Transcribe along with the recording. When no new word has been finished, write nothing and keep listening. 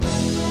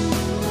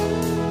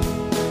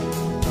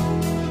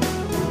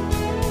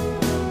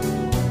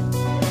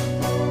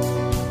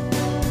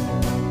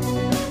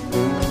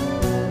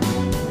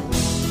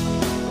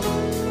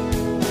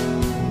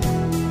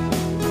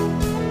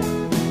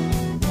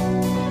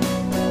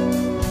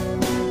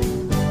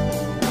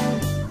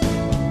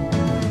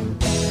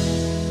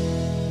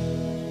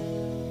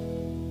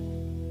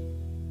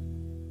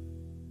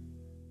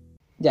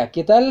Ya,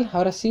 ¿qué tal?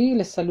 Ahora sí,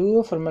 les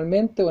saludo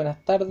formalmente.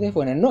 Buenas tardes,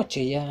 buenas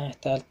noches ya a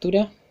esta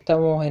altura.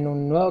 Estamos en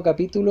un nuevo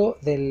capítulo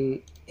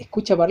del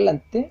Escucha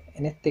Parlante.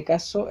 En este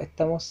caso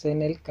estamos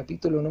en el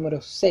capítulo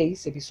número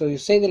 6, episodio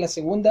 6 de la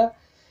segunda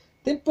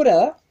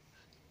temporada,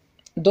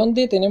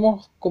 donde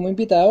tenemos como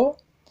invitado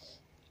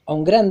a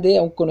un grande,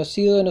 a un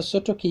conocido de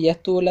nosotros que ya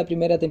estuvo en la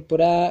primera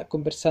temporada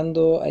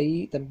conversando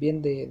ahí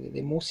también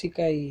de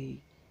música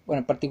y, bueno,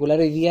 en particular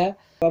hoy día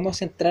vamos a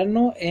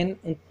centrarnos en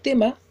un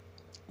tema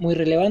muy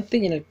relevante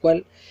y en el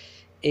cual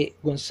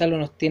Gonzalo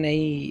nos tiene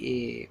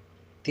ahí,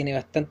 tiene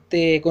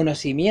bastante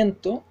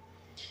conocimiento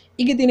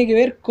y que tiene que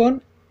ver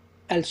con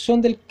Al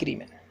son del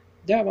crimen.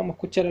 Ya vamos a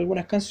escuchar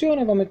algunas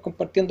canciones, vamos a ir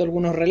compartiendo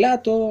algunos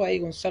relatos, ahí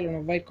Gonzalo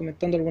nos va a ir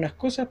comentando algunas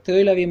cosas. Te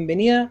doy la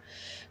bienvenida,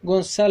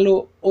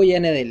 Gonzalo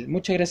Oyanedel.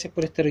 Muchas gracias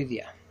por estar hoy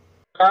día.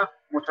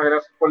 Muchas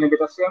gracias por la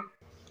invitación.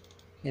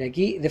 Mira,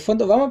 aquí de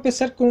fondo vamos a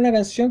empezar con una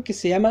canción que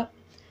se llama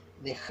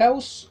The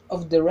House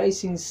of the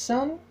Rising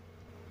Sun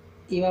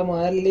y vamos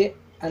a darle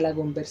a la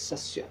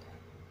conversación.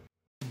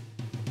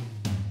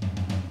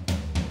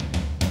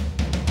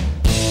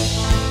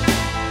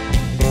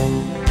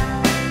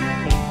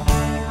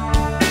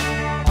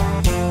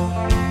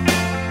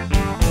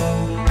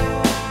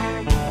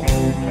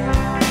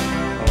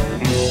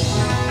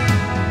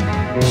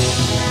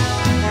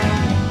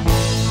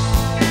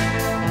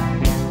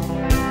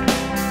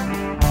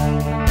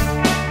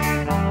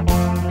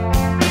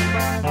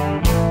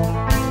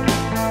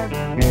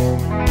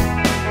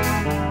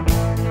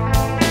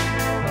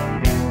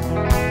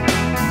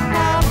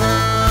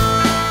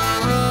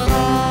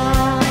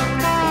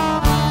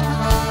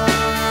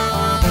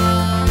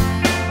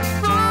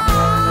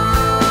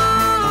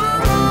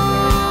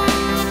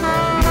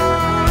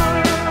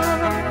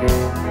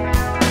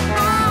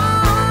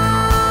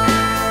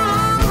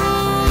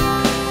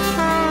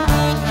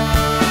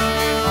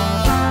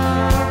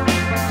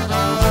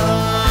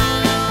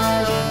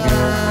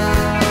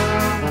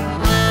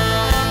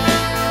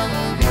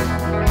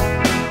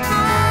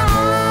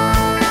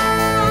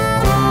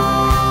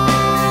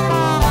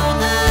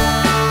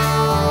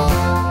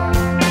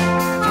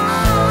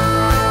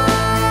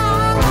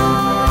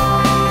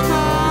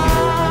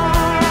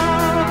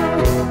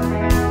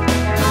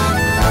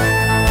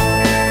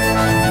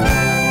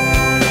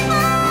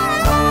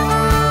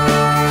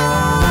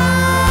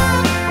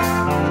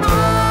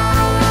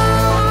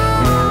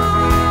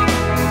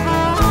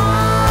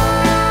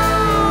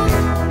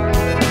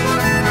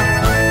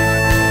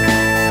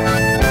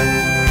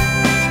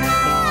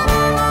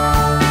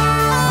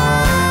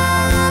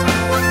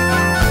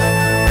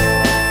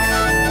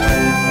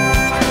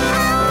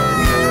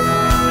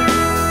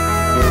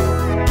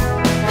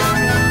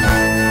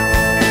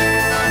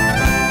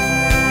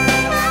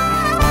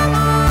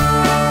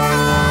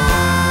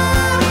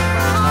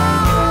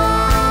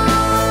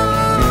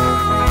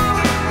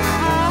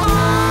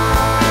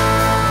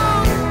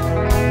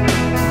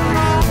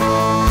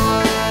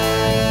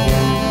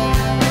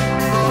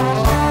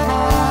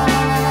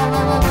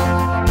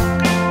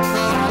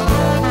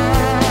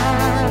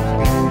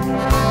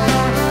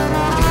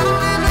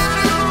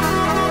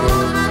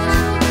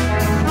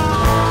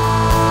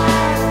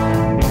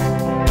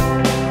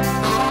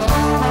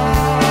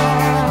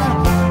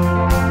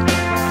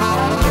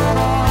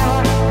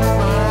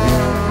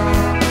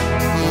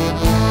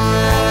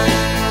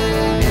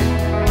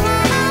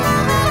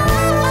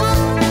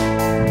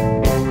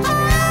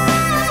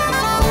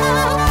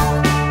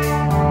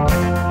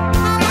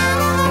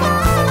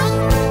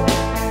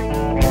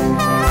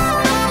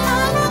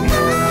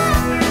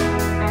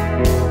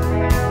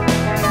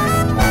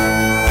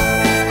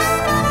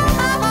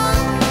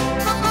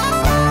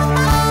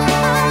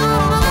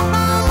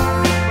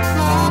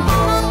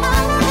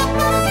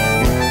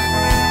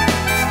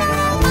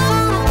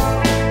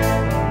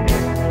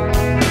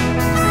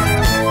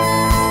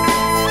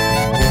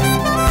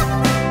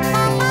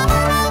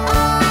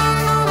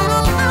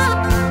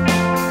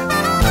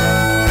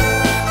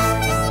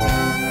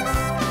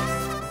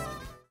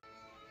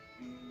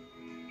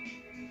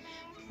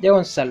 Ya,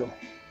 Gonzalo,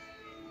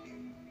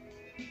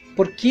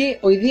 ¿por qué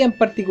hoy día en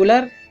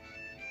particular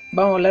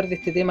vamos a hablar de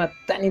este tema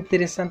tan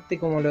interesante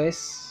como lo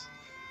es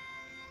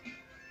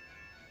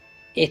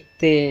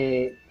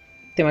este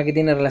tema que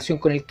tiene relación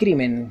con el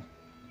crimen,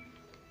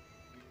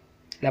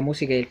 la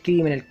música y el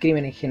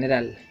crimen en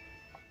general?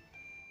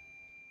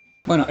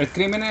 Bueno, el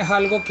crimen es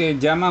algo que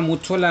llama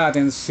mucho la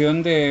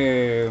atención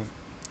del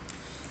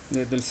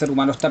ser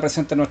humano, está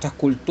presente en nuestras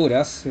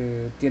culturas,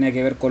 tiene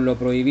que ver con lo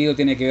prohibido,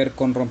 tiene que ver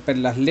con romper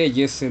las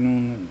leyes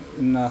en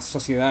unas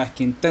sociedades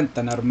que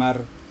intentan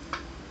armar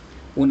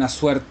una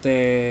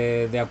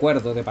suerte de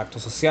acuerdo, de pacto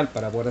social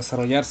para poder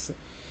desarrollarse.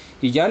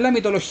 Y ya en la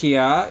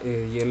mitología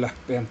y en las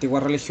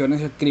antiguas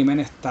religiones el crimen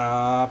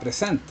está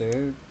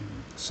presente,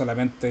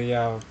 solamente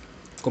ya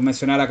con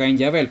mencionar a Caín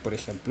y Abel, por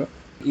ejemplo.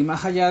 Y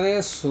más allá de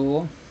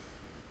eso,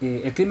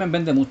 el crimen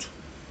vende mucho.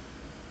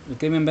 El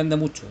crimen vende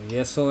mucho y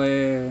eso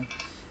es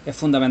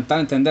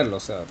fundamental entenderlo. O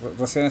sea,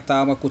 recién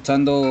estábamos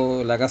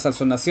escuchando La Casa del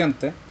Sol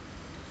Naciente,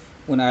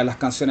 una de las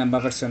canciones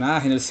más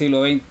versionadas en el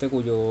siglo XX,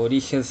 cuyo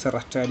origen se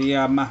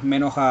rastrearía más o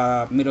menos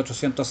a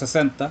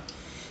 1860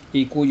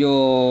 y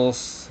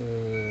cuyos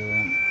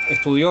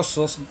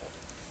estudiosos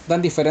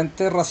dan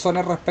diferentes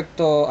razones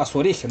respecto a su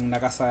origen: una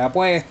casa de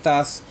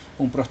apuestas,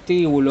 un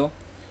prostíbulo.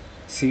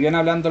 Si bien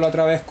hablando la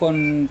otra vez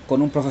con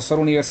un profesor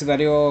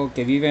universitario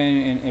que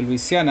vive en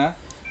Luisiana,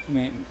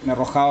 me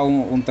arrojaba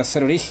un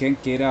tercer origen,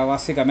 que era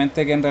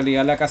básicamente que en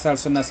realidad la Casa del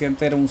Sol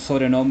Naciente era un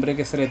sobrenombre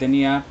que se le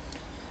tenía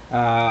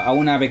a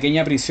una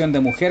pequeña prisión de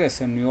mujeres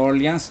en New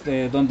Orleans,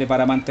 donde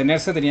para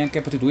mantenerse tenían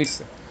que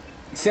prostituirse.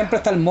 Siempre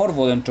está el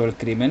morbo dentro del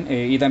crimen,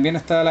 y también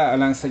está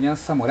la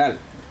enseñanza moral.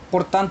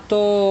 Por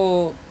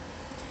tanto,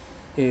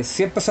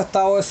 siempre se ha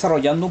estado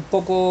desarrollando un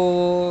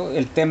poco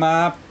el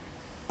tema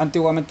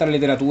antiguamente a la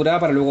literatura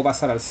para luego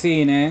pasar al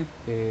cine,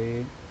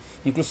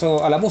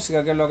 incluso a la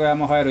música, que es lo que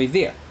vamos a ver hoy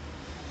día.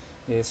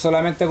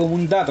 Solamente como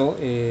un dato,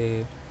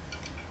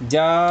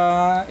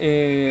 ya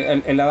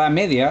en la Edad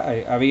Media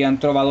habían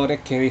trovadores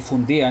que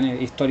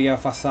difundían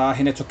historias basadas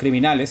en hechos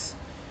criminales.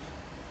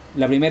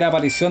 La primera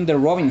aparición de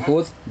Robin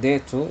Hood, de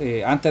hecho,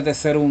 antes de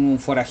ser un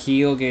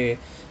forajido que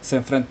se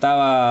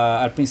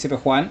enfrentaba al príncipe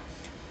Juan,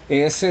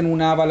 es en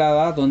una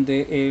balada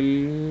donde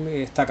él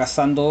está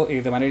cazando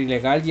de manera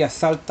ilegal y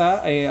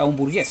asalta a un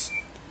burgués.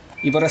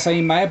 Y por esa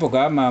misma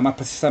época, más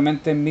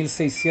precisamente en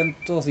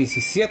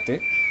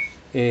 1617,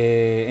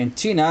 en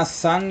China,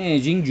 Zhang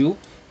Jingyu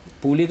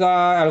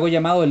publica algo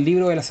llamado el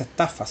libro de las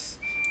estafas,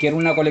 que era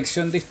una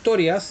colección de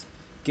historias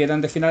que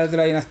eran de finales de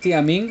la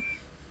dinastía Ming,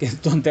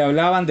 donde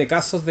hablaban de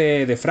casos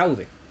de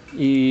fraude.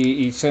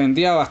 Y se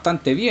vendía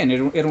bastante bien,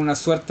 era una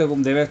suerte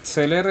de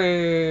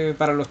bestseller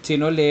para los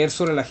chinos leer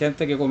sobre la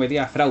gente que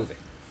cometía fraude.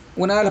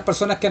 Una de las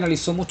personas que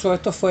analizó mucho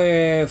esto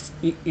fue,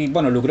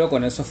 bueno, lucró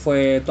con eso,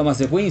 fue Thomas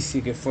de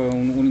Quincy, que fue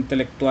un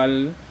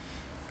intelectual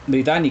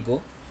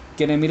británico,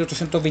 que en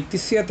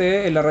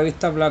 1827 en la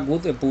revista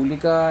Blackwood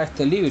publica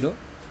este libro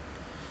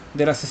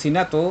del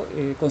asesinato,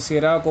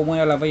 considerado como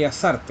una de las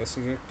bellas artes,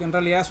 que en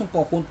realidad es un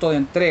conjunto de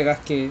entregas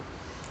que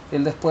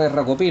él después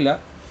recopila,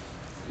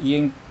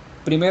 y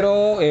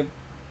primero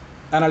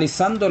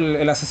analizando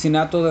el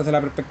asesinato desde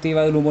la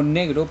perspectiva del humor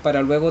negro,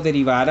 para luego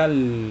derivar a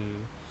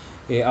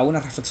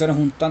unas reflexiones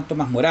un tanto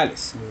más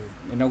morales.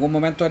 En algún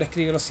momento él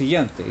escribe lo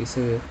siguiente,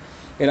 dice: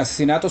 el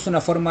asesinato es una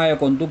forma de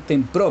conducta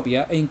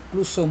impropia e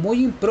incluso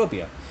muy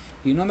impropia,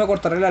 y no me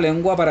cortaré la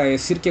lengua para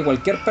decir que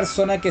cualquier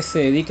persona que se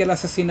dedique al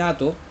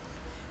asesinato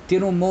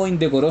tiene un modo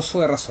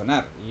indecoroso de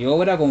razonar y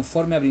obra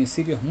conforme a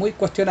principios muy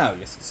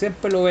cuestionables.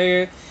 Siempre lo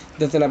ve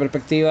desde la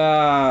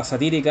perspectiva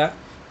satírica,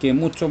 que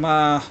mucho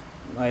más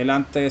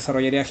adelante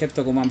desarrollaría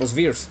gente como Ambrose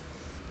Bierce.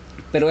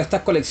 Pero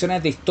estas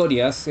colecciones de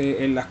historias,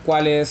 en las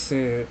cuales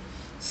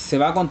se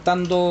va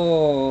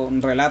contando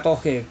relatos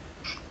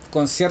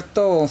con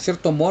cierto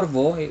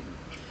morbo,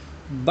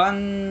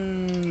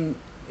 van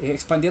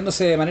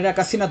expandiéndose de manera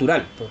casi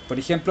natural. Por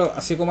ejemplo,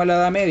 así como en la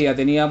Edad Media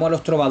teníamos a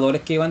los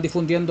trovadores que iban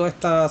difundiendo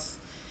estas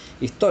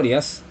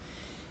historias,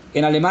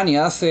 en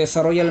Alemania se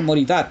desarrolla el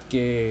Moritat,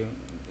 que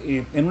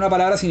en una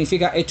palabra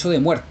significa hecho de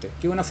muerte,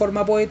 que es una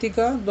forma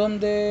poética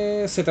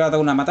donde se trata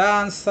de una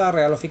matanza,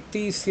 real o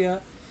ficticia,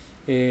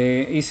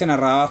 y se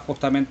narraba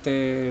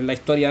justamente la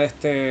historia de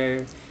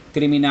este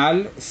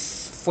criminal,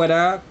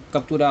 fuera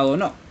capturado o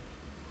no.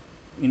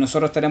 Y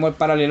nosotros tenemos el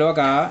paralelo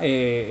acá,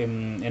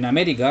 en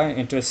América,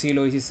 entre el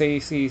siglo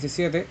XVI y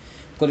XVII,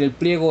 con el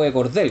pliego de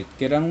cordel,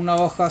 que eran unas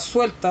hojas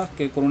sueltas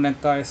que con un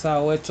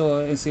encabezado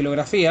hecho en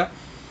xilografía,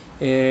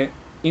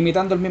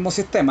 imitando el mismo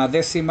sistema,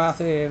 décimas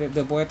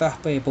de poetas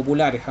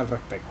populares al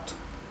respecto.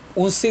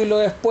 Un siglo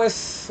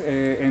después,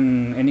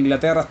 en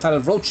Inglaterra está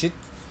el broadsheet,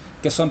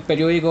 que son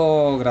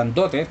periódicos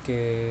grandotes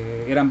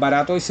que eran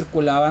baratos y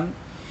circulaban.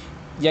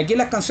 Y aquí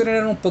las canciones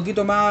eran un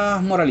poquito más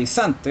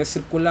moralizantes,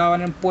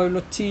 circulaban en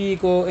pueblos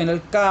chicos, en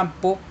el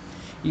campo,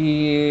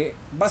 y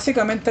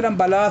básicamente eran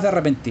baladas de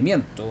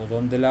arrepentimiento,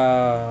 donde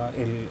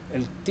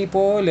el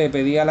tipo le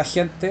pedía a la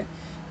gente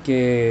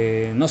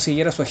que no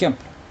siguiera su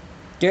ejemplo.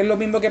 Que es lo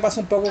mismo que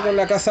pasa un poco con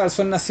la Casa del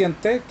Sol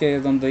Naciente, que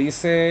donde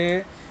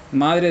dice: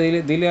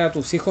 madre, dile a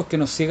tus hijos que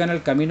no sigan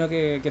el camino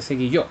que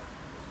seguí yo.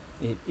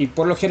 Y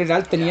por lo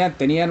general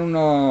tenían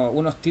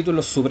unos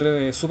títulos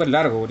super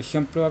largos. Por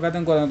ejemplo, acá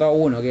tengo anotado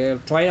uno, que es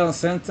Trial and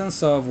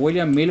Sentence of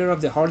William Miller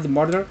of the Hard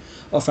Murder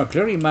of a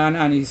Clergyman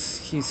and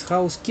his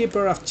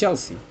Housekeeper of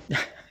Chelsea.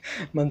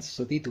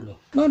 Manso título.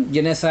 Bueno, y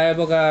en esa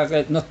época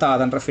no estaba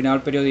tan refinado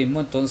el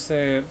periodismo,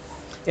 entonces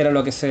era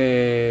lo que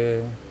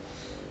se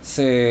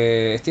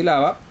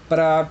estilaba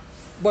para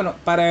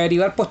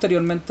derivar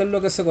posteriormente en lo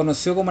que se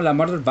conoció como la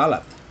Murder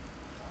Ballad.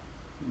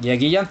 Y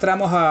aquí ya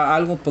entramos a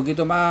algo un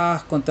poquito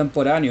más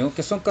contemporáneo,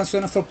 que son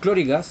canciones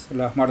folclóricas,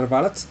 las Murder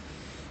Ballads,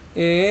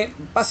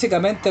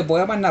 básicamente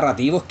poemas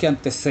narrativos que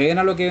anteceden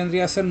a lo que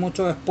vendría a ser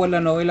mucho después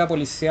la novela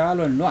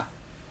policial o el noir.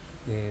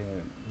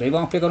 De ahí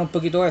vamos a explicar un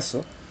poquito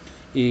eso.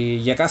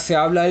 Y acá se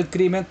habla del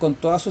crimen con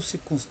todas sus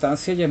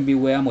circunstancias y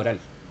ambigüedad moral.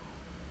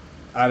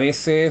 A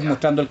veces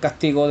mostrando el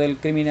castigo del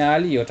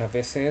criminal y otras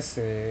veces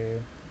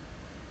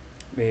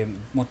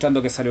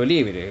mostrando que salió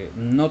libre.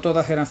 No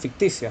todas eran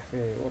ficticias,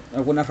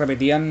 algunas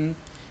repetían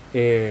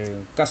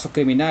casos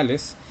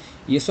criminales,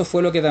 y eso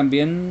fue lo que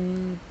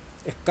también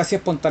casi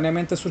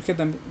espontáneamente surge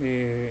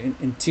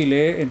en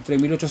Chile entre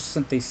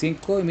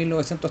 1865 y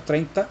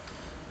 1930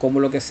 como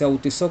lo que se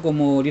bautizó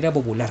como lira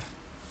popular.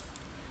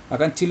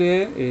 Acá en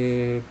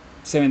Chile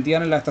se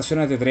vendían en las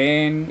estaciones de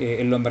tren,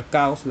 en los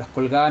mercados, las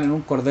colgaban en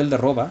un cordel de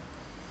ropa,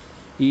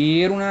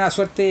 y era una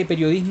suerte de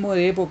periodismo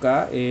de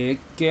época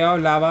que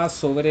hablaba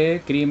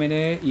sobre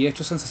crímenes y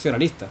hechos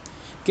sensacionalistas,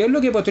 que es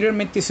lo que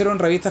posteriormente hicieron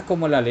revistas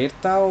como La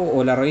Alerta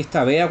o la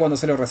revista Bea cuando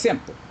salió recién,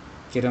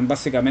 que eran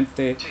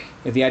básicamente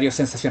diarios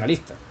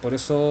sensacionalistas. Por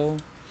eso,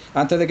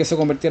 antes de que se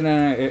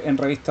convirtieran en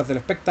revistas del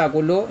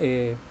espectáculo,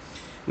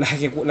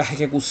 las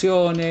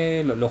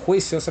ejecuciones, los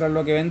juicios eran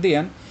lo que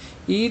vendían,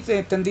 y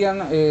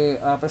tendían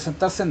a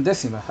presentarse en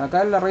décimas.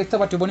 Acá en la revista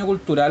Patrimonio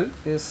Cultural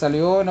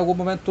salió en algún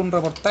momento un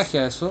reportaje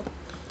a eso.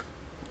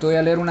 Te voy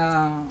a leer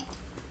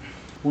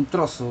un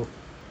trozo.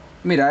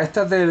 Mira,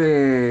 esta es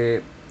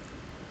del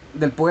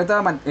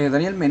poeta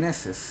Daniel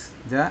Meneses,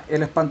 ¿ya?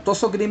 El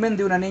espantoso crimen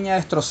de una niña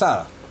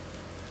destrozada.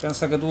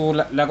 Piensa que tú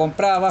la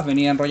comprabas,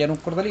 venía a enrollar un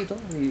cordelito,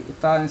 y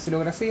estaba en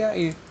xilografía,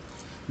 y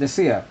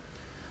decía: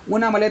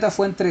 una maleta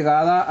fue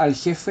entregada al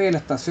jefe de la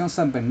estación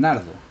San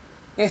Bernardo.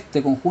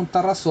 Este, con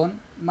justa razón,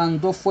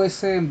 mandó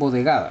fuese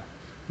embodegada.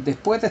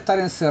 Después de estar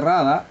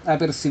encerrada,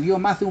 apercibió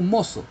más de un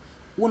mozo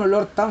un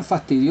olor tan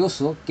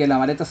fastidioso que la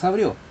maleta se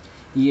abrió,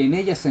 y en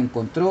ella se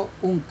encontró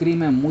un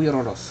crimen muy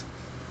horroroso.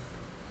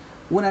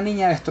 Una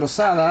niña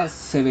destrozada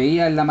se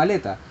veía en la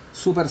maleta.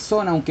 Su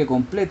persona, aunque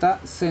completa,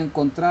 se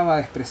encontraba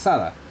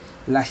desprezada.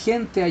 La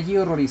gente allí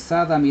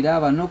horrorizada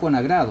miraba no con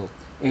agrado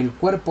el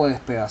cuerpo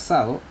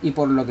despedazado, y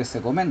por lo que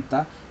se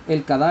comenta,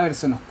 el cadáver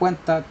se nos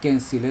cuenta que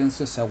en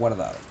silencio se ha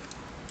guardado.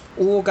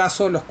 Hubo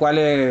casos en los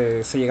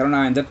cuales se llegaron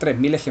a vender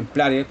 3.000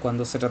 ejemplares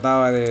cuando se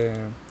trataba de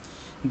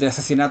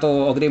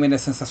asesinatos o crímenes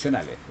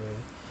sensacionales.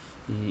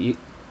 Y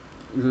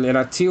el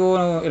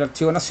archivo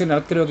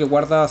nacional creo que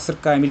guarda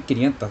cerca de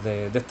 1.500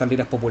 de estas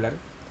liras populares.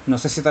 No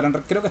sé si estarán,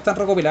 creo que están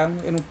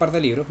recopiladas en un par de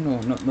libros,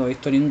 no he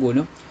visto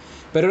ninguno.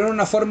 Pero era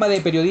una forma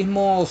de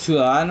periodismo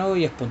ciudadano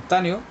y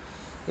espontáneo,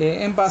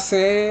 en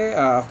base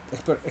a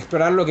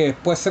explorar lo que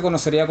después se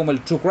conocería como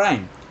el true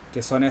crime,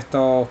 que son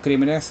estos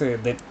crímenes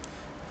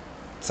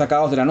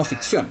sacados de la no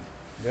ficción,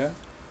 ¿ya?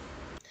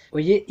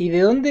 Oye, ¿y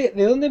de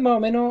dónde más o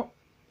menos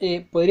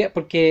podría,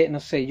 porque no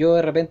sé, yo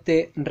de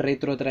repente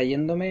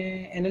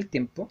retrotrayéndome en el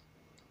tiempo,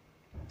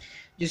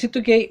 yo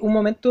siento que hay un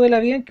momento de la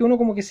vida en que uno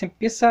como que se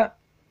empieza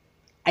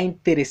a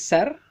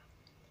interesar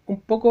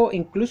un poco,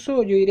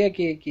 incluso yo diría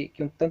que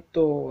un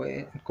tanto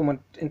como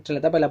entre la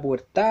etapa de la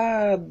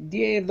pubertad,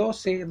 10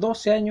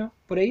 12 años,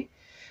 por ahí,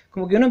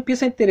 como que uno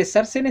empieza a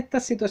interesarse en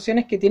estas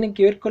situaciones que tienen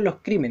que ver con los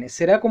crímenes.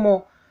 ¿Será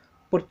como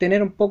por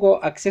tener un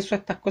poco acceso a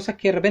estas cosas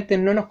que de repente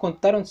no nos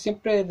contaron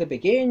siempre desde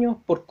pequeños,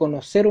 por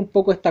conocer un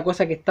poco esta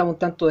cosa que estaba un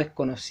tanto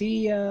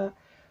desconocida?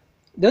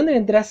 ¿De dónde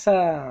vendrá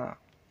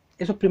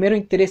esos primeros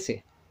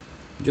intereses?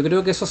 Yo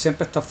creo que eso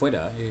siempre está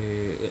afuera.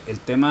 El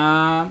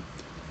tema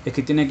es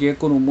que tiene que ver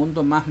con un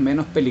mundo más o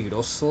menos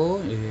peligroso,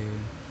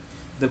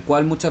 del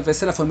cual muchas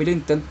veces la familia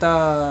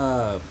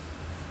intenta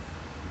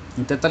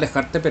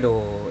alejarte,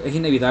 pero es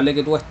inevitable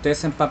que tú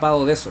estés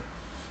empapado de eso.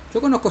 Yo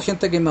conozco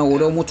gente que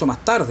maduró mucho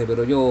más tarde,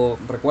 pero yo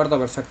recuerdo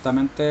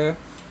perfectamente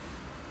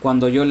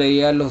cuando yo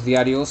leía en los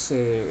diarios,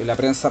 la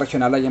prensa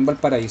regional allá en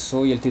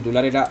Valparaíso, y el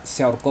titular era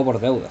 "se ahorcó por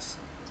deudas".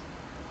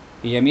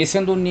 Y a mí,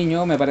 siendo un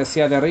niño, me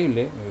parecía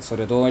terrible,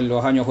 sobre todo en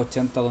los años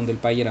 80, donde el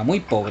país era muy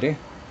pobre,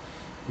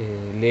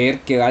 leer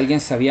que alguien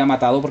se había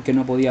matado porque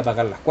no podía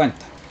pagar las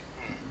cuentas.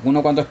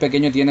 Uno, cuando es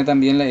pequeño, tiene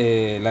también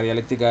la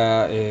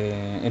dialéctica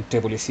entre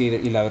policía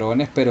y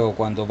ladrones, pero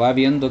cuando va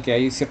viendo que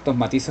hay ciertos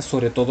matices,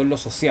 sobre todo en lo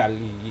social,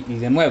 y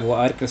de nuevo,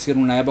 haber crecido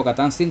en una época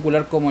tan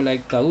singular como la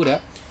dictadura,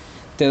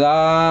 te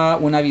da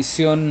una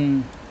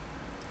visión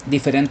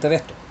diferente de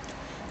esto.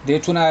 De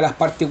hecho, una de las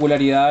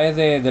particularidades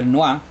del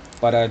noir,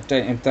 para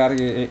entrar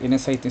en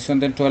esa distinción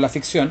dentro de la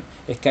ficción,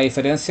 es que, a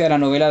diferencia de la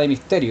novela de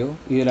misterio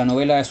y de la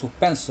novela de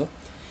suspenso,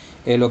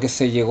 lo que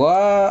se llegó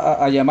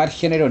a llamar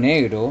género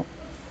negro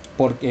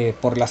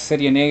por la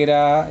serie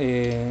negra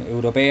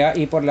europea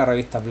y por la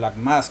revista Black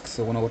Mask,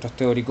 según otros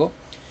teóricos,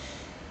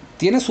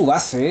 tiene su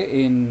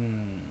base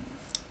en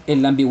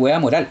la ambigüedad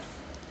moral.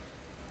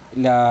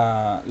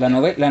 La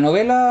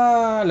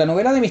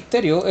novela de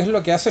misterio es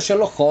lo que hace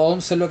Sherlock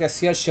Holmes, es lo que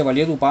hacía el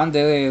Chevalier Dupin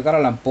de Edgar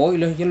Allan Poe,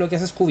 y es lo que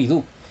hace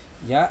Scooby-Doo.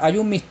 Ya hay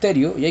un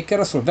misterio y hay que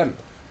resolverlo.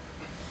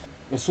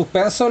 El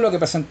suspenso es lo que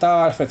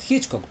presentaba Alfred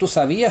Hitchcock. Tú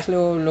sabías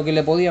lo que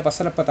le podía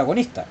pasar al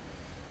protagonista,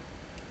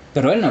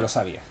 pero él no lo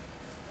sabía.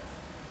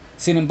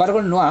 Sin embargo,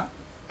 el noir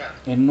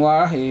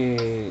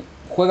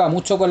juega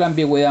mucho con la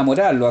ambigüedad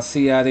moral. Lo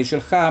hacía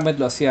Dashiell Hammett,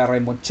 lo hacía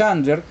Raymond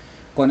Chandler,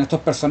 con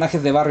estos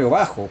personajes de barrio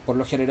bajo. Por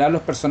lo general,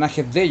 los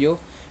personajes de ellos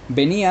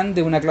venían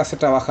de una clase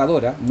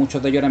trabajadora.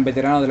 Muchos de ellos eran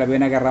veteranos de la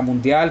Primera Guerra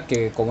Mundial,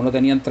 que, como no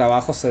tenían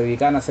trabajo, se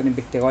dedicaban a ser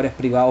investigadores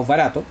privados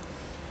baratos,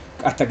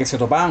 hasta que se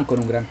topaban con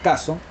un gran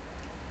caso.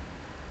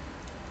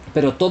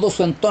 pero todo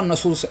su entorno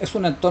es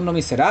un entorno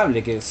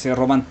miserable, que se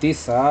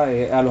romantiza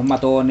a los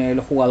matones,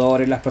 los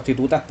jugadores, las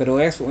prostitutas, pero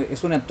es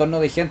un entorno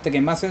de gente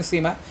que más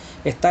encima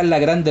está en la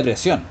Gran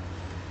Depresión,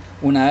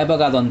 una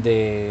época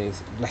donde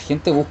la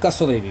gente busca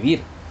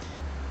sobrevivir.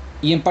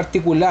 Y en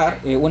particular,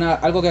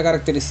 algo que ha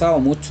caracterizado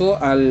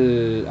mucho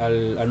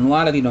al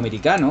noir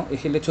latinoamericano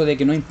es el hecho de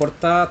que no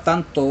importa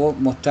tanto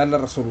mostrar la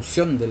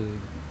resolución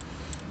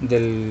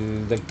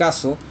del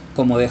caso,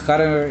 como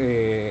dejar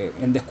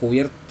en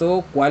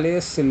descubierto cuál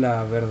es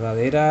la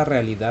verdadera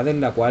realidad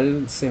en la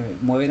cual se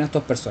mueven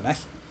estos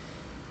personajes.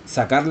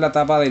 Sacar la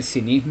tapa del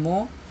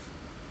cinismo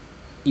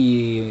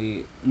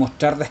y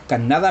mostrar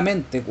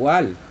descarnadamente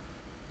cuál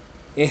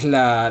es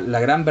la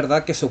gran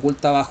verdad que se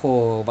oculta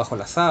bajo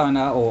la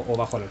sábana o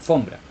bajo la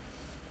alfombra.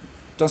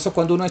 Entonces,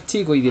 cuando uno es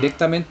chico y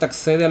directamente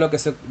accede a lo que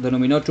se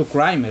denominó True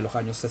Crime en los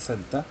años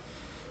 60,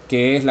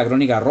 que es la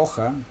crónica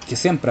roja, que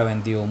siempre ha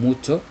vendido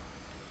mucho,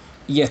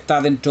 y está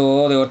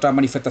dentro de otras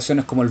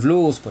manifestaciones como el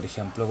blues, por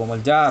ejemplo, como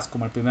el jazz,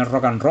 como el primer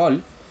rock and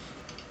roll,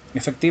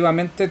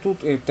 efectivamente tú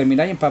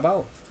terminás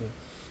empapado. ¿Sí?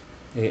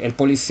 El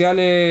policial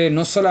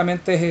no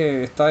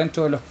solamente está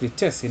dentro de los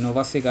clichés, sino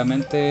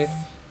básicamente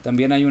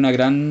también hay una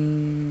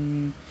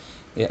gran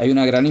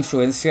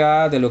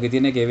influencia de lo que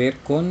tiene que ver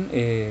con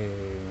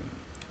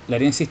la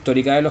herencia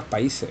histórica de los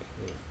países,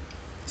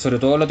 sobre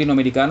todo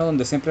latinoamericanos,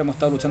 donde siempre hemos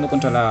estado luchando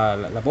contra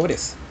la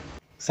pobreza.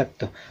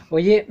 Exacto.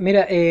 Oye,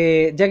 mira,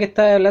 ya que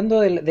estás hablando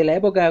de la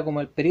época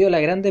como el periodo de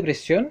la Gran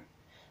Depresión,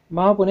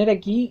 vamos a poner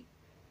aquí,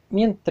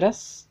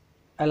 mientras,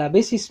 a la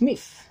Bessie Smith.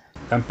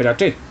 La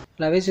emperatriz.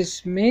 La Bessie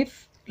Smith,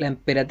 la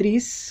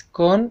emperatriz,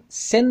 con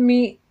Send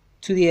Me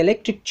to the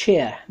Electric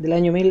Chair, del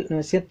año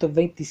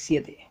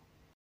 1927.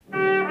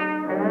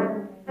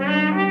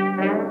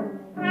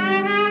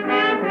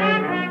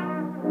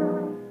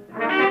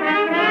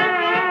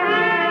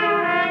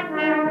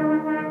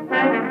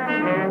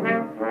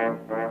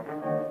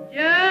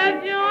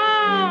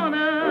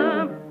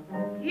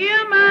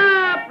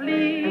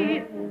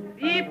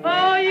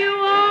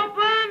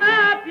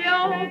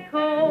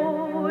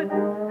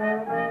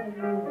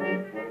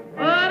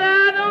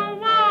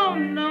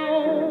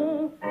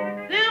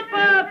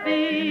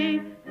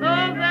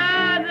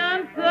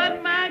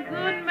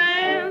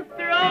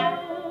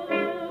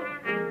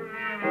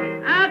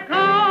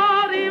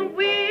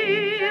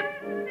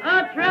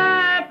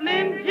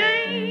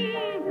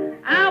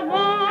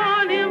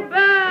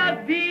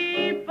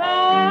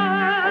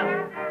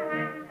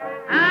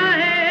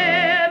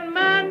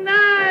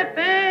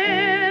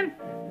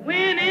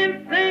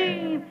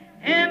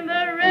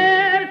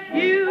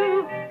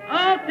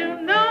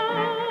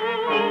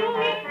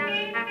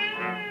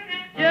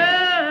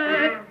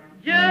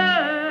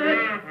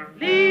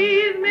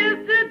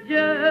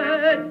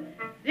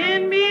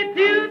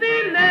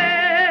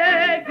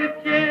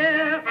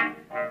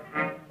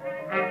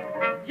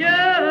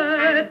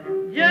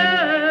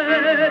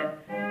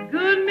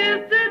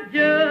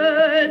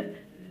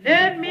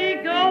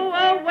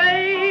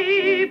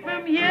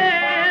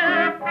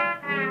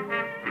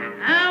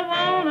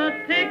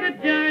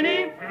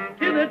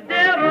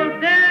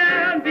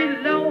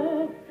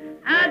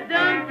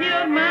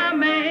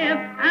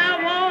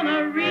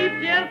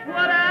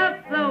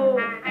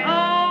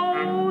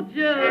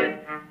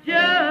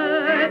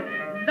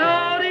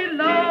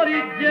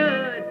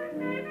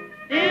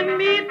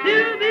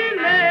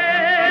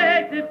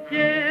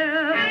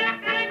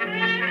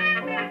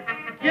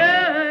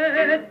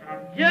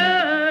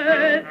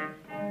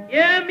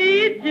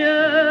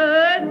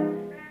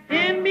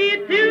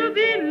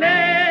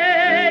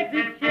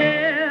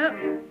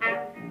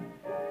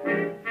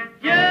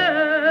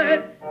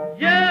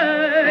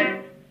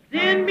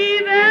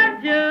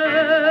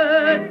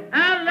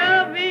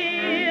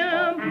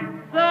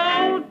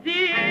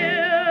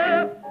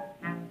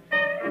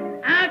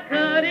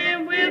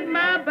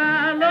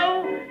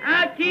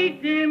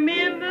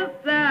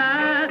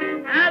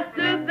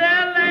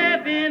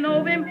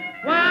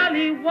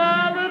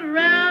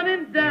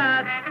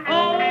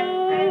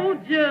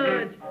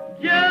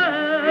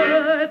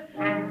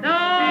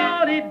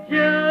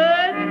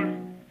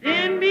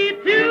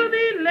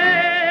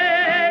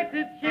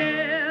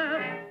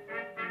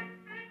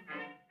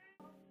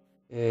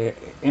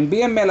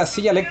 Envíenme a la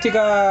silla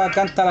eléctrica,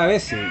 canta la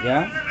Bessie,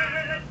 ¿ya?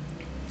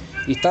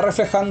 Y está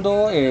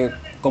reflejando,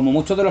 como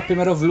muchos de los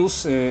primeros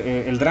blues,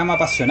 el drama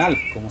pasional,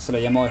 como se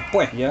le llamó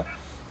después, ¿ya?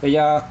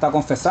 Ella está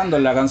confesando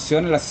en la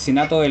canción el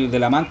asesinato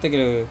del amante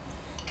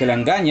que la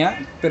engaña,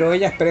 pero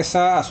ella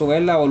expresa a su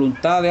vez la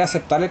voluntad de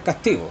aceptar el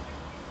castigo.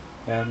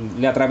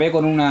 Le atrapé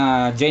con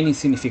una Jane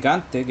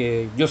insignificante,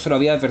 que yo se lo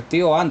había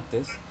advertido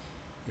antes.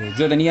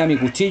 Yo tenía mi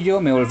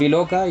cuchillo, me volví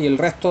loca, y el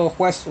resto,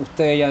 juez,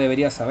 usted ya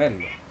debería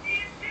saberlo.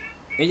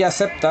 Ella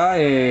acepta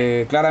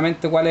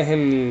claramente cuál es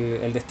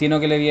el destino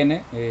que le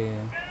viene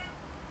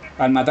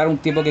al matar a un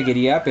tipo que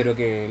quería, pero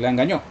que la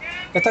engañó.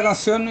 Esta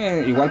canción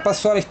igual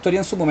pasó a la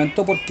historia en su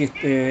momento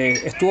porque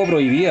estuvo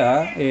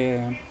prohibida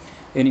en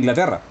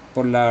Inglaterra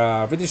por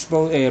la British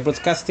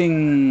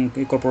Broadcasting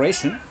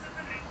Corporation.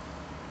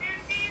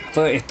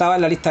 Estaba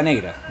en la lista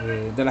negra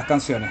de las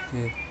canciones.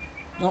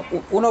 No,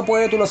 uno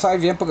puede, tú lo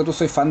sabes bien porque tú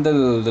soy fan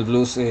del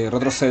blues,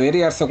 retroceder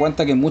y darse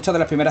cuenta que muchas de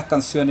las primeras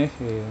canciones,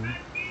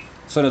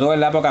 sobre todo en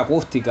la época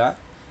acústica,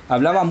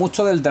 hablaba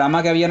mucho del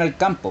drama que había en el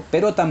campo,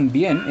 pero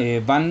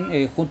también van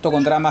junto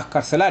con dramas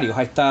carcelarios.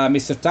 Ahí está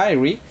Mr.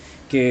 Diary,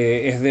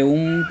 que es de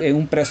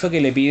un preso que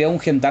le pide a un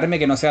gendarme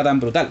que no sea tan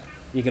brutal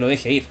y que lo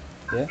deje ir,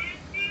 ¿ya?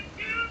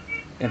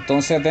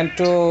 Entonces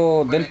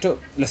dentro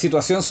la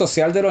situación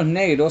social de los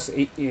negros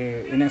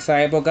en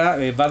esa época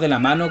va de la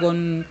mano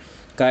con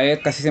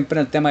caer casi siempre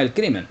en el tema del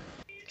crimen.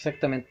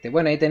 Exactamente.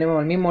 Bueno, ahí tenemos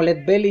al mismo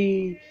Led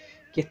Belly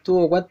que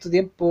estuvo cuánto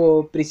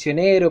tiempo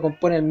prisionero,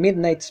 compone el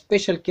Midnight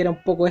Special, que era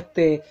un poco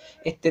este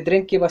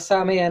tren que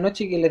pasaba a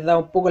medianoche y que les daba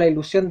un poco la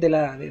ilusión de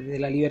la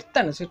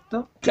libertad, ¿no es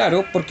cierto?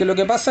 Claro, porque lo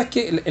que pasa es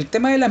que el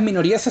tema de las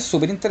minorías es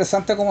súper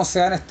interesante como se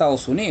da en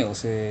Estados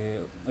Unidos.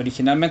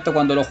 Originalmente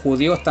cuando los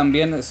judíos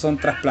también son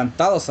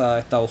trasplantados a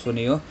Estados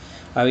Unidos,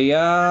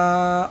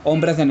 había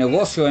hombres de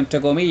negocio,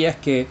 entre comillas,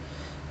 que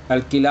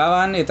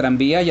alquilaban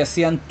tranvías y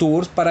hacían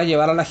tours para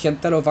llevar a la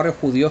gente a los barrios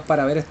judíos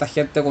para ver a esta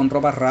gente con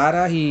ropas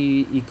raras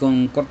y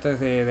con cortes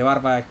de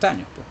barba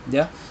extraños, pues,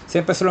 ¿ya?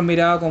 Siempre se los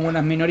miraba como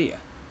unas minorías.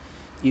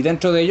 Y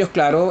dentro de ellos,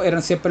 claro,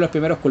 eran siempre los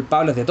primeros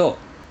culpables de todo.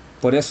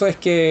 Por eso es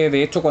que,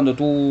 de hecho, cuando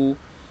tú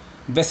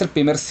ves el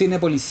primer cine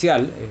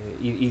policial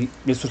y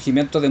el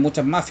surgimiento de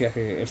muchas mafias,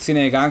 el cine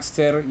de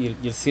gángster y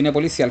el cine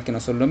policial, que no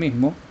son lo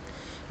mismo,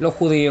 los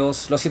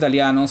judíos, los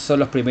italianos son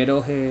los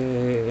primeros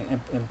en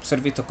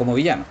ser vistos como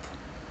villanos, pues,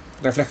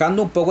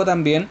 reflejando un poco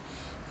también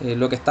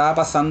lo que estaba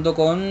pasando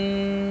con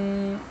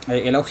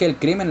el auge del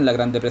crimen en la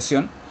Gran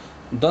Depresión,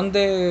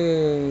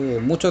 donde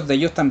muchos de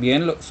ellos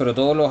también, sobre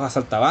todo los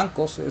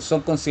asaltabancos,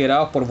 son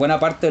considerados por buena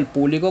parte del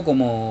público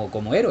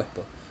como héroes,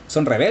 pues.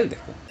 Son rebeldes,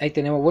 pues. Ahí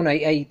tenemos, bueno,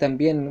 hay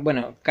también,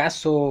 bueno,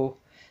 casos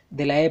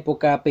de la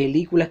época,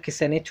 películas que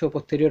se han hecho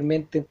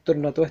posteriormente en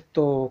torno a todo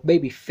esto,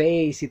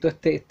 Babyface y todo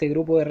este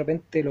grupo de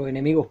repente, los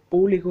enemigos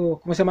públicos.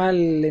 ¿Cómo se llama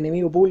el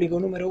enemigo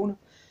público número uno?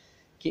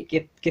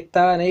 Que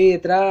estaban ahí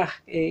detrás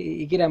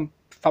y que eran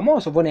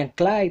famosos, Bonnie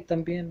Clyde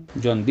también.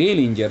 John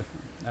Dillinger,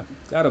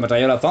 claro,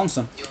 Metralladora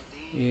Thompson.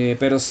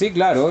 Pero sí,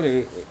 claro,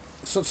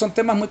 son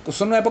temas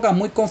son épocas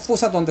muy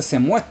confusas donde se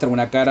muestra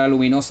una cara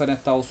luminosa en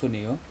Estados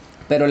Unidos,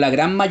 pero la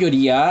gran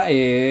mayoría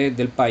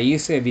del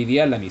país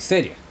vivía en la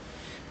miseria.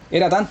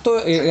 Era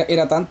tanto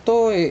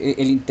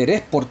el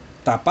interés por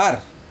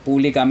tapar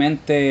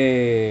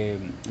públicamente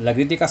la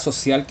crítica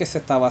social que se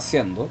estaba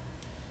haciendo,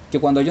 que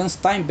cuando John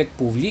Steinbeck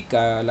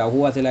publica Las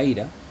uvas de la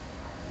ira,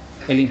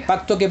 el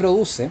impacto que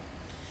produce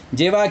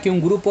lleva a que un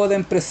grupo de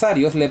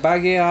empresarios le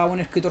pague a un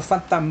escritor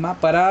fantasma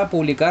para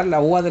publicar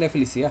Las uvas de la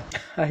felicidad.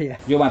 Ah, yeah.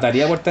 Yo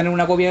mataría por tener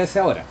una copia de ese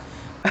ahora.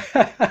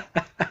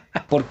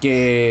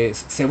 Porque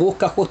se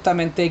busca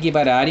justamente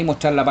equiparar y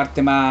mostrar la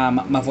parte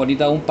más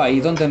bonita de un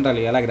país donde en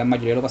realidad la gran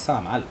mayoría lo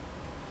pasaba mal.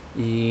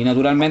 Y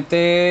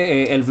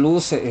naturalmente el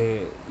blues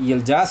y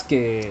el jazz,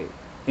 que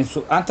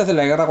antes de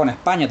la guerra con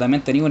España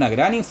también tenía una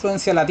gran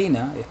influencia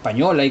latina,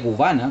 española y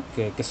cubana,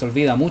 que se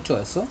olvida mucho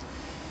de eso,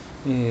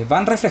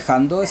 van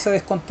reflejando ese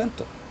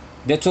descontento.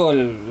 De hecho,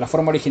 la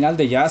forma original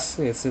de jazz,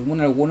 según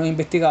algunos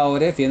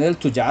investigadores, viene del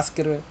to jazz,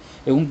 que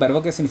es un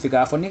verbo que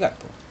significaba fornicar.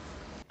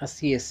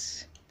 Así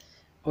es.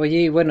 Oye,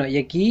 y bueno, y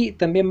aquí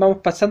también vamos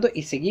pasando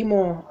y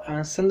seguimos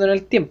avanzando en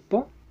el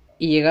tiempo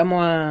y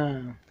llegamos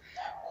a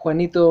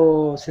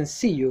Juanito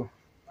Sencillo,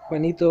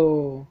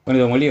 Juanito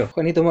Molido.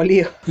 Juanito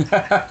Molido,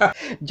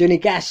 Johnny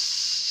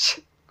Cash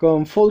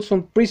con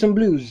Folsom Prison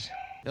Blues.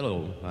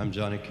 Hello, I'm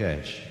Johnny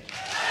Cash.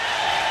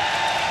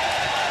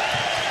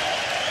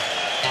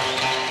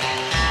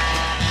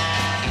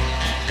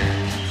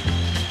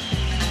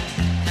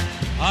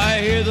 I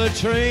hear the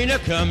train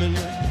a-comin',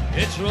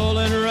 it's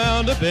rollin'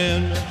 around a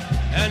bend,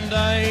 and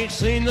I ain't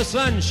seen the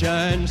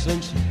sunshine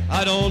since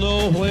I don't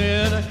know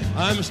when.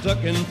 I'm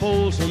stuck in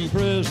Folsom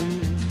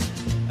Prison,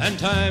 and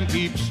time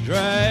keeps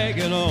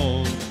dragging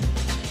on.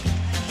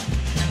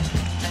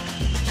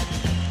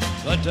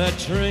 But that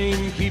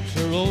train keeps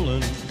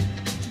a-rollin'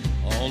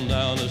 on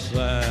down to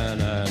San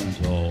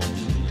Antone.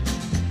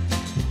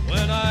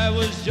 When I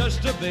was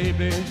just a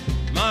baby,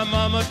 my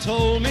mama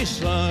told me,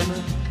 son,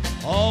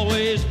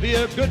 always be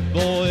a good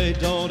boy,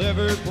 don't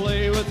ever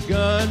play with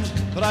guns.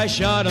 But I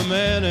shot a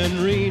man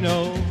in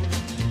Reno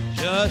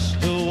just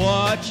to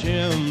watch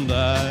him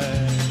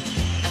die.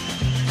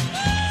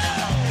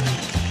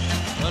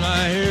 When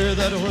I hear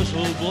that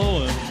whistle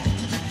blowing,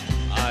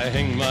 I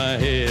hang my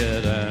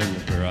head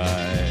and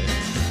cry.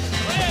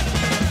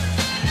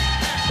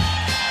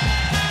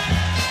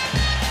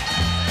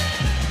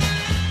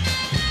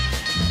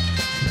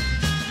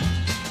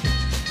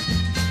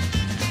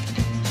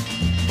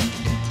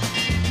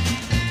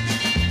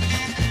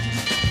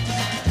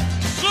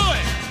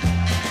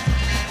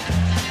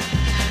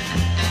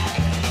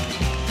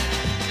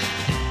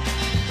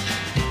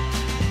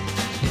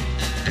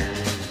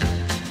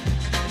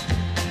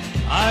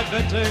 I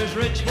bet there's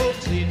rich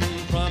folks eating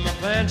from a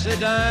fancy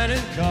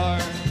dining car.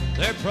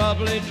 They're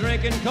probably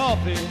drinking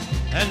coffee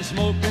and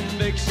smoking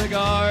big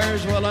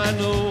cigars. Well, I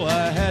know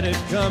I had it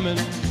coming.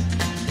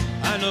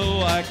 I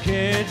know I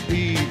can't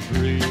be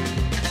free.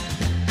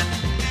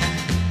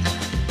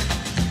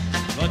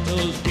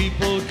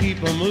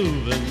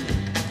 moving,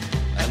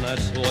 and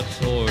that's what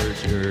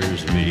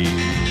tortures me.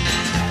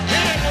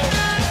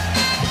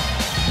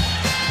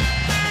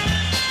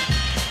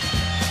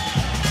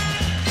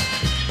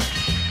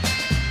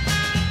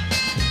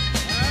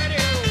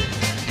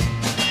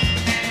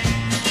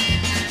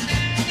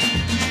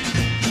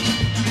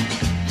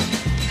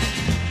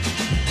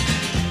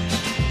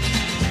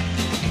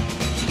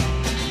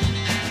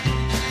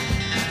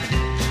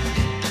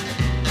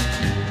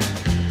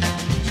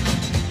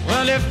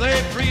 Well, if they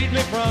freed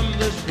me from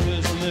this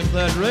prison, if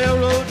that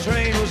railroad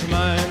train was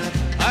mine,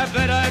 I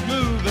bet I'd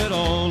move it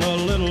on a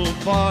little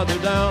farther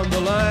down the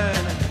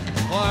line.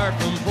 Far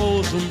from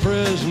Folsom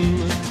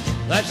Prison,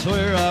 that's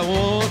where I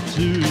want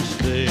to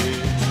stay.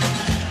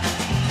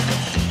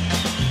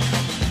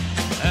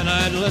 And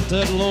I'd let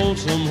that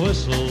lonesome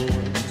whistle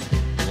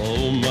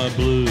blow my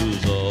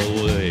blues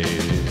away.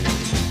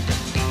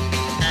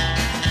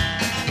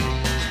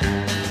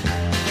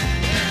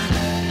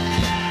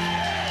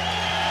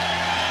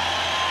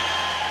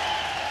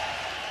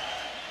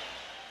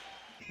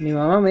 Mi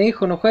mamá me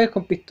dijo no juegues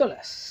con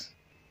pistolas,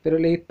 pero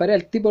le disparé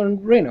al tipo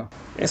en Reno.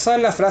 Esa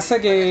es la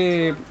frase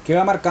que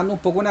va marcando un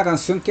poco una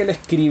canción que él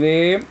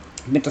escribe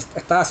mientras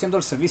estaba haciendo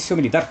el servicio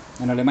militar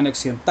en Alemania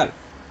Occidental.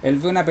 Él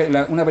ve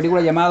una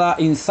película llamada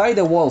Inside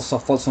the Walls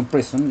of Folsom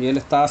Prison y él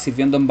estaba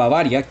sirviendo en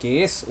Bavaria,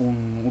 que es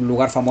un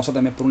lugar famoso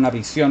también por una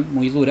prisión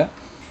muy dura.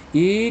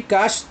 Y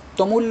Cash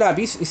toma un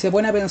lápiz y se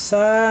pone a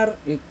pensar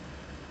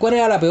cuál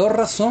era la peor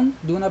razón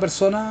de una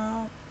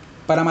persona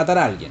para matar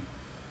a alguien.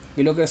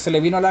 Y lo que se le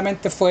vino a la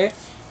mente fue: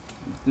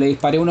 le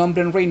disparé a un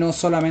hombre en Reno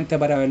solamente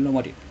para verlo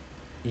morir.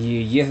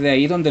 Y es de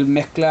ahí donde él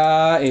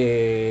mezcla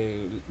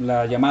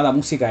la llamada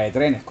música de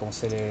trenes, como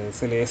se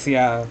le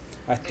decía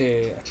a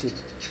este,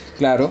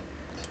 claro,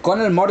 con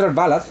el murder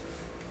ballad,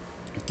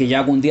 que ya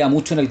abundía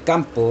mucho en el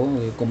campo,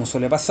 como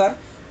suele pasar,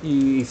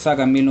 y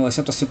saca en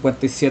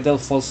 1957 el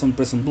Folsom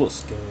Prison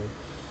Blues, que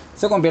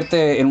se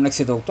convierte en un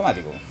éxito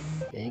automático.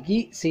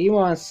 Aquí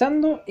seguimos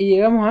avanzando y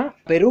llegamos a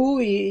Perú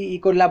y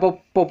con la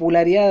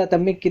popularidad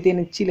también que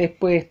tiene en Chile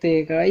después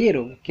este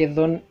caballero, que es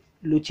don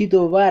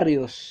Luchito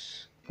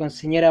Barrios, con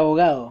señor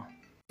abogado.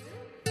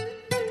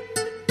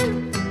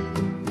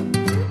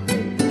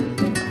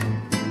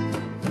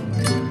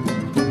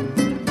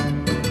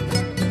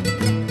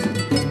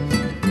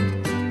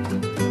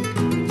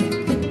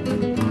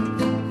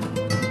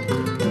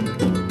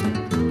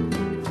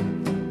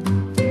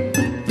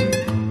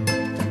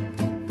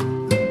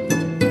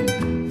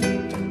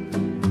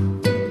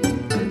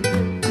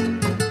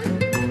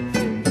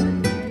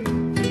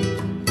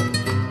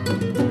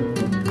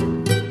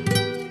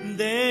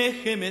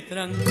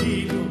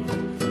 Tranquilo,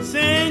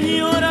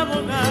 señor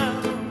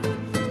abogado,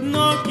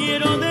 no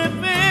quiero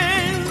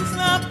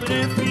defensa,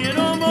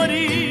 prefiero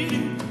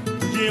morir.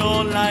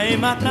 Yo la he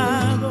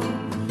matado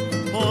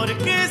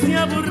porque se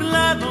ha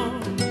burlado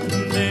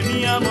de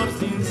mi amor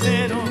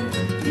sincero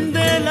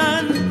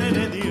delante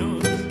de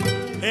Dios.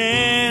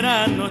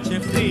 Era noche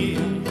fría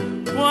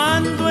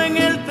cuando en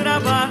el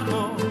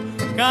trabajo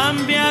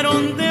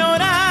cambiaron de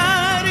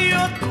horario,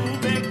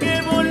 tuve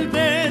que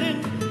volver,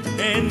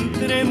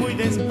 entré muy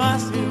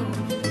despacio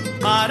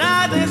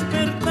para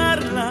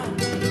despertarla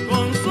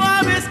con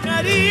suaves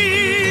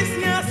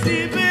caricias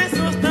y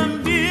besos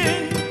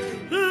también.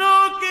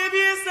 Lo que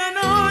vi esa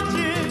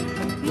noche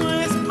no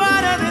es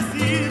para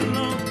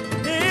decirlo,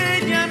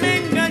 ella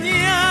me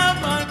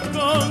engañaba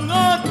con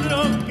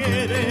otro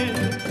querer.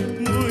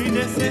 Muy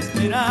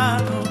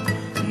desesperado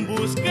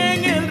busqué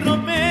en el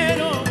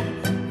ropero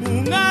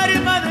un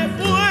arma de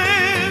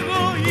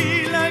fuego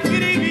y la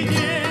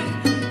acribillé.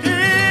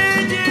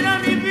 Ella era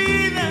mi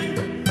vida,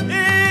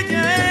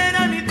 ella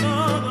era mi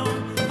todo.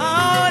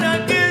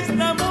 Ahora que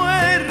está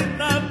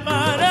muerta,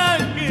 ¿para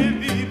qué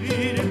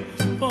vivir?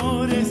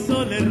 Por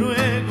eso le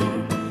ruego,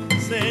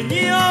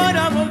 señor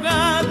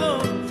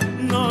abogado,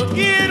 no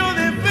quiero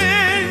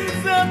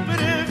defensa,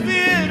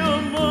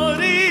 prefiero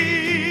morir.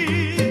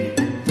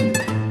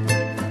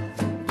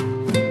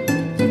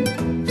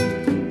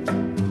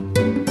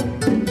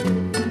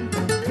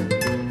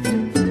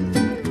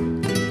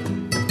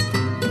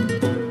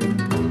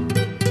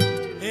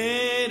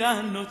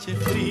 Noche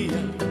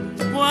fría,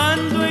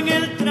 cuando en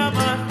el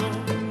trabajo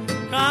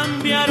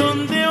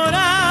cambiaron de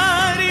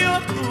horario,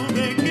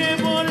 tuve que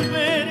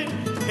volver,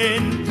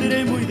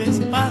 entré muy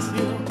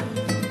despacio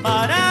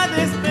para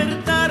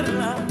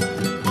despertarla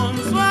con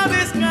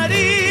suaves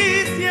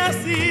caricias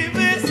y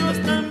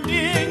besos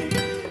también.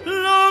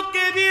 Lo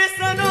que vi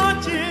esa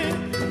noche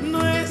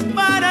no es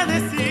para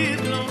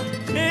decirlo,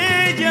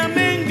 ella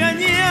me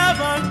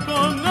engañaba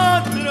con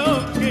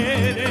otro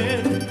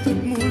querer.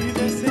 Muy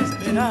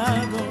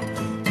desesperado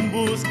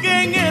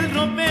busqué en el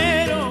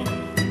ropero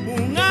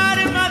un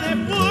arma de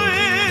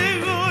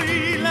fuego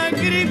y la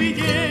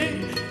acribillé.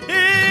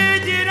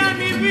 Ella era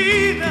mi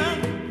vida,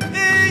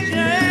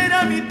 ella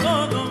era mi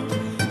todo.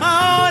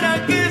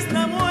 Ahora que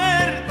está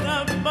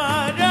muerta,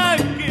 ¿para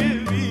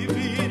qué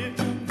vivir?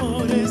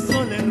 Por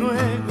eso le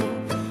ruego,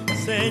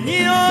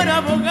 señor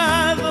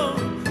abogado,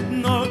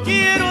 no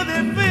quiero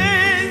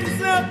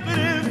defensa,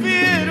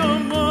 prefiero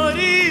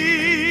morir.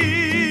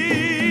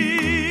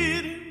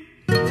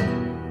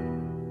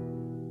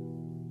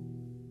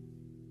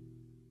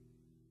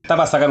 está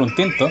para sacar un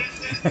tinto.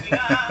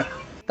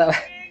 Estaba-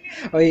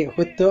 Oye,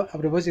 justo a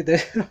propósito de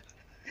eso,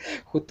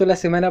 justo la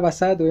semana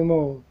pasada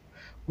tuvimos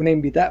una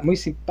invitada muy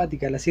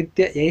simpática, la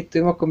Cintia, y ahí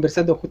estuvimos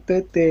conversando justo de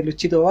este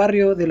Luchito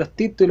Barrios, de los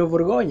Tintos y los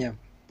Borgoña.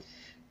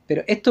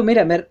 Pero esto,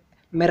 mira,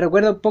 me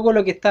recuerda un poco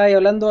lo que estaba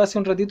hablando hace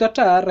un ratito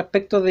atrás,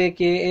 respecto de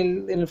que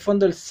él, en el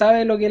fondo, él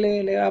sabe lo que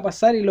le va a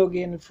pasar y lo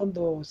que en el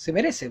fondo se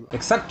merece.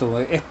 Exacto,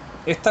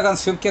 esta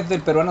canción que es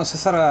del peruano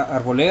César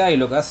Arboleda, y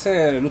lo que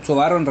hace Lucho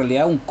Barro en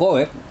realidad es un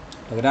cover,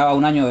 lo graba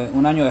un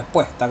año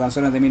después. Esta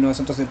canción es de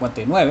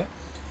 1959.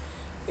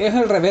 Es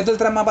el revés del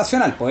drama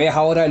pasional, pues es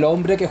ahora el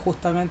hombre que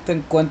justamente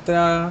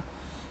encuentra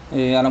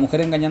a la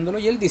mujer engañándolo,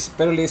 y él dice,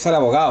 pero le dice al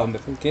abogado, hombre,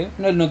 que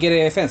él no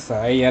quiere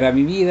defensa, ella era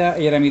mi vida,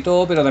 ella era mi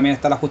todo, pero también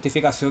está la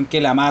justificación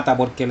que la mata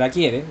porque la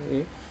quiere,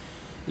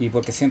 y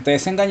porque siente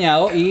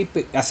desengañado, y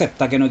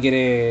acepta que no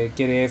quiere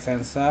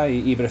defensa,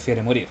 y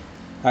prefiere morir.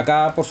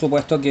 Acá por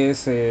supuesto que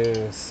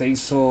se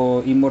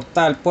hizo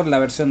inmortal por la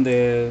versión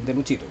de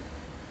Luchito.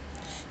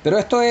 Pero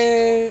esto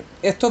es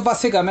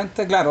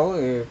básicamente, claro,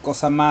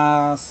 cosas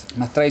más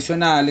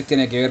tradicionales,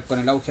 tiene que ver con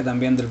el auge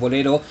también del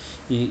bolero,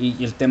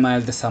 y el tema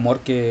del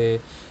desamor,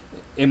 que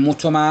es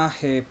mucho más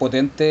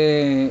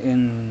potente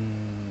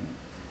en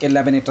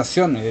la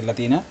penetración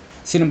latina.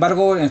 Sin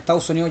embargo, en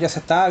Estados Unidos ya se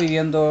está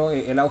viviendo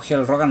el auge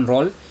del rock and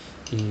roll,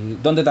 y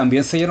donde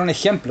también se dieron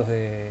ejemplos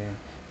de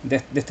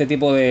este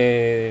tipo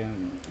de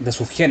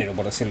subgénero,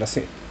 por decirlo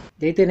así.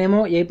 Y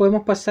ahí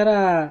podemos pasar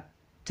a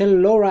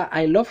Tell Laura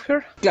I Love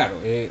Her. Claro,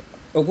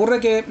 ocurre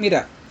que,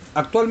 mira,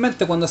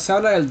 actualmente cuando se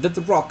habla del death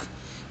rock,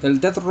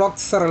 el death rock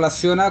se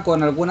relaciona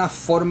con algunas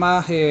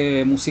formas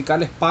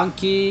musicales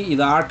punky y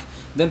dark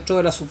dentro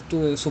de la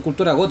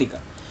subcultura gótica.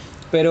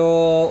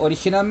 Pero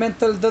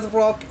originalmente el death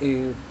rock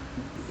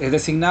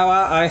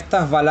designaba a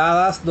estas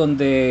baladas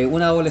donde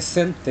un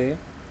adolescente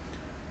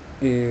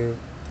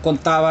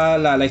contaba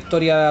la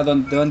historia de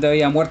donde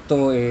había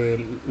muerto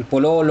el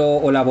pololo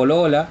o la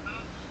polola,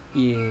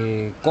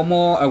 y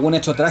cómo algún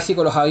hecho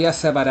trágico los había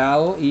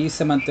separado, y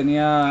se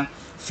mantenía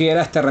fiel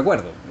a este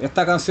recuerdo.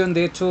 Esta canción,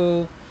 de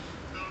hecho,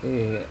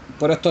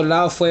 por estos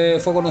lados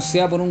fue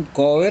conocida por un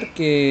cover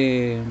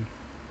que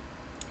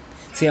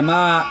se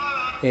llamaba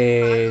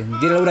Dile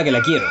a Laura que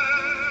la quiero.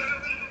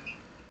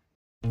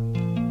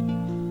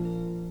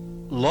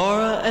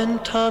 Laura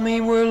and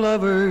Tommy were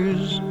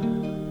lovers.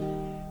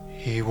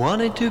 He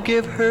wanted to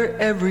give her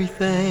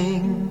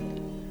everything.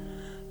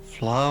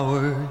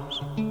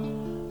 Flowers,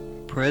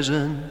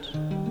 presents,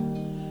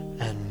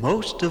 and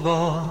most of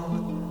all,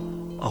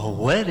 a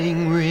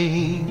wedding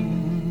ring.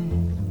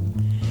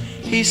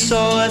 He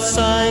saw a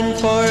sign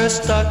for a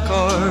stock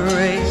car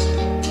race,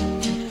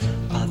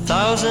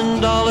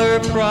 $1,000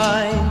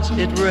 prize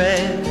it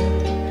read.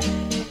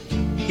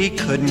 He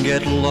couldn't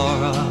get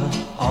Laura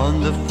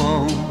on the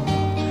phone,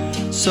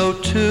 so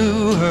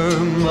to her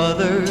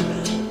mother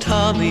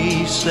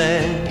Tommy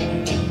said,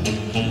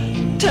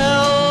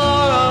 "Tell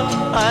Laura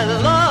I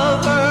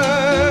love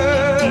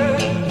her.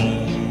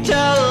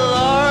 Tell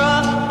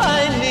Laura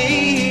I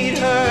need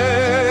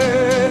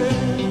her.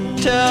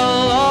 Tell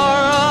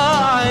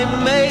Laura I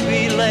may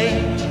be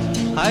late.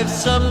 I've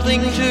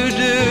something to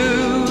do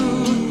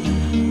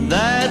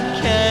that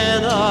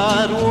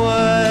cannot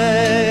wait."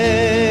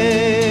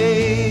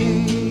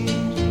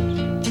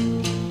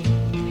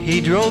 He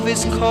drove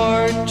his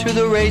car to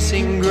the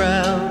racing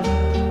ground.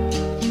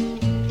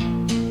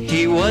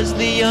 He was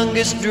the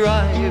youngest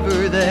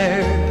driver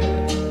there.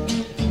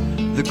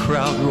 The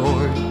crowd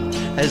roared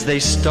as they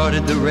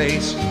started the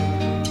race.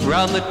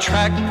 Round the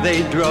track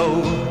they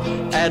drove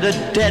at a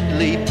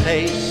deadly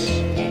pace.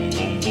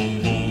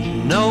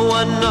 No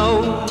one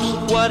knows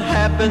what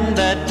happened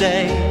that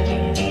day,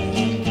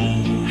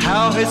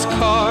 how his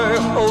car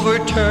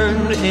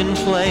overturned in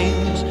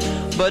flames.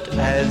 But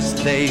as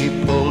they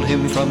pulled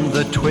him from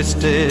the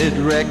twisted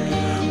wreck,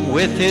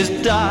 with his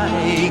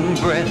dying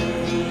breath,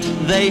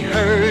 they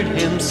heard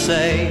him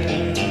say,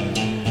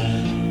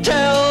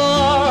 "Tell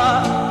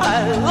Laura I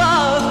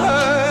love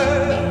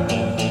her.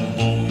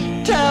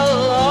 Tell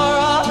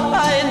Laura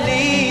I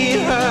need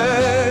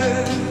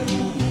her.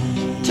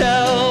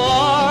 Tell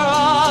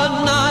Laura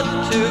not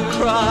to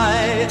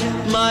cry.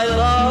 My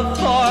love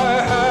for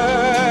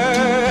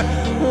her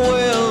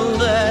will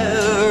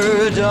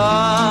never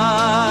die."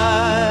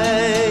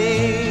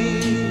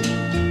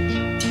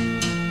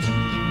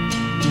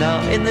 Now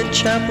in the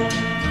chapel,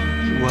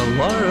 well,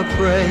 Laura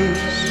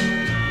prays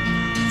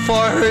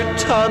for her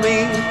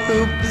Tommy who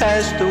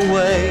passed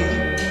away.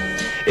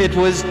 It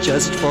was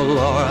just for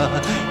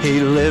Laura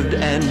he lived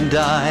and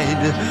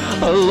died.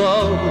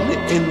 Alone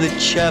in the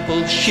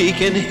chapel she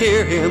can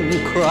hear him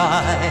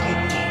cry,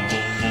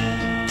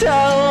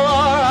 "Tell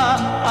Laura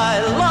I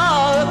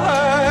love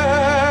her.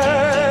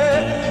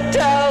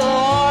 Tell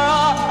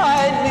Laura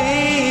I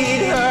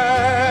need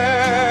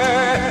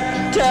her.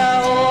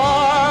 Tell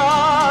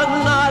Laura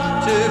not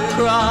to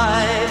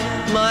cry.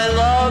 My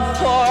love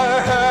for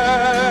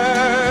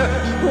her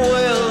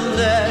will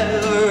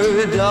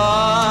never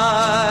die.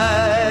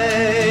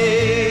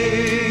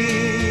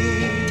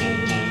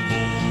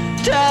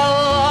 Tell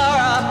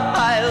Laura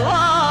I love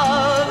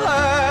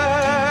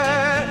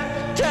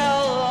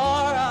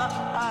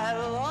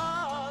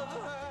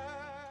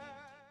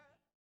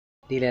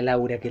Dile a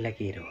Laura que la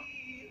quiero.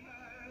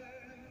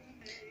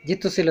 ¿Y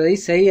esto se lo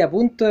dice ahí a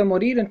punto de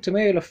morir entre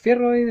medio de los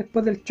fierros y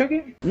después del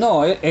choque?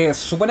 No, se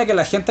supone que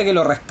la gente que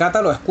lo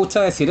rescata lo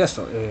escucha decir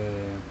eso.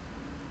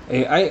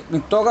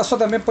 En todo caso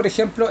también, por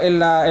ejemplo, en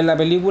la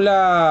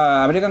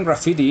película American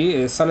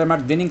Graffiti sale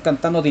Mark Denning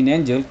cantando Teen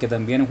Angel, que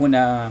también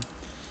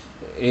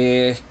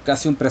es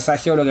casi un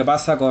presagio de lo que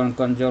pasa con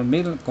John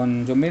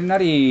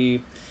Milner.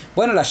 Y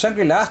bueno, las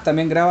Shangri-Las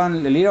también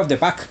graban The Leader of the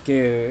Pack,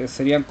 que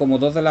serían como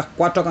 2 de las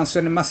 4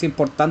 canciones más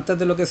importantes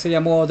de lo que se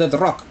llamó Death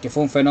Rock, que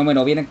fue un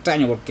fenómeno bien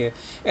extraño porque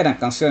eran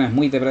canciones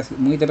muy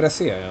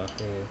depresivas.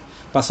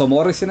 Pasó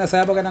Morris en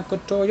esa época, eran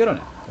encontró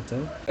llorones.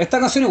 Esta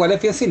canción igual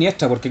es bien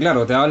siniestra porque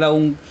claro, te habla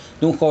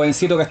de un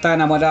jovencito que estaba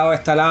enamorado de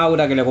esta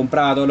Laura, que le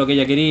compraba todo lo que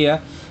ella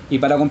quería, y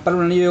para comprar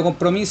un anillo de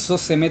compromiso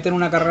se mete en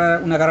una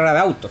carrera de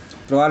autos,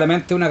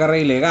 probablemente una carrera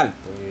ilegal,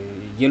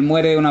 y él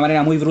muere de una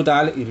manera muy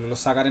brutal y lo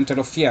sacan entre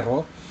los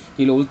fierros,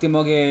 y lo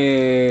último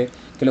que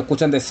lo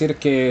escuchan decir es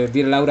que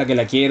dile a Laura que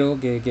la quiero,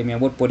 que mi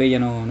amor por ella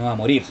no va a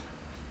morir.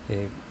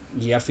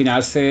 Y al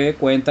final se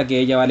cuenta que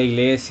ella va a la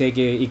iglesia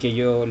y que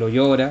yo lo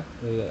llora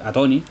a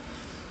Tony.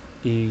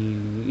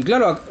 Y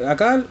claro,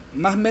 acá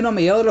más o menos a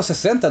mediados de los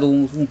 60 tuvo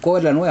un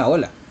cover de La Nueva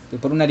Ola,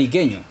 por un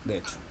ariqueño, de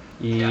hecho.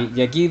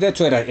 Y aquí, de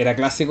hecho, era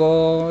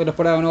clásico en los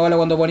programas de Nueva Ola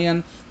cuando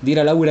ponían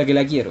dile a Laura que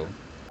la quiero.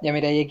 Ya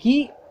mira, y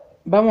aquí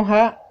vamos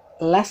a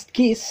Last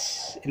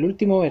Kiss, el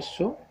último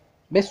beso,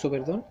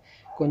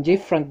 con J.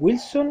 Frank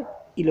Wilson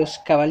y los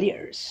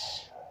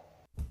Cavaliers.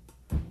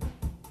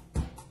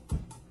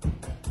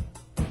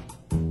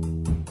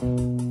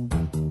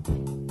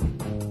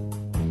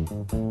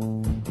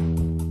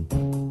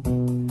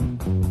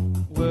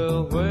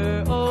 Well,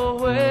 where,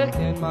 oh, where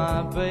can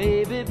my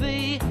baby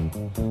be?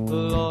 The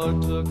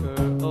Lord took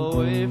her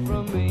away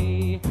from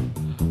me.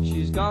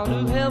 She's gone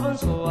to heaven,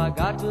 so I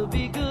got to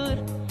be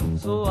good,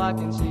 so I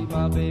can see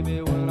my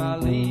baby when I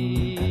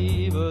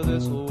leave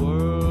this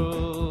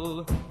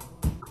world.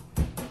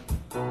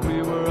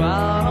 We were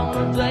out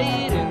on a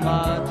date in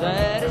my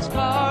daddy's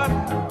car.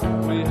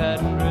 We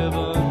hadn't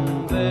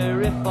driven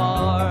very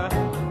far.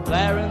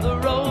 There in the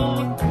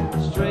road,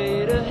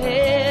 straight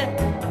ahead,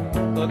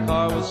 the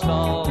car was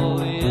stalled,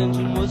 the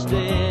engine was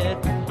dead.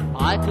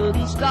 I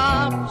couldn't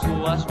stop,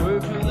 so I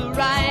swerved to the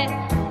right.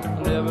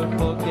 I'll never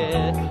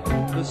forget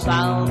the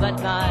sound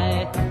that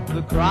night,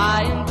 the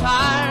crying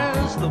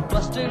tires, the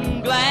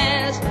busting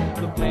glass,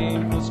 the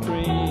painful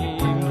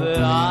scream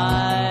that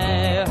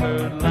I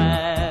heard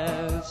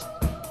last.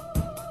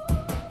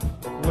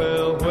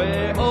 Well,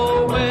 where,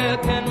 oh, where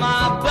can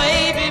my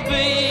baby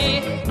be?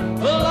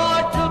 The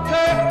Lord took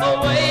her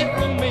away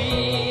from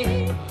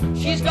me.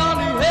 She's gone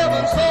to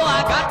heaven, so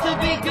I got to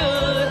be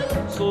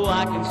good, so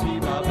I can see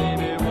my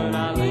baby when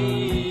I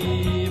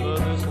leave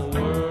this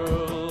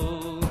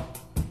world.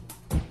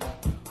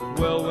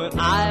 Well, when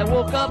I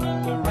woke up,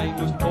 the rain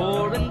was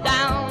pouring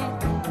down.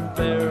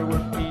 There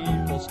were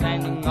people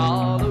standing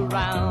all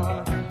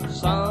around.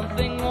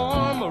 Something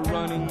warm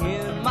running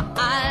in my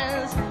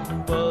eyes,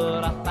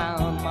 but I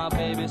found my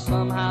baby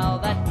somehow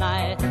that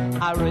night.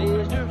 I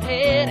raised her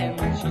head and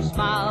then she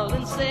smiled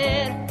and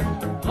said,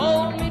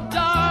 hold me,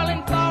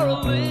 darling, for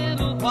a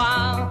little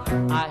while.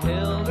 I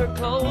held her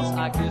close,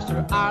 I kissed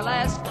her our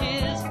last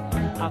kiss.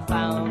 I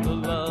found a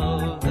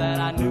love that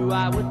I knew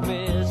I would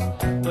miss,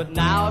 but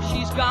now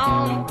she's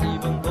gone.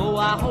 Even though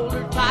I hold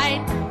her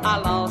tight, I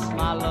lost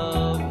my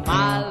love,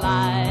 my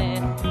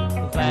life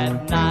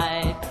that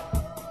night.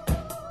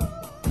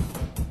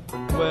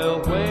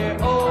 Well, where,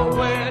 oh,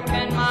 where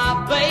can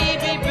my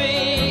baby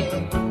be?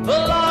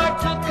 The Lord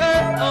took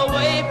her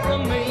away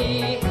from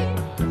me.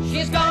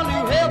 She's gone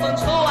to heaven,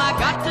 so I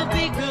got to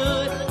be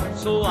good,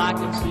 so I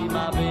can see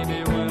my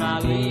baby when I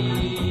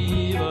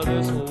leave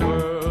this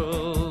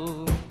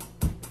world.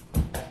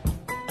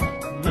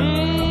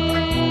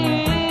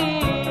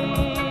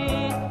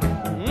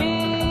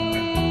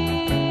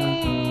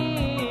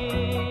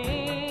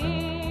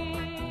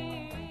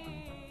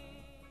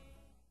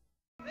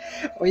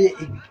 Oye,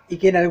 y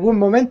que en algún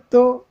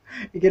momento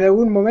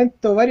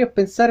varios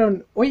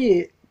pensaron,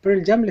 oye,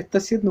 Pearl Jam le está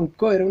haciendo un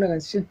cover a una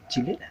canción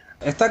chilena.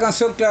 Esta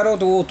canción, claro,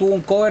 tuvo un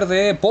cover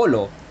de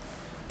Polo,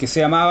 que se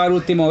llamaba El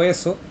Último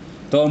Beso.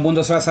 Todo el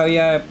mundo ya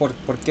sabía por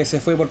qué se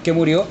fue y por qué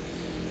murió.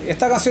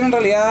 Esta canción en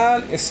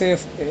realidad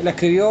la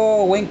escribió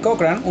Wayne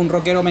Cochran, un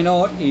rockero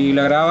menor, y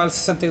la grababa el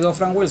 62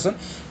 Frank Wilson,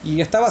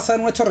 y está basada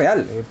en un hecho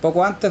real.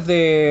 Poco antes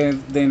de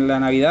la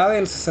Navidad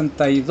del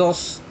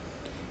 62,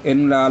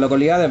 en la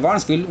localidad de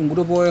Barnesville, un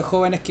grupo de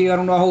jóvenes que iban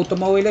en unos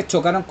automóviles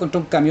chocaron contra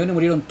un camión y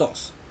murieron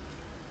todos.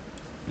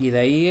 Y de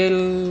ahí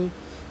él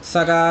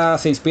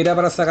se inspira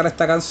para sacar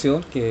esta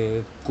canción,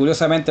 que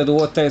curiosamente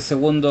tuvo este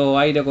segundo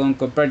aire con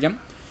Pearl Jam,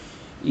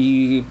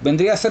 y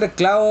vendría a ser el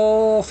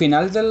clavo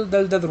final del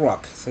Death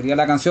Rock. Sería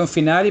la canción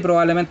final y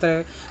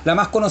probablemente la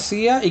más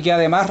conocida, y que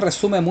además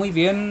resume muy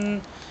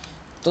bien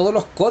todos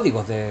los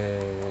códigos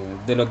de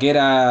lo que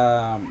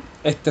era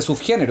este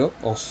subgénero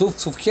o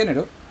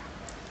subgénero,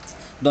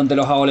 donde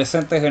los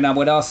adolescentes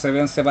enamorados se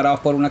ven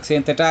separados por un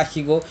accidente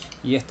trágico,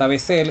 y esta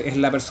vez él es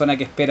la persona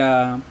que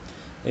espera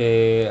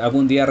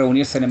algún día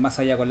reunirse en el más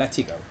allá con la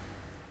chica.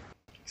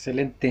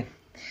 Excelente.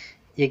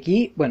 Y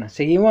aquí, bueno,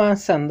 seguimos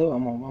avanzando,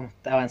 vamos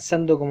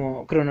avanzando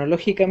como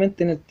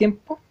cronológicamente en el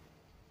tiempo.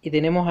 Y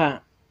tenemos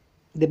a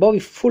The Bobby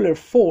Fuller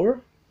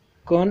 4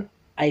 con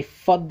I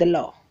Fought the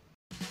Law.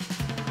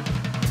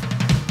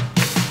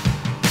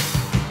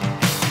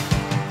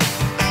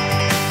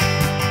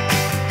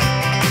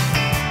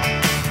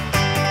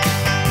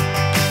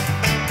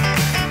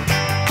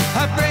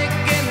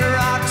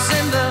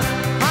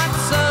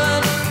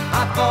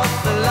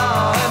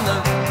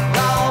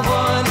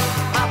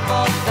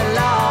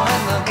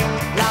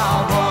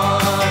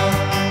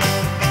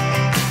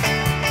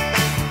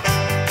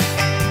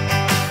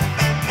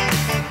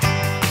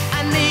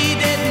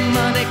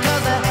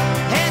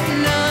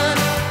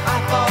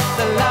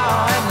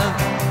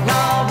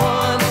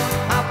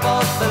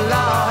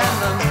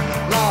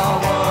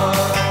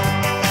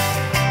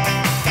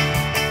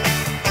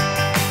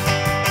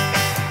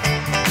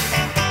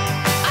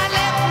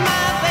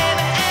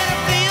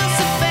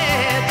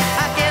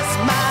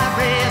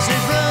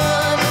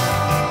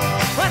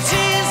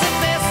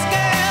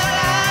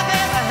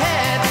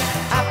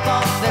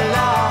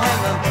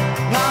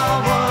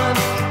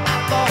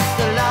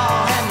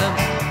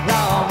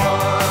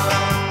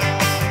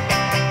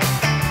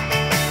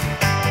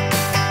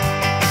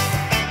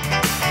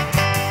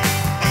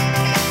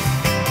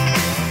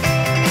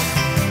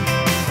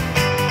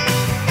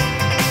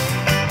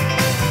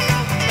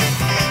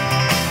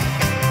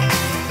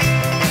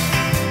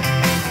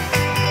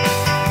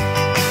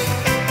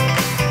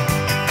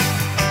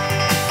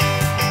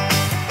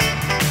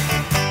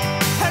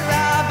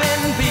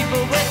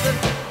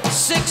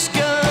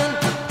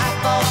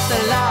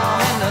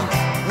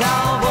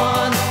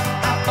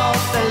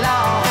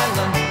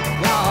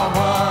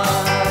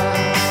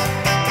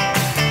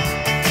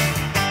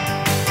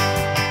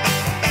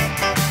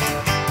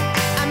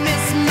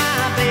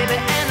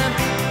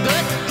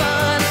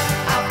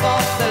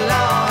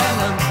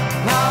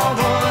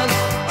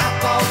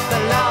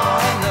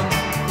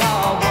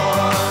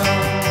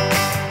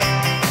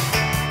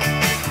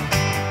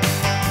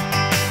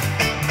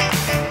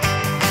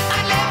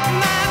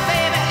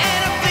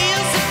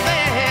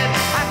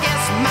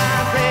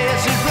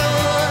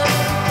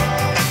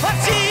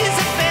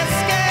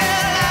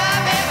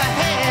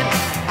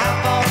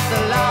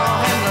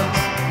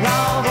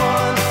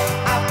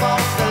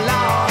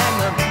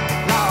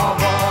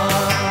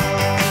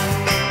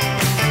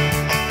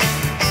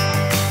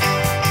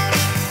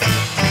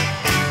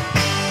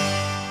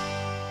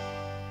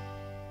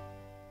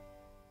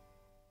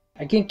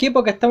 ¿Aquí en qué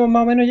época estamos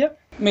más o menos ya?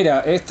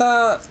 Mira,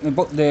 esta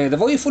de The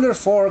Bobby Fuller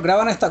 4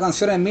 graban esta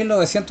canción en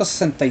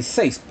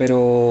 1966,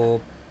 pero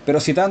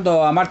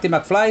citando a Marty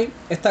McFly,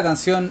 esta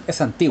canción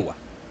es antigua,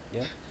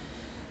 ¿ya?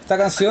 Esta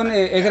canción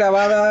es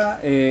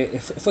grabada,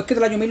 fue escrita en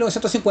el año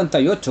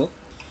 1958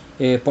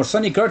 por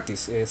Sonny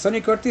Curtis.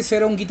 Sonny Curtis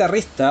era un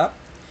guitarrista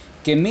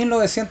que en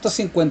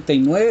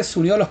 1959 se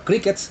unió a los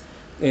Crickets,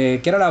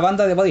 que era la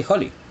banda de Buddy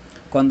Holly.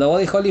 Cuando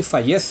Buddy Holly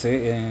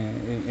fallece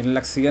en el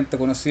accidente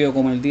conocido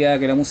como el día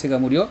que la música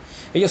murió,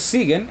 ellos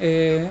siguen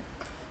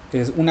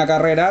una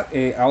carrera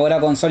ahora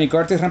con Sonny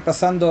Curtis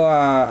reemplazando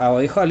a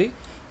Buddy Holly,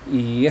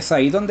 y es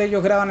ahí donde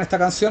ellos graban esta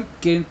canción,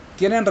 que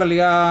tiene en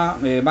realidad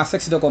más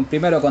éxito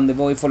primero con The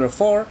Bobby Fuller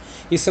 4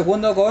 y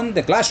segundo con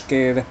The Clash,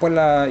 que después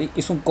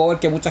hizo un cover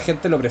que mucha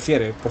gente lo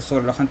prefiere por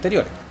sobre los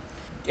anteriores.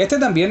 Este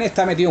también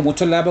está metido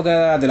mucho en la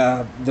época de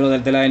la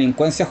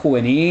delincuencia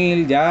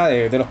juvenil, ya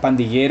de los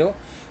pandilleros,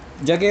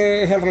 ya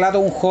que es el relato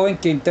de un joven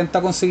que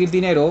intenta conseguir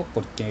dinero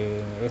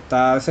porque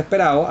está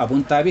desesperado a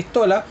punta de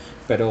pistola,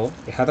 pero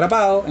es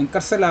atrapado,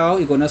 encarcelado,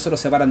 y con eso lo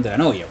separan de la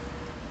novia.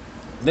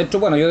 De hecho,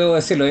 bueno, yo debo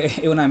decirlo, es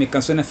una de mis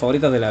canciones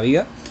favoritas de la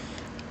vida,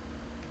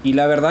 y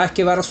la verdad es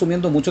que va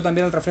resumiendo mucho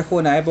también el reflejo de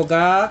una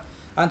época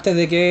antes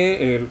de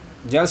que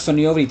ya el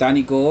sonido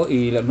británico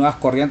y las nuevas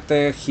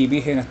corrientes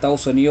hippies en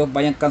Estados Unidos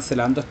vayan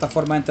cancelando esta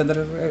forma de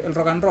entender el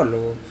rock and roll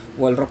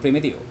o el rock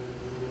primitivo,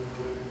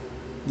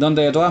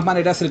 donde de todas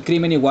maneras el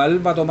crimen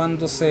igual va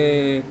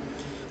tomándose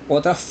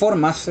otras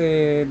formas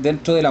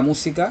dentro de la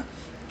música,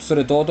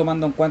 sobre todo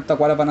tomando en cuenta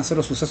cuáles van a ser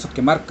los sucesos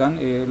que marcan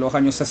los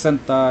años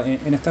 60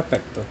 en este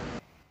aspecto.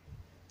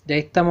 Ya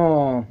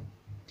estamos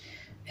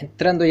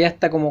entrando ya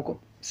hasta como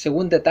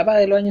segunda etapa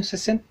de los años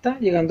 60,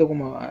 llegando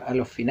como a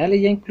los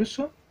finales ya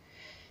incluso,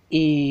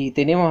 y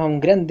tenemos a un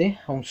grande,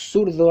 a un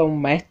zurdo, a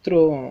un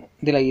maestro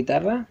de la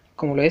guitarra,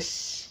 como lo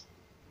es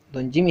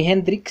don Jimi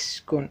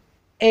Hendrix con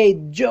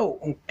Hey Joe,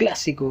 un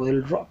clásico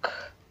del rock.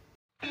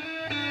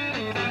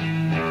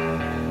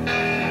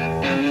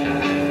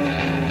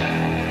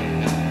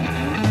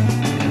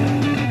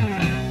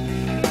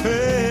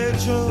 Hey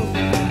Joe,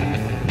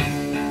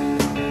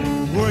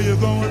 where you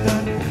going with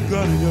that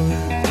gun in your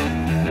hand?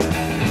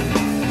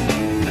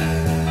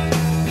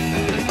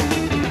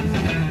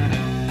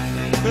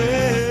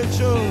 Hey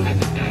Joe,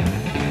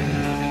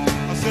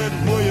 I said,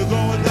 where you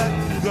going with that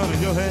gun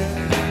in your hand?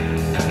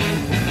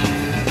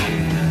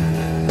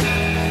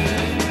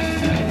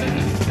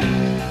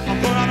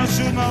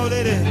 Shoot my old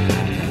lady,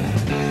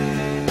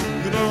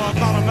 you know know I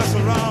caught her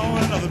messing around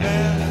with another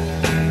man.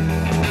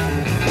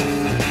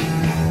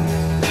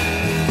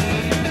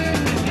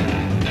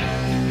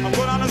 I'm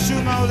going out and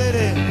shoot my old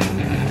lady.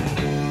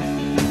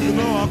 You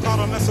know I caught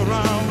her messing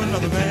around with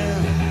another man.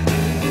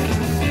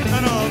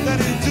 And that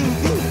ain't too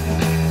good.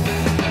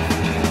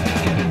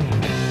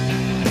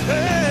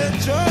 Hey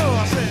Joe,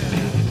 I said,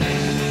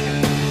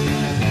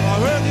 I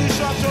heard you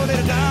shot your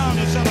lady down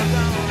and shut her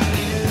down.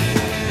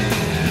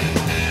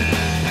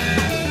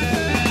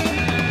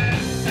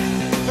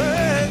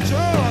 Hey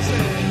Joe, I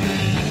said,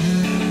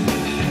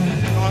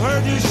 I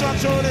heard you shot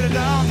your lady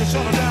down and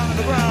shut her down in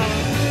the ground.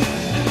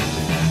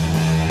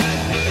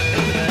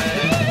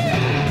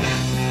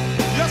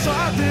 Yes, I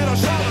did, I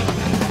shot her.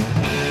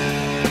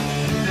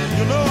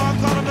 You know I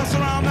caught her mess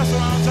around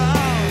town.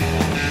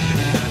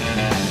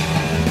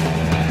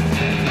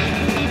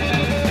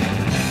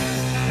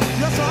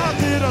 Yes, I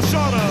did, I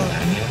shot her.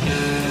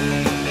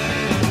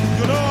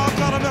 You know I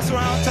caught her mess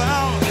around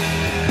town.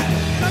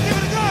 Now give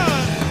it a gun,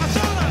 I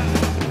shot her.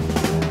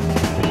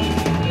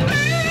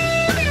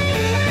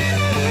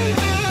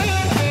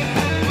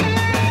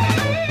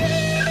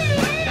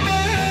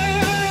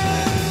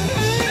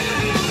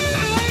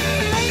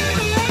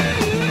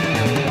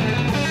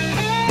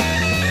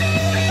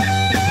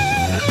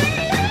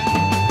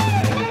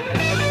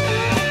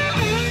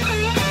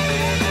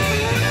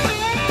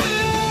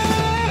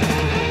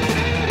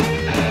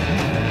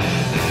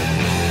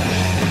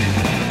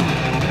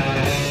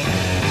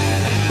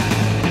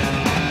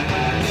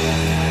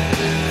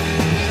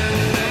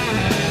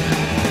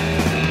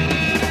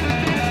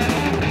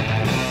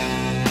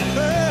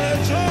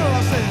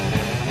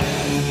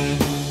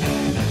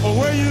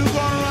 Where you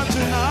gonna run to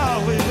now?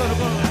 Where you gonna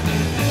run?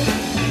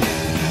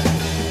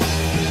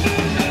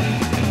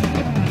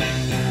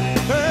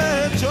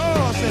 Hey, Joe,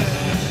 I said,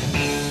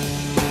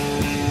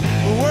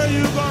 where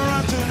you gonna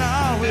run to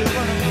now? Where you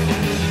gonna run?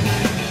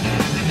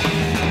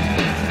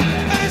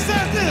 And he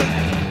says this,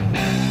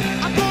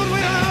 I'm going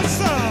way down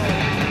south,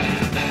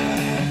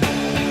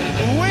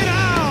 way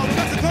down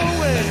Mexico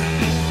way.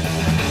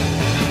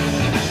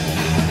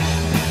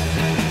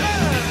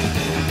 Yeah,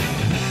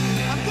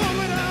 I'm going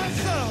way down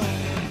south.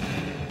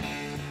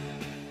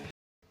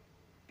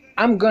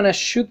 I'm gonna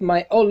shoot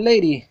my old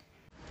lady.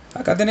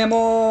 Acá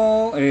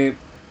tenemos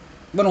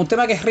un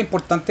tema que es re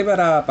importante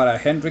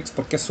para Hendrix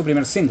porque es su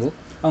primer single,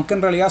 aunque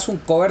en realidad es un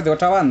cover de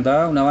otra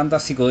banda, una banda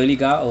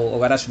psicodélica o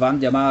garage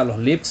band llamada Los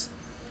Lips,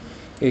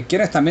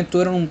 quienes también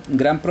tuvieron un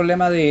gran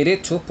problema de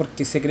derechos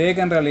porque se cree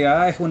que en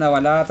realidad es una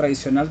balada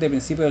tradicional de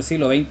principios del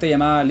siglo XX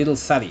llamada Little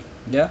Sadie,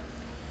 ¿ya?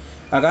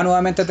 Acá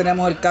nuevamente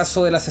tenemos el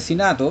caso del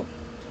asesinato,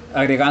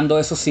 agregando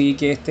eso sí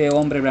que este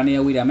hombre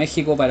planea huir a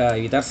México para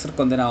evitar ser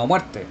condenado a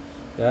muerte.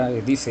 ¿Ya?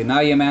 Dice,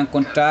 nadie me va a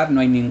encontrar,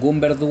 no hay ningún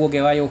verdugo que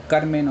vaya a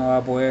buscarme, no va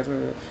a poder,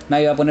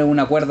 nadie va a poner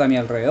una cuerda a mi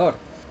alrededor.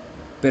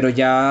 Pero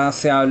ya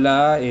se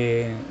habla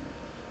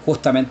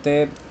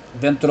justamente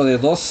dentro de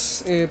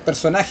dos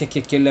personajes, que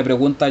es quien le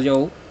pregunta a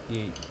Joe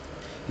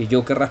y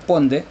Joe que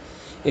responde,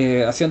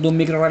 haciendo un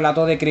micro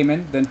relato de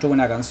crimen dentro de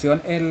una canción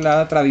en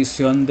la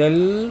tradición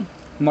del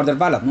murder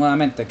ballad,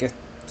 nuevamente, que es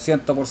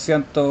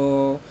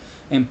 100%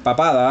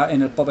 empapada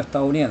en el pop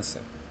estadounidense.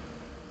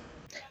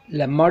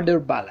 La murder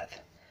ballad.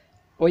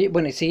 Oye,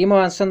 bueno, y seguimos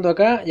avanzando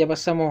acá, ya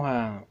pasamos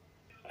a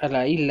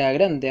la isla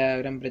grande, a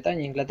Gran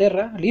Bretaña,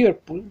 Inglaterra,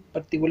 Liverpool en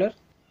particular,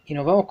 y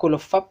nos vamos con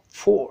los Fab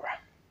Four,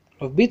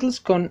 los Beatles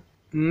con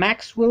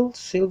Maxwell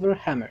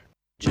Silverhammer.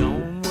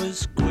 Joan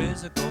was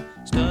quizzical,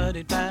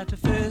 studied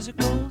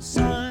metaphysical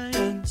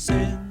science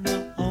in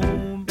the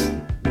home.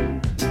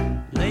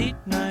 Late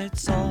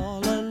nights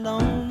all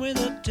alone with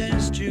a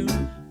test tube.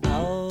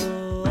 Oh,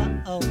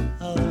 oh,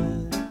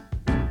 oh.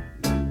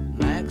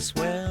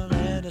 Maxwell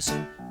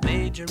Edison,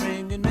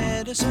 majoring in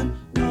medicine,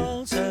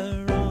 calls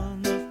her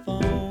on the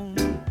phone.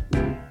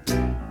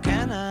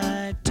 Can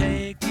I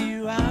take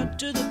you out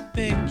to the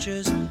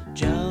pictures,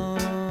 Joan?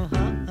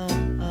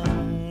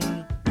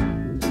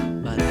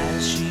 But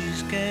as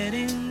she's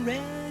getting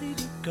ready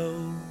to go,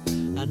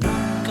 a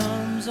knock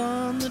comes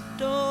on the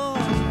door.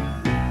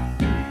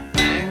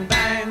 Bang,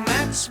 bang,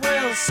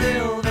 Maxwell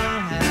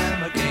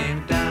Silverhammer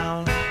came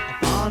down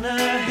upon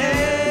her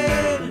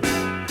head.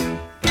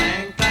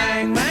 Bang,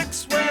 bang,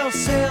 Maxwell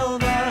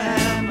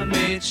Silverhammer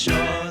made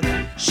sure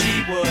that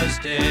she was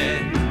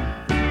dead.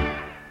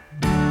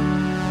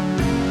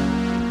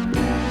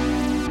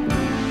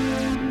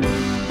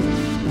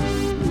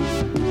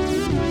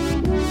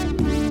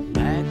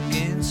 Back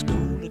in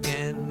school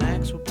again,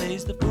 Maxwell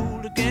plays the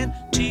fool again.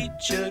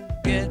 Teacher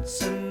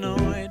gets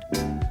annoyed,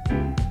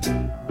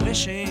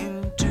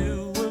 wishing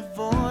to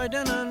avoid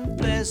an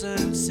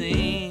unpleasant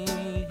scene.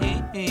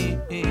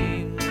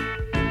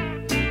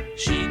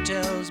 She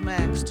tells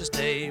Max to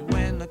stay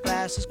when the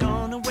class has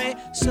gone away,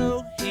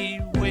 so he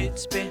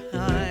waits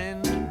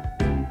behind,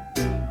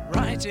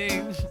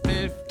 writing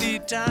 50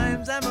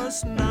 times, I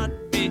must not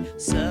be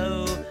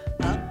so,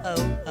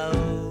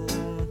 oh.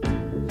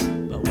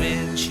 But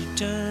when she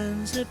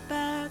turns her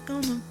back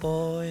on the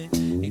boy,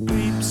 he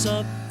creeps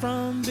up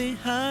from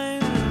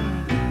behind.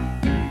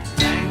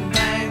 Bang,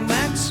 bang,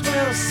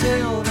 Maxwell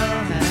Silverhammer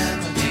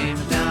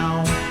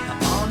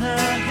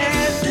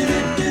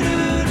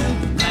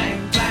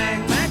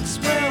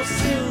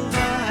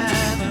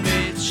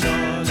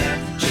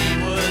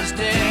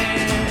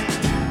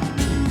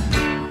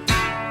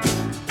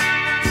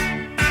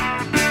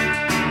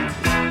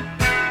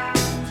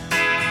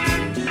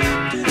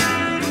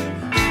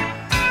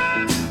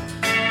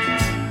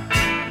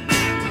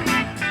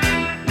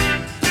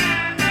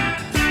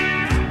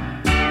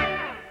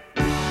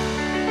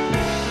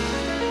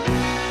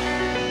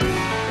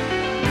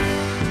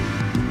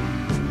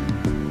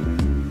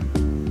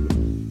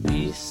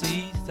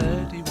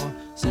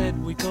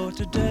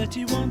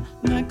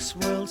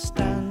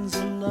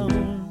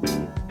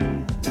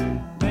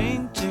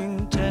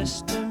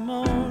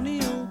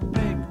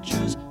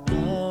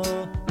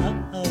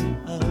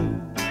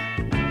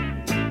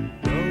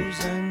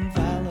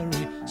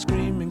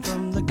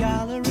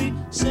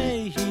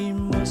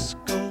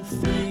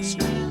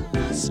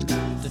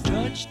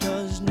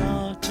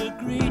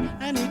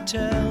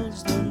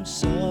tells them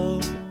so.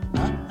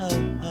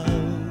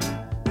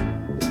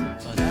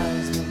 But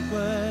as the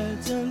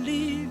words are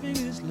leaving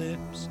his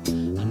lips,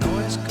 a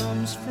noise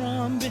comes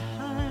from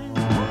behind.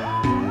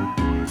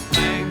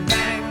 Bang,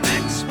 bang,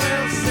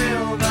 Maxwell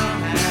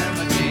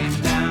Silverhammer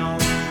came down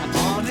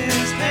on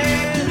his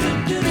head.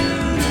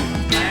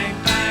 Bang,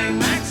 bang,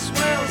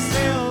 Maxwell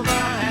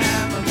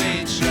Silverhammer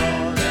made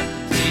sure that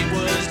he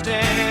was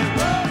dead.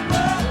 Whoa,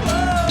 whoa,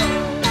 whoa.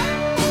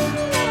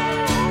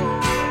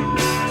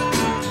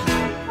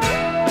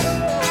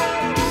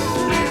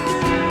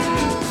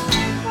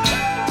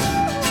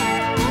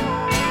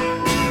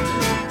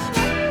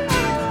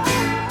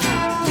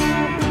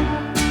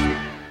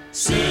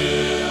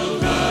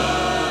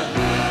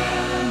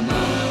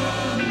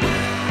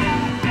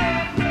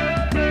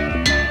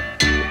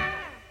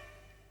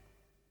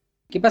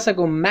 ¿Qué pasa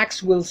con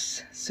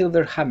Maxwell's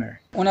Silverhammer?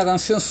 Una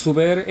canción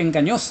súper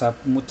engañosa.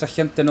 Mucha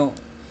gente no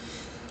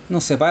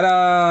se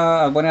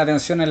para a poner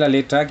atención en la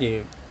letra,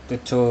 que de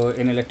hecho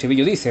en el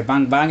estribillo dice: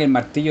 bang bang, el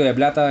martillo de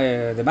plata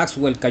de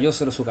Maxwell cayó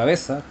sobre su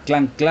cabeza.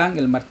 Clan clan,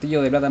 el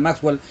martillo de plata de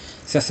Maxwell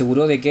se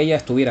aseguró de que ella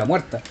estuviera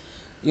muerta.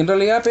 Y en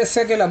realidad,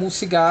 pese a que la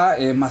música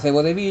es más de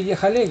vodevil y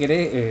es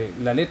alegre,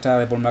 la letra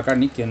de Paul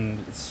McCartney, quien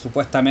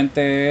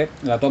supuestamente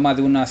la toma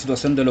de una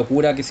situación de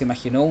locura que se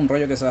imaginó, un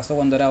rollo que se pasó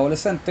cuando era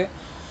adolescente,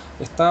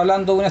 está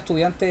hablando de un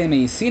estudiante de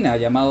medicina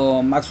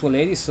llamado Maxwell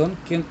Edison,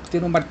 quien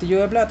tiene un martillo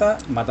de plata,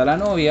 mata a la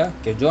novia,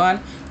 que es Joan,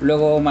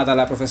 luego mata a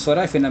la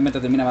profesora y finalmente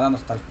termina matando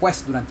hasta el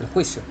juez durante el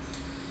juicio.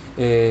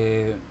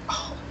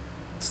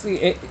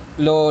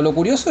 Lo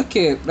curioso es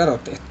que, claro,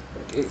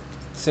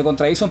 se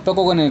contradice un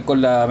poco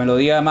con la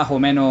melodía más o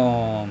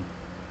menos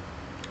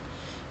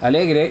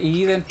alegre,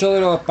 y dentro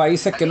de los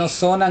países que no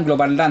son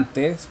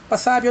angloparlantes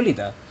pasaba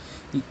violita.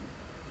 Y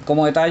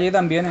como detalle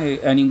también,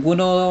 a ningún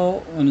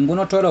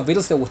otro de los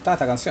Beatles le gustaba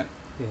esta canción.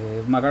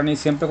 McCartney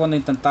siempre, cuando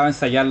intentaba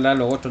ensayarla,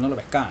 los otros no lo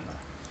pescaban, ¿no?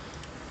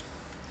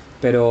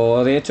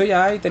 Pero de hecho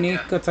ya ahí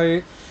tenéis que estar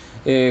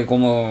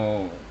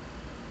como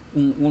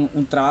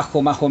un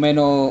trabajo más o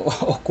menos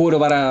oscuro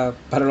para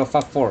los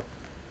Fab Four,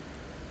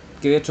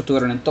 que de hecho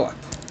estuvieron en todas.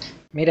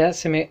 Mira,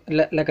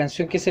 la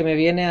canción que se me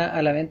viene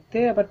a la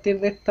mente a partir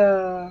de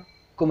esta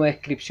como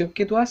descripción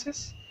que tú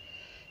haces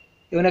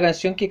es una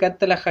canción que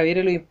canta la Javiera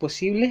y los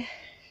Imposibles,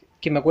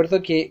 que me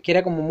acuerdo que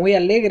era como muy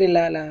alegre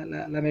la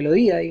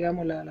melodía,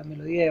 digamos, la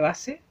melodía de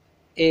base,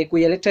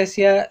 cuya letra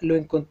decía: lo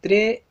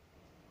encontré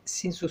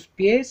sin sus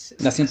pies,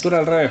 La cintura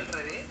al revés.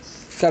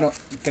 Claro,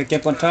 que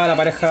encontraba a la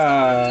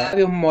pareja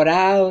labios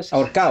morados,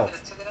 ahorcados.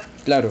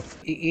 Claro.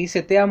 Y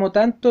dice: te amo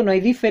tanto, no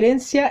hay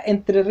diferencia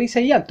entre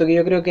risa y llanto, que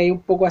yo creo que ahí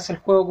un poco hace el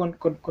juego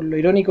con lo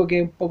irónico que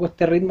es un poco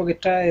este ritmo que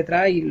trae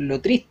detrás y lo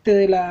triste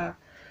de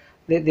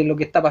lo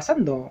que está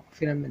pasando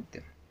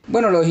finalmente.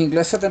 Bueno, los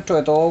ingleses, dentro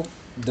de todo,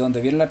 de donde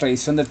viene la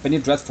tradición del penny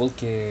dreadful,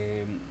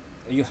 que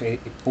ellos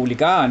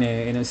publicaban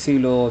en el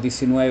siglo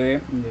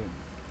XIX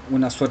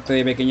una suerte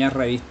de pequeñas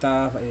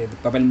revistas de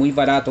papel muy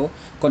barato,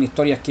 con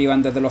historias que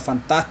iban desde lo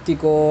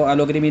fantástico a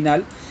lo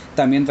criminal.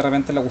 También de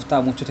repente le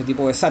gustaba mucho este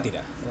tipo de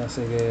sátira,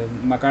 así que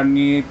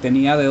McCartney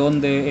tenía de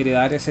dónde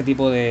heredar ese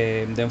tipo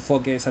de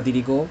enfoque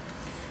satírico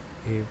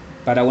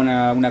para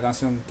una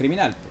canción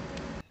criminal.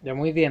 Ya,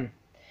 muy bien.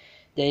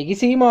 Y aquí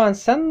seguimos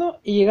avanzando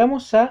y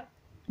llegamos a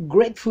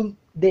Grateful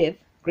Dead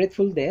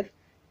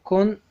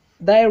con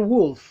Dire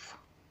Wolf.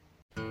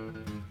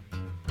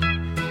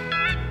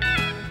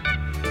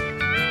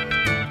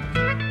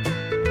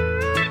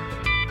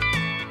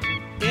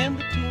 In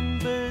the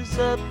timbers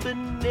up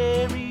in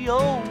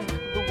Ario,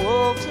 the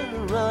wolves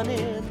are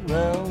running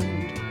round.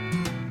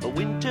 The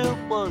winter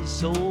was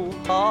so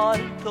hard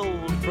and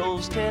cold,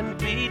 froze 10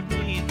 feet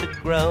beneath the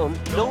ground.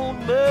 Don't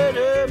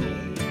murder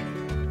me,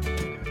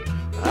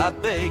 I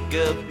beg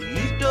of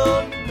you,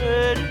 don't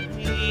murder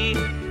me.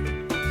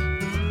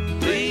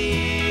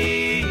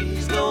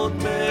 Please don't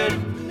murder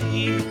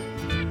me.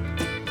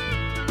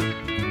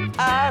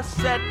 I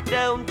sat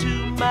down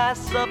to my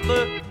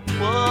supper,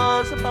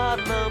 was a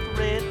bottle of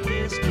red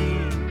whiskey.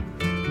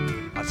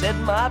 I said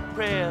my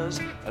prayers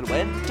and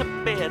went to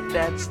bed,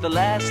 that's the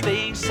last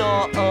they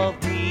saw of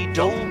me.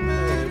 Don't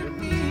murder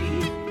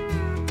me,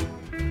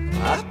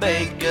 I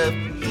beg of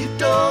you,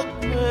 don't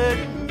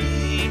murder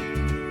me.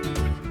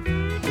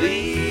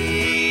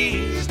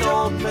 Please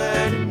don't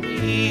murder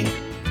me.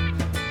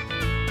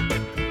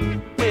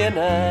 When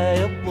I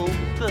awoke,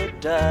 the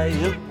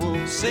dire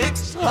wolf,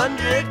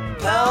 600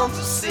 pounds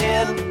of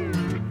sin,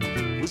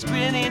 was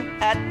grinning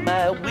at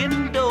my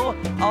window.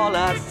 All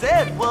I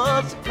said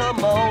was,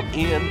 come on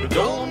in, but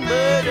don't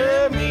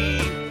murder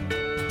me.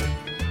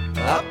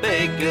 I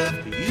beg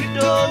of you,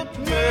 don't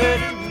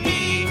murder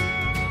me.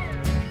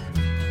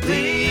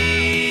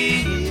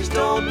 Please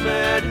don't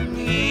murder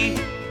me.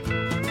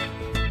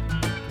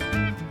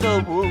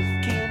 The wolf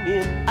came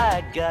in,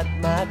 I got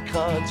my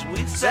cards,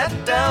 we sat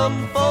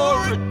down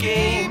for a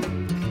game.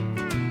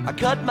 I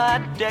cut my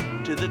deck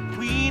to the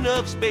queen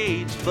of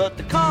spades, but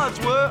the cards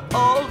were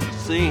all the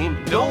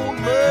same. Don't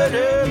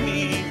murder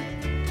me,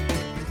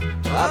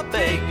 I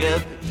beg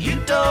of you,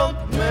 don't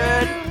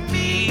murder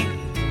me.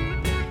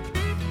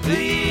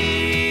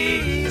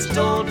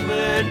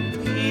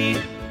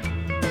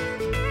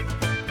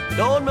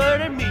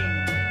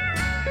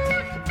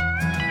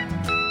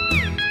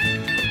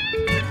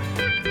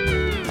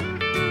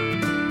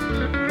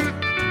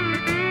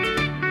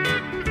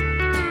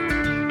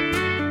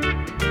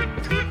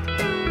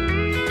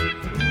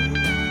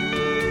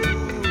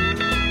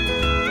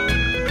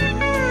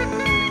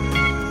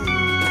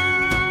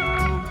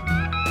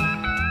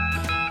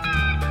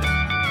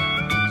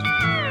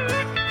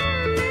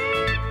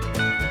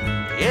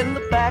 In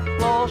the back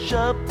wash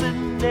up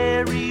in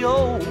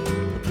Ario,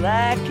 the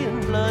black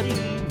and bloody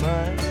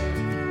mine.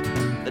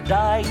 The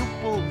dire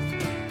wolf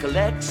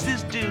collects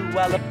his due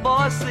while the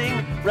boys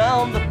sing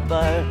round the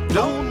fire.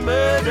 Don't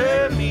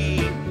murder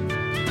me,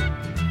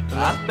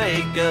 I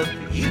beg of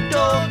you,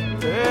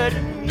 don't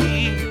murder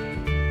me.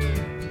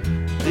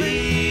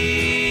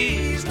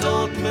 Please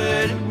don't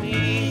murder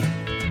me,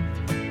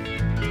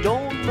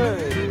 don't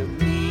murder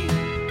me.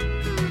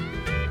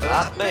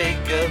 I beg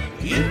of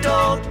you,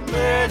 don't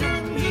murder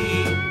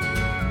me.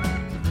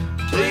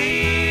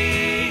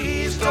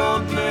 Please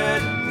don't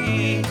murder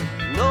me.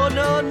 No,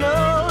 no,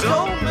 no,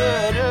 don't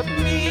murder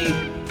me.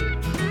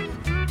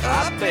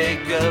 I beg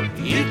of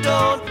you,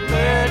 don't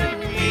murder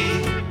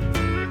me.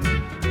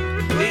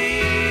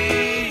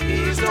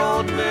 Please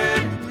don't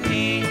murder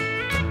me.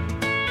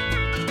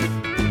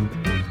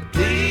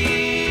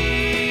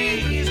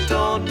 Please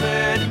don't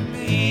murder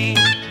me.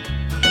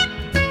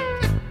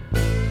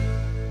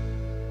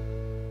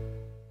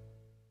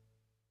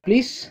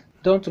 Please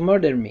don't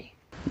murder me.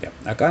 Ya,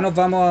 acá nos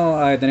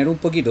vamos a detener un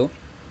poquito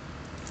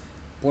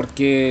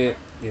porque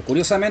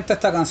curiosamente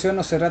esta canción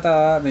no se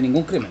trata de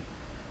ningún crimen.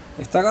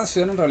 Esta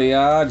canción en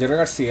realidad Jerry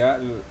García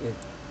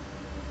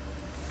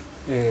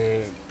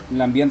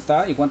la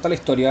ambienta y cuenta la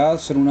historia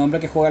sobre un hombre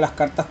que juega las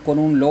cartas con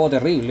un lobo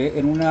terrible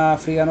en una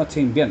fría noche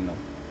de invierno,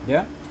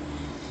 ¿ya?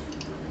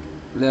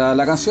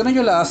 La canción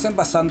ellos la hacen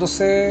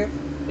basándose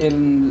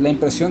en la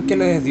impresión que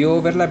les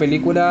dio ver la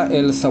película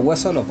El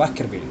sabueso de los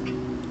Baskerville,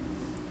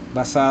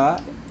 basada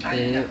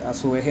a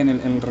su vez en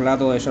el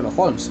relato de Sherlock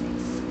Holmes.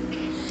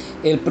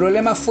 El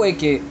problema fue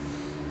que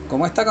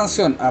como esta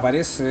canción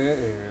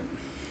aparece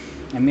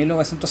en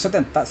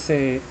 1970,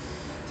 se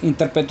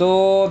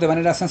interpretó de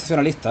manera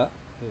sensacionalista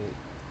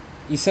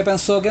y se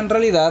pensó que en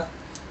realidad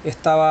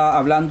estaba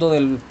hablando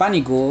del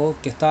pánico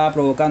que estaba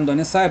provocando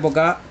en esa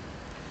época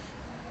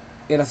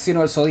el asesino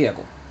del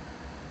Zodíaco.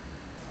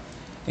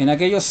 En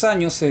aquellos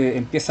años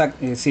empieza,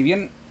 si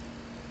bien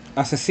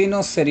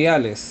asesinos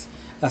seriales,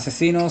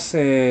 asesinos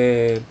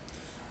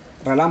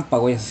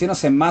relámpago y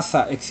asesinos en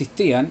masa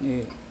existían,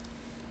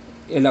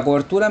 la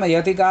cobertura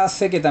mediática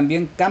hace que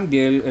también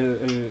cambie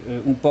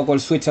un poco el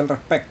switch al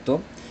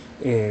respecto.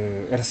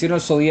 El asesino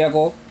del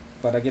Zodíaco,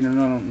 para quienes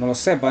no lo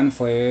sepan,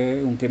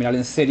 fue un criminal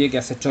en serie que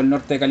acechó el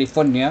norte de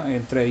California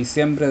entre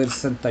diciembre del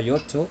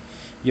 68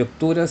 y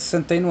octubre del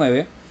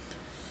 69,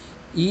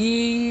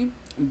 y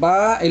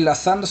va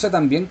enlazándose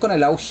también con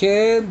el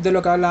auge de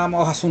lo que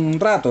hablábamos hace un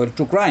rato, el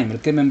true crime,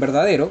 el crimen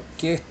verdadero,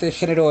 que es este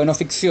género de no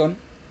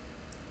ficción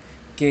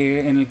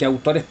en el que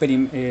autores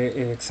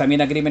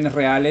examina crímenes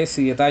reales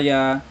y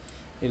detalla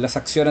las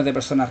acciones de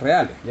personas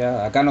reales,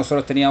 ¿ya? Acá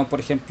nosotros teníamos, por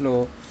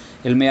ejemplo,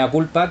 el Mea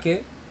Culpa,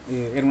 que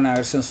era una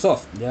versión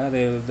soft, ¿ya?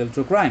 del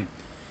true crime.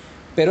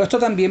 Pero esto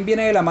también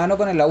viene de la mano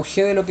con el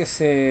auge de lo que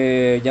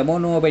se llamó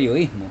nuevo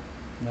periodismo,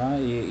 ¿ya?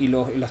 Y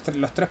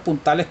los tres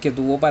puntales que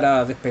tuvo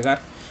para despegar,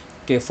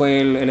 que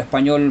fue el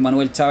español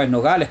Manuel Chávez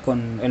Nogales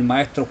con el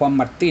maestro Juan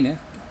Martínez,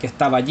 que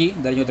estaba allí,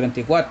 del año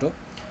 34,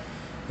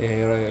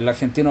 el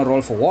argentino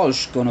Rodolfo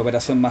Walsh con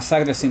Operación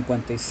Masacre del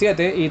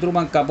 57 y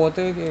Truman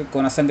Capote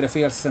con A Sangre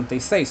Fría del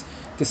 66,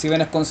 que si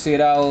bien es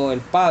considerado el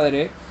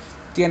padre,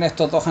 tiene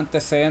estos dos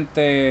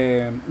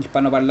antecedentes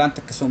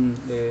hispanoparlantes que son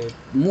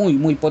muy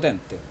muy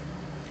potentes.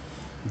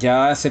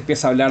 Ya se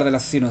empieza a hablar del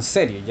asesino en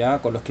serie, ya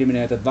con los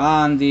crímenes de Ted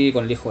Bundy,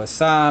 con el hijo de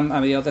Sam a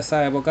mediados de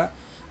esa época,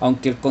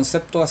 aunque el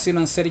concepto de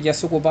asesino en serie ya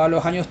se ocupaba en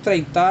los años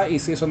 30 y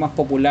se hizo más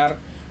popular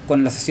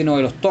con el asesino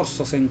de los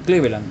torsos en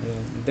Cleveland,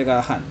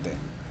 décadas antes.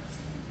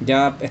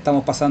 Ya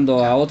estamos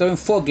pasando a otro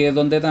enfoque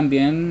donde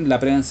también la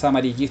prensa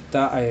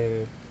amarillista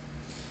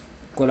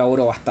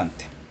colaboró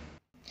bastante.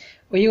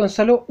 Oye,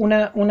 Gonzalo,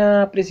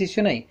 una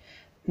precisión ahí.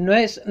 No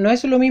es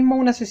lo mismo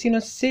un asesino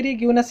en serie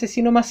que un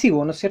asesino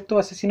masivo, ¿no es cierto?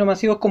 Asesino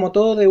masivo es como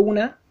todo de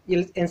una, y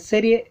el en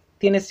serie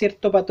tiene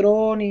cierto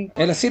patrón y...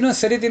 El asesino en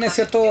serie tiene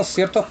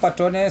ciertos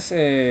patrones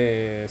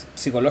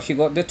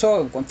psicológicos. De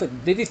hecho,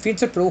 David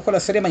Fincher produjo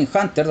la serie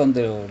Mindhunter,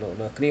 donde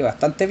lo escribe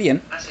bastante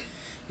bien.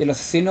 Y el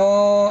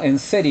asesino en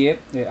serie,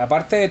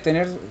 aparte de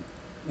tener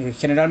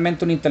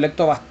generalmente un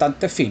intelecto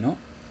bastante fino,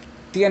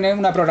 tiene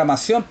una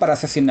programación para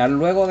asesinar,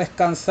 luego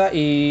descansa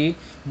y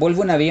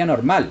vuelve una vida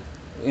normal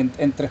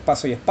entre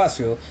espacio y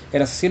espacio.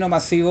 El asesino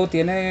masivo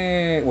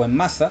tiene, o en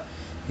masa,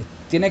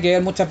 tiene que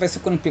ver muchas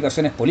veces con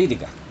implicaciones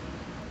políticas.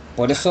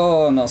 Por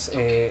eso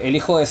el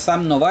hijo de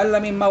Sam no va en la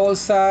misma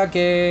bolsa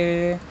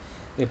que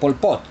Pol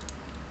Pot,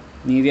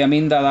 ni Idi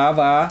Amin Dada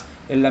va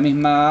en la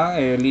misma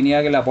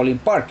línea que la Pauline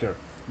Parker,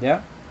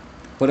 ¿ya?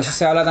 Por eso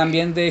se habla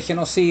también de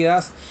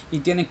genocidas y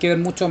tienen que ver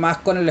mucho más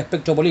con el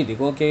espectro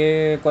político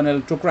que con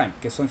el true crime,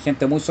 que son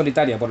gente muy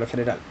solitaria por lo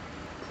general.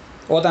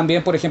 O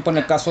también, por ejemplo, en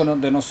el caso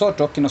de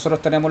nosotros, que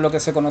nosotros tenemos lo que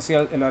se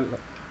conocía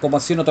como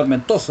asesino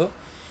tormentoso,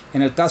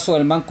 en el caso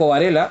del Manco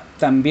Varela,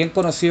 también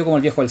conocido como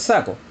el viejo del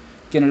saco,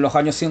 quien en los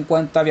años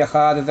 50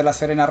 viajaba desde La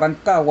Serena a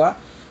Rancagua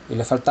y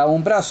le faltaba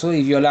un brazo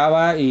y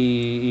violaba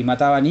y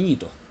mataba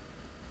niñitos,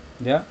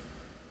 ¿ya?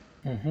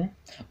 Uh-huh.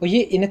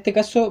 Oye, en este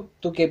caso,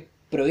 tú que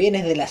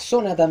provienes de la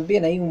zona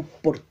también, hay un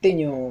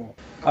porteño.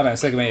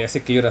 Pensé que me iba a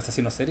decir que yo era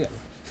asesino serial.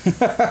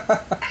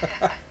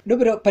 No,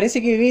 pero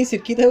parece que vive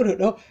cerquita de uno,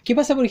 ¿no? ¿Qué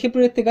pasa, por ejemplo,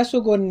 en este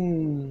caso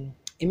con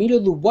Emilio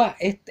Dubois?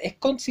 ¿Es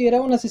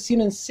considerado un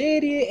asesino en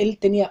serie? ¿Él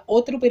tenía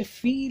otro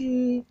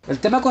perfil? El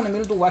tema con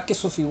Emilio Dubois es que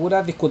su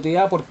figura es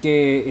discutida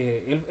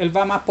porque él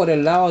va más por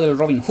el lado del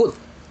Robin Hood.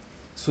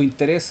 Su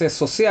interés es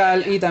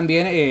social y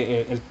también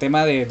el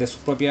tema de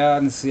sus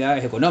propias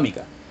necesidades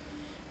económicas.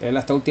 Él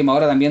hasta última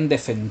hora también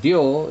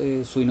defendió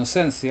su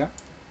inocencia,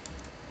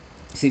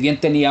 si bien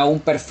tenía un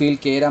perfil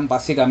que eran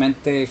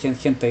básicamente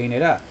gente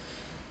adinerada.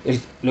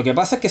 Lo que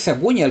pasa es que se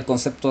acuña el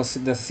concepto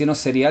de asesino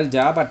serial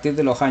ya a partir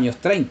de los años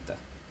 30.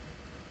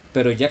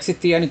 Pero ya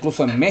existían,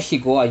 incluso en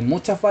México, hay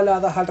muchas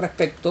baladas al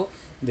respecto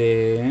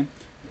de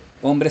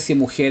hombres y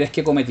mujeres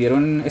que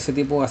cometieron ese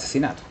tipo de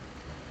asesinatos.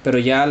 Pero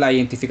ya la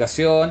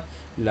identificación,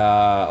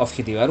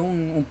 objetivar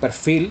un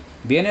perfil,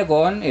 viene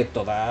con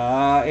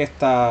toda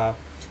esta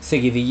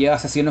seguidilla de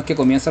asesinos que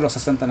comienza en los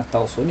 60 en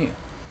Estados Unidos.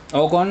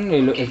 O con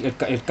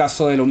el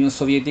caso de la Unión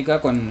Soviética,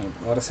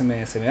 ahora se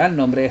me da el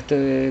nombre de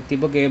este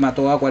tipo que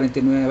mató a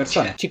 49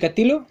 personas.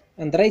 ¿Chikatilo?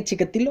 ¿Andrei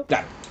Chikatilo?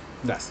 Claro,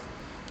 gracias.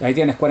 Ahí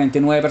tienes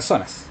 49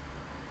 personas,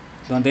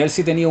 donde él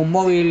sí tenía un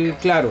móvil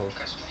claro,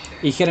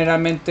 y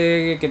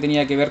generalmente que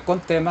tenía que ver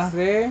con temas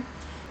de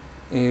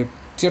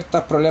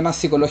ciertos problemas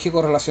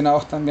psicológicos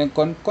relacionados también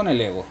con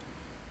el ego.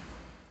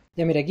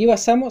 Ya mira, aquí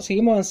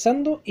seguimos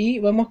avanzando y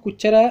vamos a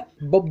escuchar a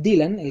Bob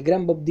Dylan, el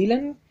gran Bob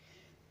Dylan,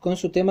 con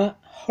su tema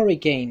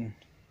Hurricane.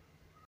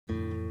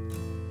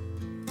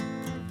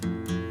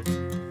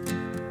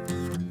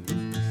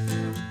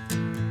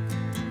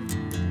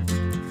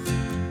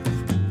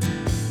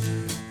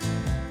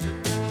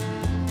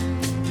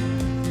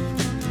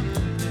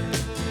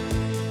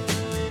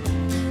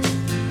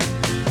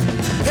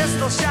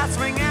 Pistol shots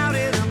ring out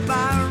in a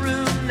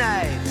barroom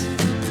night.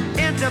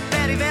 Enter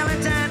Betty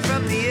Valentine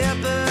from the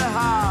upper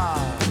hall.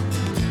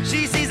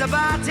 She sees a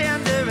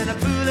bartender in a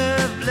pool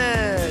of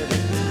blood.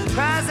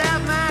 Cries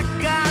out, my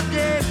God,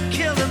 they've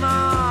killed them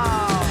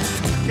all.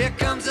 Here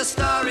comes the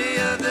story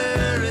of the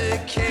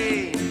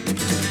hurricane.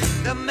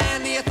 The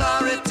man the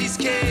authorities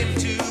came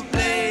to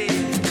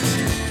blame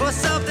for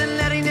something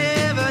that he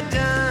never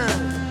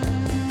done.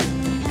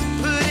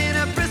 Put in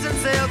a prison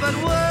cell, but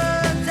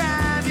one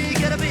time he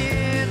could have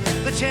been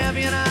the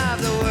champion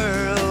of the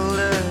world.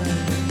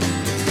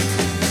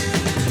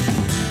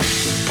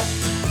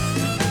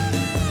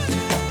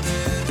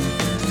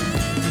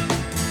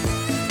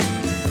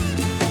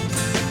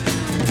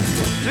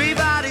 Three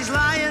bodies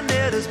lying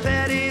dead as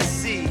Patty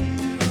see,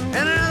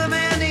 and another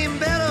man named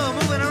Bello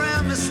moving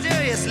around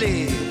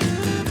mysteriously.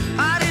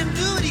 I didn't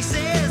do what he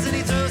says, and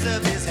he throws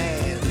up his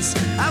hands.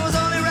 I was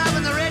only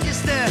robbing the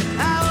register,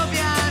 I hope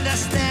you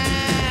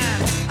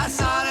understand. I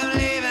saw him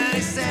leave and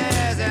he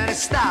says, and he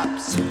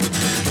stops.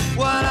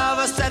 One of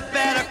us had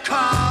better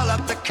call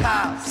up the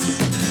cops.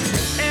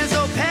 And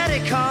so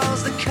Patty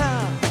calls the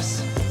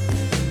cops,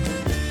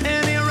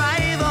 and they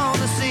arrive on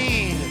the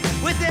scene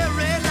with their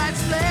red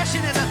lights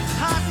flashing in a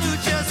hot New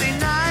Jersey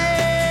night.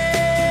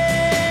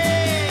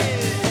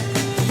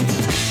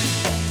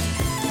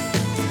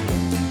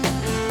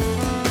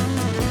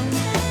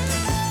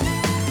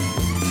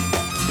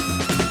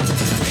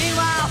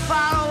 Meanwhile,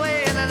 far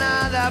away in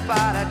another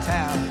part of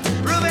town,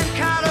 Reuben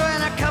Carter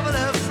and a couple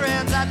of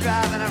friends are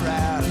driving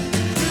around.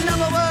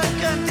 Number one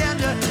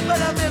contender for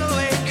the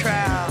middleweight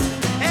crown.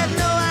 Had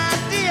no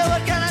idea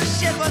what kind of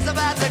shit was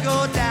about to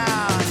go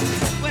down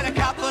when a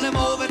cop pulled him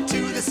over to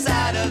the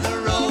side of the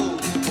road.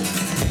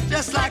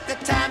 Just like the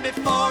time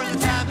before and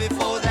the time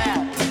before that.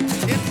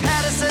 In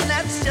Patterson,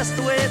 that's just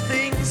the way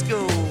things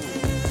go.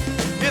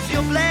 If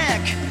you're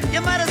black,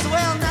 you might as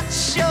well not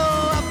show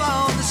up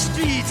on the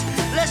street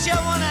unless you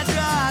wanna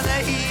draw the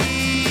heat.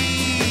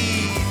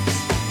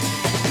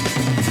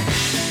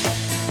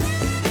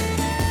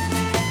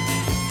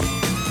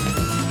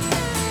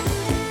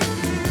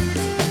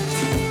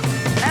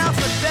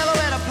 Alfred Bello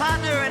had a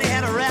partner and he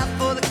had a rap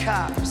for the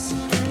cops.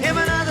 Him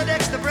and other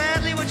Dexter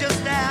Bradley were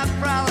just out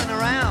prowling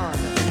around.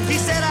 He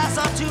said, I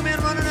saw two men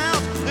running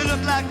out, they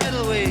looked like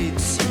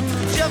middleweights.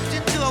 Jumped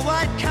into a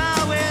white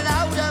car with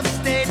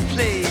out-of-state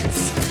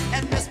plates.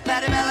 And Miss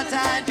Patty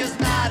Valentine just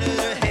nodded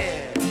her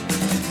head.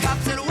 Cop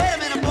said, wait a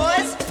minute,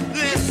 boys,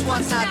 this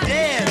one's not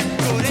dead.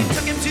 So they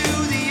took him to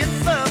the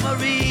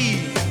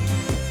infirmary.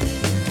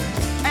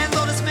 And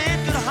though this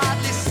man could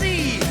hardly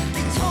see,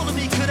 they told him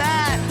he could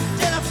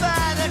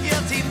identify the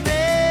guilty man.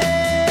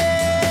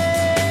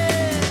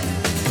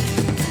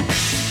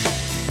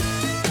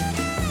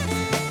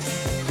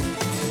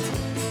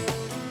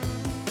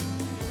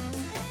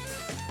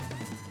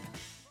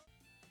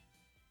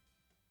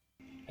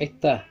 Ahí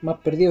está, más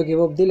perdido que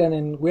Bob Dylan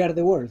en We Are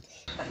the World.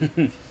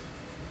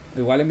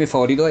 Igual es mi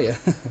favorito de ella.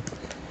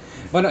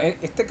 Bueno,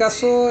 este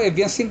caso es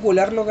bien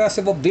singular lo que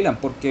hace Bob Dylan,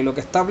 porque lo que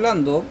está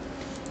hablando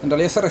en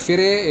realidad se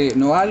refiere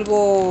no a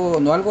algo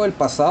del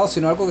pasado,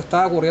 sino a algo que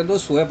estaba ocurriendo en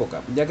su época,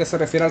 ya que se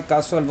refiere al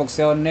caso del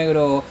boxeador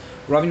negro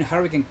Robin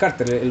Hurricane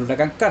Carter, el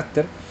huracán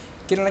Carter,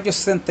 que en el año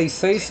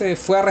 66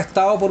 fue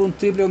arrestado por un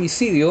triple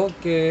homicidio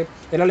que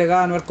él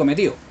alegaba no haber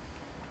cometido.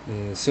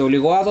 Se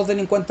obligó a 2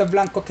 delincuentes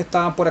blancos que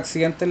estaban por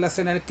accidente en la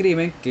escena del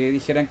crimen que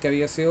dijeran que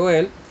había sido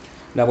él.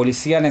 La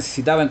policía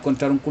necesitaba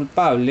encontrar un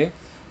culpable.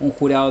 Un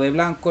jurado de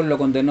blancos lo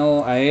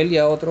condenó a él y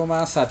a otro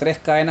más a 3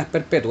 cadenas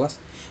perpetuas.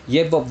 Y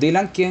es Bob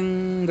Dylan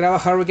quien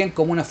graba Hurricane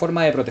como una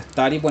forma de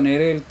protestar y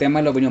poner el tema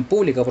en la opinión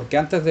pública, porque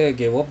antes de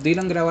que Bob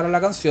Dylan grabara la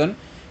canción,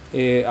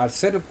 al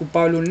ser el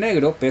culpable un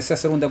negro, pese a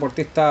ser un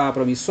deportista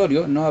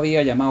promisorio, no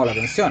había llamado la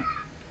atención.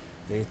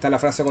 Está la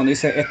frase cuando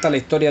dice: esta es la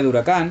historia de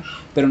Huracán,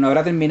 pero no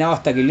habrá terminado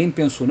hasta que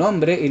limpien su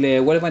nombre y le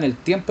devuelvan el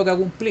tiempo que ha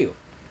cumplido.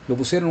 Lo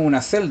pusieron en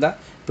una celda,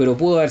 pero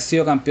pudo haber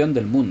sido campeón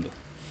del mundo.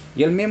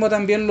 Y él mismo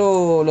también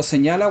lo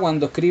señala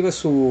cuando escribe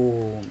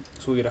su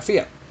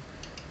biografía,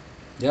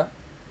 ¿ya?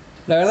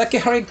 La verdad es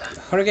que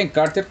Hurricane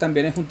Carter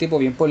también es un tipo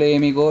bien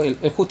polémico. Él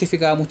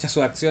justificaba muchas de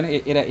sus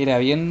acciones, era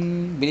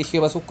bien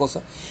dirigido para sus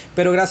cosas,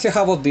 pero gracias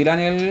a Bob Dylan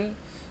él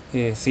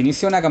se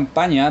inicia una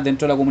campaña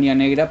dentro de la comunidad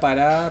negra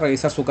para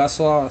revisar su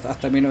caso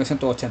hasta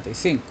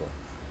 1985.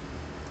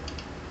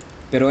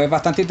 Pero es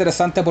bastante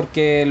interesante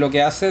porque lo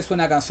que hace es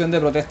una canción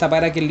de protesta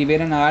para que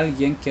liberen a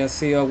alguien que ha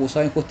sido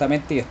acusado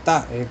injustamente y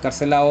está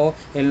encarcelado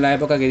en la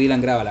época que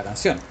Dylan graba la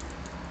canción.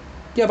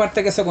 Y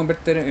aparte que se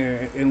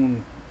convierte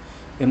en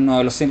uno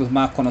de los singles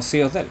más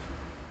conocidos de él.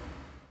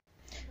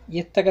 Y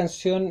esta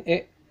canción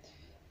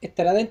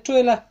estará dentro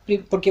de las...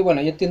 Porque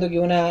bueno, yo entiendo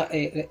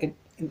que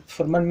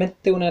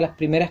formalmente una de las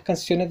primeras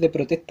canciones de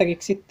protesta que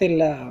existe es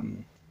la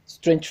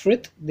Strange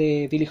Fruit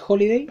de Billie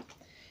Holiday.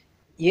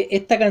 Y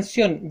esta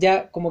canción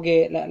ya como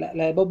que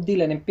la de Bob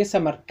Dylan empieza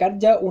a marcar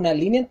ya una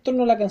línea en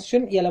torno a la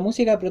canción y a la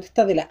música de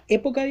protesta de la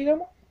época,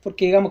 digamos.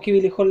 Porque digamos que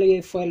Billie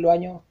Holiday fue en los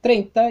años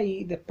 30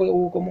 y después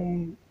hubo como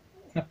una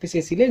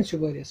especie de silencio,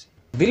 podría ser.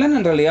 Dylan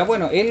en realidad,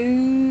 bueno,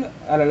 él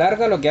a la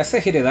larga lo que hace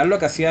es heredar lo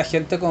que hacía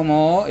gente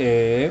como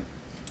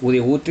Woody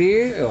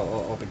Guthrie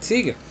o Pete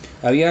Seeger.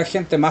 Había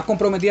gente más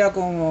comprometida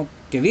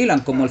que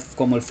Dylan, como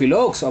el Phil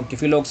Oakes, aunque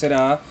Phil Oakes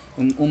era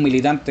un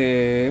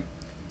militante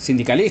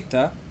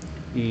sindicalista,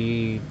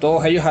 y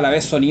todos ellos a la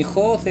vez son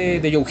hijos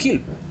de Joe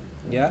Hill,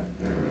 ¿ya?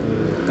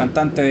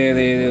 Cantante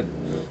de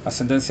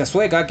ascendencia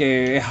sueca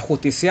que es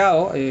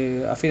ajusticiado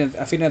a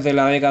fines de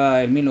la década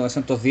del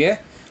 1910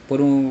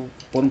 por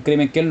un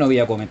crimen que él no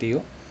había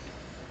cometido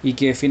y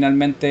que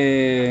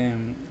finalmente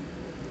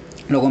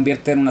lo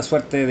convierte en una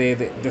suerte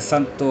de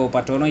santo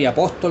patrono y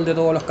apóstol de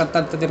todos los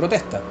cantantes de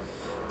protesta.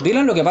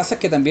 Dylan lo que pasa es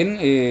que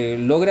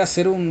también logra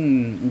hacer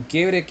un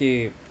quiebre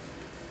que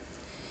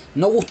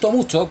no gustó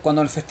mucho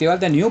cuando en el Festival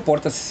de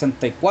Newport del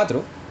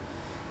 64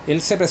 él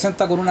se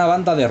presenta con una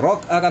banda de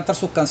rock a cantar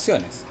sus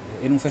canciones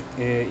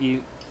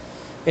y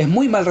es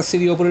muy mal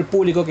recibido por el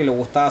público, que le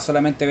gustaba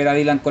solamente ver a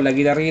Dylan con la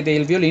guitarrita y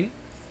el violín.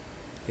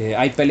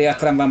 Hay peleas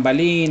tras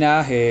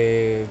bambalinas.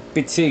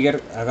 Pete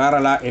Seeger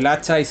agarra el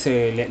hacha y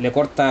le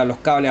corta los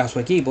cables a su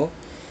equipo.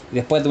 Y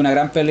después de una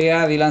gran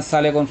pelea, Dylan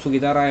sale con su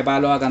guitarra de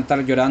palo a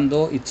cantar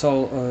llorando It's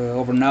All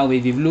Over Now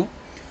Baby Blue.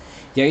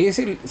 Y ahí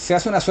se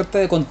hace una suerte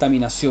de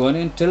contaminación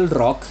entre el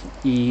rock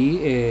y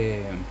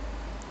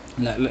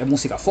la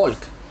música folk.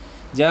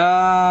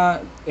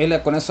 Ya él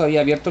con eso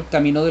había abierto el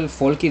camino del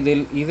folk y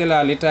de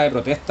la letra de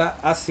protesta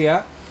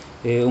hacia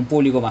un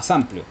público más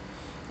amplio.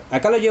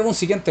 Acá lo lleva un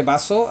siguiente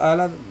paso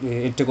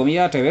entre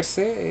comillas,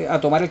 atreverse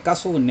a tomar el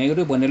caso de un negro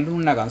y ponerlo en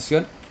una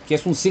canción que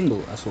es un single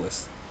a su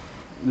vez.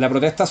 La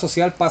protesta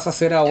social pasa a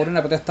ser ahora una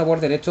protesta por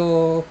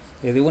derechos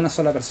de una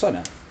sola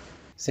persona.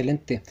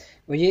 Excelente.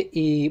 Oye,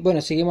 y bueno,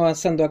 seguimos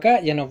avanzando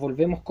acá, ya nos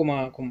volvemos como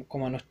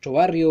a nuestro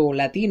barrio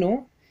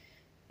latino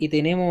y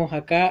tenemos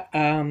acá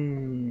a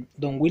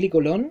Don Willy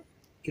Colón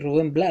y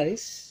Rubén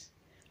Blades,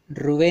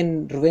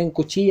 Rubén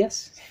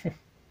Cuchillas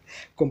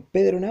con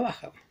Pedro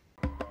Navaja.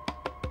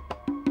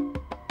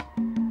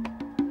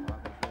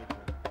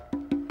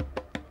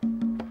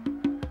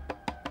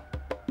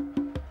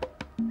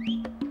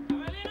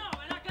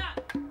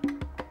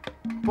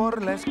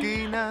 Por la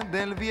esquina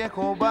del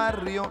viejo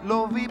barrio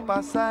lo vi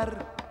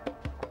pasar,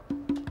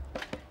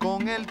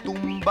 con el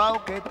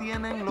tumbao que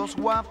tienen los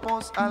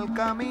guapos al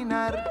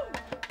caminar,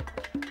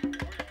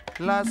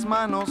 las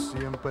manos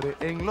siempre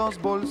en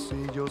los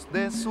bolsillos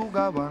de su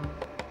gabán,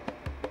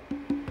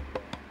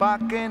 pa'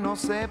 que no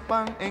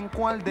sepan en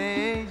cuál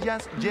de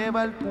ellas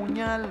lleva el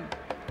puñal.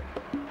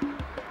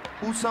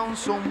 Usa un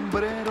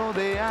sombrero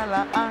de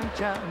ala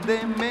ancha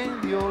de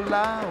medio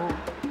lado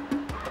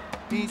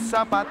y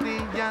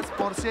zapatillas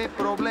por si hay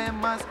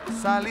problemas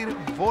salir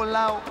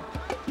volado.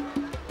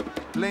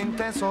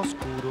 Lentes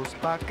oscuros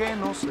pa' que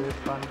no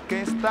sepan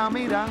que está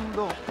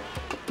mirando,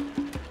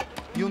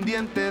 y un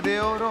diente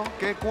de oro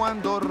que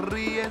cuando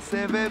ríe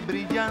se ve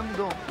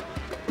brillando.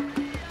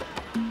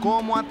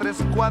 Como a 3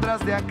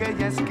 cuadras de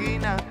aquella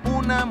esquina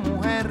una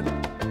mujer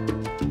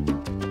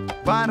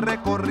va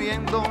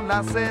recorriendo la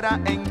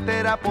acera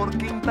entera por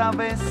 5ª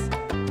vez,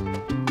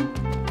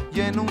 y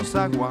en un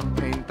zaguán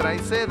entra y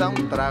se da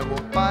un trago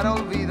para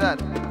olvidar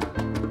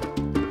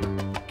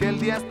que el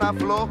día está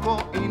flojo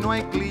y no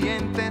hay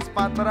clientes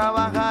para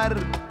trabajar.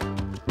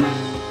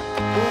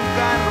 Un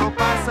carro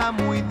pasa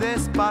muy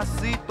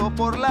despacito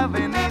por la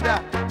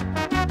avenida.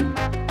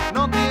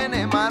 No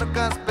tiene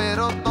marcas,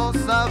 pero todos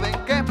saben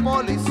que es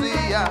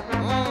policía.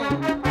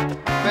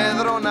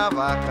 Pedro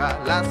Navaja,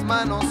 las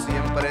manos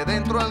siempre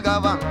dentro del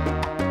gabán.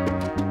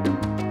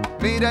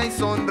 Mira y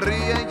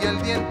sonríe y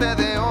el diente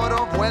de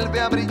oro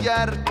vuelve a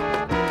brillar.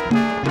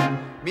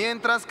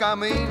 Mientras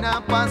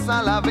camina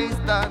pasa la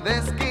vista de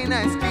esquina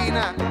a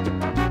esquina.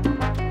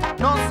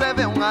 No se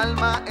ve un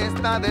alma,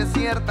 está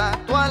desierta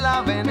toda la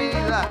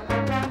avenida.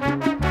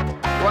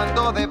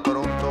 Cuando de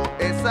pronto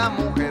esa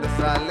mujer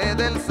sale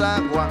del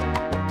zaguán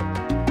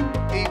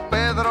y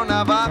Pedro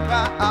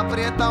Navaja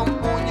aprieta un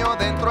puño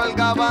dentro del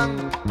gabán.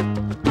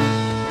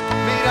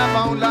 Mira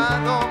pa' un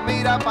lado,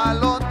 mira pa'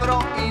 el otro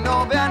y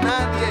no ve a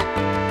nadie.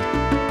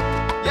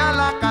 Y a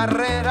la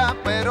carrera,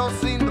 pero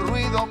sin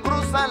ruido,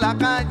 cruza la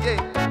calle.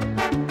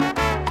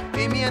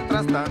 Y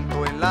mientras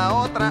tanto en la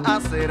otra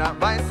acera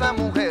va esa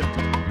mujer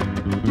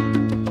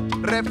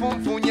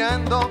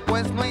refunfuñando,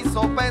 pues no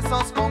hizo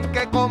pesos con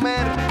qué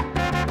comer.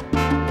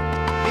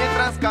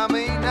 Mientras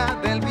camina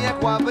del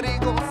viejo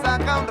abrigo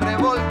saca un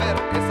revólver.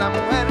 Esa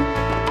mujer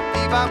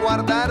iba a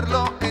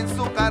guardarlo en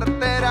su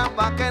cartera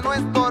pa' que no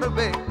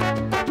estorbe.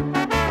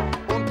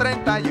 Un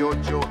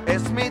 38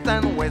 Smith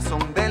 &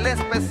 Wesson del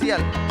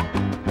especial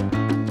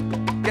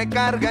que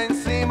carga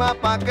encima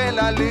pa' que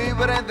la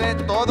libre de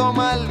todo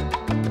mal.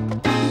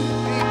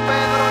 Y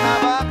Pedro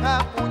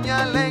Navaja,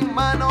 puñal en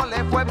mano,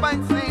 le fue pa'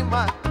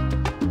 encima.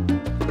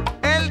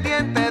 El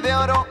diente de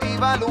oro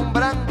iba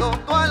alumbrando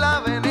toda la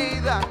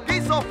avenida.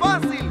 Quiso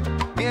fácil,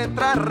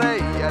 mientras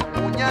reía el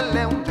puñal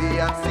le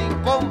hundía sin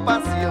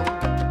compasión.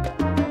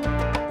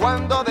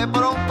 Cuando de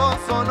pronto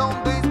sonó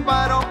un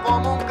disparo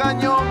como un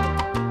cañón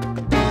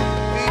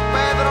y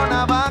Pedro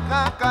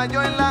Navaja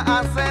cayó en la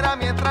acera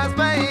mientras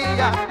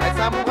veía a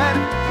esa mujer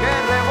que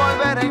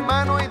revólver en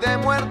mano y de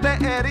muerte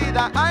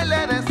herida. Ay,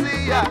 le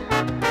decía,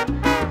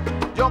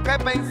 yo que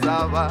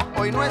pensaba,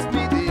 hoy no es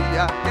mi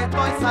día,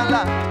 estoy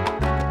salada.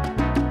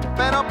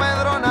 Pero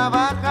Pedro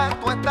Navaja,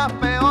 tú estás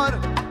peor,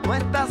 no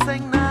estás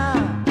en nada.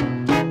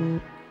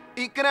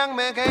 Y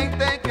créanme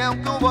gente que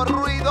aunque hubo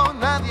ruido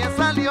nadie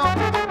salió.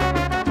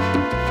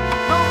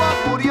 No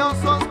hubo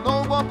curiosos,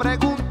 no hubo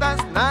preguntas,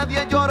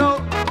 nadie lloró.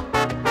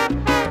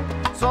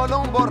 Solo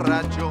un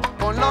borracho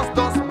con los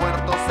dos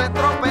muertos se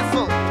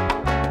tropezó.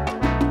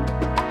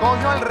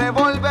 Cogió el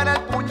revólver,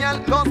 el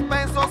puñal, los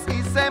pesos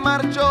y se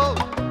marchó.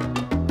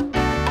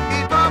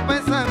 Y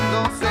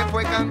tropezando se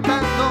fue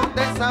cantando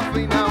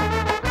desafinado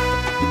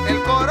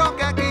el coro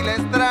que aquí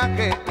les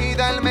traje y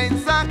da el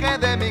mensaje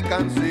de mi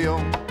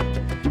canción.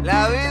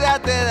 La vida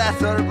te da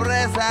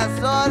sorpresas,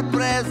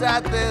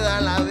 sorpresa te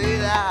da la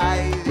vida,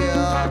 ay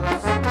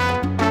Dios.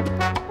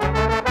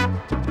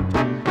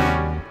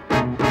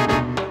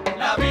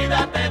 La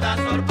vida te da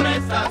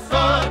sorpresas,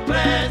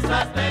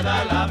 sorpresas te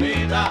da la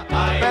vida,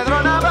 ay Pedro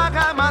Dios.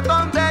 Navaja,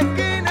 matón de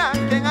esquina,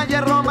 quien a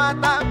hierro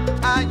mata,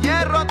 a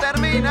hierro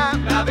termina.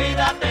 La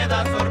vida te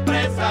da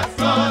sorpresas,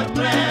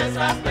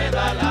 sorpresas te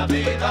da la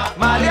vida.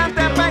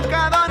 Maleante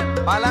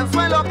pescador,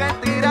 balanzuelo que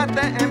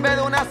tiraste, en vez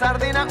de una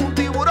sardina, un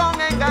tiburón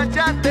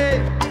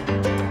enganchaste.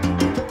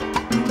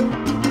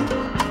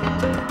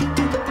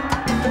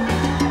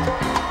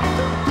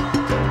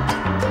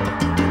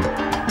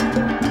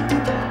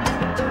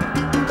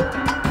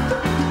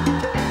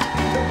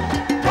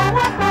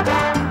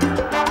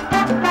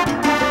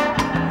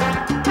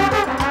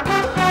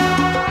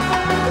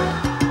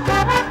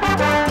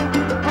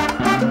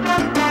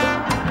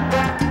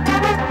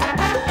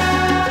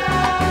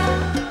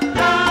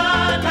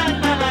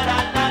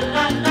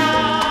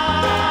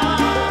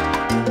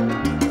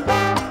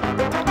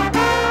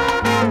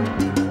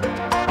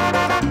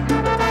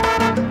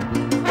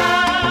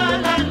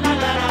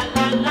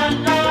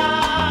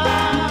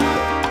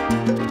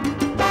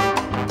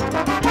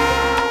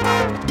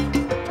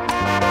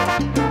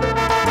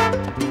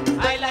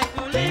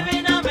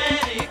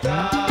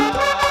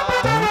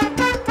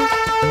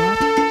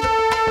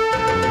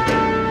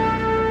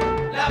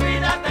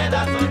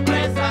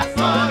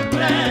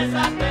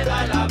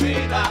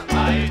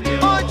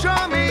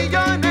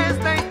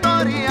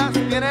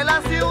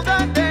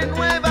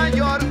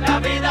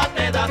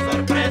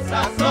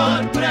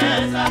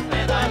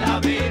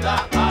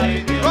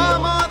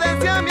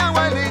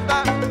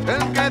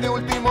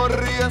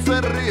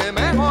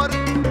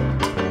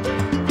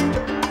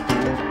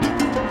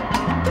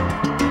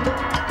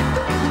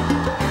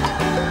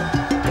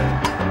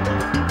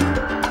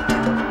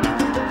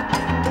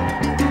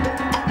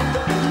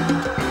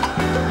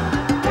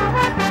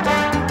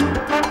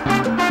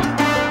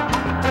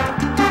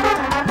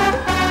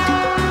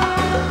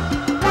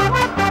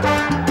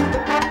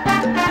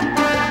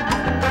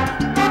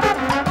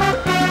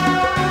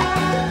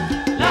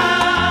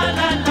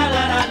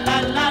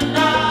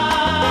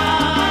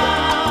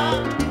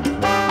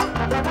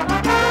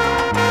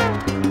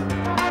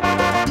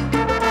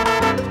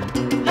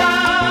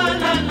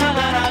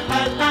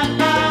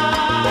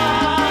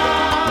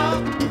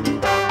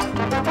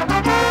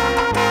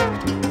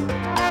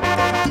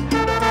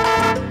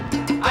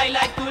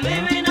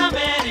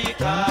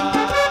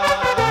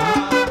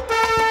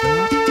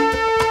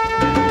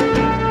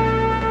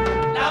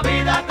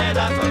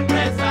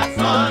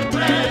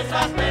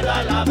 sorpresas me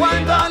da la vida.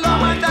 Cuando lo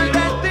manda el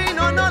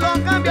destino no lo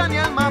cambia ni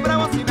el más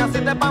bravo. Si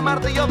naciste pa'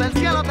 martillo del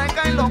cielo te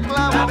caen los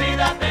clavos. La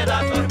vida te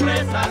da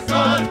sorpresas,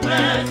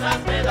 sorpresas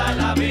me da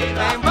la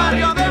vida. En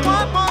barrio de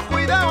guapo,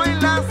 cuidado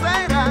en la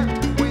acera.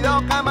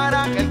 Cuidado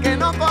cámara, que el que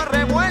no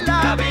corre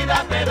vuela. La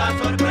vida te da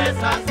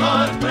sorpresas,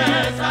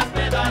 sorpresas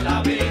me da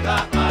la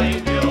vida.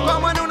 Ay Dios.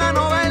 Como en una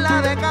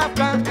novela de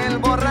Kafka, el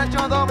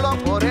borracho dobló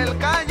por el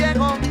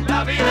callejón.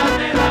 La vida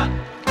te da.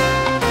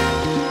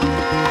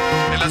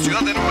 En la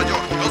ciudad de Nueva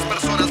York, 2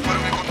 personas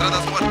fueron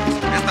encontradas muertas.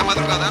 Esta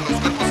madrugada, los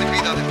cuerpos sin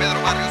vida de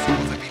Pedro Barrios y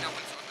Josefina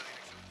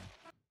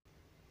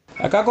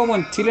Wilson. Acá, como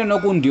en Chile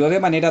no cundió de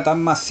manera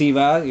tan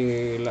masiva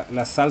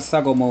la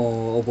salsa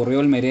como ocurrió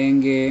el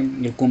merengue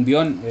y el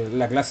cumbión,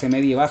 la clase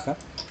media y baja,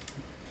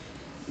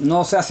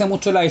 no se hace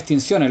mucho la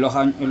distinción. En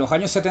los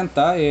años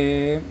 70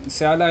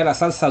 se habla de la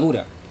salsa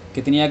dura,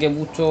 que tenía que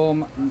mucho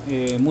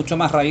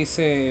más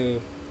raíces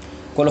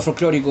con lo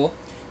folclórico.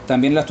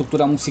 También la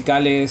estructura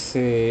musical es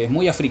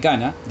muy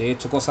africana. De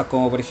hecho, cosas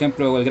como por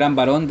ejemplo El Gran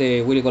Varón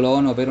de Willy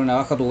Colón o Pedro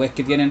Navaja, tú ves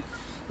que tienen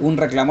un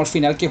reclamo al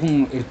final que es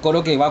el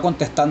coro que va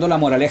contestando la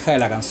moraleja de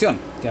la canción,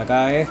 que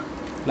acá es: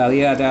 la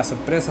vida te da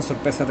sorpresa,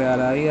 sorpresa te da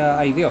la vida,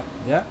 ay Dios,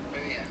 ¿ya?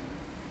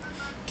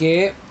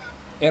 Que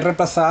es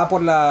reemplazada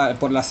por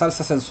la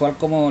salsa sensual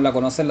como la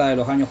conocen la de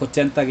los años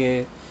 80,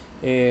 que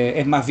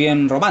es más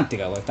bien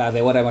romántica, pues está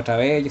Devórame otra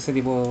vez y ese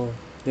tipo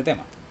de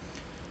temas,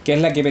 que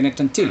es la que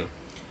penetra en Chile.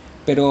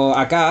 Pero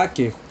acá,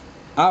 que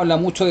habla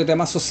mucho de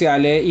temas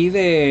sociales y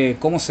de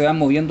cómo se van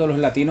moviendo los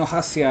latinos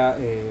hacia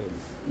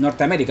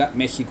Norteamérica,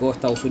 México,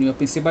 Estados Unidos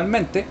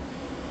principalmente,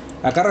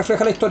 acá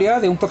refleja la historia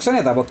de un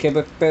proxeneta, porque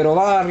Pedro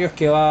Barrios,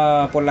 que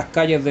va por las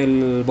calles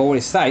del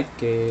Bowery Side,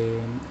 que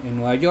en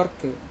Nueva York,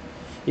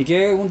 y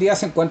que un día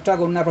se encuentra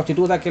con una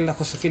prostituta que es la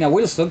Josefina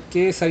Wilson,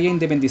 que se había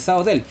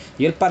independizado de él,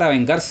 y él, para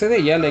vengarse de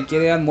ella, le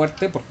quiere dar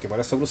muerte, porque por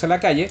eso cruza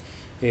la calle,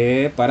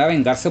 para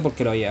vengarse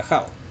porque lo había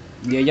dejado,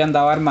 y ella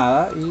andaba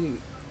armada y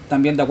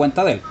también da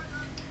cuenta de él.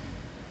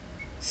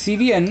 Si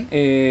bien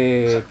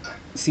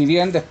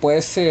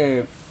después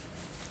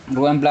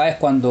Rubén Blades,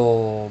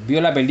 cuando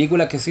vio la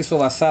película que se hizo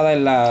basada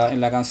en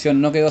la canción,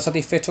 no quedó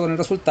satisfecho con el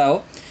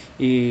resultado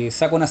y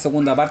saca una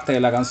segunda parte de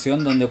la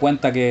canción donde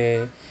cuenta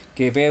que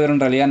Pedro en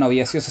realidad no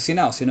había sido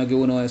asesinado, sino que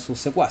uno de sus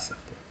secuaces.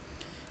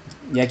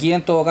 Y aquí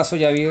en todo caso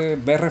ya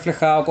ves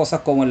reflejado cosas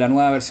como en la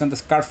nueva versión de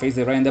Scarface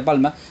de Brian De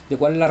Palma, de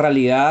cuál es la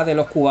realidad de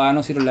los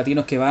cubanos y los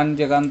latinos que van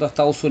llegando a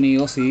Estados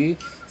Unidos y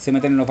se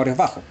meten en los barrios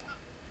bajos.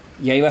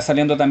 Y ahí va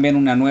saliendo también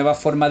una nueva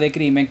forma de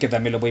crimen, que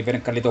también lo podéis ver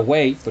en Carlitos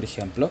Way, por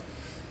ejemplo,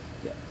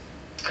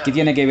 que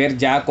tiene que ver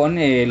ya con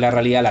la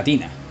realidad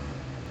latina.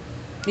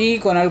 Y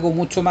con algo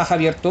mucho más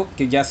abierto,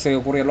 que ya se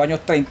ocurrió en los años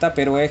 30,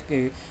 pero es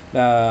el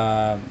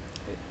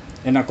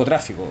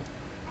narcotráfico,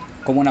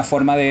 como una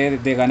forma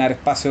de ganar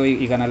espacio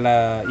y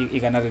ganar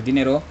el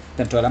dinero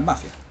dentro de las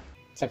mafias.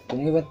 Exacto,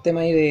 muy buen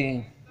tema ahí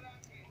de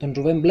Don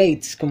Rubén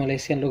Blades, como le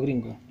decían los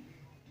gringos.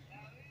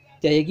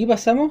 Ya, y aquí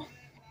pasamos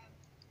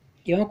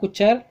y vamos a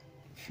escuchar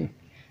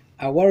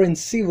a Warren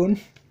Zevon.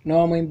 No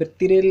vamos a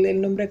invertir el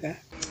nombre acá.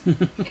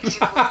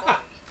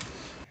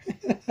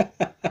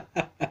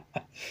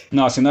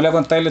 No, si no le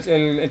contáis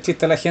el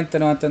chiste a la gente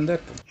no va a entender.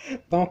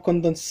 Vamos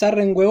con Don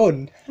Sarren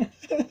Huevón.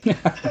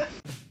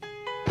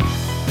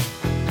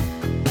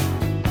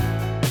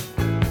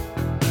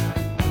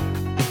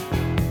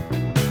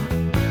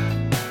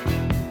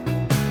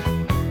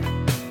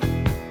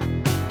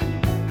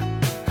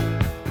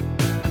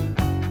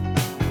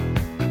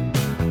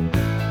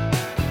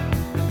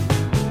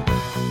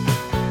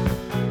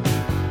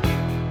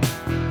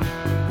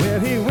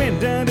 He went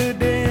down to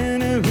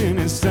dinner in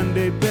his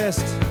Sunday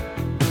best.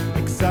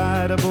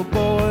 Excitable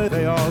boy,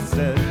 they all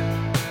said.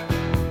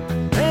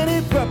 And he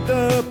rubbed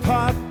the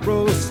pot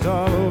roast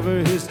all over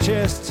his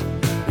chest.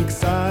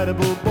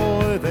 Excitable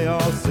boy, they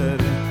all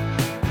said.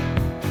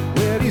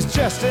 Well, he's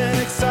just an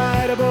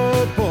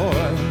excitable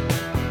boy.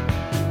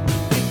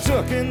 He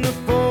took in the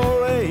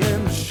 4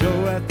 a.m.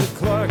 show at the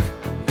Clark.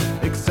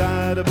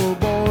 Excitable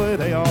boy,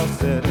 they all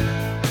said.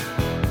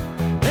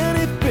 And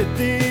he bit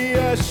the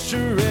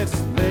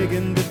usherette's leg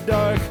in the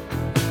dark.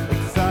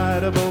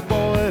 Excitable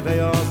boy, they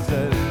all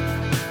said.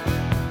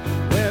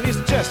 Well,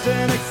 he's just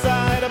an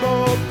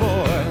excitable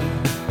boy.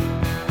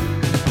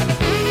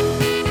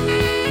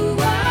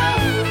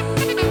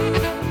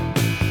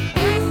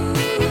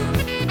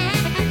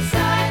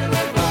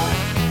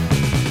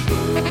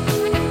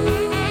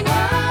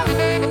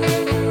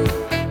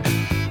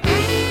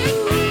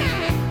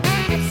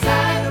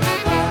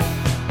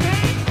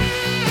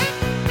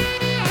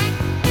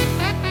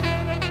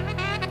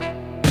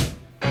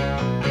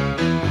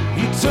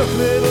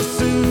 Little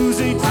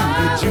Susie to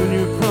the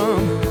junior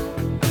prom.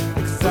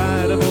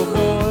 Excitable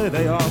boy,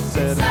 they all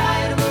said.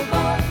 Excitable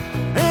boy.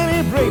 And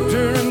he raped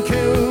her and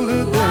killed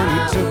her, then he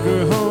took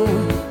her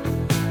home.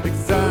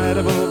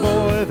 Excitable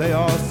boy, they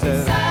all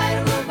said.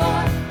 Excitable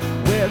boy.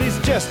 Well, he's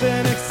just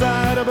an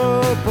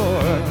excitable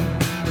boy.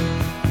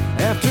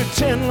 After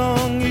 10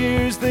 long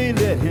years, they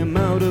let him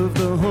out of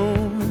the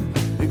home.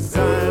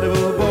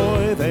 Excitable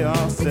boy, they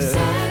all said.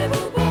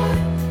 Excitable boy.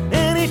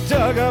 And he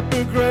dug up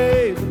her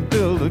grave and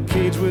built a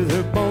cage with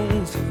her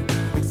bones.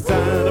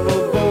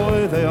 Excitable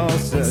boy, they all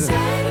said.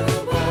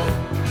 Excitable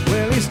boy.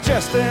 Well, he's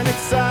just an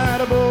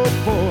excitable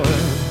boy.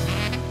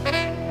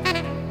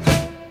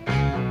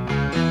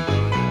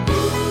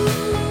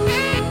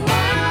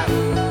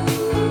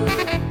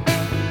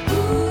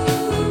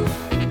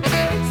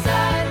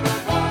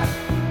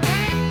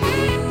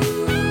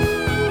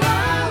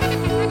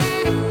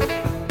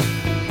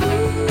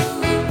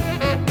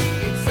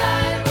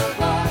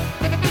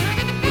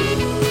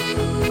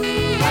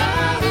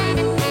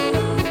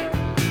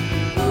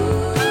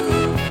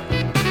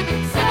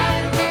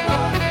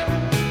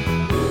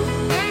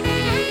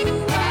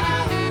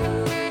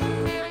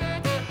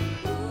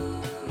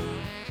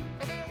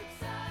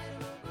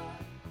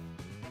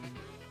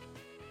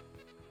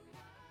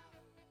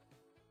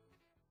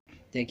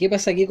 ¿Qué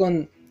pasa aquí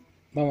con,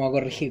 vamos a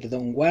corregir,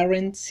 Don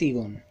Warren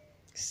Zevon,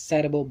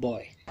 Excitable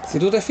Boy? Si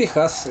tú te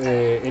fijas,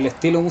 el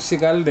estilo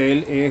musical de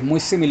él es muy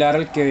similar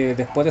al que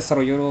después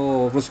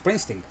desarrolló Bruce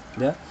Springsteen,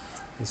 ¿ya?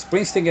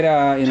 Springsteen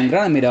era un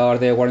gran admirador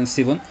de Warren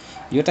Zevon,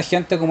 y otra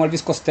gente como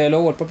Elvis Costello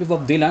o el propio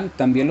Bob Dylan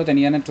también lo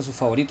tenían entre sus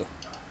favoritos.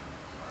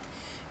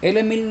 Él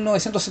en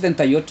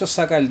 1978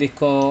 saca el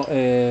disco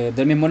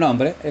del mismo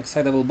nombre,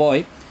 Excitable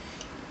Boy,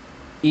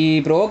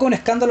 y provoca un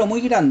escándalo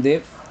muy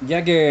grande,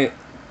 ya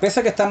que pese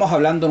a que estamos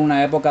hablando en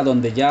una época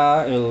donde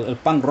ya el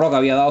punk rock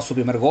había dado su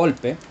primer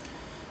golpe,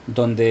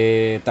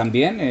 donde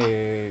también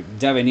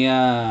ya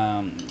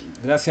venía,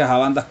 gracias a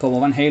bandas como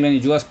Van Halen y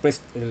Judas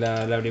Priest,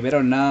 la primera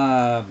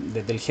hornada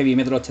del heavy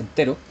metal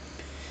ochentero,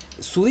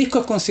 su disco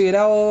es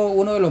considerado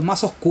uno de los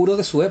más oscuros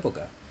de su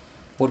época,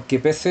 porque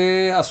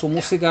pese a su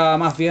música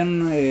más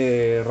bien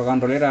rock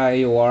and rollera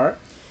AOR,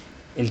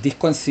 el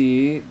disco en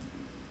sí,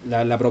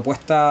 la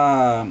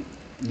propuesta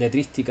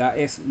letrística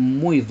es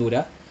muy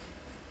dura,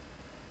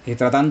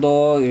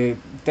 tratando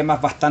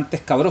temas bastante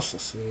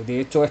escabrosos. De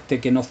hecho,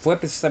 que no fue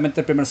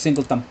precisamente el primer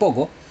single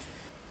tampoco,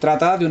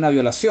 trata de una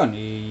violación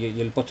y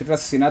el posterior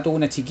asesinato de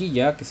una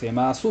chiquilla que se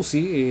llamaba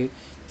Susie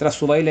tras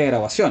su baile de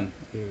grabación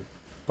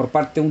por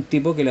parte de un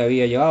tipo que le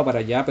había llevado para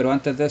allá, pero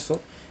antes de eso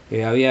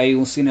había ahí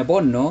un cine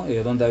porno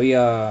donde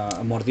había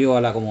mordido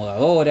a la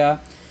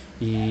acomodadora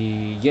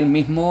y él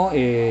mismo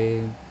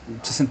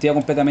se sentía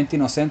completamente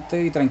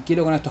inocente y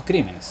tranquilo con estos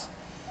crímenes.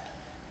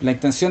 La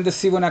intención de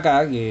Zevon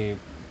acá,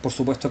 por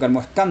supuesto que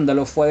armó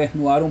escándalo, fue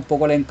desnudar un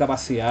poco la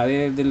incapacidad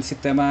del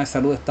sistema de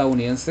salud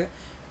estadounidense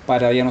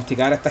para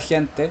diagnosticar a esta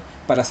gente,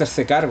 para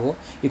hacerse cargo,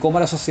 y cómo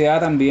la sociedad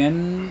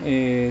también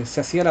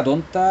se hacía la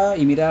tonta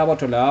y miraba para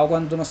otro lado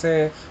cuando no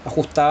se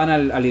ajustaban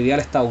al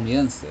ideal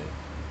estadounidense.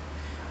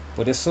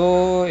 Por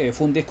eso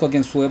fue un disco que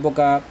en su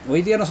época,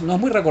 hoy día no es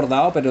muy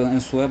recordado, pero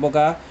en su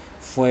época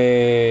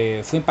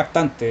fue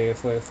impactante,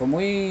 fue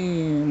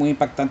muy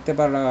impactante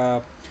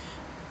para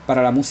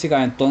la música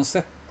de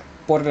entonces,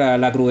 por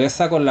la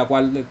crudeza con la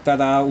cual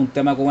trata un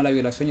tema como la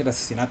violación y el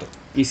asesinato,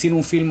 y sin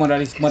un film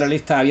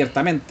moralista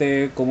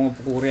abiertamente como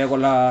ocurría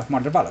con las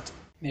Murder Ballads.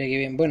 Mira qué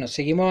bien. Bueno,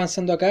 seguimos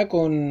avanzando acá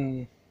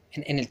en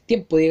el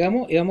tiempo,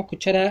 digamos, y vamos a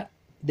escuchar a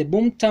The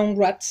Boomtown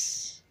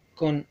Rats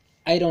con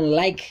I Don't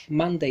Like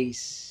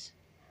Mondays.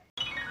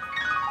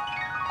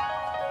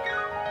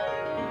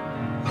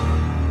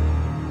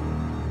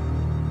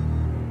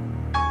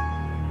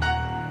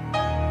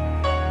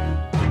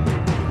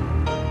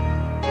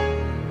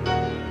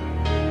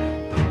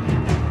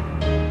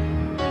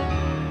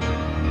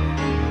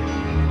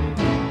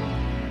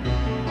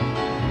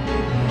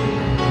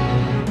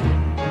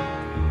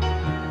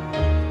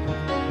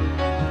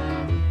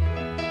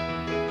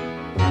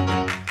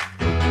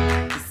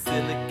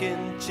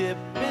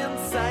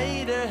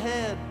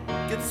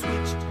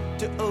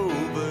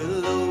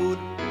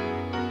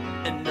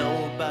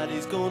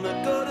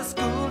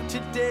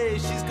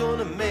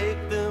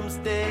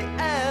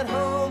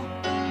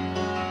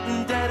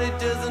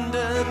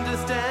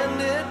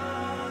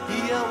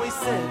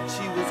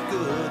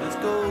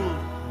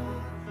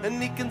 And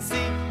he can see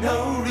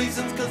no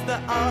reasons, cause there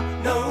are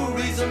no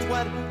reasons.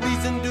 What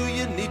reason do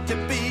you need to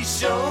be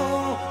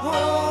shown?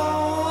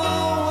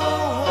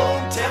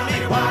 Tell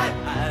me why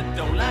I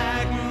don't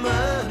like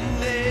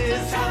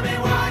Mondays. Tell me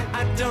why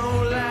I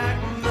don't like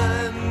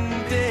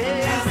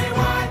Mondays. Tell me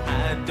why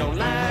I don't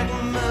like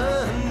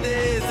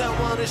Mondays. I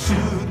wanna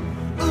shoot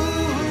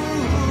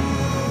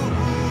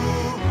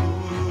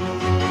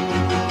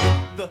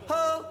the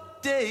whole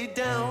day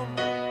down.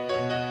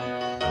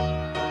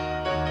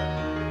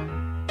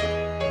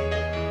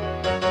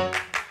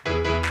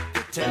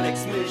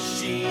 Telex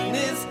machine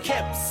is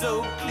kept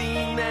so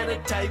clean and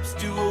it types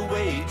to a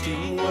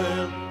waiting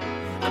world.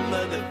 A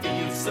mother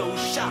feels so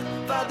shocked,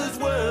 father's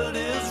world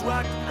is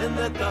rocked, and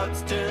their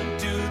thoughts turn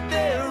to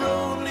their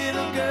own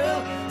little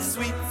girl.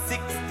 Sweet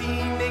 16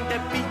 ain't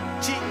that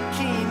peachy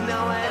keen,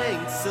 now it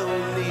ain't so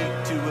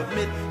neat to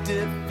admit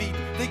defeat.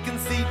 They can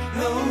see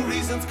no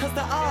reasons, cause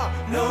there are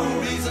no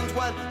reasons.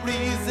 What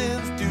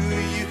reasons do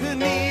you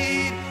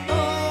need?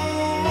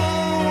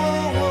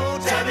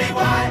 Tell me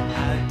why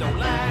I don't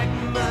like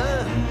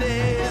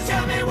Mondays.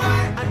 Tell me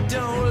why I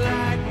don't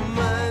like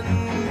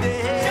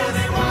Mondays. Tell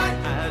me why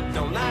I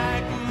don't like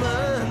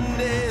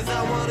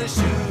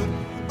shoot.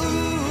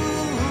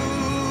 Ooh,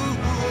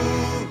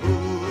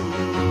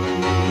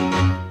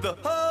 the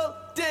whole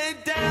day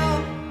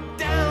down,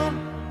 down,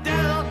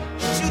 down,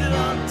 shoot it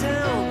on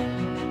town.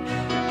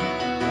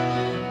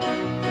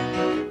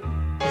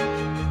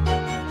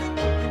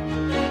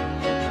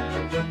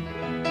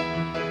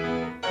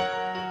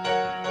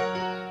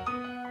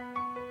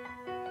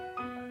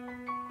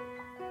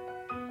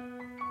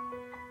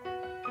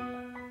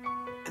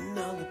 And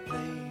now the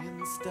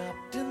playing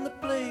stopped in the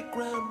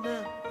playground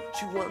now.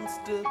 She wants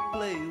to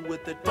play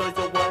with the toys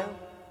a while.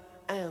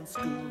 And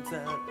school's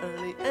out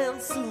early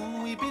and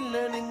soon we be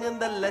learning. And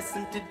the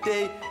lesson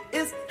today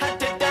is how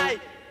to die.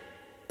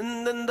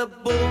 And then the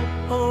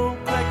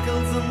bullhorn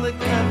crackles and the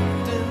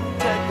captain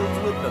tackles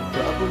with the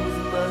problems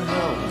in the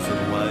house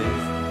and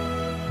wife.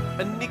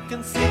 And he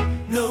can see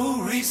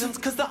no reasons,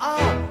 cause there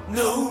are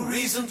no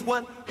reasons.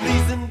 What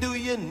reason do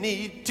you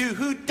need to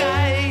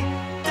die?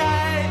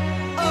 Die,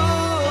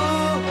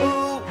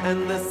 oh.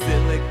 And the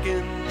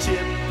silicon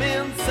chip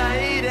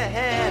inside a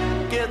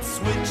head gets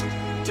switched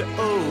to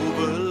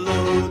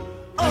overload.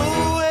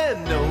 Oh,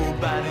 and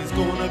nobody's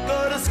gonna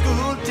go to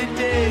school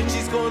today.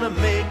 She's gonna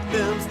make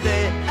them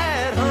stay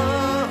at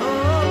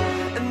home.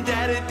 And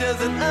daddy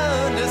doesn't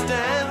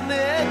understand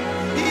it.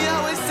 He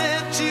always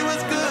said she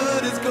was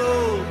good as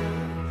gold.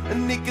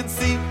 And he can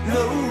see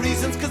no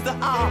reasons, cause there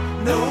are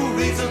no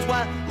reasons.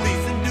 What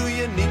reason do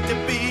you need to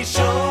be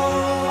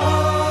sure?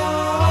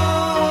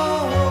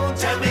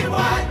 Tell me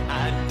why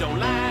I don't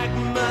like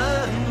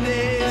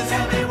Mondays.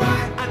 Tell me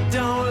why I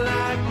don't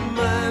like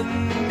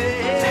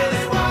Mondays. Tell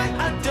me why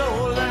I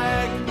don't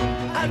like.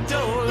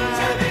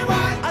 Tell me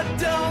why I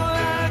don't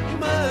like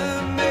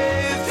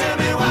Mondays. Tell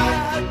me why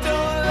I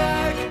don't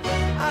like.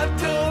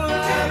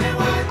 Tell me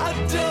why I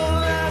don't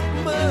like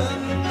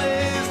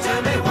Mondays.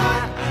 Tell me why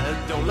I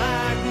don't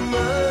like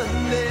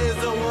Mondays.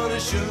 I wanna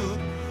shoot.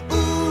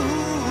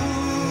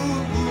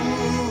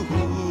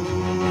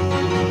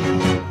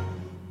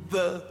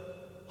 The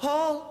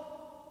whole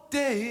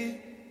day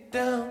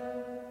down.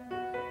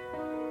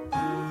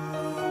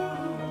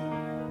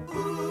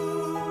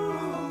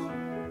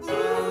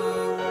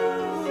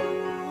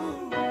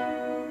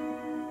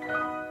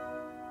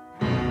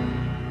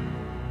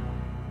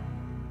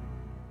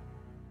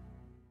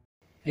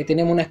 Ahí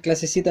tenemos unas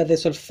clasecitas de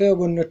solfeo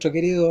con nuestro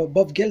querido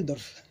Bob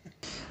Geldof.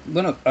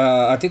 Bueno,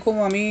 a ti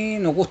como a mí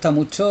nos gusta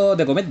mucho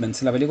The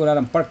Commitments, la película de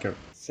Alan Parker.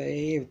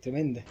 Sí,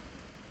 tremenda.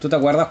 ¿Tú te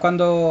acuerdas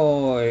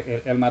cuando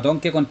el matón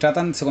que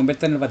contratan se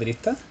convierte en el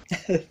baterista?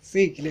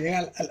 Sí, que le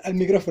llega al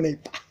micrófono y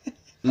 ¡pah!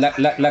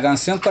 La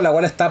canción con la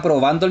cual está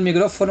probando el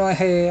micrófono es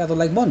I Don't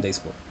Like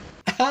Mondays, po.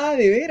 Ah,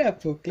 de veras,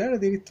 pues claro,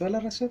 tienes toda la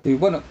razón. Y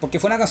bueno, porque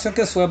fue una canción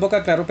que en su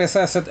época, claro, pese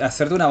a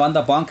ser de una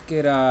banda punk que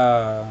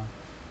era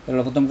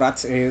los Bottom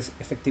Rats,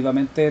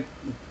 efectivamente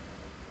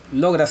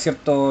logra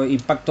cierto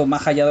impacto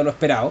más allá de lo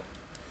esperado.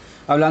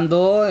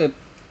 Hablando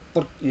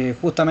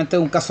justamente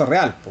de un caso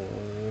real, po,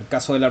 el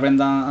caso de la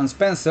Brenda Ann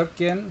Spencer,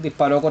 quien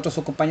disparó contra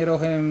sus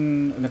compañeros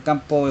en el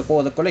campo de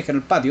juegos del colegio, en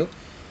el patio,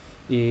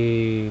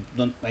 y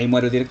ahí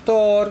muere el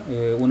director,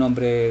 un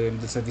hombre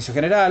del servicio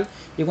general,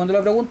 y cuando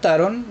le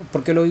preguntaron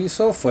por qué lo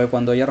hizo, fue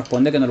cuando ella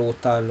responde que no le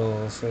gustaban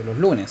los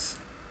lunes.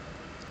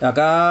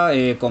 Acá,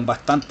 con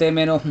bastante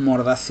menos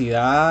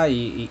mordacidad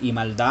y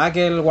maldad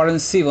que el Warren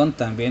Zevon,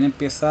 también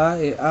empieza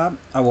a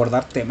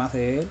abordar temas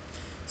de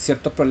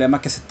ciertos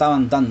problemas que se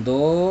estaban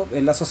dando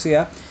en la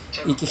sociedad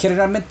y que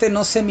generalmente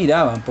no se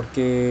miraban,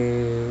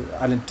 porque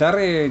al entrar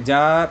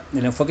ya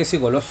el enfoque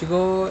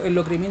psicológico en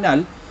lo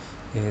criminal,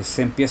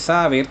 se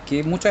empieza a ver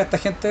que mucha de esta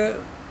gente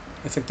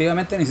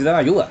efectivamente necesitaba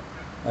ayuda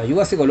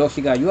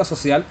psicológica, ayuda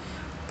social,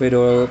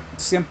 pero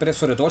siempre,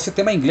 sobre todo el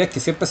sistema inglés, que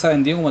siempre se ha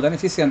vendido como tan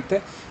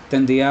eficiente,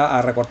 tendía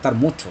a recortar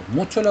mucho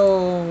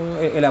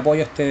el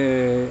apoyo a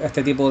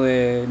este tipo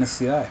de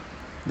necesidades.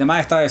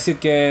 Además está a decir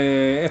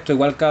que esto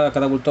igual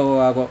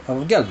catapultó a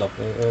Geldof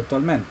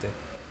eventualmente.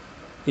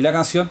 Y la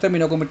canción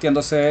terminó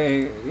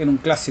convirtiéndose en un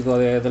clásico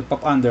del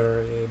pop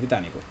under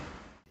británico.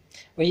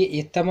 Oye, y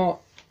estamos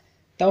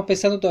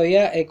pensando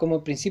todavía como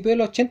el principio de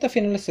los 80,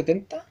 finales de los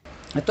 70.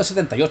 Esto es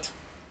 78.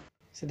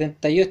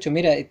 78,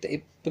 mira,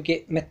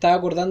 porque me estaba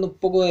acordando un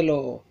poco de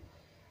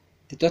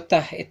todo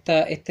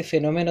este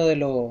fenómeno de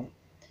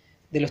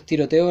los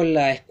tiroteos en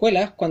las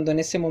escuelas, cuando en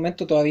ese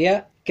momento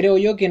todavía creo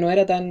yo que no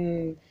era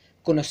tan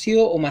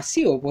conocido o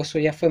masivo, pues eso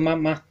ya fue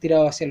más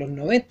tirado hacia los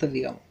 90,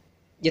 digamos.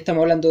 Ya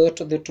estamos hablando de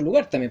otro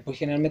lugar también, porque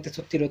generalmente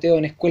estos tiroteos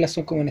en escuelas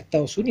son como en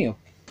Estados Unidos.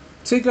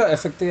 Sí, claro,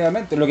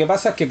 efectivamente. Lo que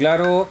pasa es que,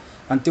 claro,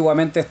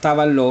 antiguamente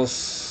estaban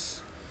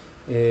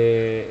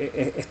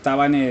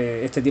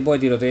este tipo de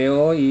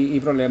tiroteos y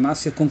problemas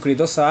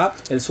circunscritos a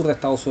el sur de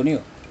Estados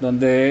Unidos,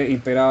 donde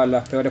imperaban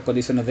las peores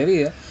condiciones de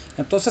vida.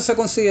 Entonces se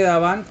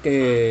consideraban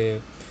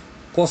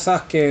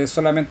cosas que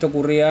solamente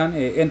ocurrían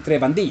entre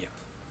pandillas.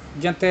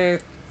 Y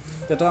antes,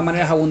 de todas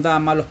maneras,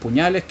 abundaban más los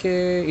puñales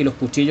y los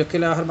cuchillos que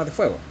las armas de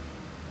fuego.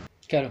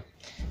 Claro.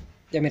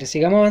 Ya, mira,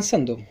 sigamos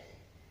avanzando.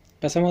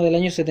 Pasamos del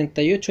año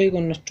 78 ahí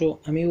con nuestro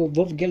amigo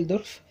Bob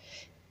Geldof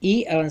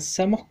y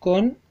avanzamos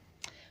con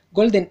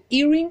Golden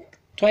Earring,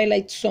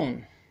 Twilight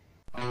Zone.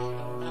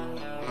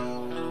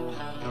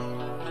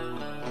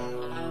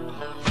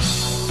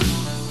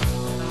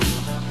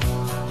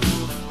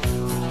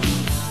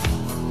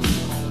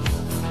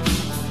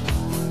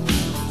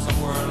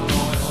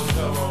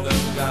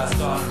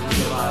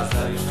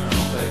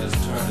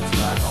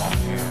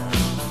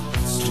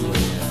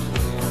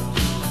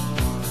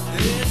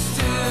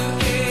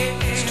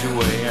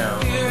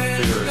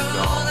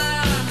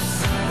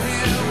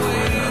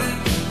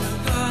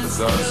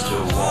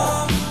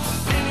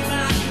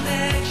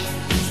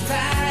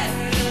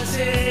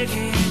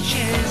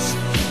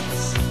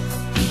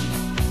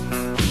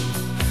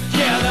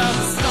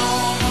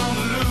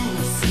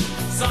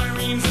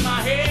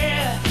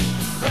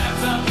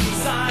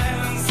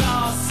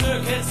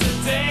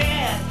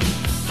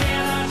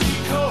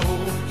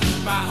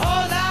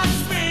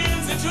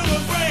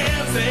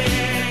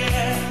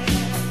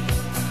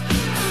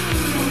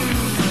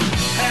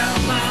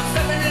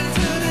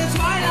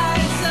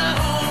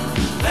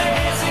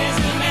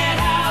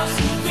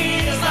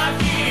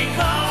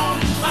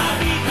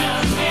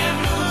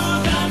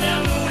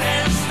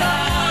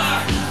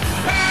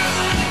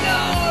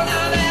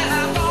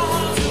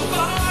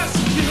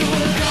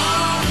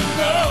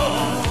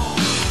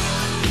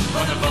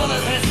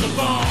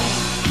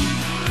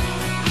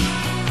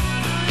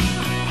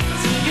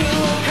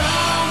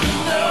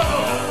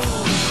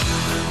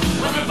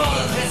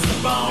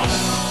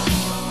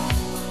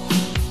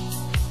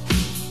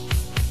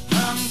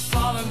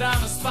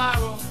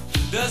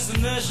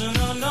 Destination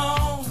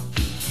unknown,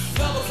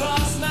 double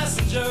cross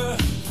messenger,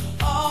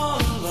 all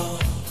alone.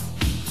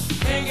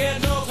 Can't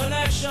get no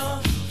connection,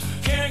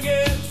 can't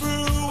get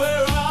through.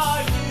 Where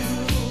are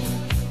you?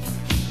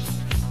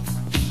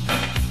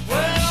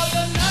 Well,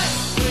 the night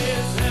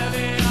weighs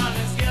heavy on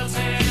his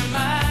guilty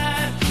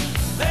mind.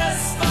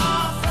 This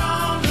far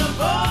from the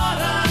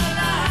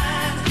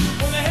borderline.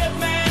 When the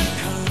hitman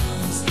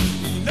comes,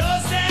 he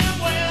knows damn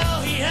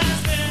well he has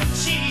been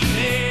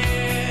cheated.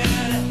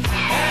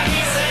 And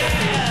he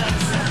says,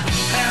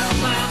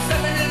 "Help, I'm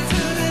stepping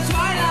into the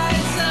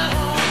twilight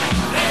zone.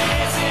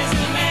 This is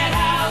the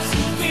madhouse,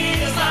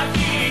 feels like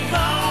King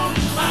Kong.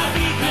 My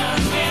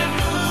beacon's been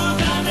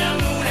moved on the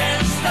moon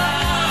and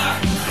star.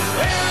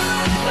 Where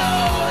I go,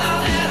 now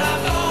that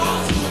I've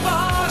gone too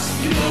far,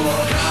 you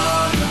will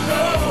come to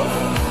know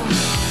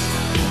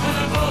when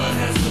the bullet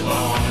hits the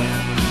bone.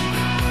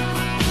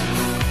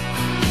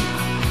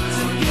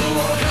 So you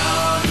will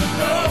come to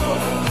know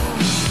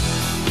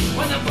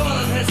when the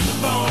bullet hits the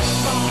bone.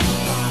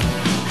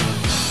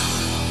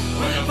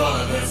 When the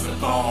bullet hits the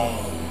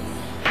bone."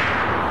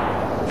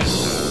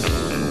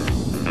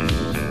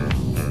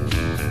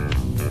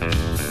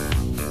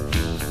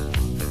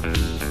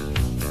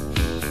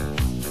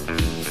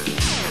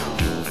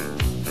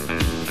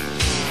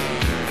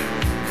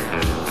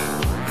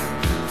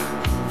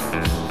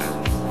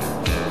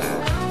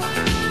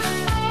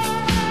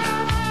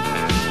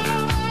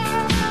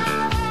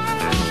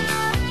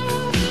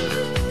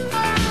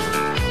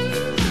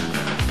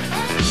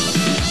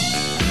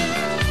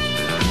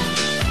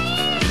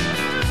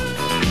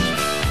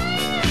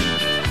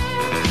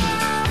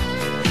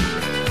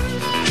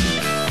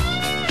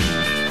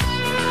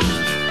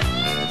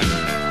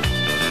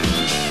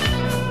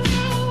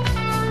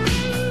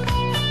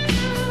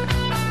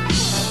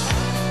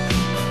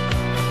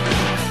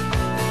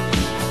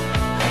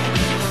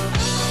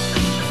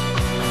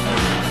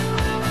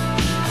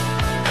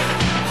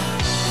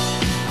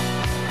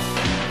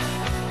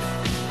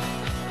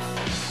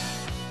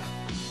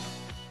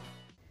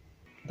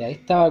 De ahí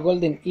estaba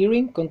Golden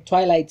Earring con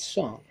Twilight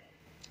Zone,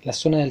 la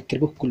zona del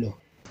crepúsculo.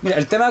 Mira,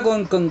 el tema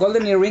con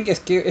Golden Earring es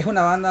que es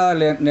una banda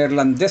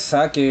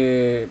neerlandesa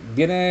que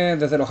viene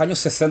desde los años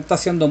 60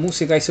 haciendo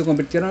música y se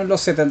convirtieron en los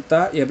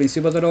 70 y a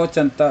principios de los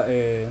 80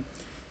 en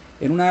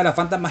una de las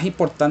bandas más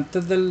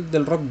importantes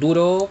del rock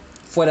duro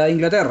fuera de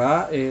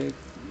Inglaterra,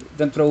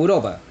 dentro de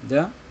Europa,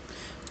 ¿ya?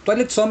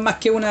 Twilight Zone, más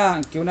que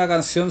una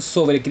canción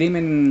sobre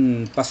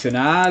crimen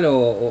pasional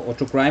o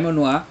true crime o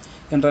noir,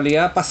 en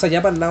realidad pasa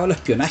ya para el lado del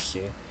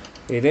espionaje.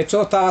 De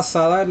hecho está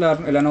basada en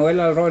la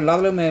novela de Robert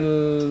Ludlum,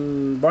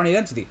 el Bourne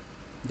Identity,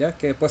 ¿ya?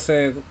 Que después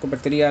se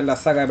convertiría en la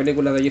saga de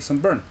películas de Jason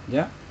Bourne,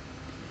 ¿ya?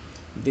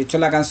 De hecho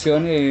la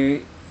canción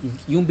y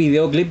un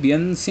videoclip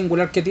bien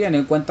singular que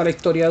tiene cuenta la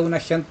historia de un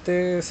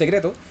agente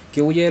secreto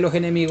que huye de los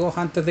enemigos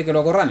antes de que lo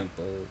acorralen.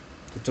 Pues,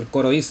 de hecho el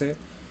coro dice: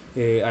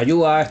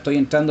 ayuda, estoy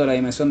entrando a la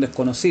dimensión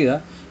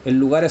desconocida, el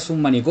lugar es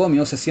un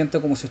manicomio, se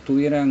siente como si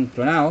estuvieran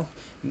clonados,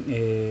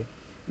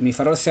 mi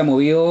farol se ha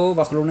movido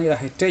bajo la luna y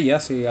las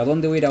estrellas, ¿a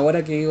dónde voy a ir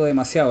ahora que he ido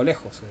demasiado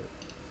lejos?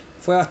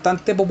 Fue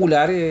bastante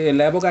popular en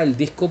la época del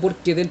disco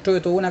porque dentro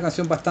de todo una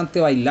canción bastante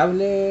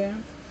bailable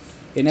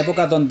en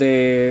épocas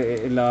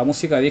donde la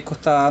música de disco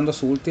estaba dando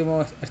sus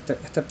últimos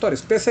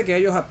estertores, pese que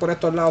ellos por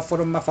estos lados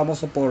fueron más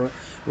famosos por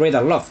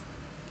Radar Love,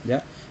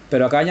 ¿ya?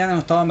 Pero acá ya nos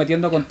estamos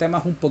metiendo con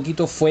temas un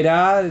poquito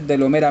fuera de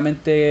lo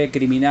meramente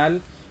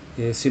criminal,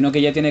 sino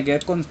que ya tiene que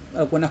ver con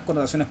algunas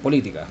connotaciones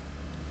políticas,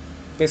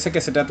 pese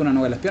que se trata de una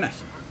novela de espionaje.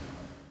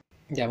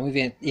 Ya, muy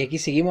bien. Y aquí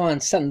seguimos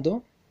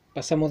avanzando.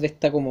 Pasamos de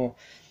esta como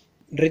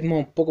ritmo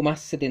un poco más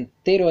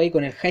setentero ahí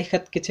con el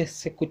hi-hat que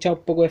se escuchaba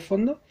un poco de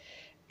fondo.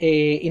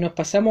 Y nos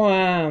pasamos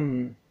a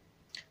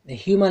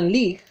The Human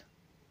League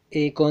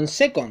con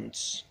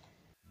Seconds.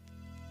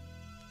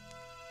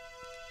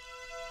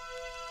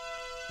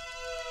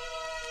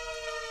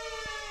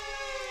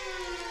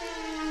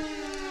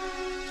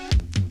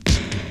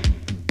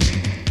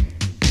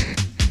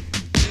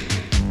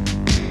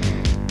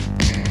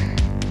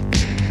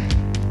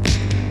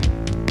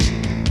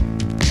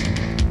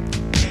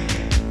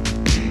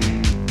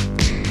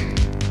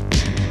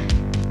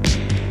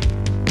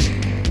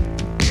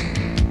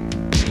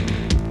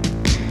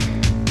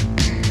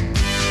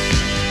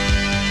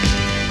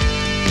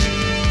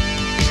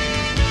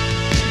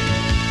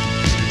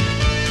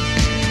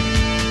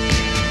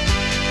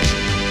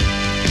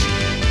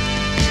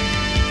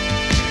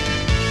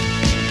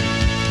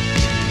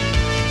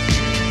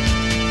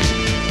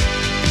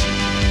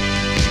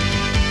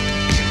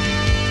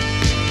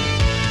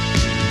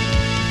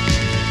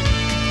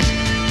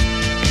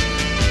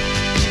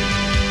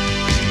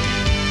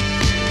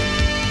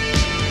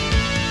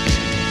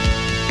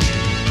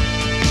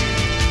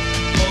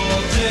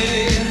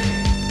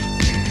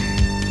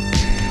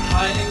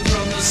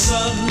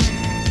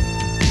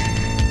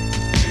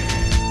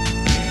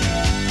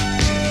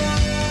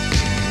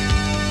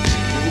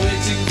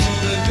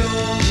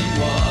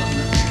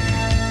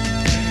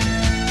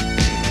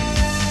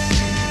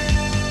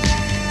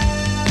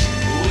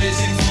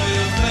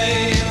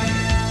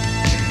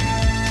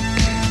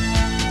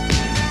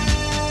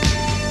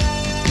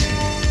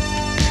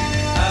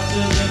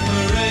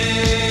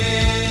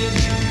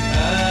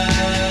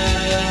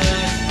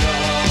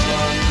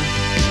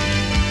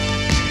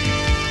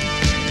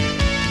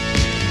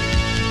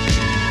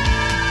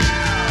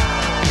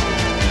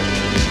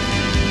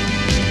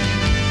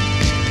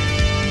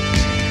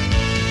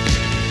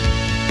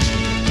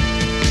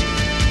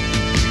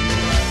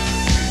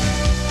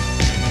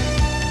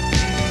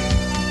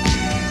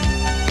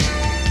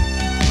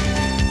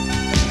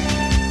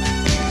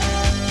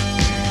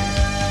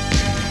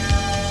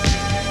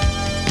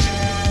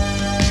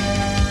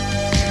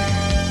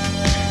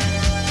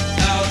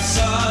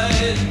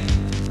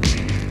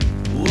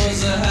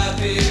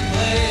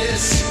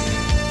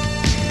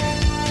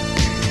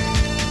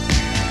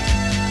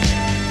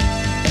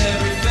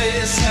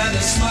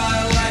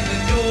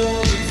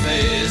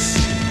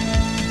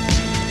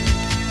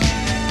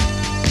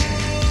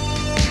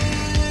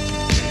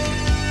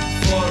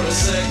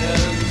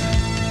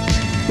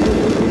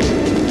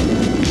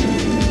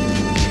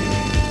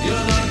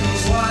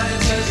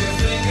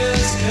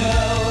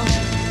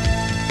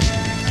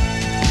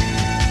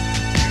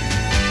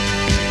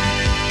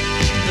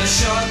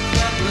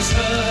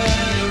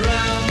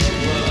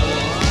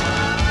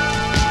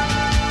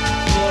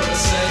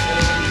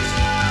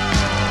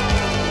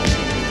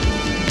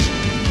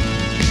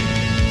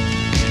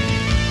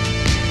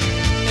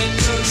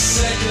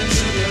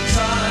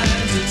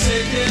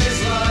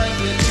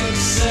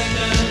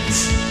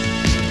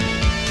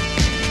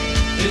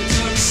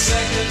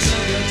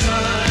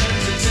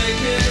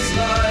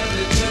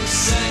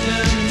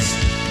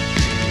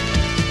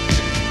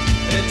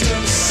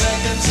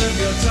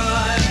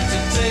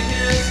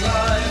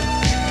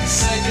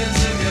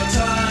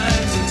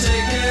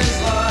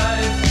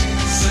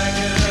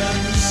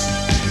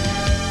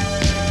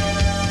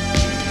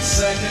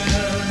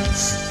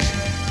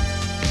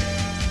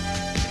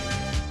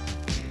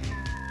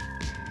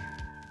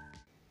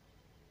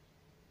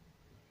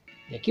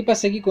 ¿Qué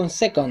pasa aquí con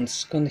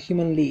Seconds, con The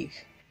Human League?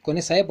 Con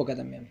esa época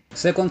también.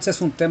 Seconds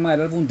es un tema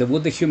del álbum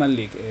debut de Human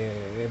League.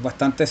 Es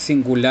bastante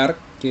singular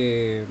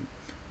que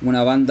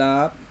una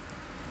banda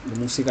de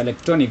música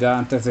electrónica,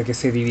 antes de que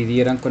se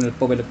dividieran con el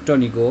pop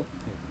electrónico,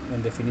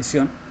 en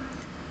definición,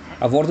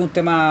 aborde un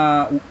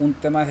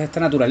tema de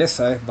esta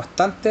naturaleza. Es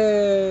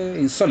bastante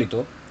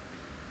insólito.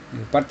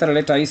 Parte de la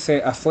letra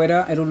dice: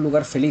 afuera era un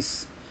lugar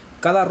feliz.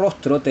 Cada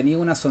rostro tenía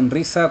una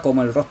sonrisa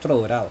como el rostro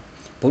dorado.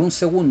 Por un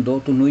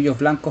segundo, tus nudillos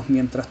blancos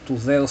mientras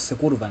tus dedos se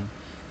curvan.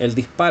 El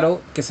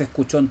disparo que se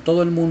escuchó en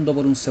todo el mundo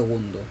por un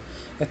segundo.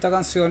 Esta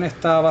canción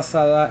está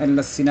basada en el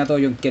asesinato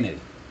de John Kennedy.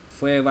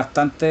 Fue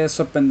bastante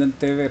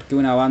sorprendente ver que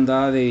una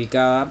banda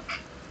dedicada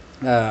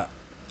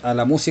a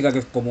la música,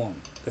 que como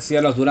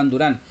decía los Duran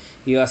Duran,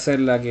 iba a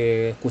ser la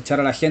que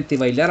escuchara a la gente y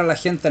bailara a la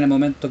gente en el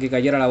momento que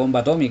cayera la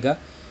bomba atómica,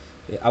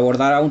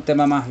 abordara un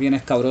tema más bien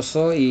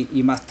escabroso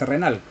y más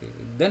terrenal,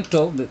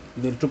 dentro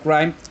del true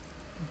crime,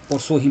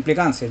 por sus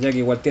implicancias, ya que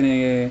igual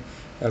tiene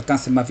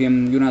alcances más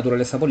bien de una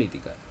naturaleza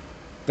política.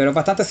 Pero es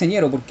bastante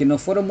señero, porque no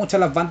fueron muchas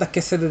las bandas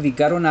que se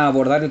dedicaron a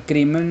abordar el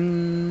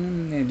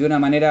crimen de una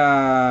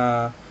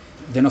manera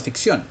de no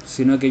ficción,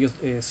 sino que ellos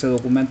se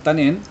documentan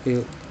en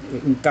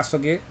un caso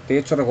que de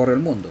hecho recorre el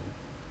mundo.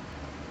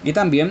 Y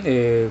también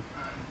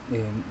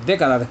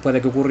décadas después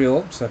de que ocurrió,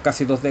 o sea,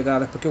 casi 2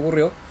 décadas después que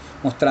ocurrió,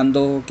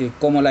 mostrando que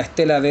cómo la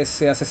estela de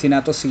ese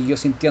asesinato siguió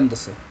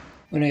sintiéndose.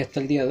 Bueno, y hasta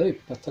el día de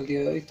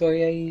hoy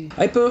todavía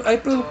hay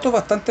productos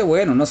bastante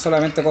buenos, no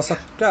solamente cosas,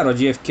 claro,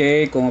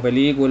 JFK como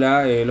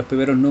película, los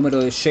primeros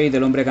números de Shade,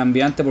 del hombre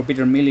cambiante, por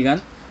Peter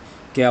Milligan,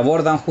 que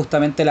abordan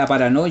justamente la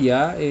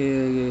paranoia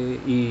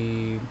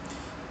y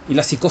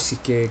la psicosis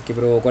que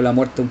provocó la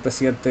muerte de un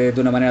presidente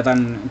de una manera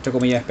tan, entre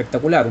comillas,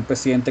 espectacular. Un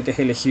presidente que es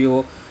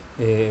elegido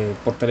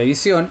por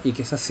televisión y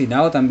que es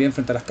asesinado también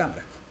frente a las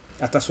cámaras.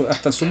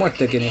 Hasta en su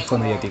muerte tiene fue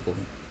mediático.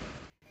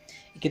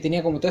 Y que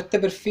tenía como todo este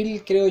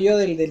perfil, creo yo,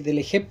 del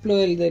ejemplo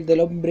del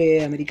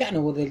hombre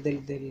americano, pues,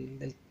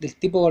 del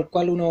tipo al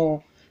cual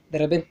uno de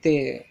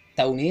repente,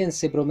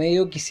 estadounidense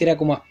promedio, quisiera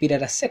como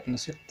aspirar a ser, ¿no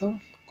es cierto?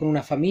 Con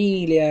una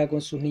familia,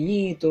 con sus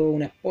niñitos,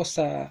 una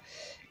esposa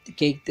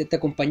que te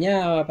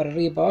acompañaba para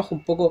arriba y para abajo,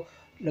 un poco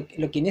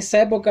lo que en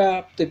esa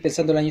época, estoy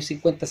pensando en los años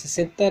 50,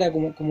 60, era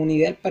como un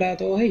ideal para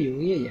todos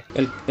ellos y ellas.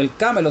 El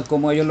Camelot,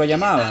 como ellos lo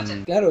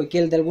llamaban. Claro, y que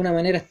él de alguna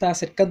manera estaba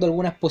acercando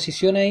algunas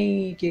posiciones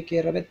ahí que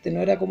de repente no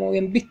era como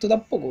bien visto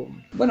tampoco.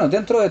 Bueno,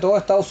 dentro de todo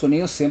Estados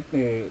Unidos,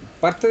 siempre,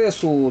 parte de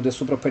su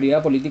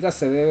prosperidad política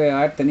se debe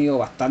haber tenido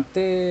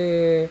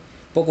bastante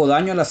poco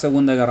daño en la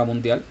Segunda Guerra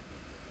Mundial.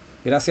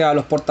 Gracias a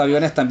los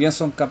portaaviones también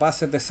son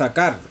capaces de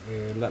sacar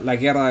la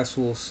guerra de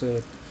sus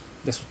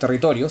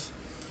territorios.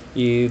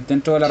 Y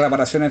dentro de las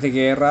reparaciones de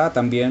guerra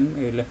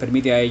también les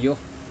permite a ellos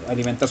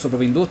alimentar su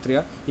propia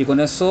industria, y con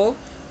eso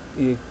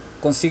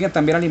consiguen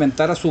también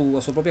alimentar a su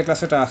propia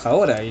clase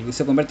trabajadora, y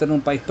se convierte en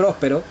un país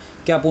próspero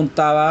que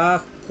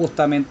apuntaba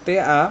justamente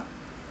a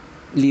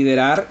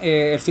liderar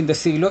el fin de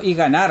siglo y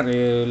ganar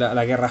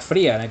la Guerra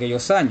Fría en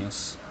aquellos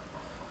años.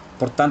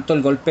 Por tanto,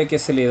 el golpe que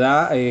se le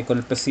da con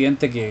el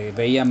presidente que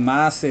veían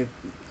más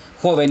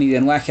joven y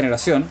de nueva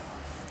generación,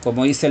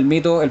 como dice el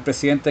mito, el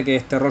presidente que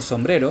es terror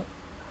sombrero,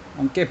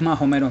 aunque es más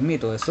o menos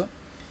mito eso,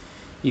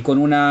 y con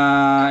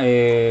una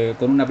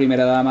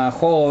primera dama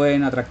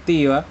joven,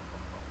 atractiva,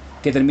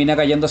 que termina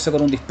cayéndose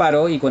con un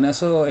disparo, y con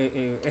eso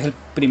es el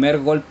primer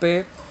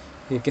golpe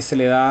que se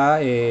le da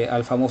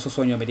al famoso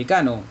sueño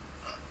americano,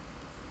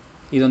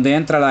 y donde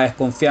entra la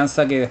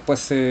desconfianza que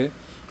después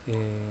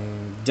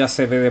ya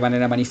se ve de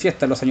manera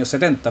manifiesta en los años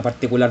 70,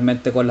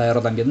 particularmente con la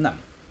derrota en Vietnam,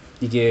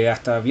 y que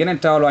hasta bien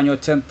entrado los años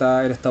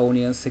 80 el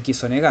estadounidense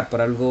quiso negar.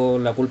 Por algo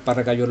la culpa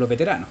recayó en los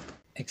veteranos.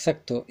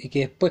 Exacto, y que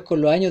después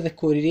con los años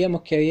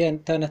descubriríamos que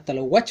estaban hasta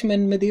los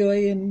Watchmen metidos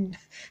ahí en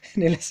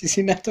el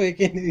asesinato de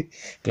Kennedy.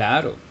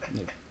 Claro,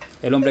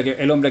 el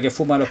hombre que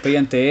fuma los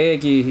expedientes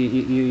X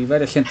y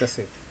varias gente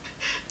así.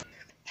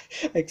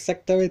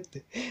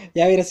 Exactamente.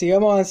 Ya, mira,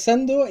 sigamos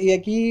avanzando, y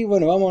aquí,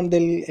 bueno, vamos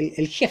del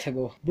el jefe,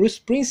 Bruce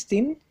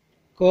Springsteen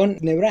con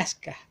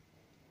Nebraska.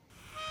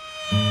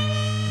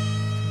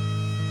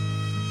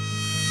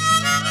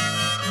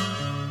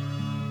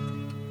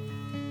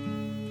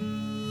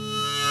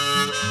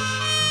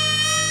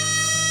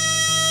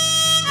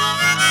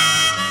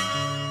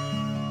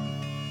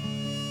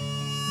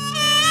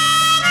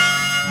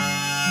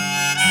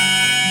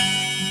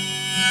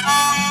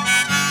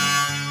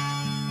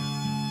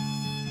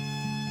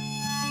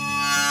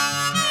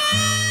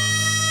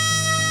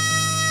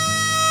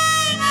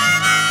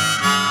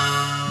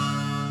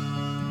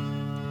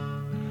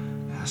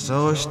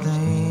 Saw her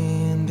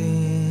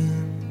standing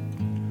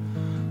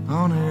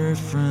on her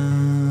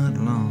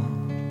front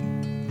lawn,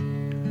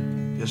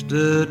 just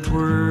a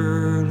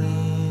twirling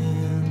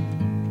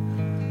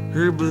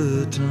her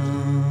baton.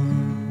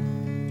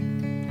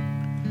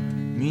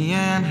 Me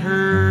and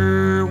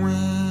her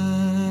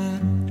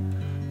went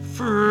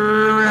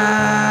for a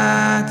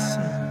ride,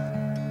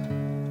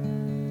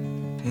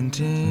 and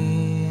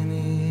 10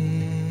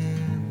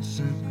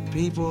 innocent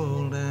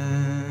people died.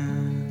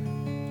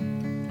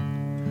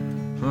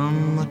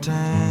 From the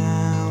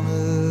town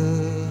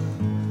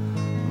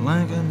of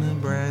Lincoln,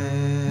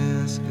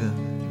 Nebraska,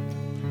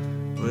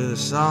 with a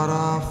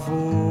sawed-off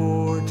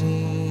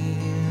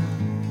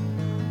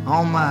 14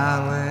 on my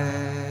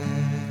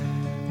lap,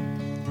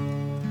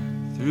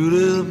 through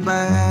the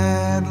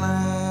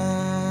badlands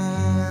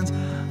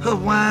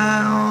of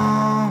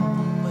Wyoming,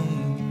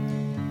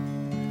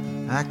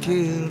 I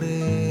killed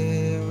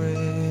everything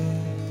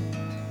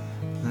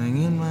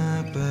in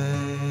my path.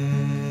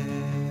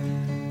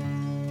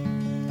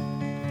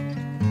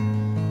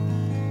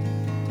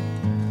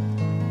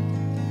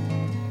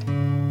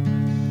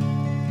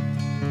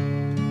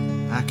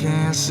 I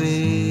can't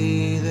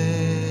say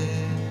that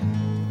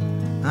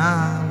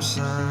I'm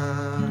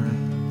sorry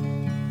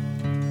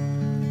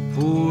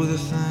for the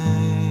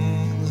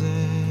things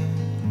that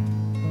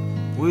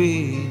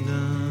we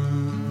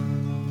done,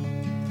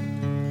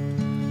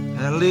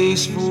 at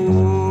least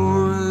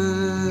for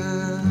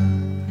a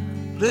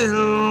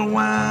little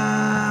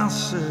while,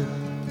 sir.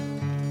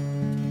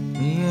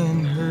 Me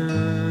and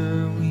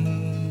her, we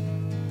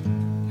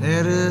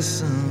had us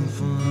some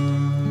fun.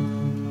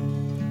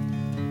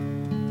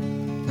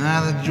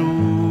 Now the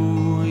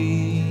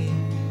jury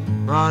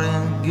brought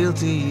in a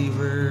guilty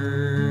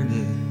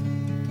verdict,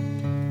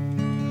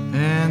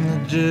 and the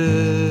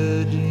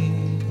judge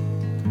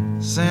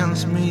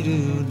sentenced me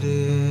to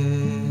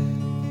death.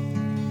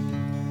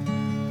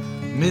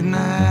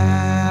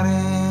 Midnight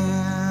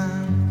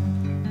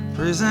in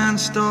prison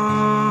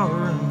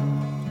storeroom,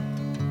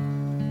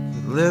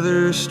 with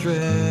leather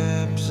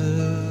straps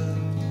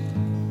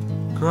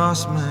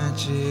across my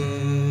chest.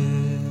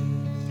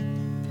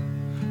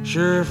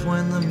 Sheriff,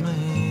 when the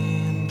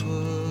man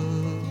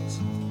was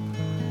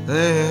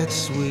that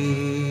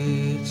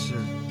sweet, sir,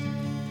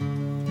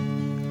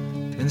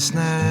 and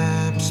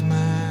snaps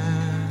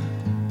my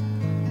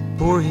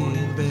poor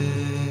head back,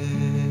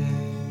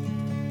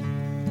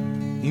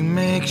 you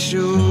make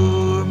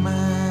sure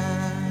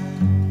my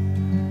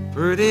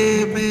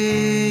pretty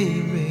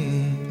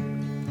baby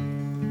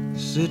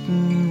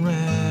sitting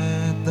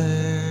right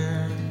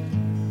there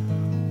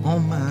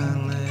on my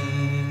lap.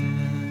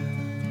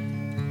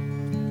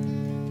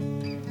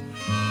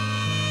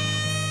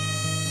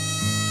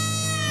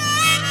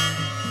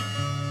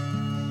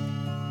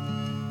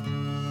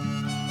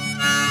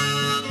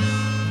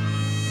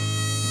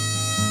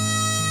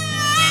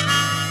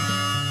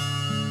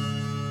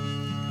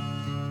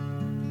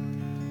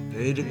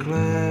 They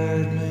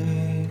declared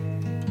me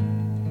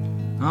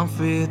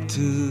unfit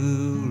to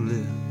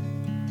live.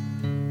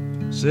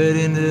 Said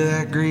into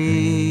that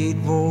great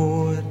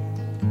void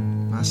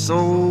my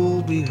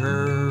soul be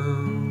heard.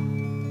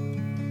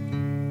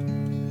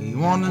 He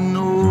wanted to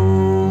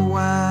know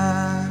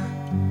why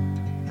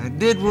I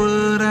did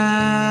what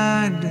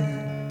I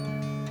did.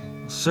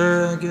 Well,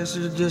 sir, I guess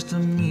there's just a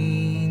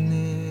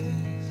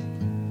meanness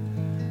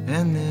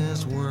in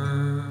this world.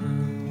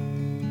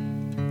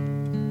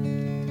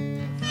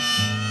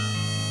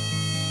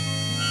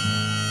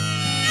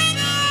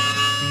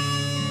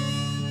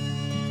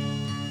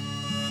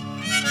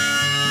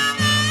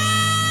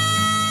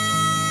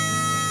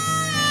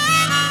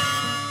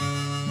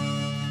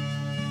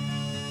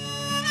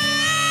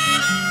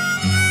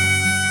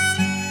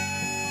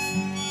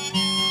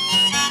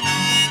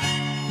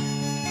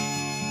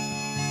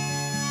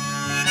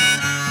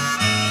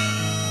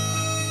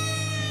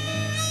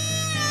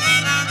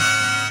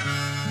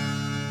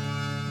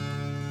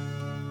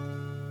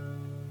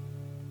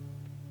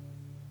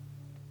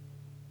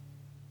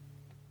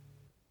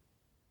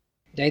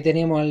 Y ahí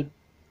tenemos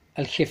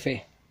al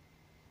jefe,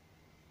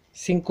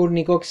 sin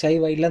Courtney-Cox ahí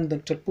bailando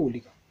entre el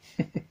público.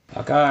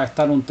 Acá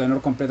está en un tenor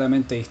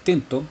completamente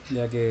distinto,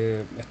 ya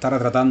que está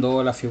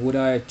retratando la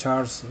figura de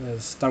Charles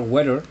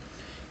Starkweather,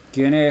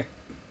 quien es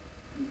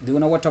de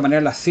una u otra manera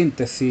la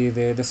síntesis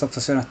de esa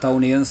obsesión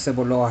estadounidense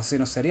por los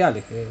asesinos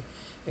seriales.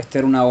 Este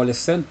era un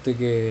adolescente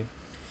que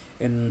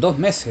en 2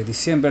 meses,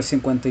 diciembre del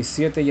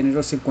 57 y enero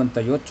del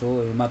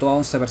 58, mató a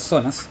 11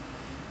 personas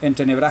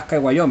entre Nebraska y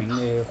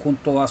Wyoming,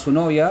 junto a su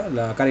novia,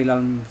 la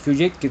Caroline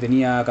Fugit, que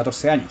tenía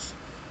 14 años.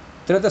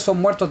 3 de esos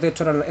muertos, de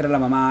hecho, era la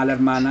mamá, la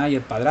hermana y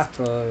el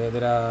padrastro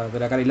de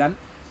la Caroline.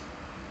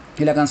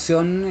 Y la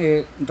canción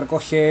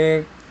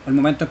recoge el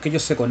momento en que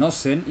ellos se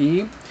conocen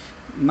y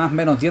más o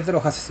menos 10 de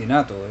los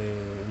asesinatos.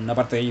 Una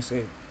parte de ellos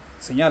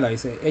señala,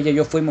 dice, ella y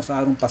yo fuimos a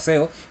dar un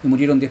paseo y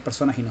murieron 10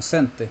 personas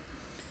inocentes.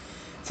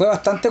 Fue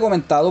bastante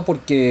comentado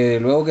porque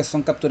luego que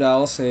son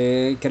capturados,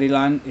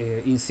 Caroline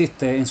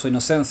insiste en su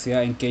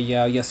inocencia, en que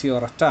ella había sido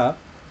arrastrada,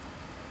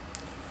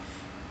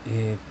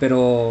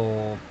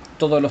 pero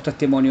todos los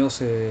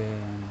testimonios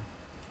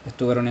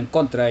estuvieron en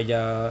contra.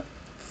 Ella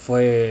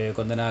fue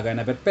condenada a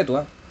cadena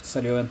perpetua,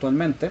 salió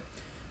eventualmente,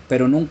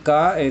 pero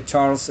nunca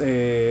Charles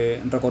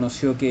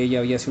reconoció que ella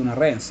había sido una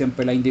rehén,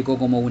 siempre la indicó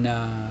como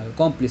una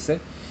cómplice.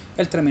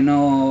 Él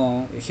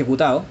terminó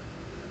ejecutado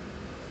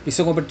y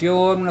se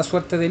convirtió en una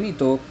suerte de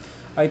mito.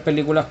 Hay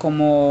películas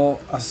como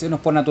Asesinos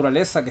por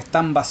Naturaleza que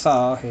están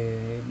basadas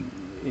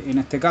en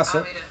este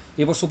caso,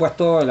 y por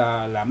supuesto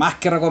la más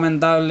que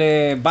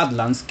recomendable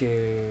Badlands,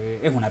 que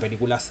es una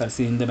peliculaza del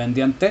cine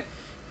independiente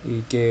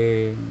y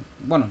que,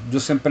 bueno, yo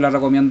siempre la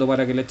recomiendo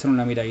para que le echen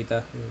una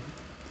miradita.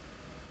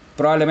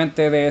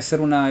 Probablemente debe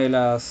ser una de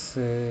las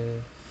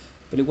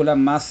películas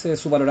más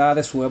subvaloradas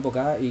de su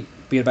época, y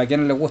para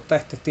quienes les gusta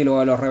este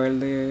estilo de los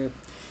rebeldes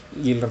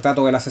y el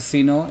retrato del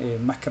asesino,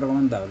 más que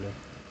recomendable.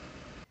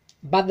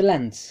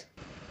 Badlands.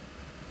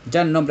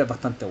 Ya el nombre es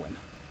bastante bueno.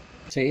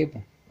 Sí,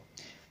 pues.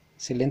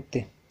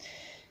 Excelente.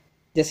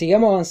 Ya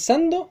sigamos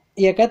avanzando,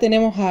 y acá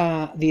tenemos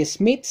a The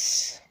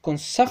Smiths con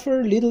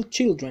Suffer Little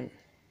Children.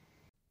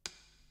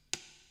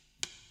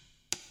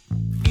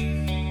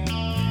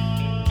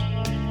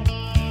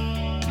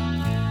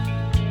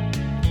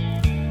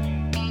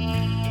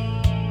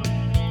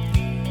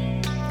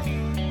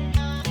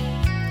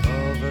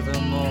 Over the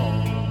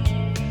moor,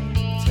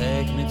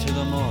 take me to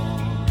the moor,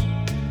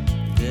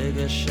 dig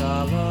a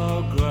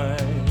shallow grave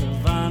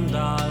and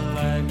I'll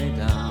lay me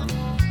down.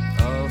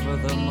 Over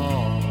the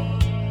moor,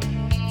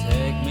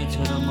 take me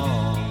to the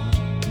moor,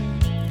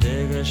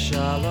 dig a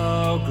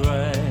shallow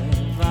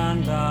grave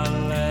and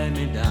I'll lay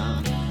me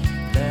down.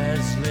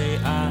 Leslie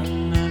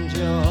Ann and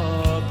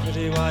your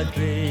pretty white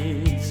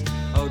beads,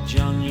 oh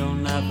John, you'll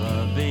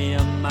never be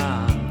a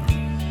man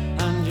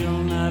and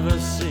you'll never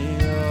see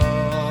your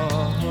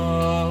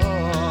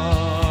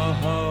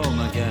home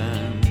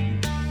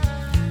again.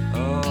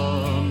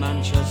 Oh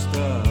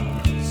Manchester,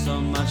 so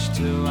much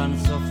to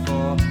answer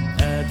for.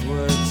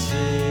 Edward,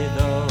 see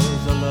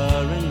those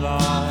alluring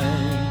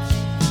lights.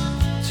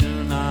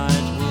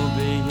 Tonight will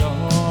be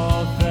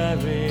your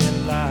very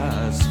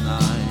last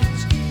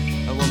night.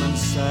 A woman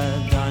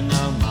said, I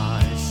know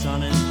my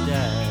son is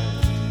dead.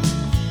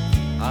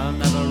 I'll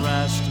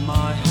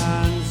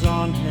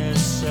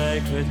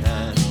sacred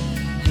head.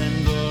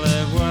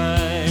 Hindley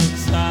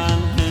wakes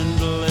and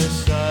Hindley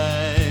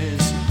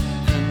says,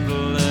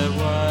 Hindley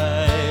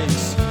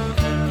wakes,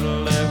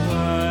 Hindley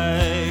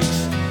wakes,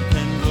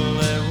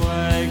 Hindley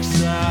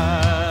wakes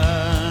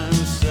and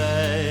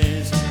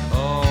says,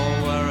 oh,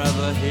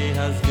 wherever he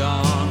has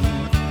gone,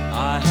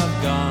 I have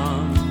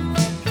gone.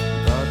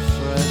 But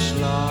fresh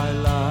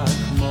lilac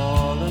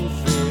moorland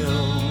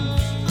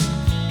fields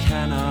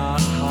cannot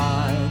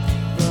hide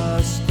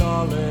the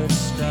stolid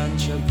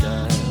stench of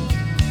death.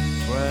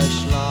 Fresh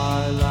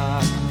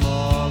lilac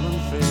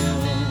moorland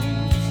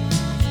fields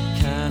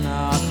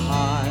cannot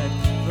hide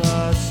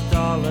the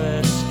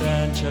stolid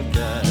stench of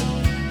death.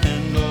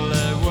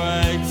 Hindley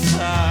waits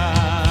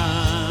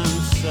and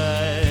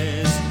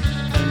says,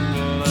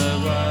 Hindley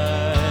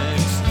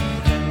waits,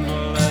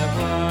 Hindley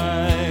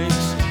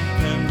waits,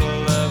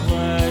 Hindley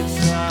waits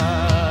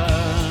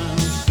and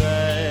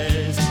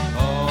says,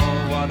 oh,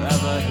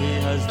 whatever he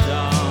has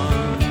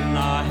done,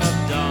 I have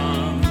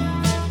done.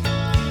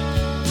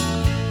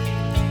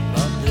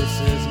 But this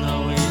is no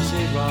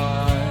easy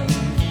ride,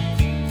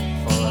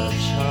 for a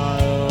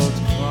child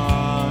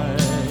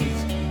cries,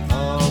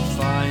 oh,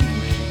 find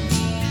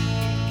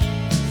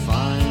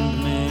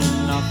me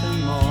nothing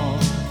more.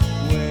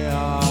 We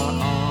are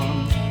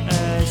on a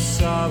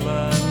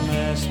sullen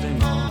misty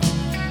morn.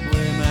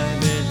 We may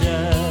be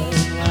dead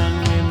and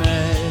we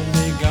may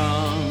be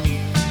gone,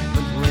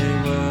 but we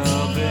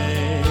will be,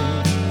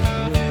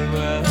 we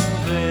will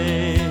be,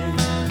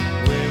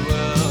 we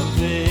will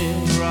be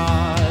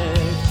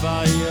right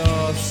by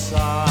your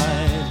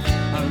side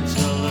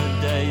until the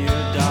day you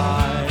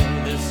die.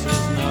 This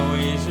is no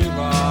easy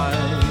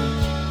ride.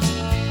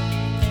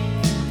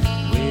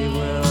 We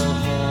will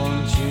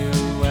haunt you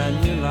when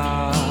you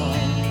laugh.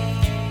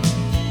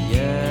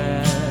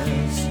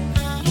 Yes,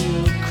 you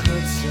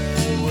could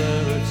say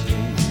we're a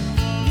team.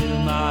 You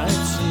might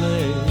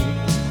sleep,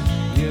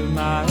 you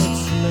might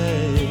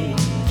sleep,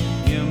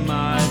 you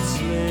might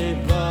sleep,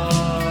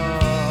 oh,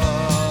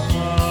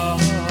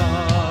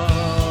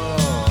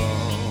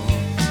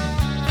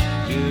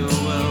 you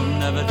will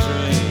never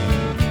dream.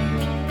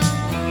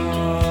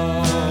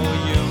 Oh,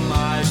 you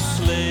might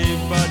sleep,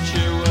 but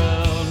you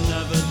will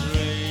never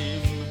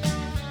dream.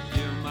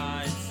 You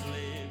might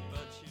sleep,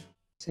 but you...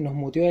 Se nos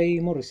muteó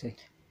ahí Morrison.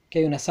 Que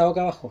hay un asado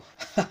acá abajo.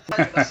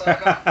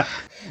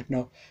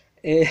 No.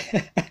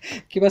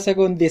 ¿Qué pasa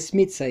con The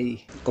Smiths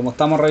ahí? Como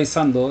estamos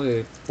revisando,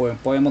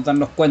 podemos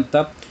darnos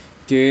cuenta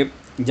que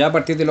ya a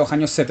partir de los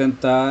años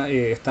 70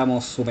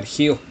 estamos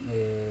sumergidos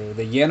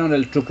de lleno en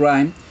el true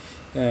crime,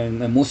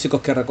 en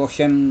músicos que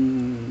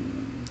recogen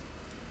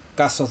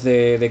casos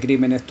de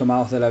crímenes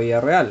tomados de la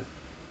vida real.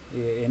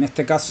 En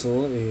este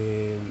caso,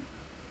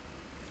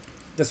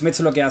 The Smiths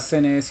lo que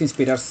hacen es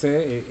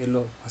inspirarse en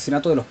los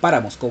asesinatos de los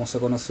páramos, como se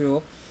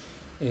conoció,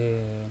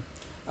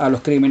 a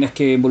los crímenes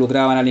que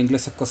involucraban al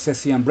inglés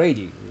escocés Ian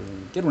Brady,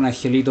 que era un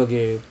angelito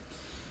que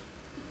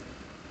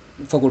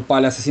fue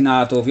culpable de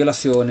asesinatos,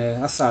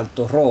 violaciones,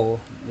 asaltos,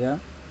 robos, ¿ya?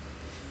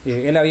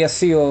 Él había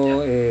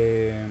sido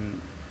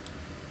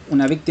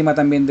una víctima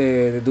también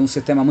de un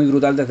sistema muy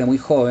brutal desde muy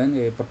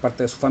joven por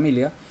parte de su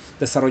familia.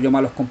 Desarrolló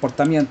malos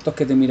comportamientos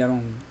que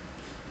terminaron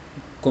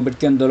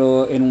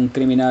convirtiéndolo en un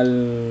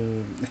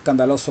criminal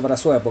escandaloso para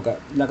su época.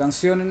 La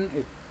canción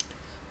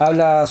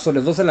habla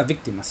sobre dos de las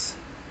víctimas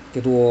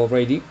que tuvo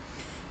Brady,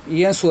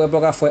 y en su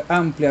época fue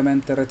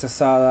ampliamente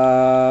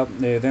rechazada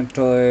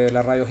dentro de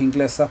las radios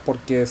inglesas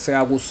porque se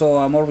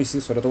acusó a Morrissey,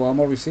 sobre todo a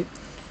Morrissey,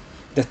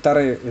 de estar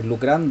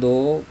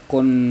lucrando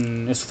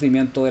con el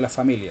sufrimiento de las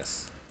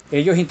familias.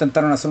 Ellos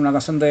intentaron hacer una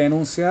canción de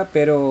denuncia,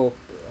 pero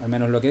al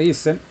menos lo que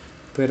dicen,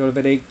 pero el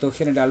veredicto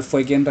general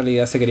fue que en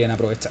realidad se querían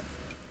aprovechar.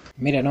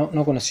 Mira,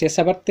 no conocía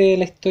esa parte de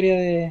la historia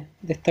de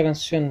esta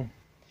canción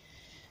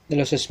de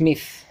los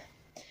Smith.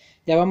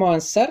 Ya vamos a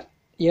avanzar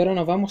y ahora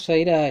nos vamos a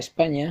ir a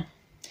España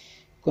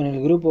con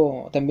el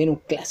grupo, también un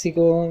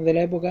clásico de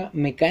la época,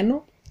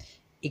 Mecano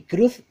y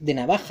Cruz de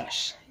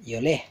Navajas, y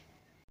olé.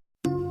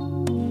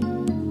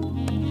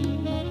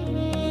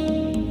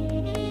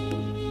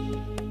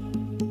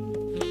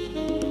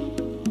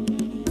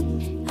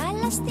 A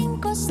las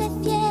 5 se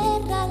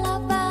cierra la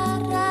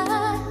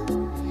barra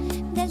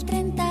del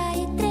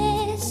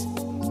 33,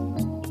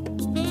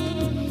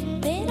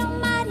 pero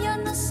Mario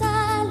no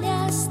sale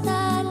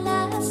hasta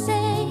las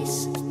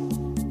 6.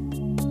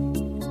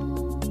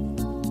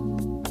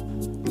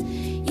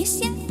 Y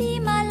si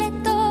encima le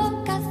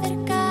toca hacer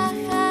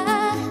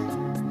caja,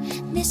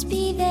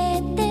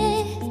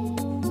 despídete.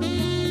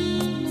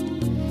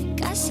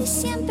 Casi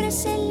siempre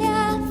se le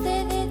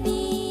hace de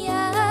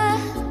día,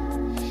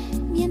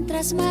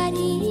 mientras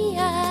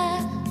María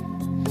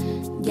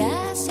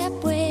ya se ha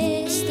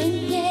puesto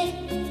en pie.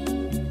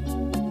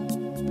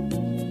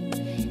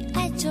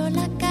 Ha hecho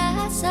la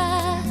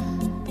casa,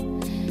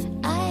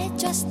 ha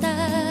hecho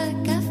hasta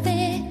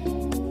café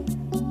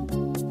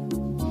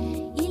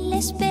y le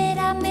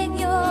espera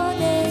medio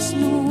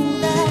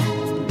desnuda.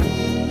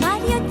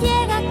 Mario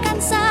llega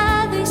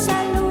cansado y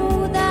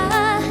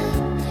saluda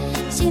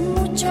sin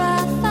mucho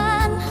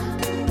afán.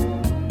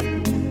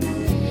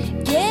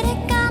 Quiere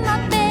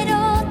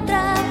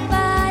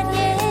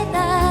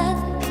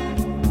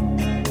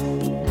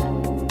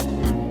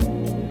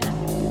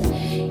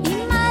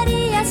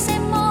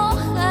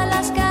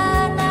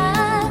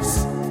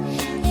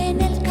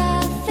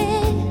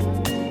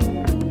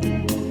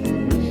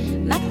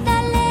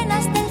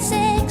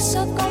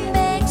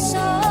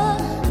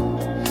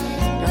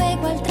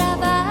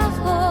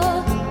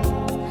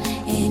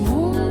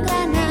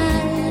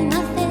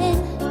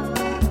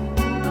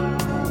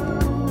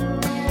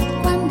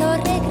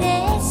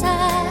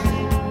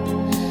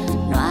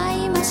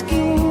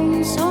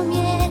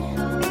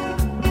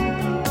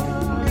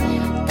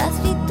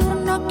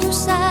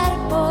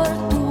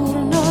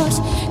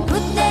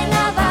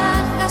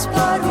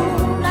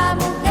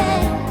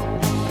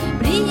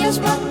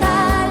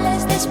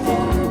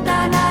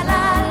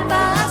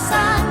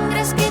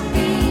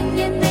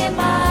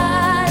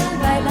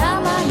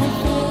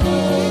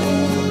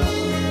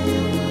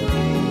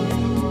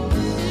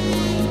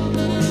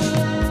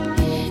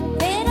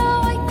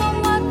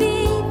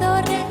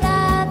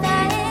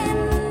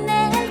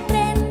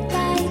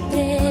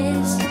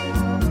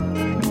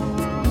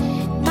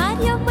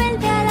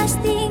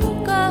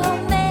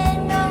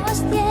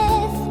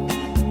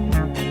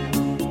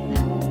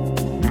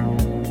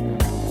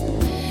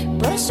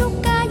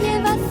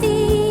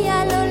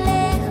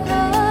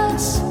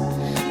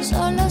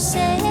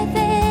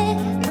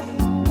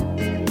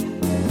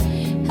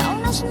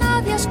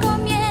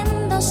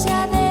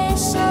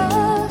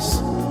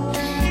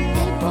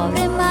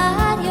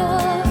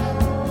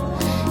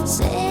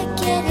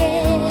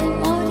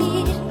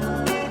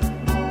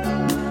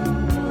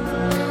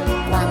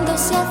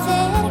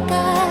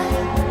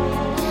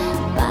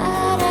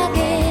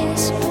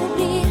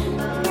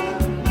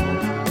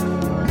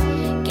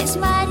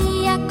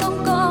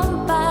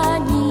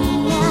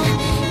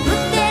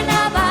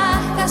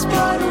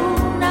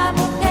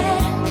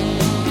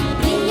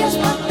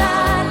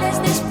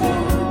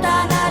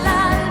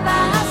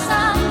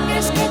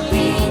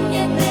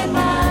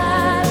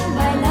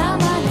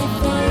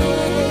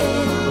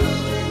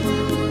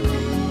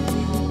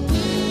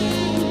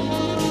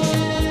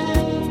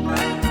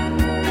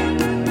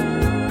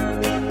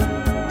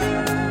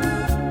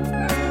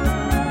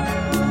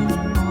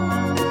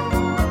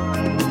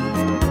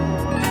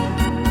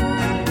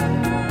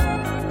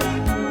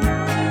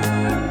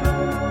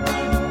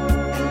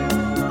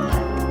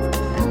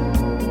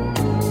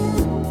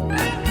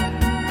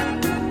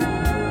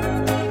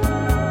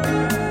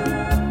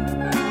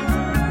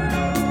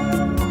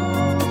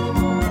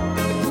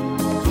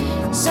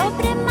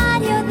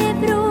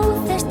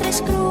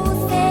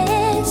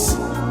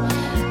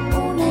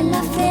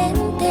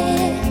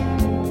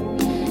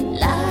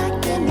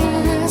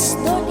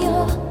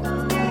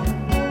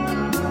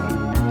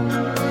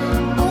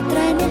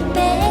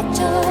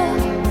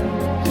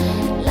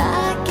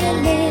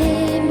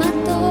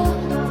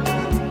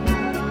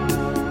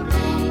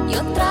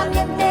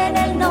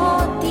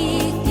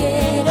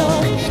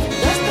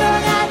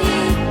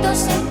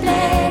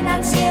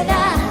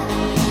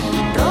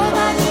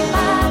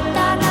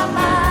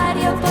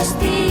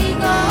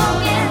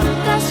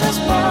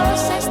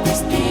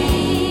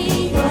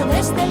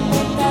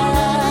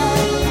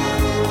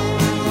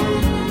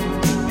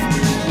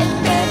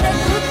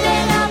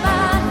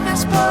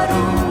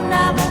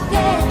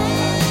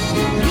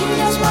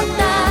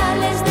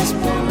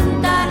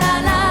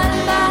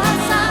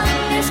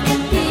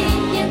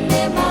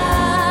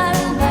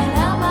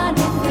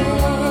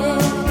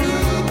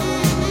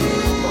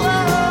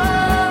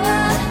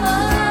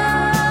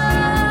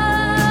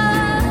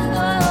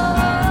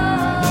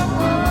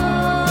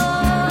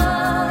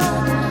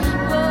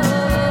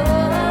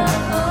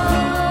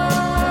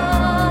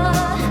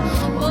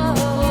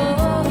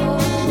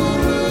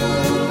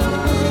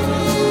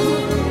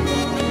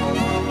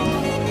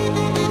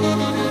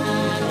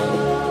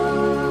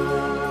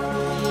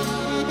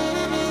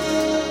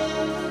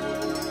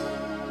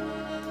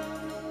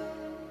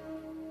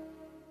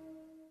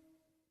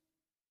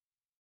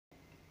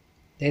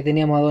Ahí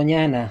teníamos a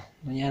Doña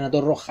Ana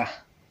Torroja.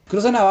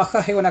 Cruz de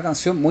Navajas es una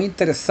canción muy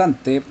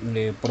interesante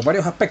por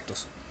varios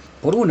aspectos.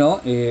 Por uno,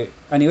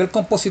 a nivel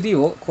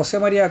compositivo, José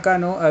María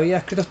Cano había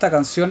escrito esta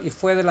canción y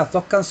fue de las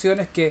dos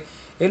canciones que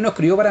él no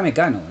escribió para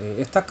Mecano.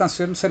 Estas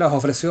canciones se las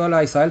ofreció a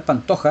la Isabel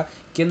Pantoja,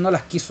 quien no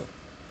las quiso.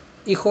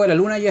 Hijo de la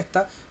Luna y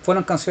esta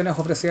fueron canciones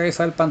ofrecidas a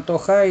Isabel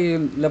Pantoja y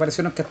le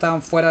parecieron que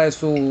estaban fuera de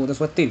su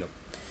estilo.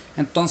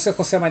 Entonces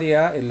José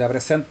María la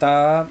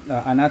presenta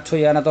a Nacho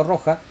y a Ana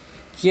Torroja,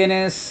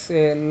 quienes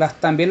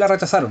también la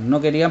rechazaron.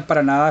 No querían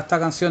para nada esta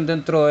canción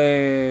dentro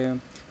del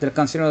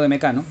cancionero de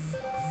Mecano.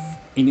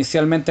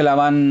 Inicialmente la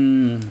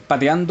van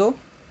pateando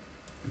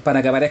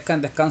para que aparezca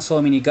en Descanso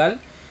Dominical,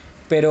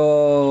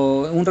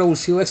 pero un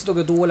revulsivo éxito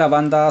que tuvo la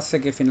banda hace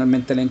que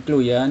finalmente la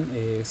incluyan,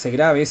 se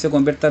grabe y se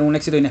convierta en un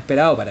éxito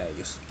inesperado para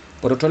ellos.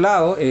 Por otro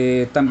lado,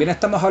 también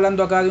estamos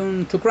hablando acá de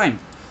un true crime.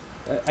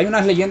 Hay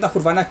unas leyendas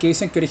urbanas que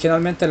dicen que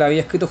originalmente la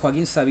había escrito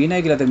Joaquín Sabina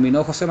y que la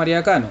terminó José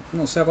María Cano.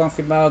 No se ha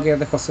confirmado que es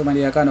de José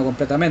María Cano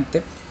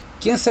completamente,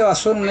 quien se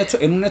basó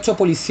en un hecho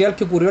policial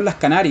que ocurrió en las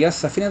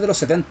Canarias a fines de los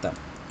 70.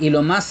 Y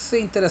lo más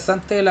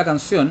interesante de la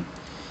canción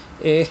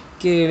es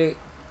que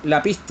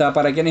la pista,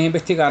 para quienes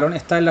investigaron,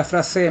 está en la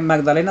frase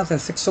Magdalenas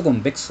del sexo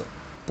convexo.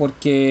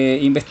 Porque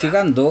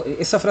investigando,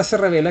 esa frase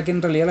revela que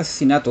en realidad el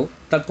asesinato,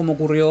 tal como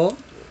ocurrió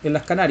en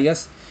las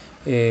Canarias,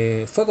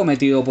 fue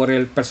cometido por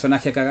el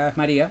personaje que acá es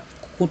María,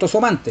 junto a su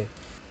amante.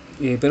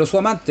 Pero su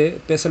amante,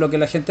 pese a lo que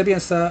la gente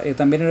piensa,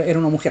 también era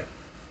una mujer.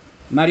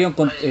 Mario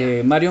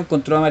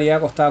encontró a María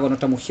acostada con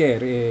otra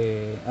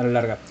mujer a la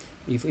larga.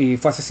 Y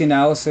fue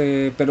asesinado,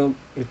 pero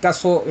el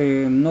caso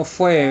no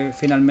fue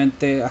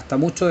finalmente, hasta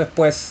mucho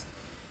después,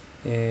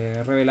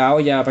 revelado,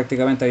 ya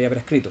prácticamente había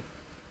prescrito.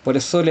 Por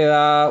eso le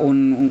da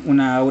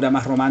una aura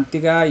más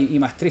romántica y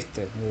más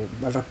triste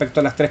al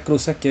respecto a las tres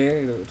cruces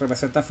que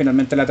representan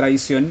finalmente la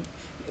traición,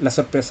 la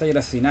sorpresa y el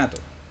asesinato.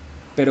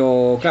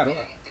 Pero claro,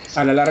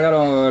 a la larga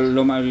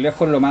lo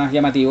más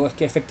llamativo es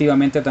que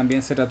efectivamente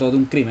también se trató de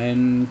un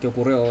crimen que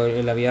ocurrió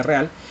en la vida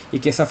real y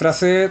que esa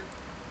frase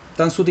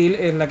tan sutil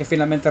es la que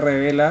finalmente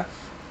revela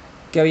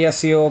que había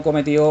sido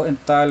cometido en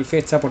tal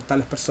fecha por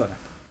tales personas.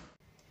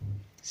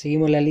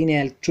 Seguimos la línea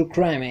del true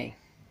crime.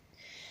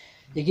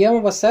 Y aquí vamos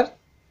a pasar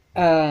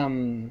a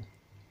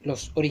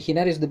los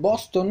originarios de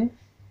Boston,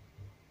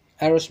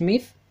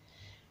 Aerosmith,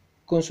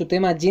 con su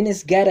tema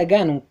Jean's Got a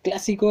Gun, un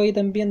clásico ahí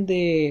también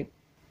de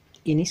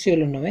inicio de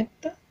los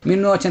 90.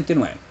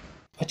 1989.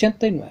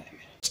 89.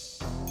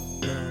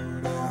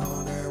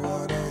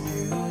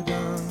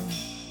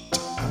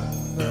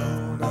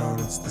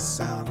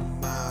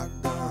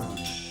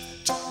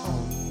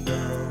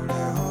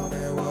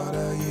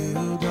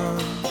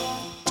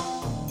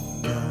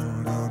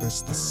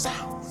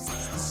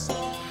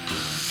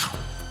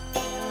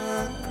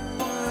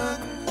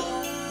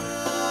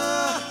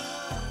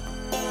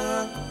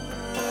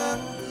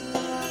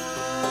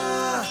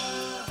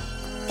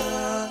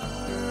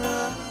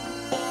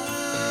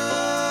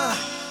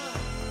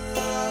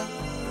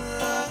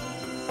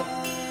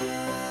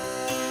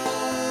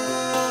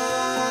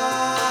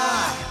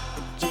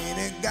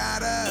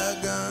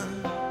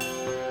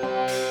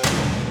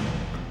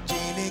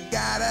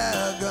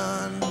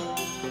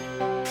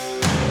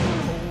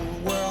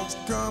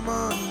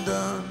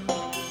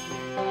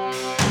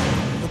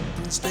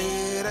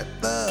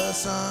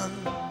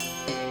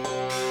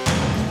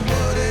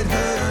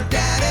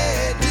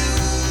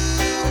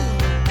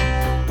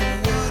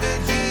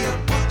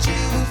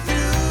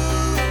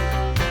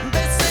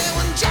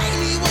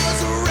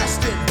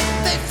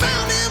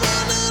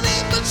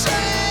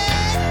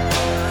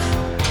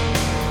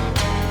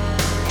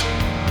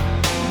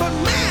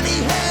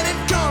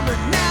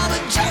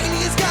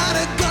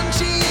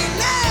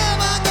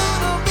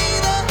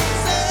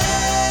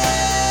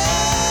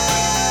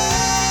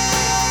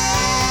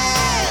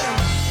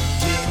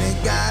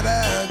 Got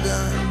a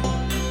gun.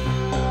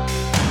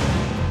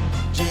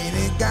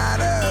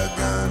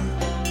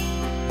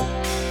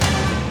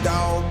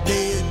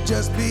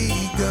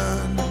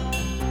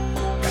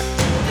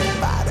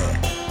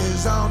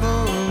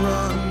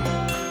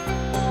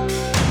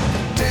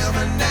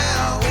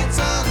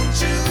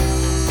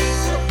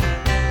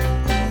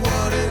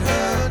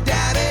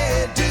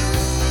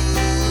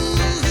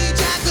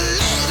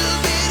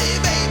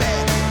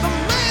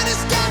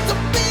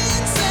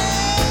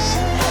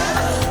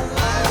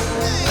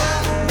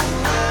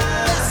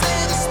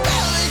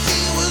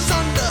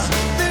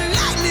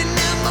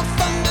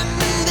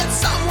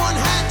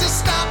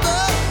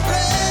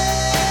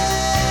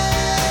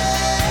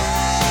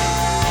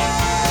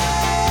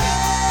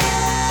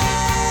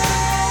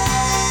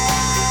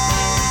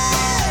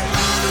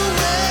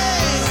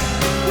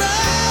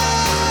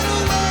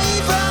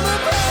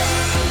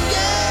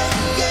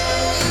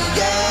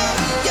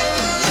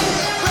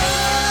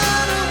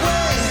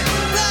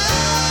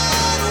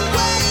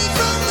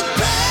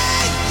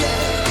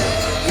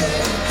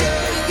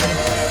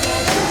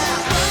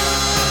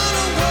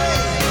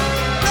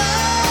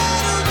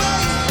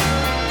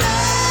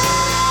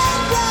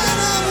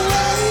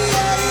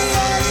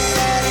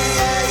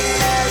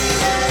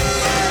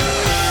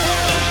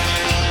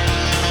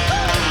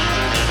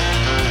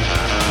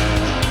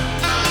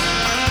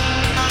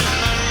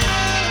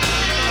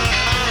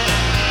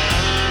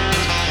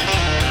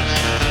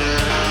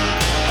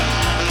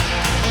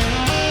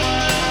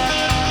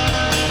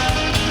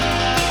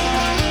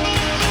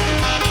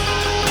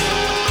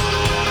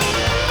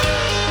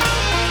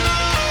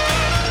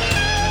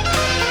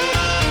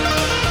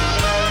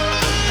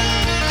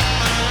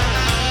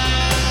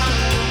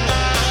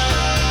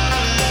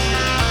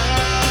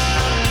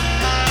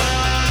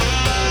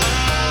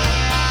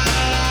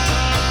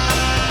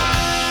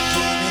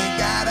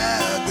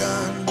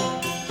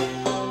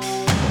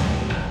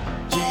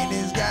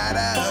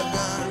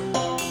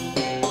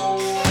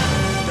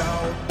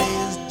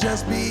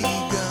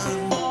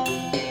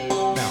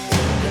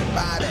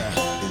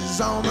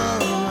 she's on the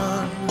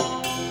run.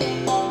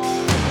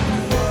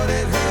 What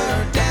did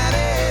her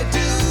daddy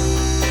do?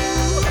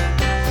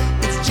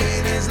 It's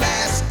Jenny's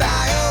last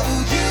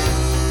IOU.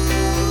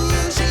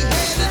 She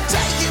had to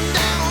take him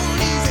down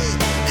easy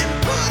and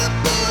put a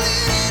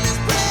bullet in his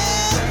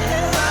brain.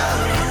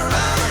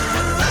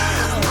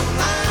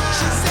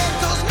 She said,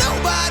 'cause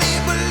nobody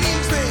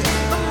believes me.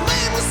 The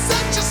man was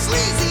such a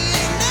sleazy,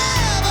 ain't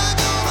never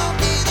gonna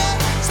be the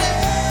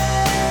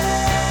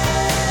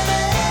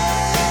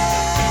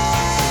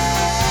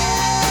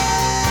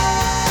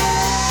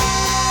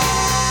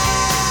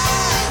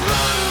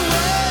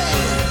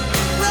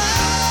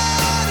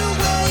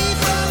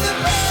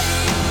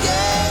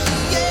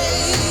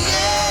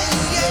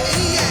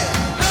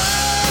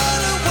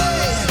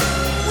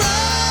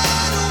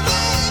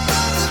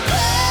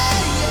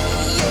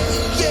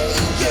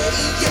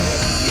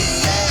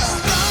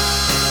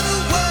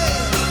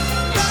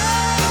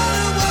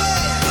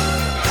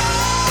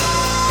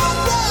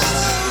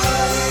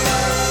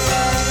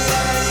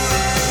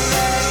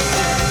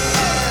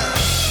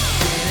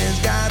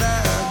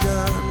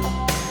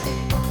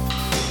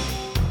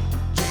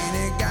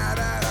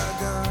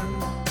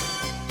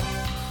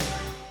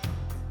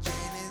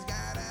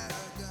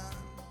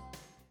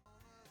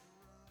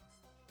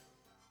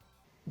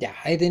Ya,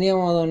 ahí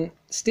teníamos a don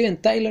Steven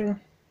Tyler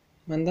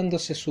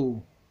mandándose sus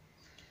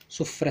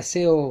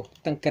fraseos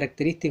tan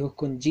característicos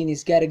con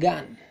Ginny's Got a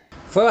Gun.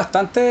 Fue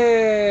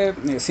bastante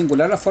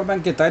singular la forma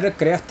en que Tyler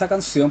crea esta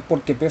canción,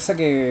 porque pese a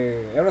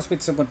que Aerosmith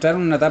se encontrara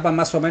en una etapa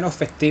más o menos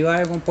festiva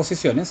de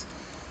composiciones,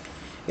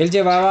 él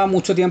llevaba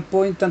mucho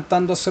tiempo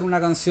intentando hacer una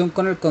canción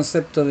con el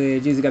concepto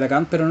de Ginny's Got a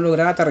Gun, pero no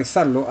lograba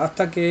aterrizarlo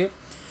hasta que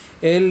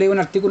él lee un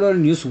artículo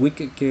del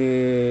Newsweek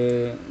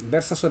que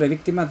versa sobre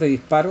víctimas de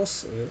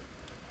disparos.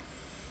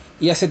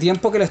 Y hace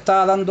tiempo que le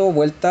estaba dando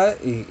vuelta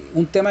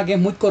un tema que es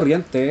muy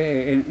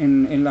corriente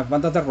en las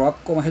bandas de rock,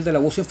 como es el del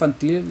abuso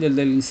infantil y el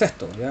del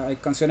incesto. ¿Ya? Hay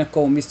canciones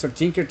como Mr.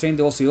 Tinker Train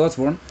de Ozzy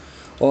Osbourne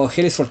o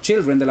Hell is for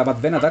Children de la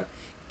Pat Benatar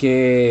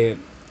que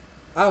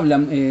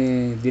hablan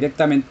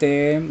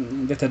directamente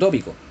de este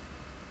tópico.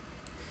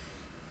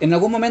 En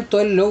algún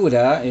momento él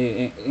logra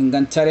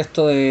enganchar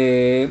esto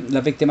de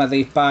las víctimas de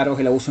disparos,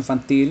 el abuso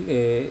infantil,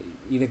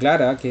 y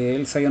declara que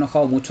él se había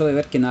enojado mucho de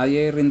ver que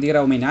nadie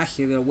rindiera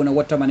homenaje de alguna u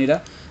otra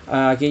manera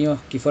a aquellos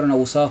que fueron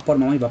abusados por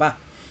mamá y papá.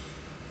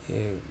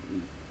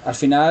 Al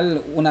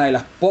final, una de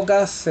las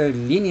pocas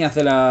líneas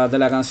de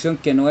la canción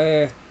que no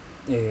es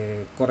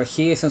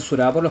corregida y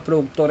censurada por los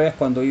productores,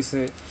 cuando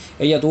dice: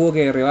 ella tuvo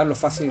que derribarlo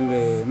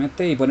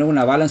fácilmente y poner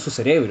una bala en su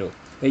cerebro.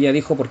 Ella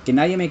dijo: porque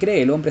nadie me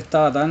cree, el hombre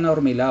estaba tan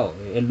adormilado,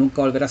 él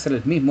nunca volverá a ser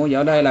el mismo, y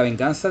habla de la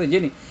venganza de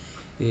Jenny.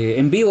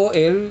 En vivo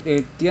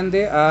él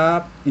tiende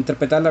a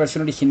interpretar la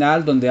versión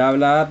original, donde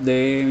habla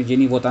de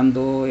Jenny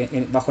botando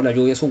bajo la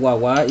lluvia su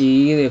guagua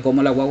y de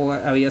cómo la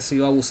guagua había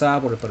sido abusada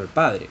por el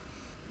padre.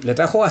 Le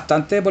trajo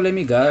bastante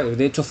polémica,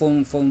 de hecho fue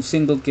un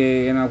single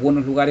que en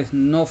algunos lugares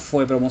no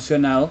fue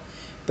promocionado,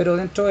 pero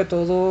dentro de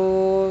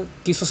todo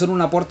quiso hacer un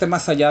aporte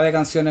más allá de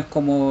canciones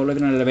como Living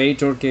in an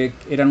Elevator, que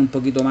eran un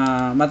poquito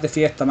más de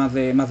fiesta, más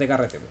de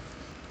carrete.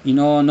 Y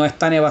no es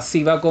tan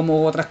evasiva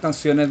como otras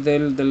canciones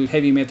del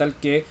heavy metal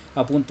que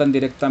apuntan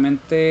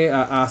directamente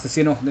a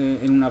asesinos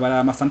en una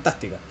parada más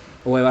fantástica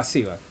o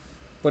evasiva.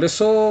 Por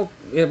eso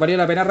valía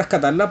la pena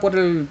rescatarla por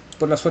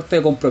la suerte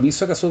de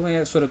compromiso que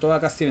asume sobre todo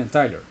acá Steven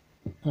Tyler.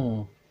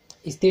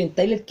 Y Steven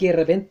Tyler, que de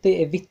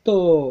repente es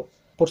visto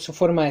por su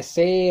forma de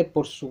ser,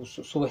 por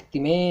su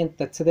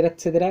vestimenta, etcétera,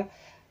 etcétera,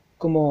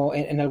 como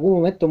en algún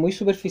momento muy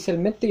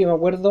superficialmente. Yo me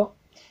acuerdo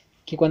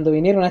que cuando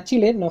vinieron a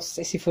Chile, no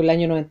sé si fue el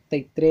año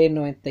 93,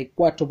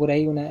 94, por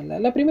ahí,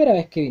 la primera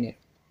vez que vinieron,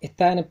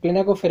 estaban en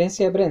plena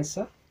conferencia de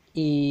prensa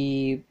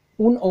y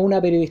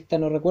una periodista,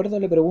 no recuerdo,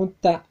 le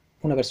pregunta,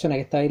 una persona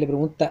que estaba ahí le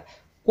pregunta: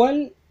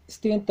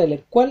 Steven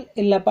Tyler, ¿cuál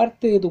es la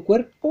parte de tu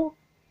cuerpo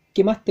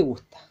que más te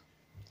gusta?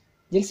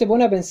 Y él se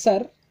pone a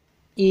pensar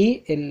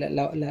y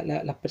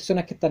las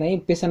personas que están ahí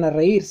empiezan a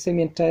reírse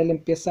mientras él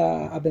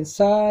empieza a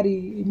pensar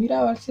y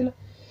miraba al cielo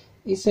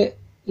y dice: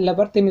 la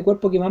parte de mi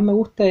cuerpo que más me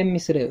gusta es mi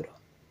cerebro,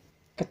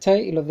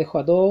 ¿cachai? Y los dejo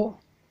a todos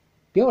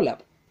piola,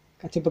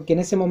 ¿cachai? Porque en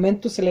ese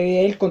momento se le veía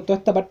a él con toda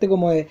esta parte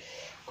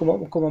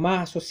como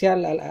más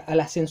asociada a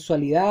la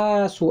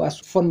sensualidad, a su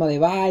forma de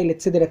baile,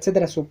 etcétera,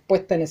 etcétera, su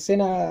puesta en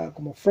escena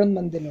como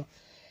frontman de los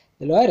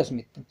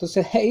Aerosmith.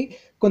 Entonces ahí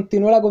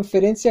continuó la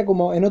conferencia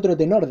como en otro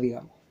tenor,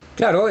 digamos.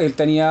 Claro, él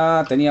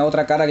tenía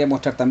otra cara que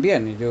mostrar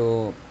también.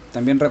 Yo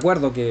también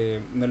recuerdo que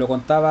me lo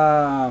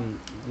contaba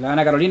la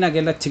Ana Carolina, que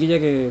es la chiquilla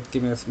que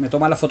me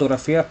toma las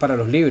fotografías para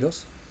los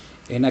libros.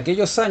 En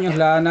aquellos años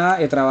la Ana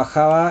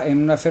trabajaba en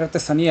una feria de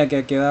artesanía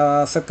que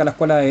quedaba cerca de la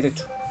Escuela de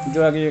Derecho.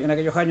 Yo en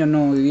aquellos años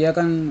no vivía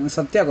acá en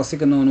Santiago, así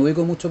que no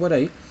ubico mucho por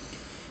ahí.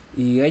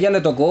 Y a ella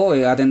le tocó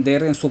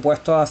atender en su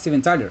puesto a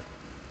Steven Tyler,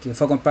 que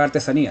fue a comprar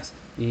artesanías.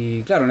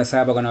 Y claro, en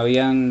esa época no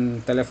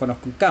habían teléfonos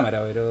con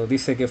cámara, pero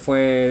dice que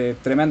fue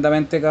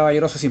tremendamente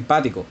caballeroso y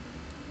simpático.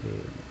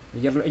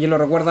 Ella lo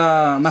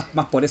recuerda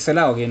más por ese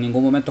lado, que en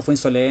ningún momento fue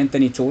insolente,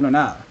 ni chulo,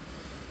 nada.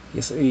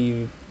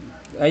 Y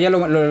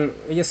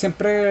ella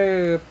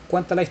siempre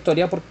cuenta la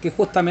historia porque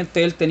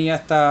justamente él tenía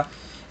esta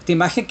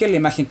imagen, que es la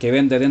imagen que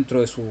vende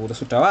dentro de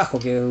su trabajo,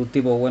 que es un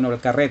tipo bueno del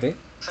carrete,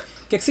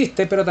 que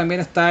existe, pero también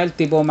está el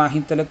tipo más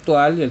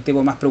intelectual y el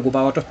tipo más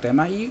preocupado de otros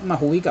temas y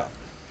más ubicado.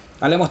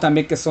 Hablemos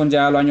también que son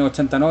ya los años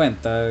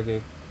 80-90,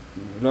 que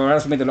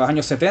los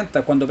años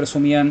 70, cuando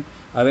presumían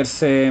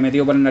haberse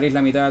metido por la nariz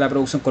la mitad de la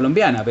producción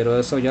colombiana, pero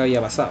eso ya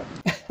había pasado.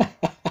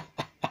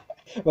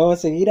 Vamos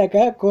a seguir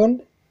acá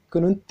con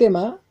un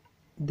tema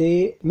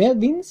de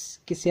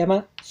Melvins que se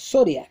llama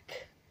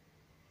Zodiac.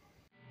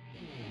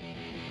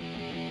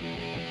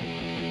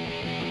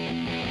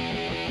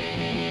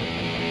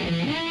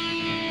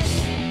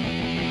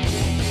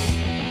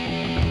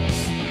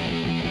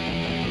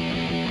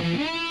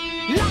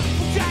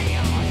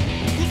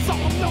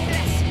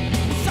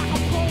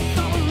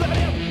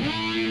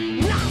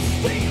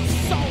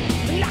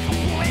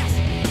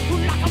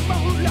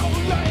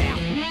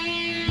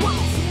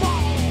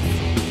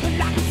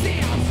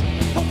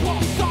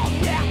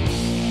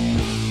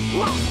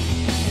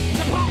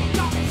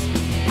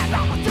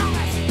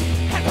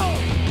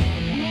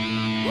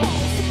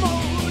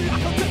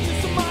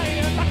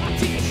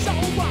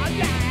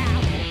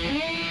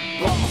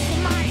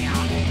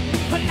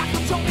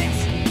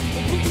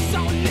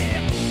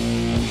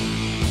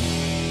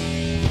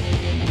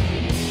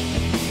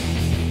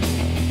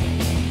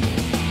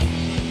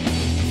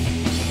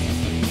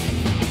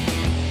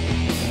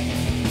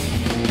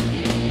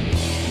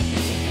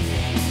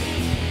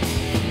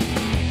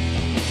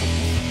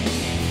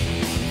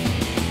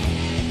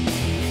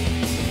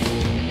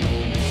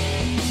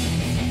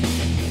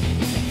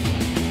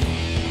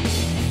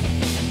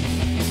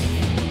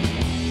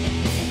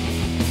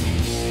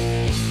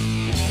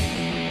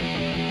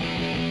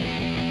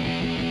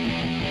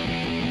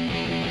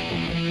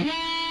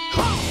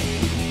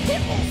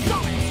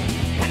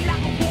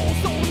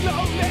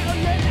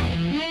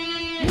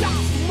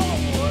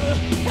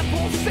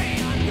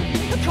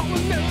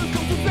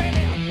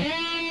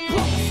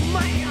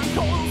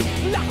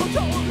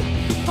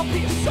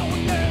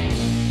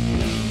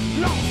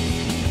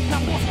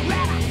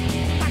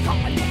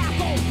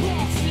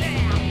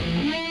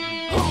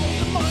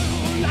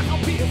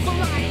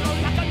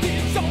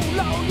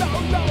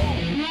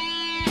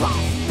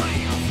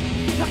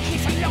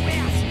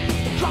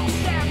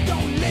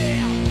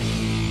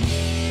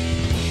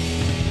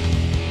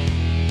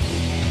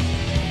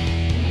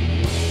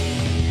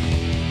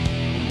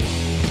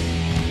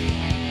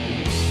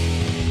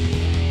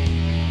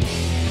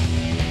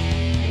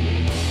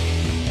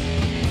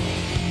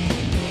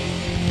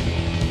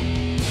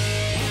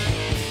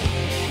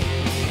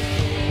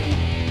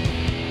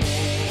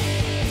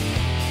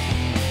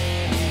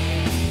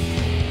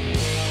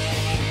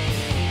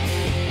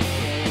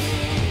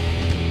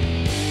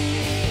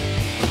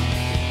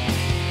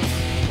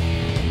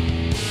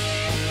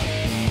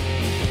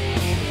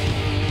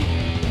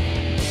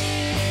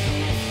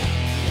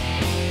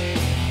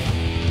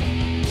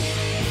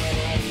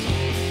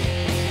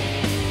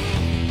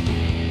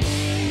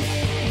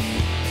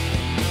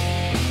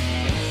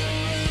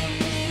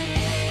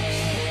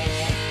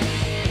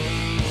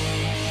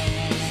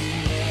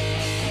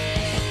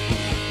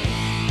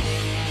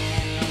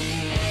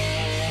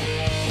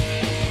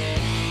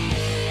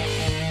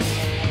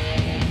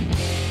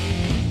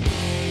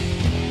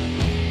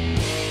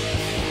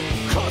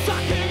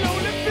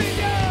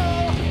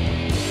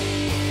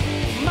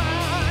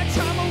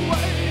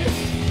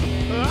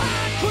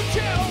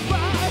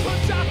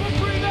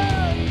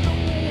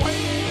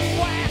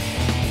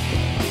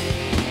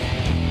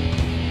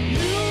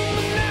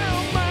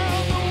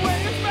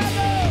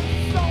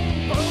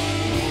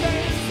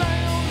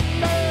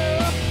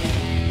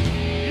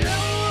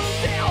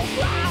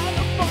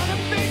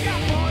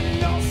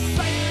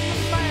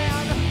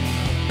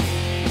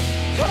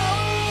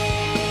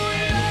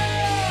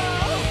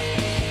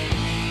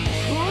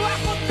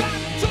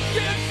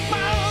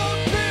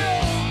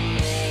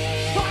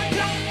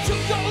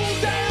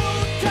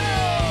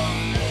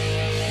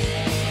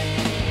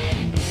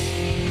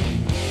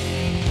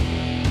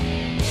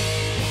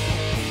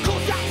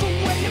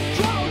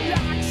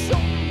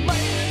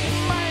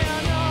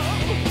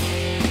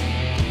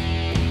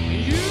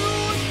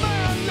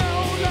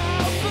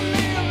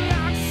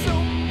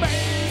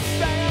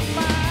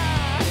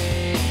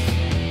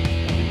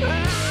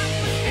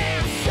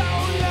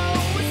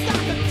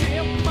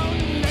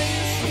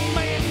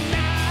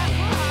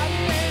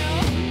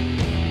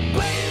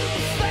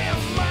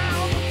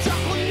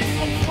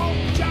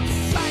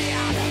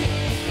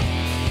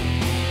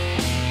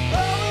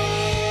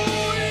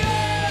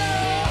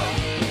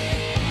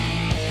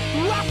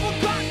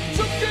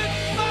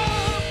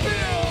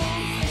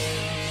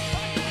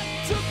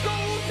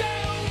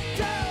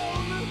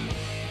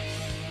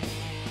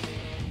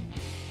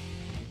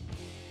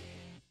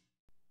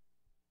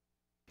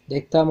 Y ahí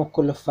estábamos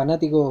con los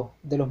fanáticos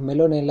de los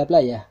melones en la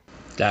playa.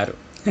 Claro.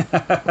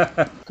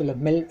 Con los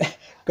Melvins.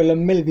 Con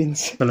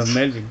los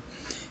Melvins.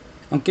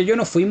 Aunque yo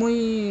no fui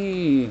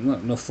muy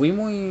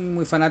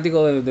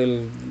fanático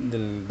de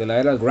la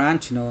era del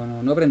grunge,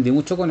 no aprendí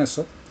mucho con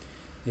eso.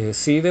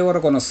 Sí debo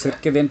reconocer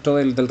que dentro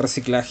del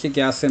reciclaje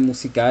que hacen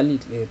musical,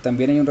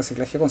 también hay un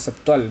reciclaje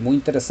conceptual muy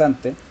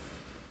interesante.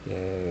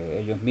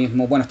 Ellos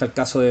mismos, bueno, está el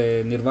caso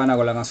de Nirvana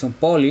con la canción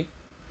Polly,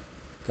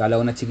 que habla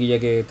de una chiquilla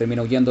que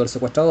termina huyendo del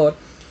secuestrador.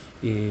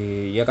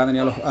 Y acá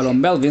tenía a los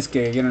Melvins,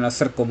 que vienen a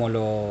ser como a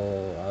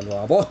los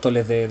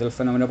apóstoles del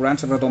fenómeno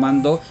grunge,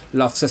 retomando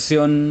la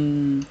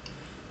obsesión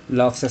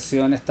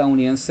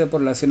estadounidense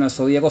por la escena del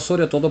Zodíaco,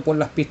 sobre todo por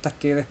las pistas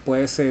que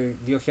después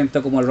dio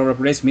gente como el Robert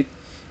Graysmith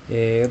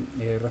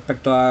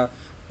respecto a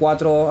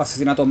 4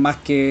 asesinatos más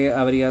que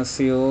habrían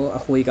sido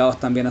adjudicados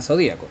también a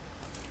Zodíaco.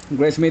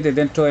 Graysmith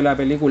dentro de la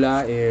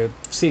película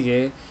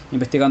sigue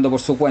investigando por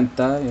su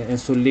cuenta, en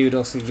sus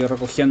libros siguió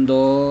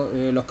recogiendo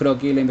los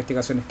croquis y las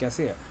investigaciones que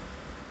hacía.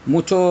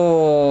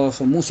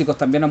 Muchos músicos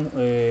también,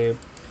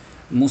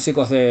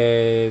 músicos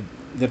de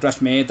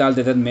thrash metal,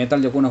 de death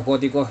metal, de algunos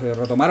góticos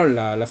retomaron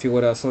la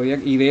figura de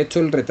Zodiac, y de hecho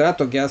el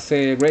retrato que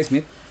hace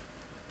Graysmith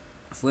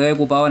fue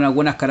ocupado en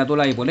algunas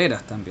carátulas y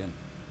poleras también.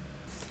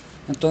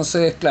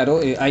 Entonces, claro,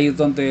 ahí es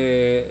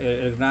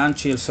donde el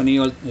grunge y el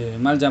sonido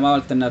mal llamado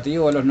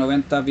alternativo de los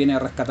 90 viene a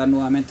rescatar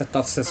nuevamente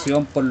esta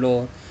obsesión por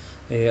los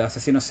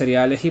asesinos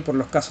seriales y por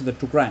los casos de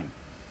true crime,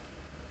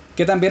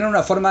 que también era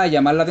una forma de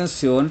llamar la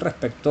atención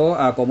respecto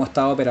a cómo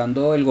estaba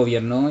operando el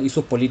gobierno y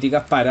sus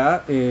políticas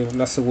para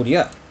la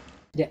seguridad.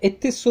 Ya,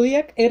 este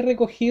Zodiac es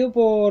recogido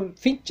por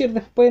Fincher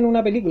después en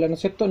una película, ¿no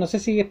es cierto? No sé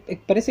si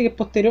parece que es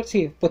posterior,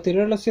 sí,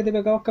 posterior a los 7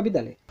 pecados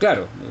capitales.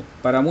 Claro,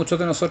 para muchos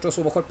de nosotros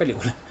su mejor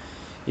película.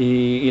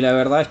 Y la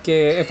verdad es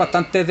que es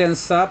bastante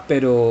densa,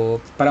 pero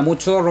para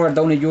muchos Robert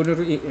Downey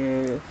Jr.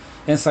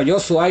 Ensayó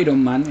su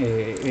Iron Man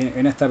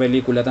en esta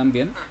película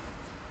también.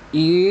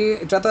 Y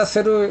trata de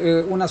hacer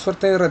una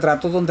suerte de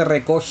retrato donde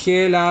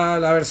recoge la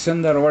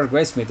versión de Robert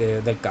Graysmith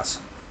del caso.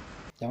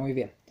 Ya, muy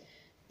bien.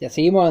 Ya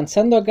seguimos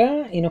avanzando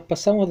acá y nos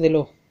pasamos de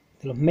los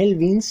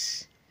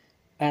Melvins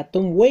a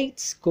Tom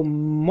Waits con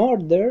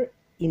Murder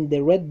in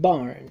the Red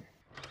Barn.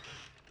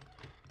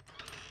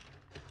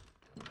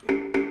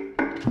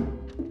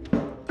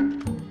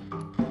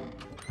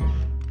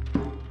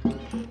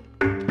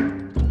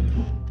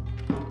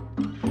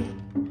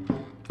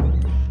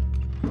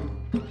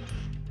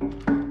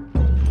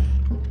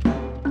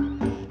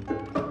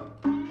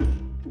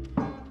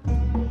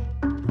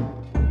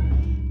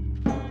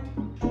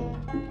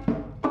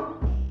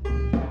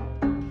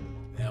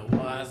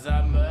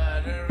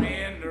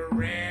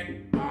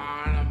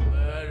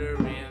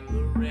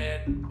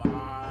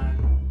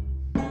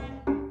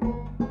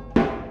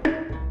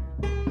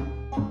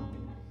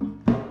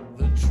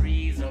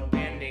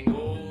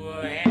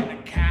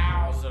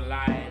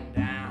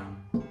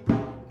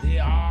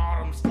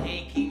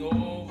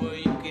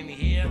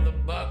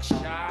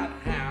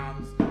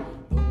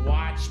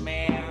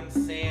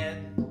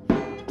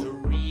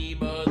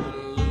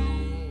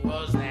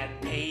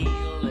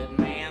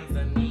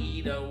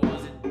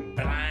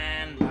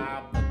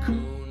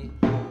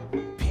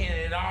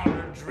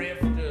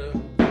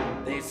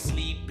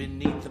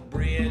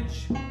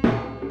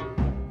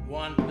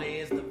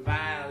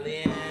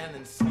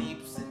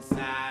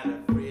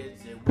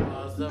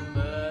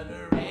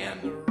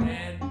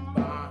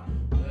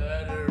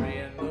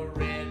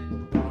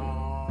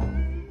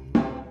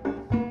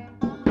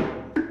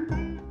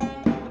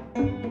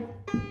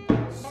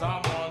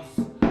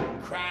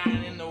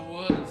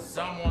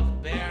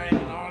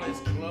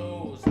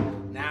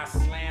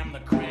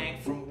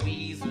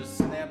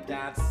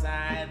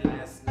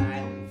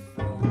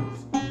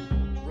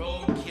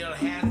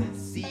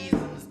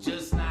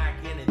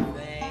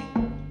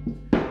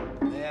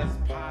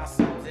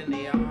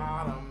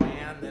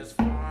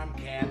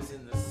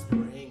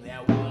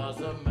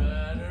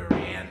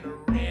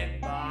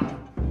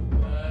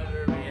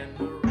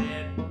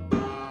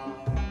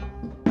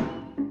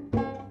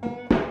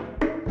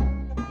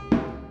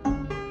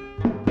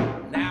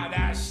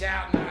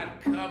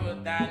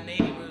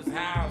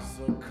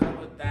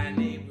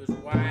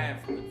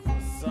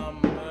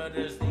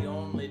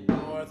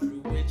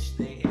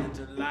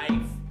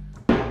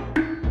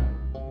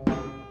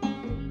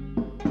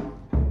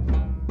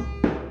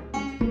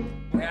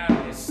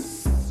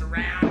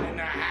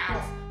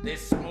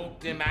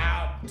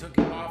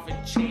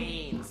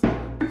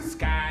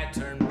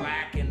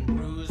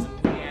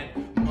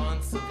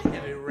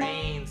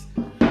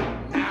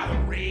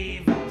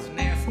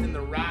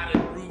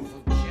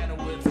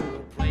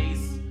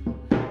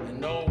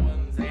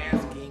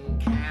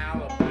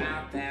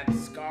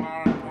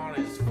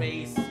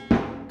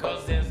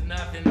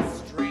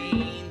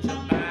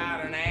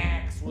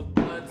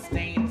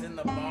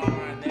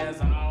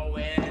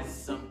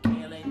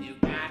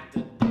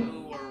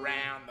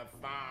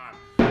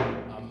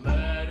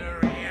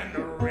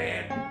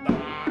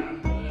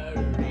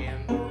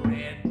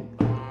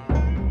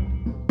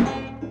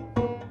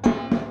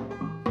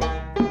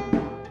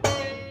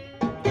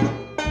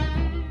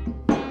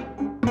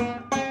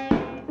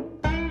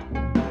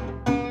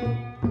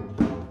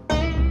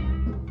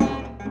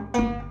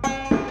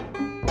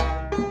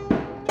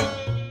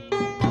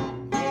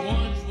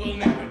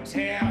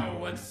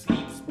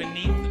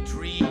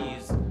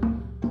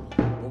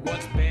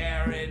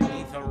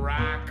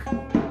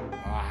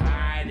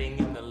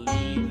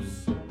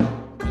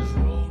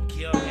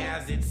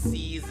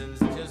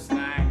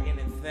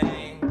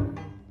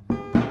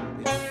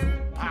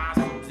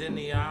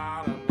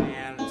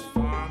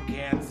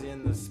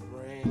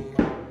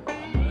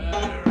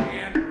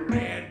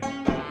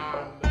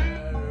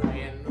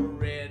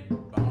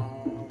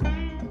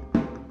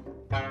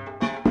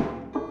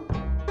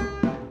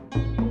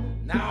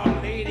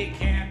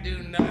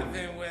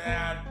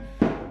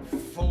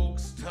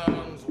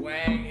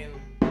 wagon?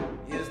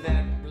 Is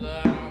that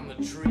blood on the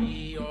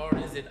tree, or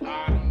is it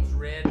autumn's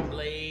red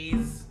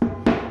blaze?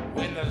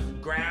 When the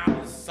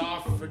ground is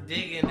soft for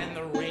digging and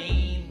the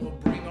rain will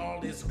bring all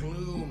this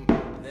gloom,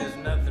 there's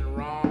nothing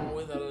wrong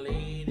with a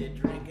lady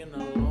drinking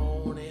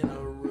alone in a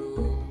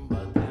room.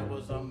 But there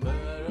was a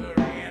murder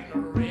in the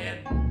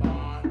red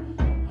barn,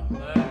 a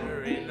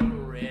murder in the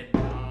red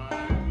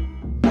barn.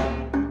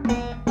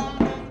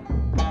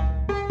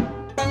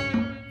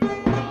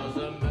 There was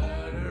a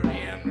murder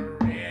in the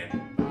red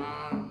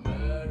barn,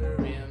 murder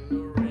in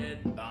the red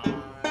barn.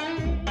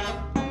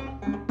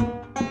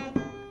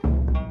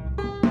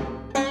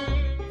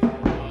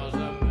 There was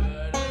a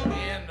murder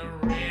in the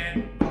red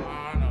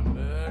barn, a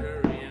murder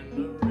in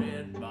the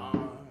red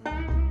barn.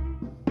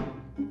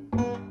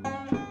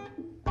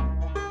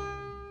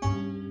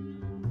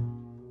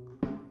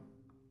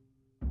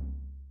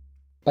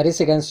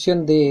 Parece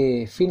canción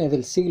de fines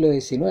del siglo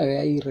XIX,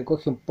 ahí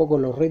recoge un poco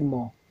los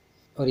ritmos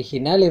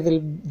originales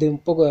de un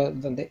poco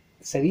donde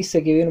se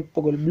dice que viene un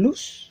poco el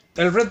blues.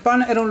 El Red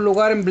Barn era un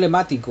lugar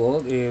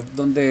emblemático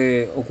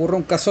donde ocurre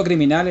un caso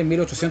criminal en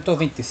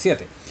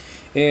 1827.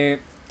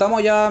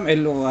 Estamos ya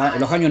en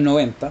los años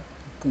 90,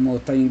 como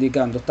está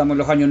indicando, estamos en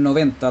los años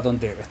 90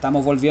 donde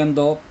estamos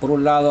volviendo por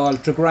un lado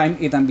al true crime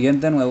y también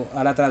de nuevo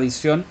a la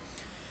tradición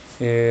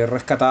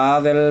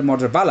rescatada del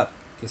murder ballad,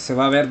 que se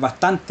va a ver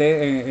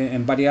bastante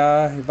en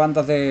varias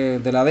bandas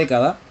de la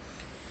década.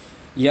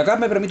 Y acá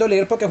me permito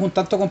leer porque es un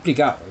tanto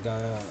complicado.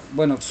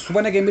 Bueno, se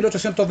supone que en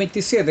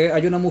 1827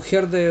 hay una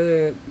mujer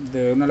de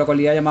una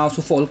localidad llamada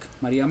Suffolk,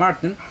 María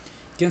Martin,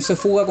 quien se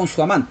fuga con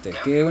su amante,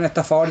 que es un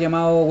estafador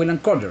llamado William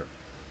Corder.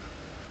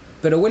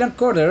 Pero William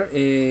Corder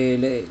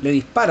le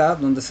dispara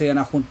donde se iban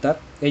a juntar.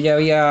 Ella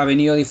había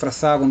venido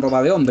disfrazada con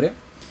ropa de hombre.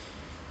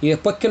 Y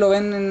después que lo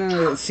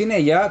ven sin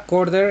ella,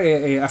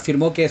 Corder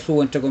afirmó que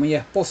su, entre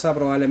comillas, esposa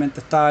probablemente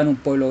estaba en un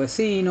pueblo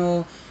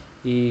vecino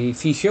y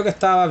fingió que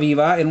estaba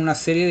viva en una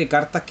serie de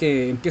cartas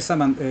que empieza a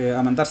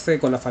mandarse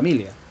con la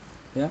familia,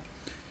 ¿ya?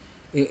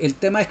 El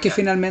tema es que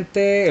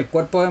finalmente el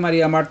cuerpo de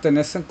María Martin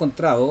es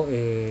encontrado,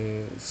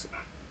 de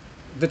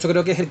hecho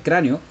creo que es el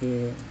cráneo,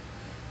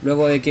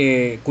 luego de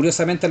que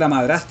curiosamente la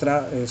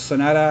madrastra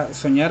soñara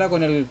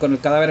con el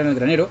cadáver en el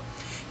granero,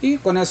 y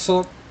con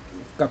eso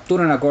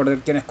capturan a Corder,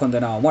 quien es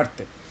condenado a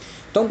muerte.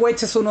 Tom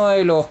Waits es uno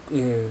de los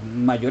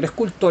mayores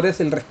cultores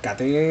del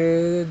rescate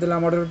de la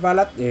murder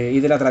ballad y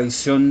de la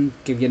tradición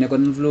que viene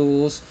con el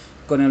blues,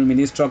 con el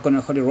ministro, con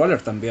el Holy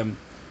Roller también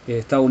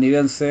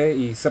estadounidense,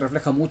 y se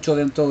refleja mucho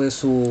dentro de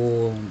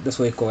su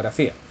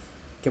discografía,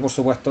 que por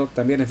supuesto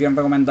también es bien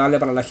recomendable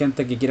para la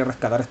gente que quiere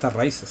rescatar estas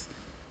raíces.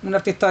 Un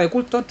artista de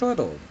culto dentro de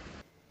todo.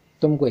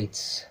 Tom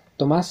Waits.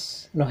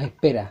 Tomás nos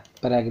espera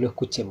para que lo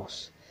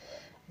escuchemos.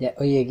 Ya,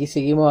 oye, aquí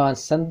seguimos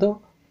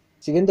avanzando,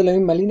 siguiendo la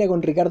misma línea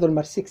con Ricardo el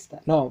Marxista.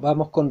 No,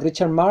 vamos con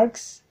Richard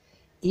Marx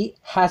y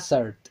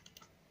Hazard.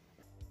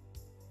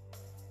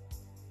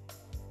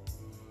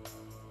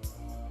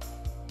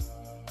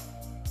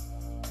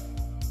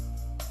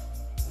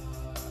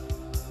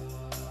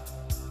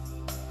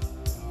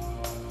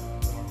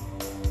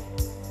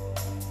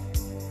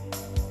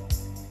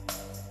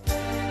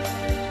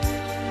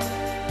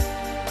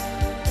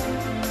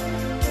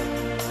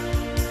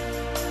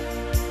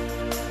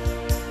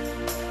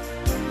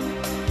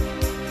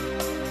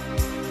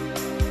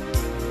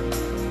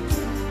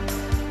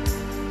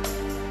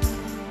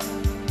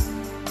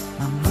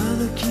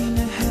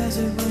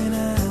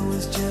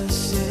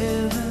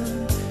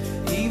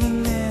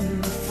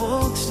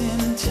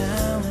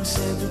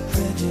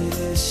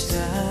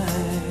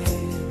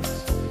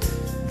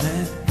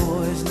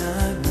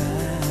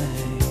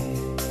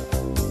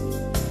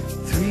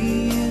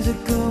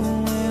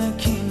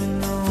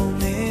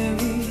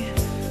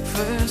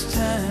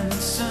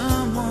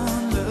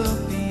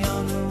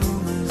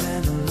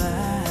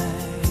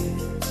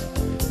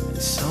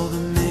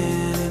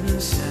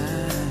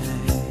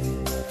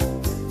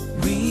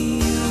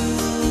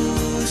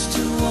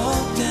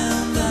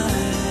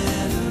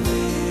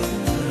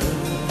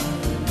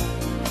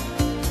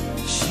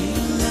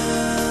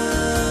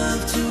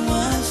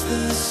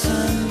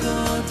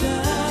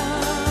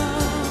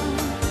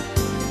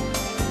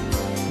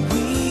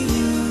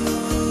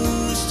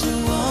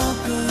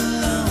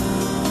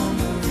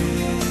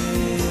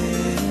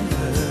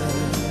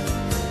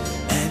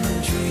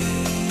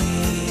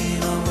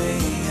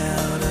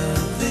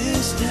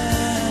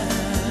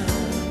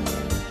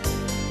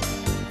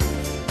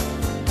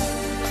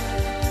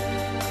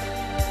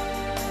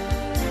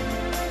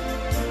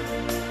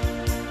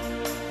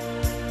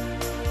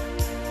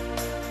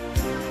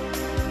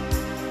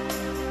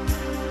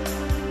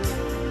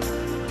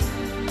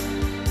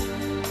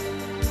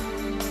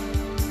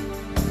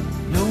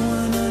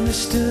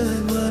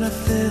 understood what I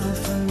felt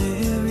for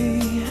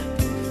Mary.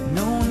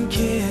 No one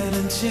cared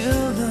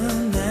until the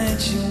night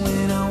she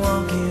went out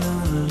walking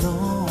all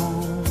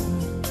alone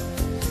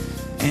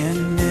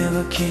and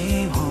never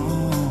came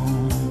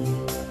home.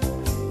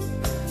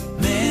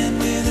 Man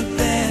with a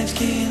badge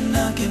came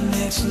knocking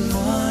next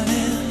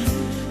morning.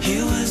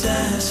 Here was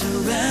I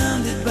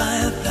surrounded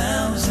by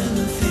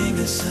 1,000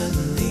 fingers.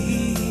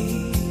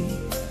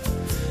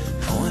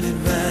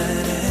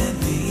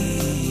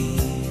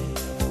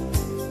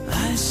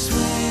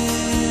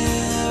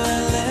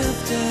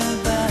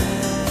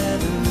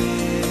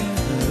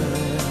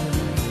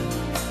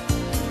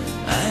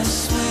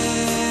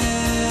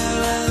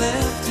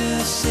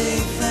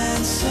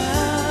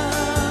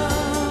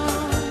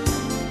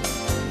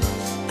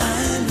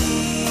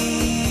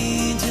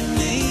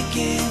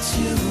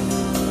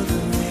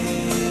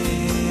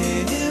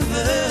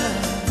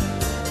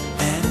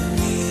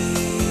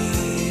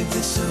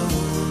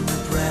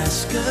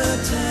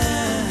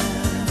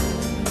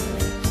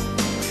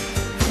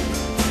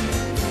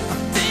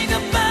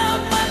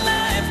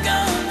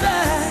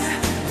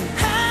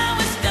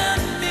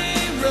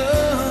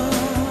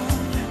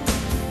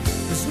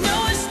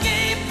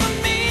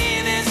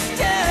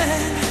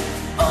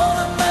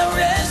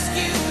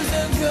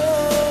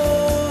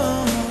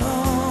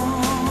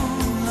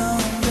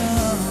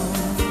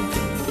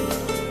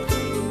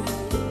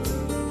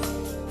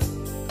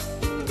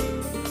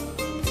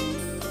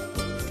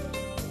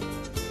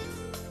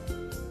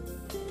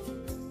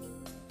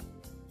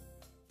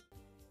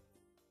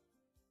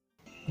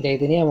 Y ahí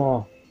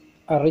teníamos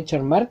a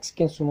Richard Marx,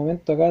 que en su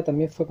momento acá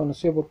también fue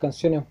conocido por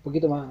canciones un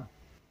poquito más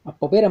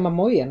poperas, más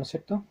movidas, ¿no es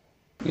cierto?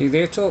 Y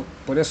de hecho,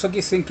 por eso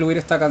quise incluir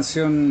esta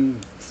canción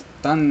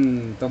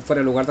tan fuera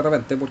de lugar de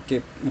repente,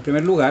 porque en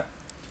primer lugar,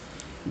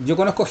 yo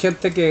conozco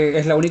gente que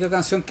es la única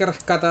canción que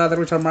rescata de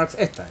Richard Marx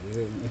esta,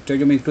 y entre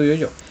ellos me incluyo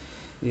yo.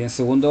 Y en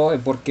segundo,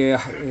 porque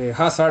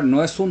Hazard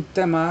no es un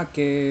tema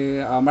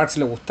que a Marx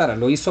le gustara,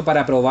 lo hizo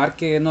para probar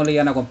que no le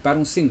iban a comprar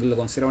un single, lo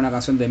considera una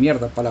canción de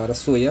mierda, palabras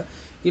suyas,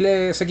 y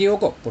se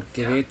equivocó,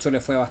 porque de hecho le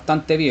fue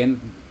bastante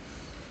bien.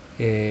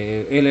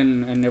 Él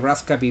en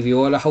Nebraska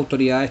pidió a las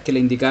autoridades que le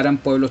indicaran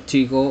pueblos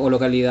chicos o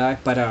localidades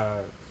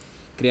para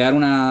crear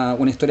una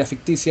historia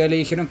ficticia, y le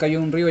dijeron que había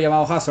un río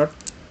llamado Hazard,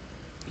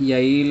 y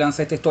ahí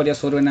lanza esta historia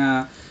sobre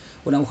una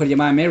mujer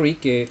llamada Mary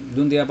que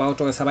de un día para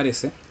otro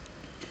desaparece,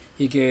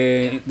 y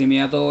que de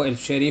inmediato el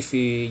sheriff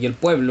y el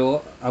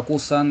pueblo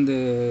acusan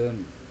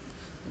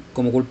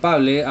como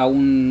culpable a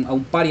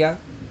un paria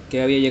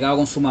que había llegado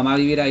con su mamá a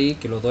vivir ahí,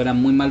 que los dos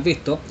eran muy mal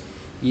vistos,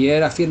 y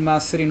él afirma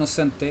ser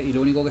inocente y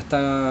lo único que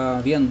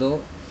está viendo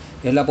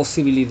es la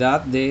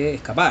posibilidad de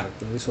escapar.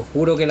 Por eso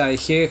juro que la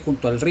dejé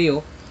junto al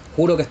río,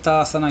 juro que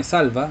estaba sana y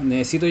salva,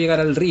 necesito llegar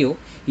al río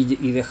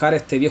y dejar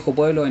este viejo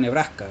pueblo de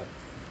Nebraska.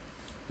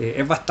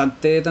 Es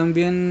bastante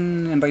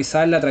también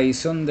enraizada en la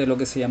tradición de lo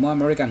que se llamó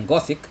American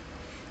Gothic,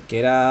 que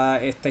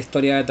era esta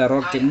historia de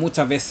terror que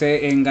muchas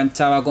veces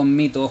enganchaba con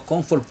mitos,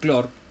 con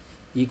folclore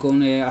y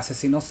con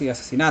asesinos y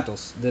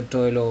asesinatos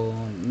dentro de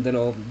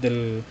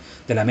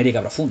la América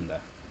profunda,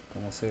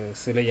 como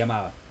se le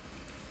llamaba.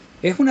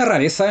 Es una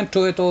rareza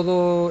dentro de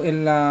todo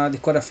en la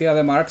discografía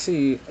de Marx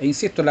e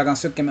insisto, en la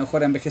canción que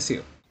mejor ha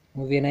envejecido.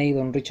 Muy bien ahí,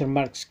 don Richard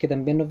Marx, que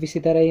también nos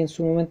visitará ahí en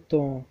su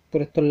momento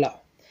por estos lados.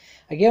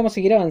 Aquí vamos a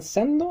seguir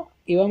avanzando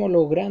y vamos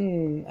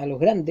a los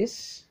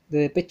grandes de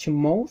Depeche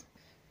Mode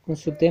con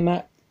su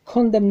tema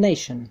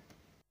Condemnation.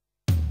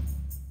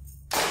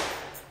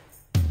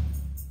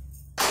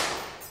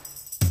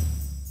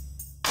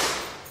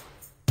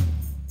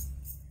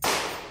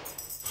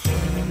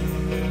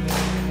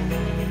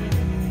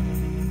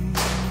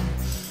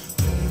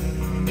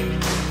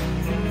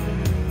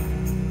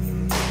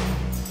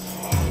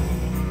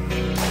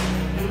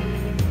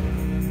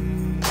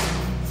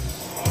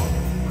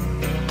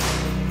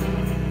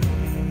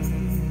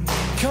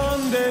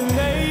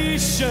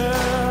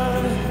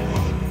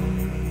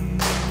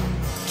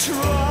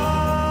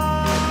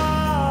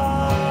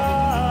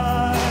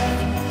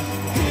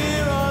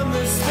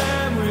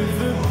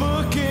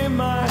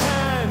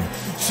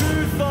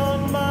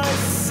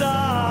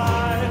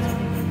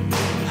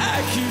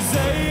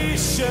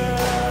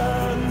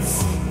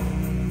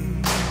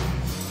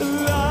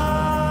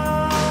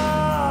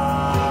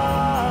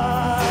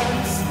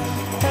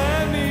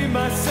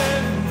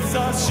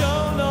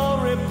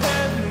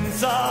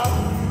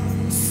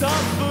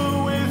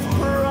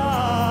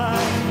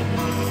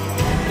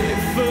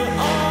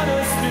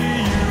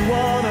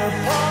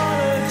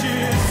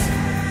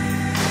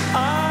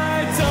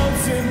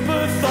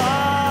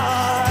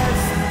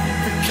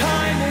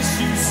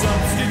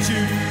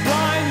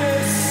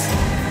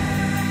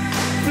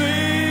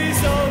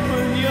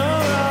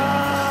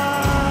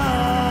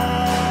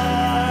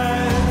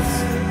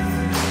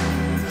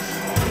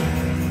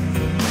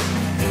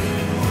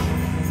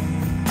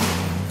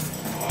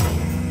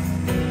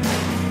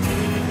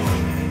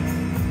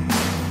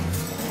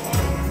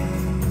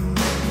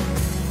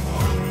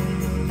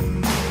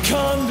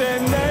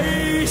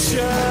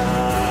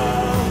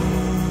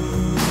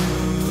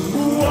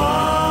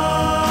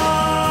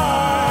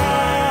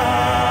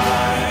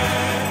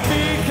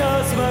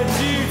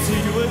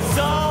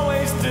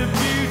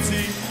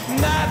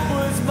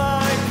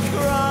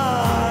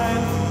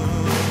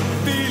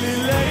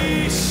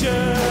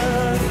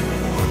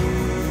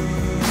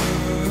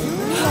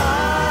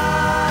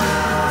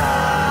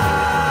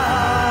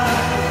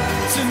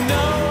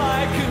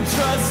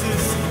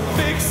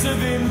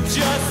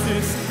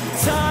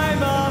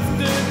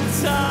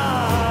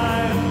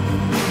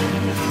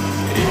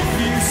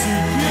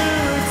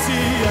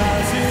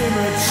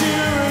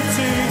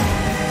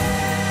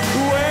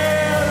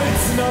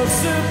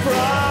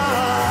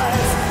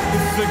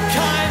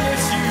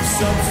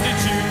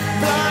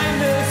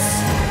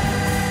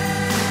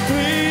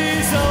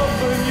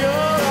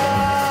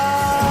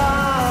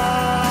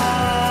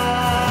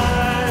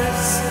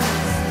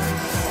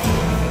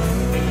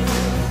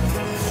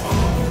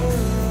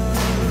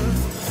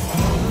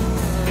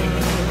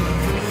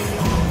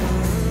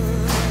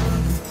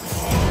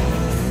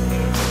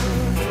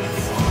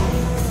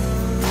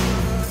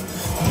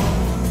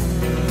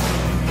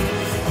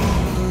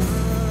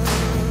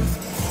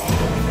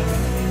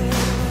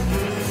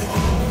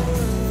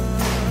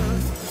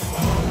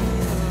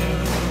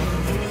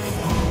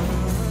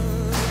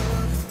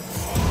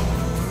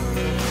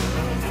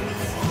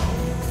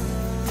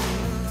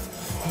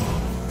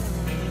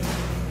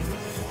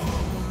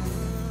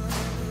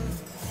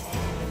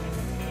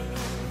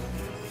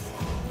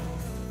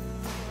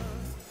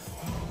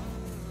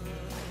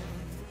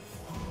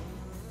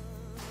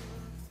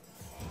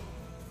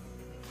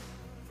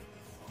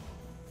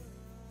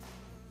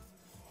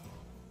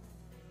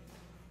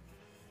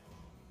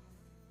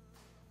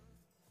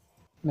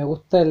 Me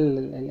gusta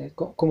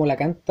cómo la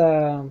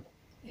canta,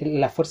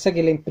 la fuerza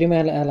que le imprime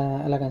a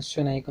la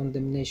canción ahí,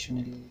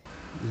 Condemnation.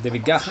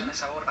 David Gahan.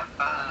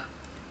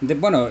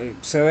 Bueno,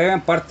 se debe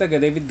en parte a que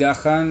David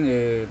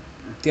Gahan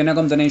tiene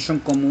Condemnation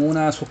como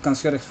una de sus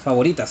canciones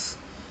favoritas.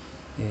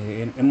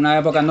 En una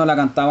época no la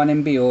cantaban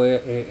en vivo,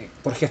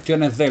 por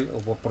gestiones de él, o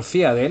por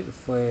porfía de él,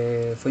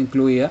 fue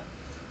incluida.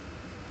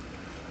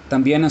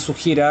 También en sus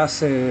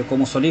giras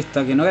como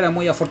solista, que no eran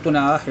muy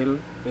afortunadas, él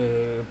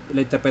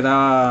la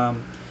interpretaba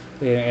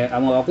a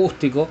modo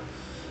acústico.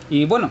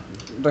 Y bueno,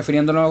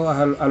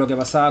 refiriéndonos a lo que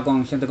pasaba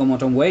con gente como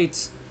Tom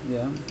Waits,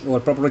 ¿ya? O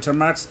el propio Richard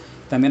Marx,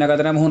 también acá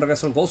tenemos un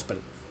regreso al gospel.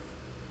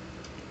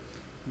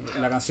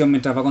 La canción,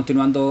 mientras va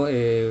continuando,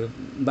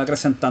 va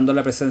acrecentando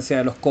la presencia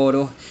de los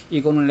coros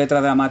y con una letra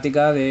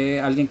dramática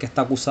de alguien que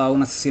está acusado de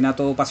un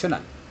asesinato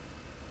pasional,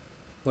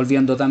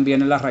 volviendo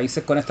también en las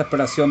raíces con esta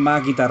exploración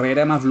más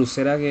guitarrera, más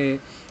bluesera que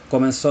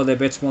comenzó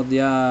Depeche Mode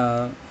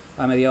ya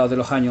a mediados de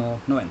los años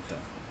 90.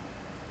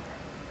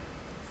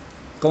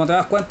 Como te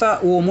das cuenta,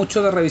 hubo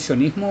mucho de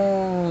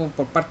revisionismo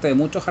por parte de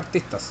muchos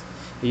artistas.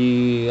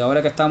 Y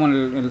ahora que estamos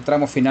en el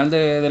tramo final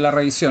de la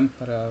revisión,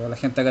 para la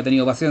gente que ha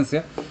tenido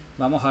paciencia,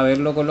 vamos a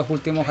verlo con los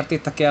últimos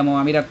artistas que vamos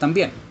a mirar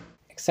también.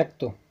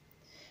 Exacto.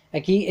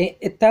 Aquí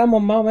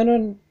estábamos más o menos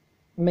en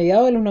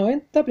mediados de los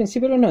 90,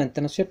 principios de los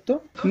 90, ¿no es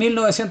cierto?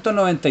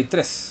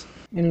 1993.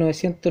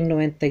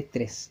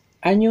 1993.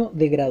 Año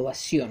de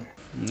graduación.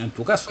 En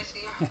tu caso.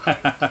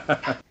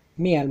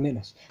 Mía, al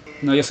menos.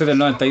 No, yo soy del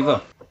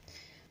 92.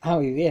 Ah,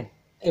 muy bien.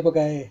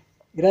 Época de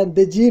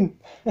grande Jim.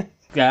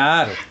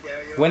 Claro,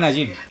 buena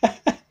Jim.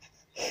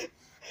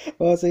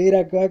 Vamos a seguir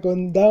acá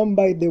con Down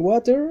by the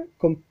Water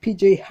con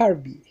PJ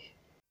Harvey.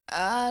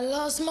 I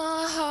lost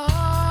my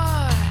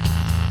heart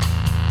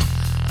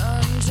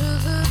under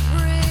the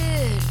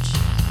bridge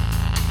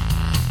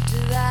to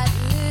that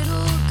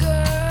little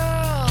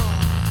girl,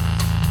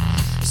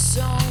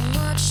 so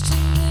much to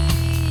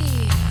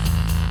me,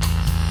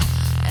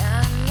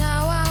 and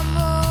now I'm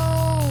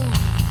old,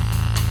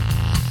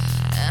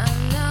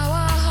 and now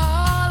I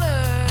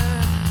holler,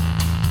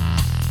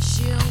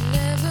 she'll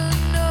never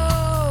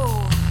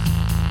know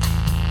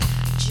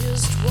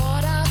just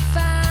what I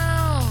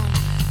found.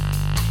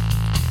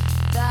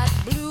 That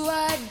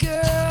blue-eyed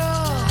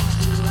girl,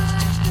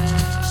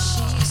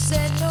 she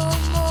said no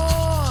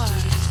more.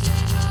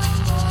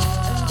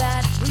 And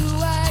that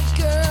blue-eyed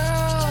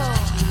girl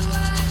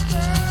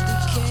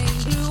became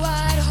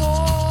blue-eyed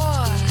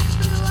whore.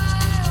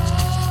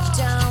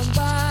 Down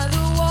by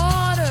the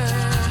water,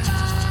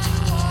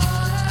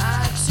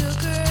 I took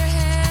her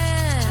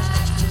hand,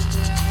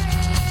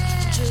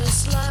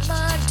 just like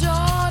my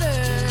daughter.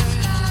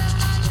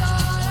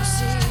 I'll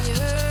see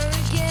her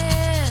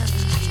again.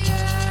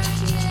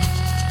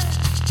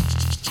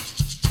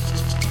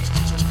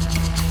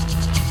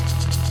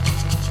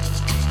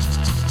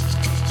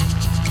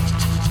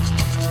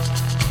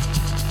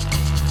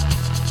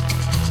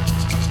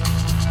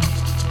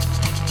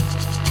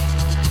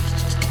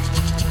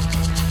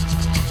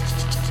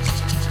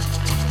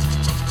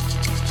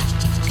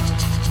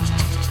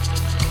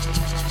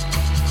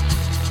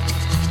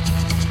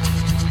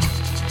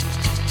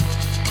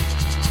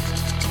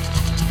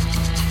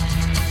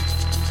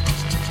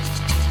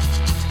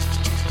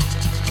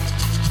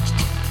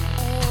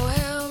 Oh,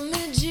 help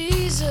me,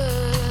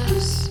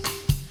 Jesus,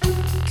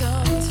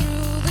 come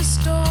through the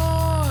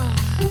storm.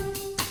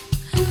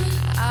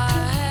 I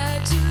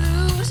had to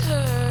lose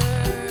her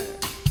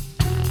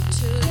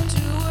to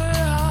do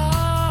her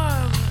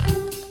harm.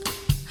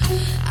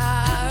 I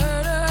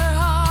heard her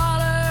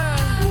holler,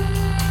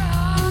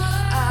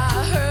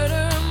 I heard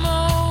her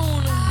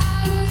moan.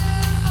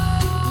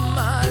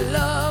 My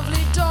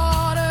lovely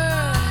daughter,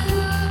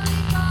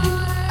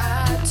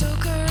 I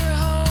took her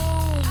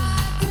home.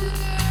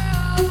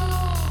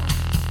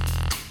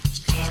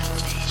 Little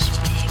fish,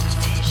 big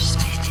fish,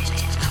 swimming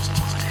in the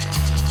water.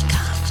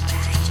 Come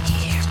back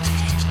here,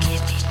 man,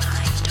 give me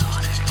my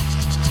daughter.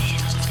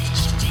 Little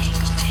fish, big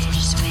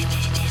fish,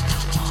 swimming in the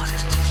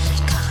water.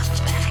 Come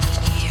back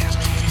here,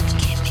 man,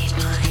 give me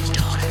my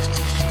daughter.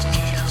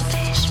 Little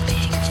fish,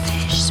 big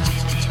fish,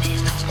 swimming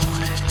in the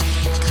water.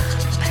 Come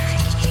back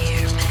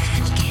here,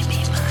 man, give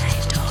me my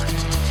daughter.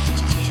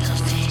 Little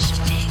fish,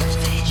 big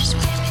fish,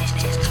 swimming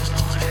in the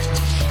water.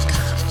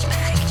 Come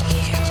back here,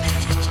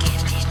 man,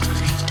 give me my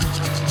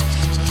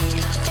daughter.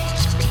 Little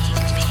fish,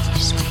 big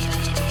fish,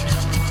 swimming in the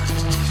water.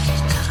 Come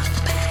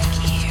back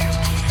here,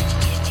 man, give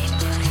me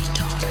my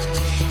daughter.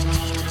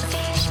 Little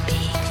fish,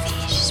 big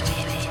fish,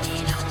 swimming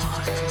in the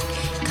water.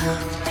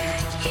 Come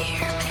back here,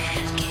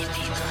 man, give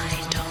me my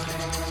daughter.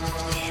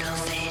 Little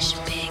fish,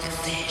 big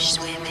fish,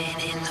 swimming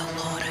in the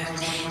water.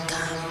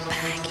 Come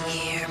back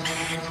here,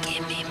 man,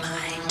 give me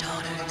my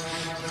daughter.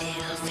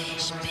 Little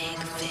fish, big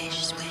fish,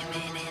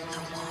 swimming in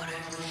the water.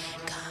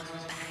 Come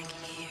back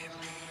here,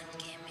 man,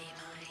 give me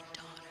my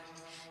daughter.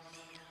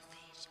 Little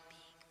fish,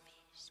 big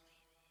fish,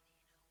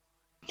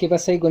 ¿Qué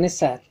pasa ahí con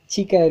esa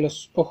chica de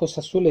los ojos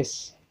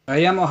azules?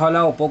 Habíamos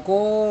hablado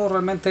poco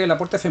realmente del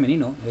aporte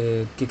femenino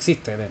que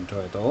existe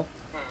dentro de todo.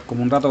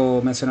 Como un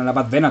rato mencioné a la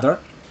Pat Benatar,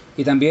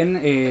 Y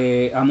también,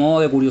 a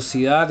modo de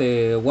curiosidad,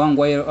 One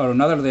Way or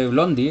Another de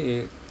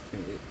Blondie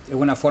es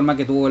una forma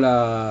que tuvo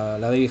la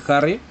Debbie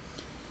Harry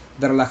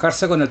de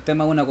relajarse con el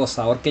tema de un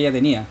acosador que ella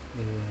tenía,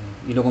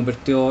 y lo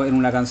convirtió en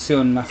una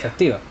canción más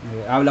festiva.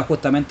 Habla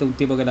justamente de un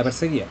tipo que la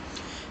perseguía.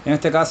 En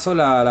este caso,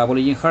 la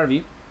Polly Jean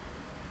Harvey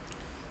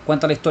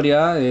cuenta la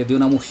historia de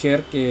una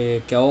mujer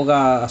que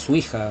ahoga a su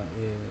hija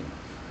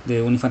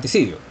de un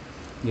infanticidio.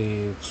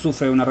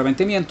 Sufre un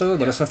arrepentimiento, y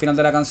por eso al final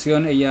de la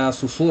canción ella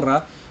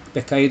susurra: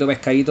 pescadito,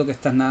 pescadito que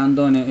estás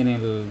nadando en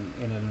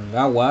el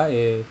agua,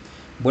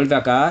 vuelve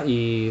acá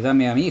y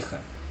dame a mi hija.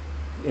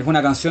 Es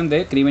una canción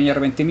de crimen y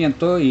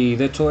arrepentimiento, y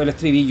de hecho el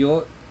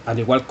estribillo, al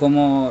igual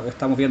como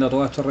estamos viendo a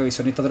todos estos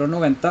revisionistas de los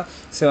 90,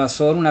 se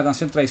basó en una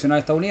canción tradicional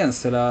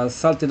estadounidense, la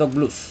Salty Dog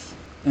Blues.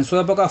 En su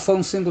época fue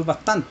un single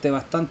bastante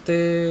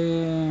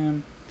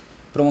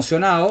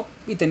promocionado,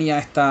 y tenía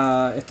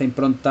esta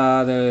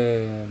impronta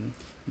de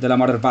la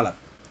Murder Ballad.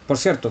 Por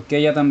cierto, que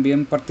ella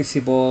también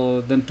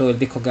participó dentro del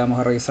disco que vamos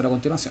a revisar a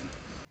continuación.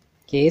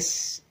 Que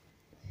es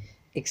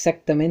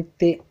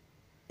exactamente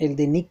el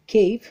de Nick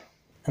Cave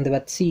and the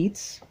Bad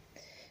Seeds.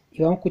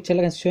 Y vamos a escuchar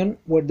la canción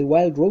Where the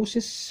Wild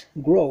Roses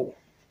Grow,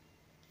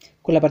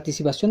 con la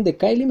participación de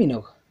Kylie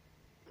Minogue.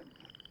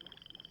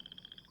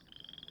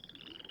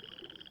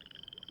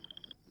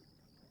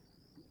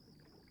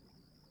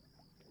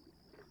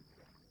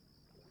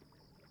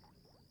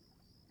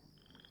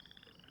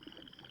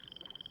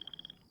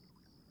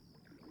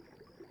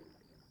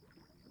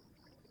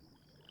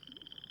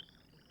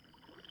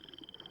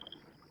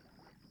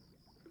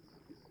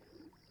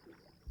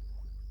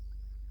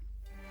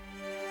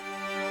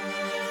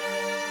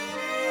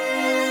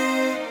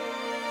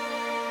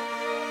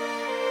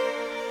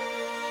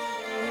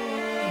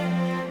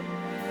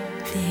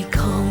 They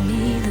call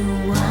me the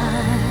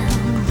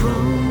wild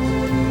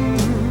rose,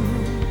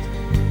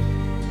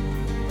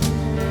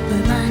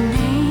 but my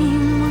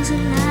name was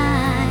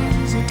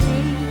Eliza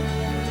Day.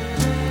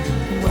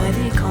 Why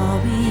they call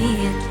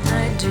me it,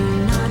 I do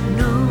not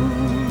know,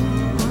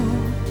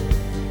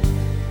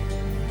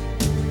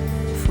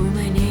 for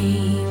my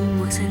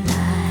name was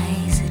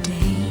Eliza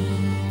Day.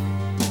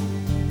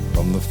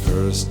 From the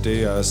first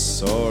day I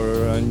saw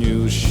her, I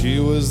knew she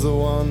was the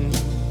one.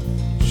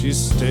 She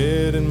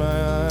stared in my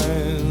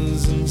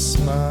eyes and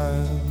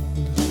smiled,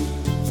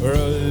 for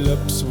her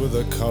lips were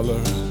the color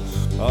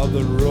of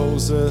the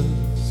roses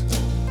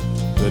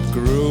that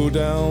grew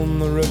down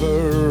the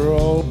river,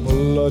 all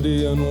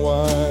bloody and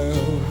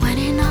wild. When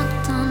he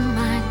knocked on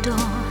my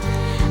door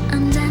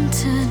and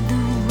entered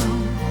the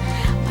room,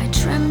 my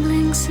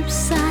trembling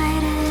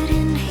subsided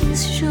in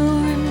his sure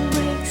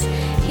embrace.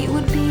 He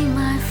would be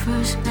my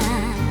first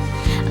man,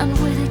 and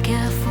with a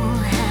careful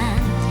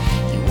hand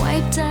he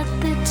wiped out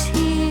the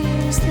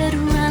tears that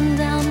ran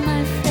down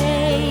my face.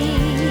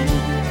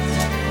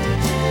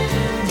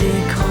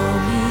 They call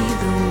me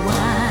the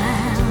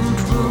wild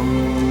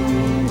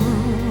rose,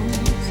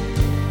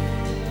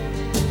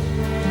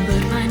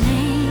 but my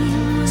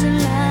name was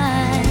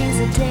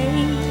Eliza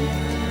Day.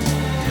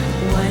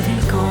 Why they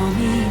call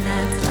me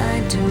that I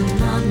do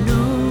not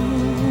know,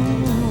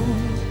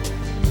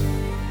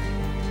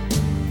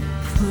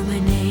 for my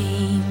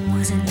name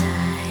was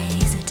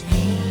Eliza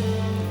Day.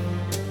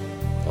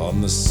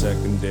 On the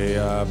second day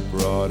I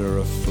brought her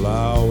a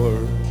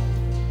flower.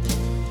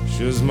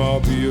 She was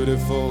more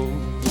beautiful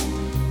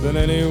than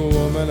any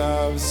woman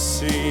I've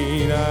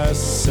seen. I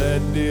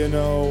said, do you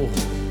know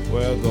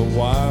where the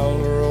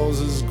wild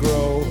roses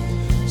grow,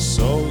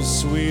 so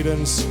sweet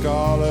and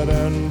scarlet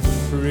and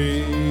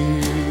free?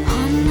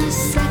 On the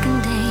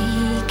second day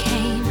he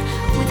came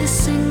with a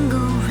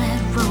single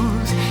red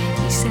rose.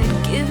 He said,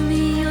 give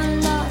me your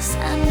loss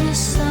and your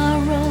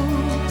sorrow.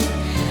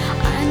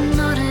 I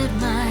nodded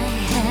my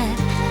head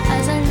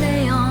as I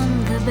lay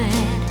on the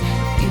bed.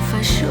 If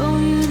I show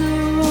you the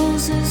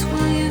roses,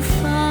 will you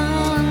follow?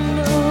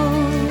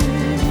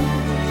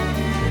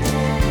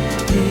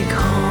 They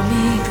call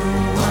me the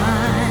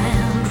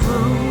wild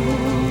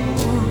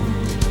rose,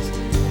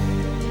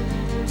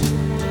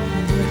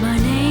 but my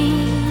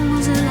name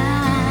was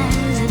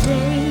Eliza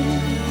Day.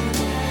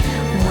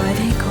 Why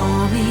they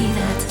call me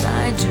that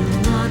I do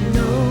not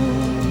know,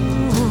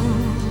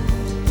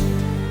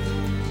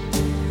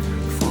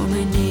 for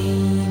my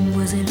name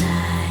was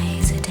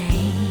Eliza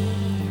Day.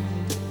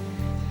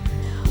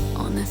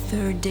 On the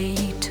third day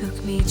he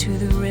took me to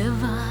the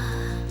river.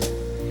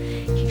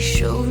 He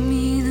showed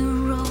me the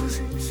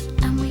roses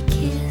and we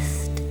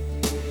kissed,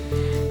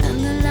 and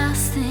the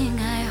last thing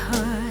I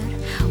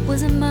heard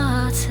was a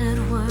muttered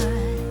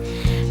word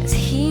as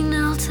he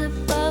knelt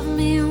above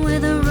me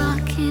with a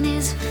rock in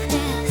his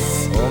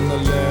fist. On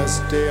the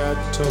last day I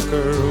took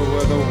her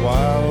where the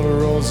wild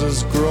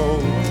roses grow.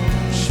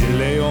 She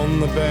lay on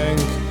the bank,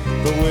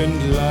 the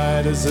wind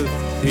lied as a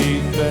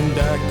thief, and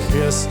I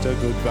kissed her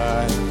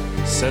goodbye,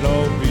 said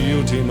all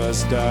beauty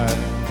must die.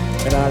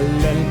 And I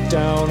leant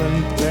down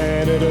and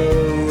planted a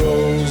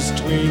rose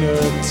between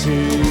her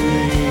teeth.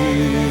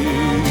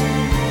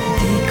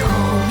 They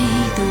call me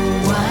the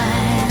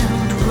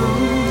wild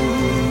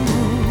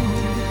rose,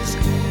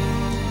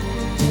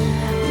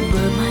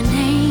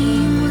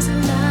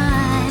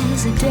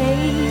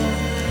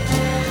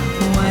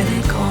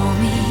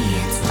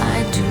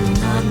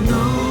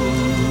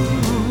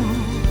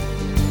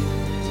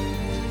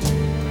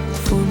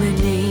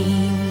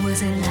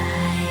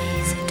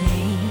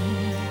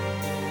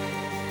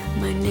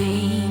 my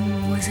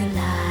name was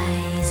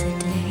Eliza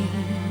Day.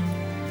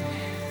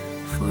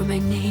 For my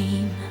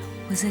name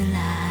was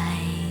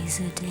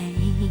Eliza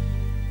Day.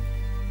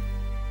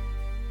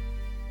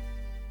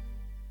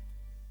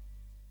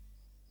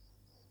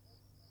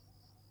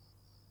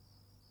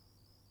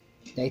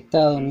 Y ahí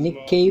está don Nick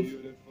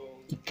Cave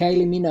y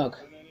Kylie Minogue.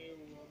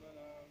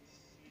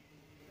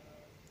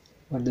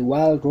 Where the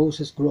Wild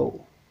Roses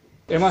Grow.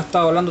 Hemos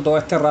estado hablando todo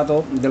este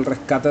rato del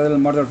rescate del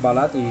Murder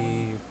Ballad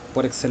y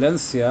por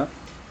excelencia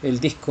el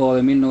disco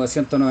de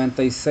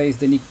 1996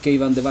 de Nick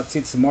Cave and the Bad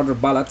Seeds, Murder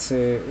Ballads,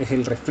 es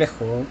el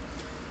reflejo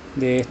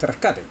de este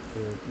rescate.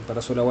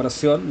 Para su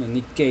elaboración,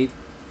 Nick Cave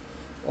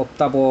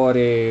opta por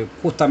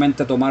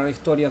justamente tomar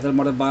historias del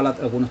Murder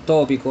Ballad, algunos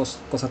tópicos,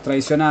 cosas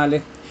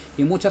tradicionales,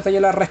 y muchas de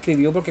ellas las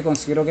reescribió porque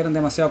consideró que eran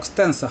demasiado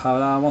extensas.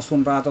 Hablábamos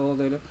un rato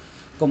de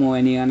cómo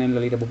venían en la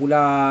lírica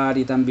popular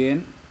y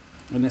también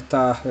en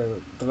estas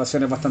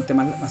relaciones bastante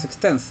más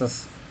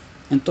extensas.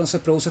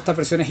 Entonces produce estas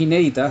versiones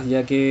inéditas,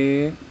 ya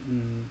que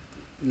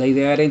la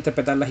idea era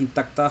interpretarlas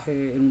intactas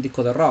en un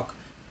disco de rock,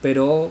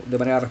 pero de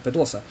manera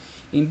respetuosa.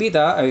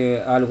 Invita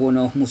a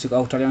algunos músicos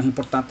australianos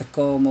importantes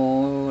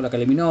como la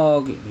Kylie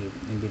Minogue,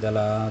 invita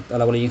a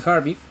la Bolin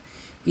Harvey,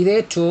 y de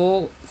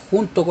hecho,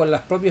 junto con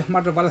las propias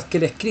Murder Ballads que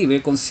él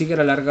escribe, consigue a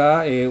la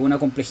larga una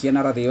complejidad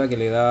narrativa que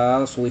le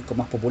da su disco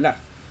más popular,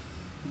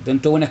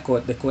 dentro de una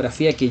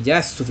discografía que ya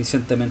es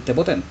suficientemente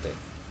potente.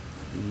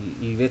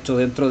 Y de hecho,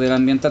 dentro del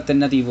ambiente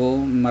alternativo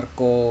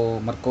marcó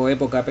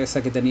época, pese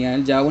a que tenía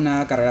él ya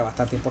una carrera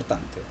bastante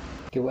importante.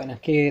 Qué bueno, es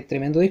que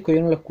tremendo disco,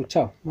 yo no lo he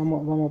escuchado.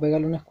 Vamos a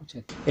pegarle una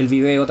escucheta. El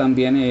video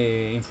también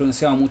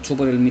influenciado mucho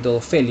por el mito de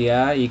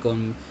Ofelia y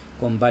con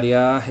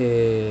varias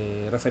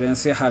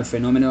referencias al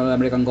fenómeno del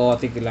American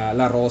Gothic,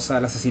 la rosa,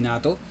 el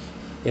asesinato,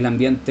 el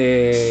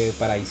ambiente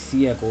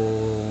paradisíaco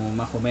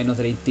más o menos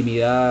de la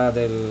intimidad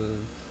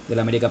de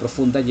la América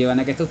profunda, llevan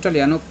a que este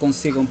australiano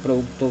consiga un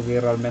producto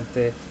que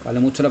realmente vale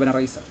mucho la pena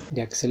revisar.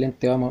 Ya,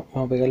 excelente, vamos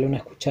a pegarle una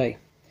escuchada ahí.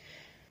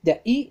 Ya,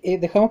 y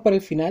dejamos para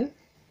el final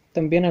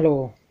también a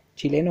los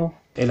chilenos.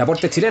 El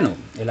aporte chileno.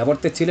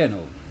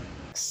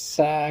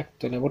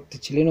 Exacto, el aporte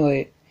chileno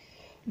de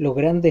los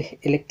grandes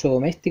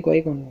electrodomésticos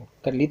ahí con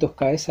Carlitos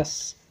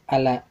Cabezas a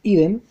la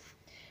idem,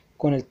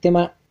 con el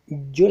tema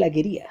Yo la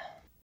quería.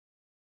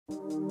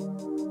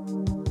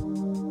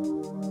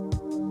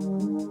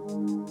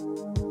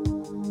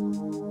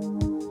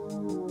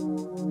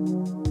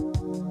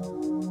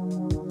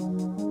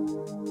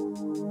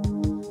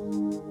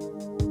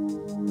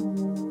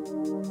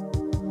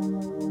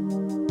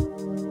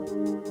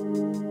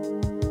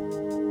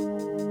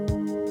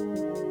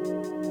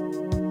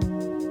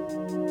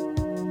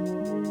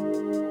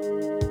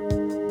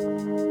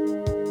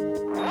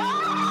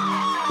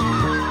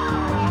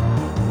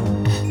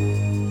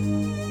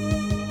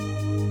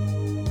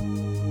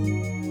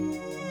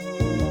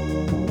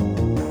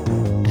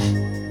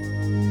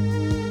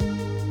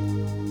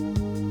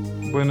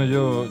 Bueno,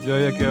 yo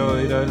había quedado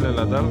de ir a verla en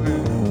la tarde,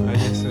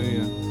 ahí ese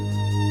día,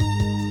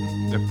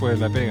 después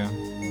de la pega.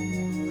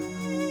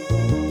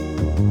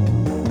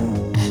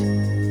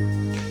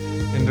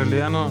 En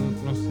realidad no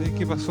sé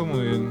qué pasó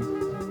muy bien.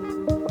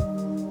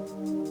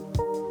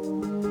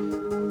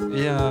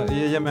 Ella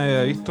ya me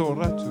había visto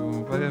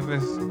borracho varias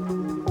veces.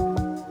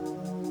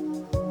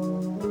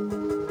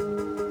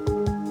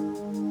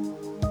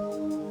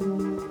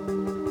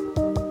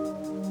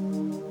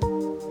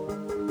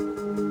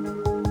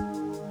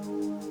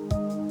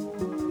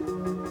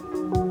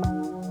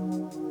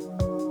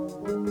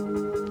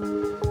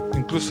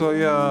 Incluso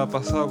había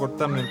pasado a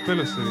cortarme el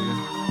pelo ese día.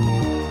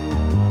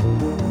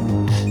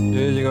 Yo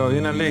había llegado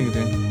bien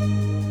alegre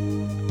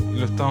y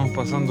lo estábamos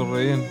pasando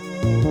re bien.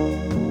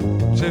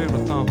 En serio, lo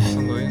estábamos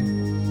pasando bien.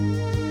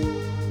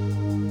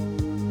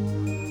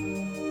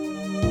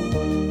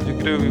 Yo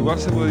creo que igual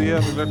se podía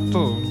arreglar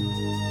todo,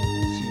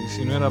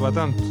 si no era para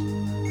tanto.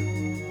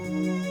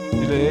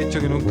 Y le he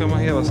dicho que nunca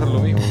más iba a pasar lo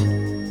mismo.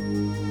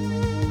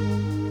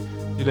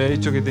 Y le he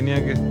dicho que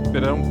tenía que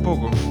esperar un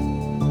poco.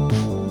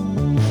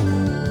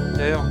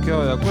 Ya habíamos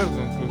quedado de acuerdo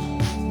incluso.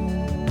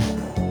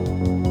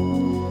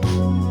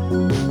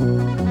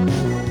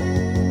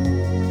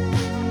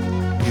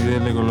 Y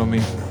dele con lo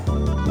mismo.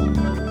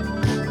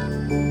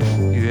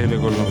 Y dele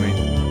con lo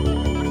mismo.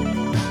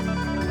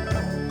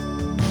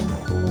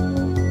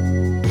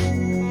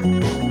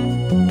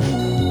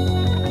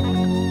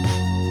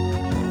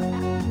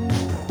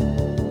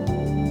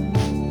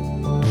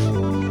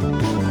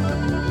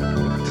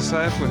 Usted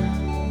sabe pues.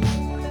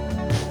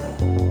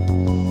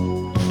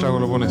 El trago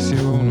lo pone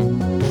ciego uno.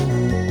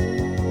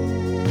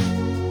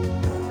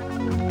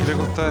 ¿Qué le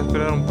costaba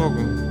esperar un poco?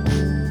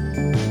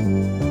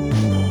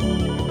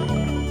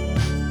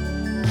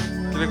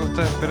 ¿Qué le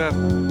costaba esperar?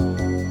 No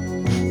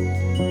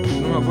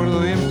me acuerdo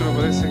bien, pero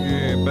parece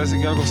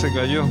que algo se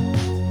cayó.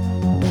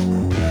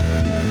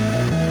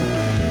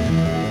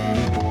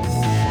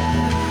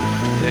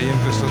 Y ahí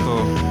empezó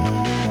todo.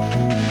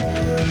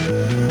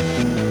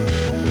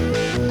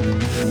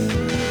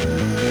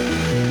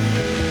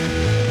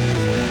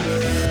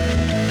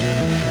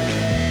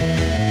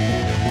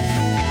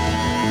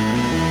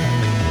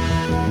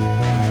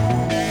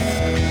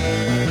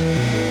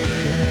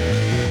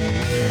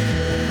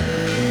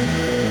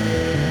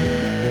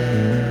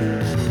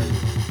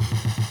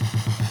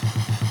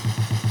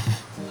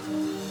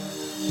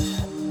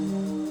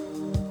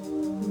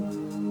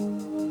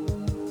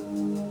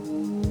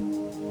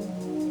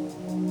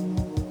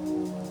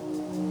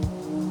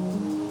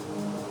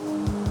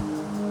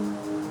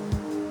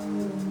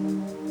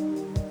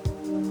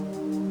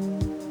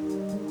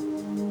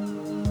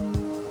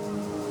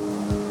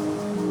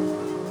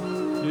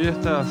 Yo ya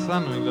estaba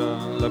sano y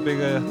la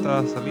pega ya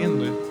estaba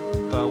saliendo, ya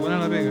estaba buena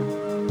la pega.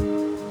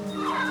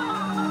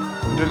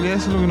 En realidad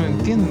eso es lo que no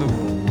entiendo,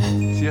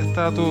 si ya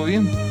estaba todo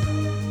bien.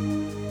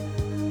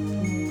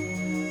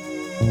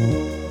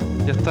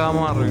 Ya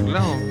estábamos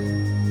arreglados.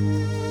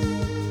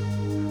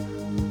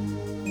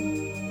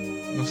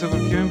 No sé por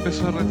qué me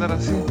empezó a retar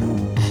así.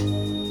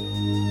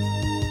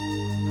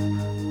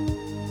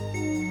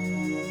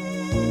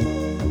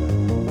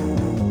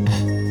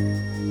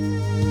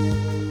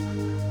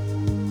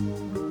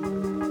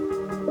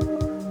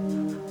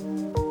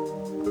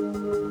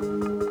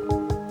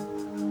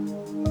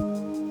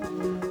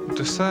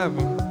 Usted sabe,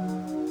 po.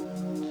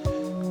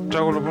 El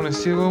trago lo pone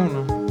ciego a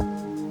uno.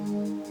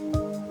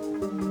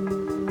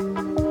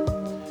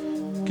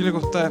 ¿Qué le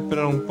costaba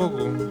esperar un poco?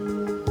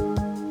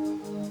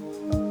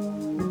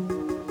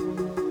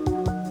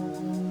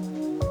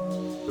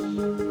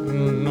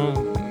 No,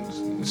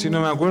 si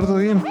no me acuerdo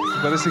bien,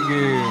 parece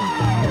que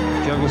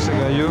algo se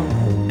cayó.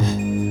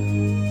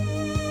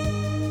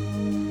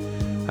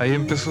 Ahí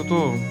empezó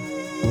todo.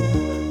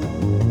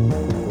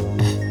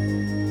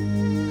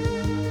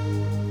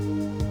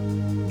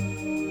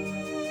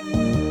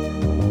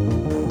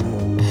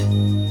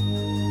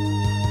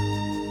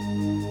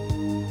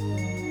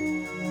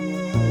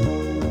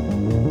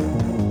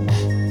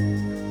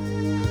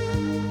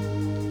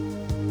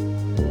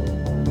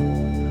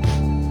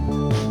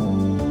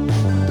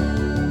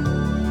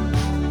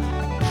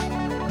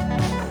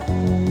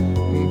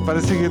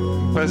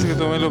 Parece que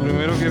tomé lo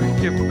primero que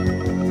pesqué.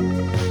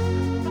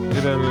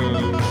 Era el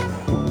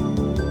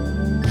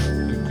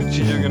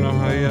cuchillo que nos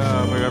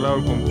había regalado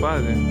el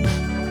compadre.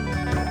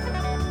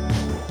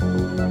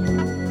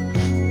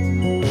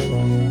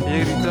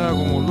 Ella gritaba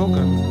como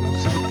loca, no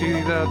sé por qué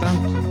gritaba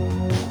tanto.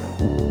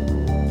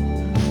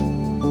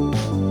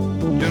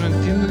 Yo no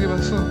entiendo qué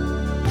pasó.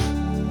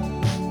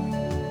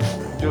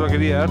 Yo la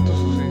quería harto,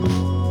 eso sí.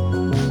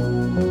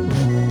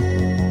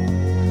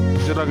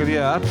 Yo la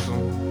quería harto.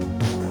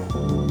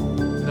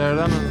 La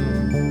verdad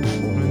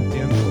no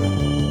entiendo.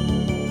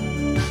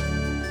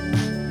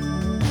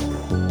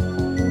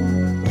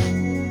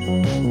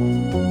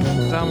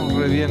 Estábamos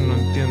re bien, no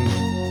entiendo.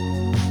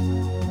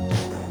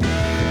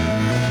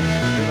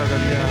 Yo la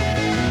quería.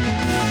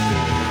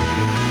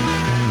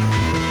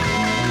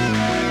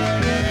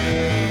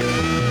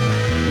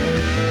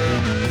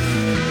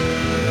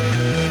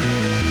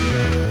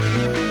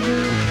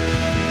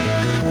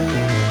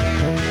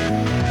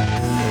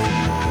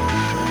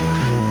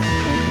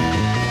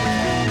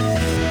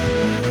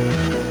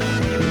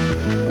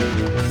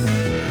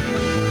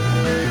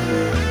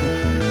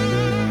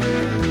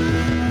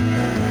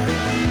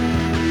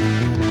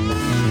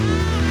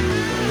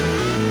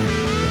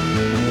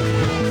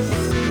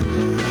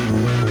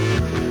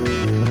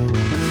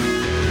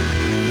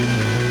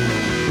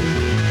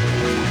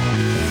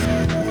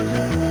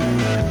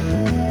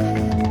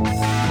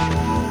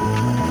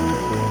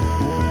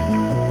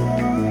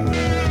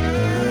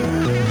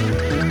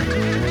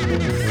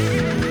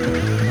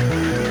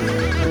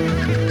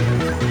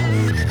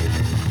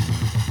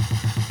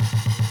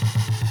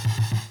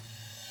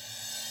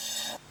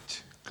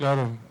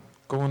 Claro,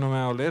 ¿cómo no me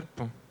va a oler,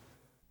 po?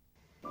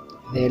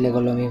 Dele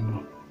con lo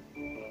mismo.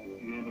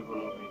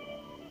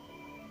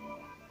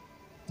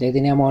 Ya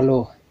teníamos a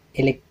los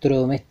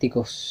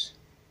electrodomésticos.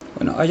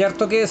 Bueno, hay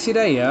harto que decir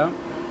ahí, ¿ah?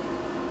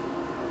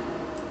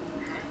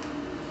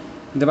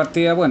 De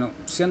partida, bueno,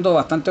 siendo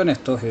bastante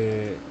honestos,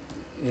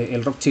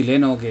 el rock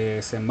chileno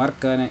que se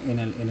enmarca en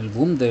el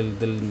boom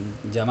del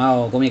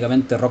llamado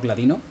cómicamente rock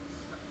latino,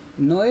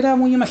 no era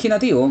muy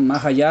imaginativo,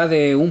 más allá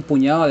de un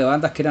puñado de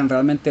bandas que eran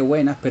realmente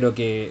buenas, pero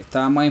que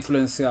estaban más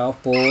influenciados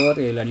por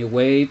la New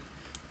Wave,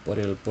 por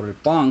el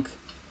punk,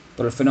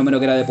 por el fenómeno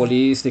que era The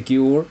Police, The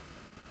Cure.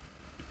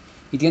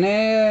 Y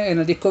tiene en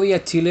el disco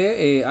Vía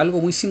Chile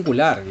algo muy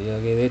singular, ya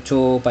que de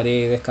hecho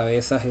Paredes,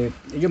 Cabezas,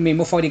 ellos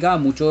mismos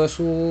fabricaban mucho de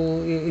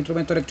su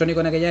instrumento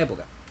electrónico en aquella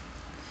época.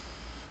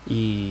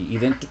 Y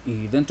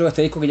dentro de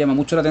este disco que llama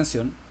mucho la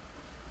atención,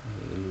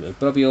 el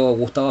propio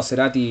Gustavo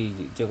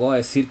Cerati llegó a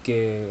decir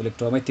que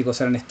electrodomésticos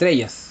eran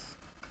estrellas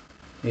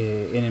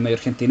en el medio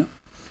argentino.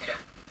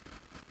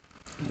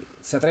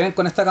 Se atreven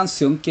con esta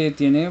canción que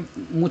tiene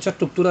mucha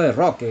estructura de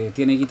rock,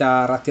 tiene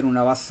guitarras, tiene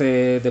una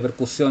base de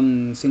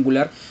percusión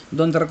singular,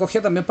 donde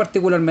recoge también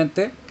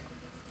particularmente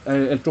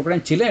el true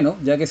crime chileno,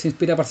 ya que se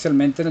inspira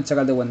parcialmente en el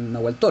Chacal de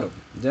Nahuel Toro,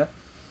 ¿ya?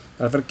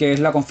 Al ver que es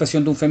la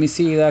confesión de un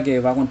femicida que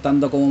va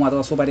contando cómo mató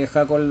a su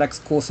pareja con la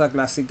excusa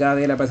clásica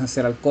de la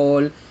presencia del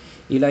alcohol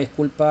y la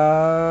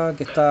disculpa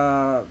que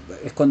está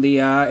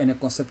escondida en el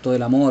concepto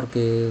del amor,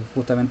 que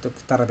justamente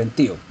está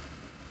arrepentido.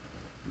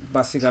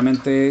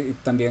 Básicamente,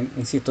 también,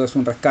 insisto, es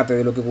un rescate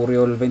de lo que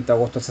ocurrió el 20 de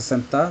agosto del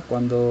 60,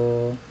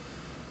 cuando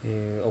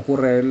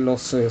ocurren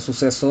los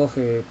sucesos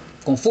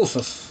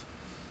confusos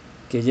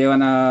que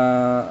llevan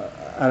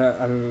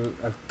al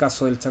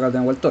caso del Chacal de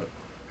Nahuel Toro.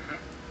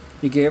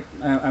 Y que,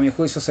 a mi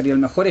juicio, sería el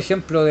mejor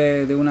ejemplo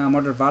de una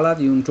murder ballad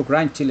y un true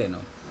crime chileno.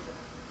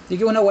 Y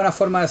que es una buena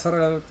forma de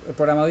cerrar el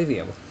programa de hoy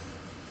día, pues.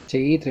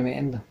 Sí,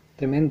 tremendo,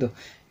 tremendo.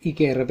 Y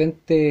que de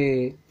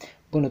repente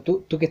Bueno,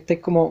 tú que estés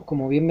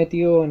como bien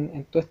metido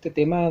en todo este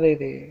tema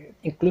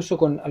incluso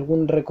con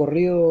algún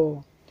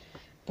recorrido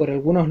por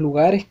algunos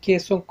lugares que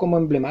son como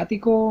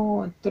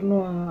emblemáticos en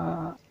torno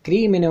a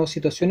crímenes o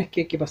situaciones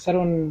que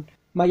pasaron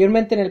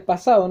mayormente en el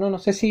pasado, ¿no? No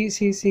sé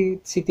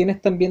si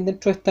tienes también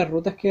dentro de estas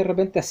rutas que de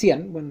repente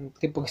hacían, bueno, el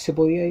tiempo que se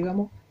podía,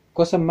 digamos,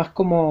 cosas más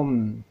como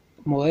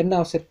modernas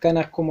o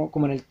cercanas como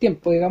en el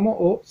tiempo, digamos,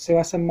 o se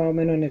basan más o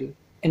menos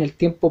en el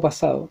tiempo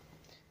pasado.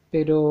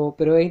 Pero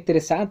es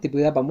interesante y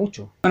puede dar para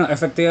mucho. Bueno,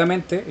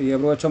 efectivamente, y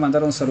aprovecho de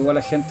mandar un saludo a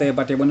la gente de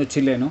Patrimonio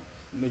Chileno.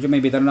 Ellos me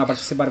invitaron a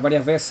participar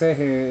varias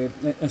veces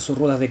en sus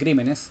rutas de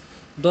crímenes,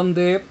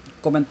 donde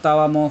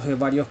comentábamos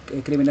varios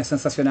crímenes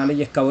sensacionales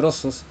y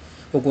escabrosos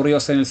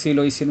ocurridos en el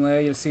siglo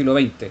XIX y el siglo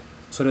XX,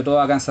 sobre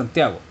todo acá en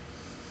Santiago.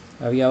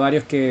 Había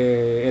varios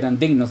que eran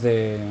dignos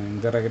de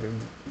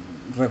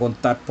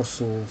recontar por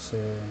sus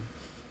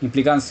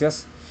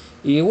implicancias.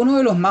 Y uno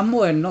de los más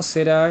modernos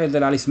era el de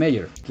la Alice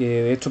Meyer,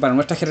 que de hecho para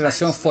nuestra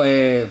generación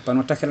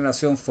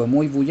fue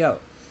muy bullado.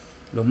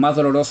 Los más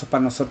dolorosos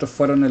para nosotros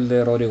fueron el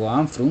de Rodrigo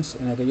Anfrunz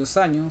en aquellos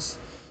años.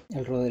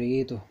 El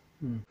Rodriguito.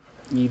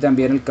 Y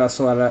también el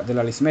caso de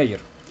la Alice Meyer.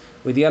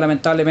 Hoy día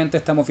lamentablemente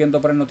estamos viendo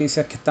por las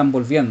noticias que están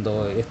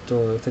volviendo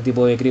este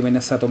tipo de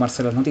crímenes a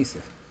tomarse las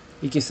noticias.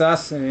 Y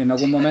quizás en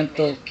algún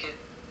momento...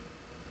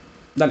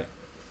 Dale.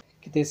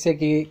 Que te decía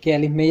que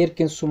Alice Meyer,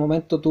 que en su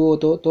momento tuvo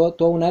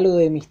todo un halo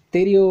de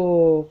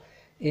misterio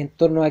en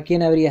torno a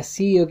quién habría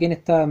sido, quién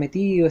estaba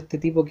metido, este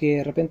tipo que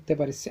de repente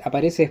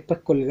aparece después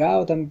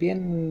colgado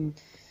también.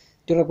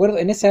 Yo recuerdo,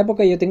 en esa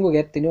época yo tengo que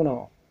haber tenido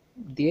unos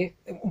 10,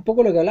 un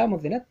poco lo que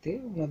hablábamos delante,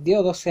 unos 10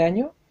 o 12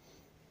 años,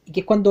 y que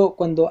es cuando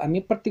a mí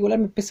en particular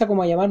me empieza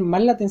como a llamar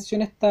más la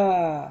atención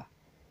estas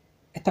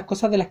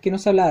cosas de las que no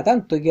se hablaba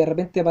tanto y que de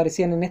repente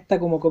aparecían en esta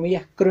como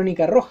comillas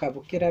crónica roja,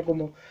 porque era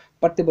como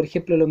parte, por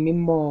ejemplo, los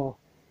mismos,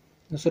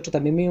 nosotros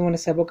también vimos en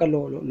esa época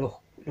los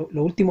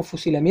últimos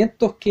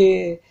fusilamientos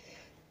que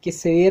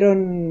se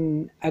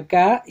dieron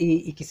acá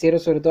y que se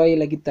dieron sobre todo ahí en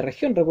la quinta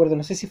región, recuerdo,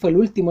 no sé si fue el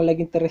último en la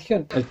quinta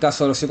región. El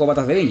caso de los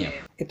psicópatas de Viña.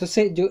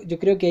 Entonces yo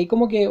creo que ahí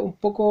como que un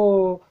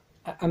poco,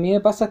 a mí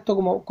me pasa esto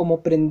como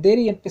prender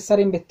y empezar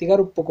a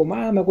investigar un poco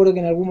más. Me acuerdo que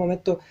en algún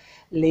momento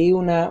leí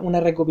una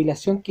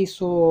recopilación que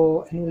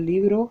hizo en un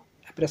libro,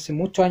 pero hace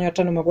muchos años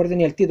atrás, no me acuerdo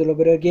ni el título,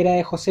 pero que era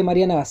de José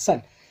María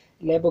Navasal,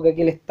 en la época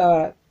que él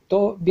estaba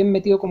todo bien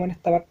metido como en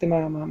esta parte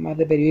más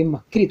de periodismo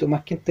escrito,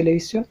 más que en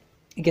televisión,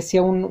 y que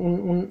hacía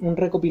un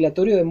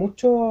recopilatorio de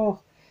muchos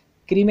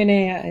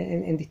crímenes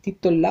en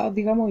distintos lados,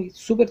 digamos, y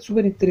súper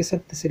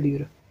interesante ese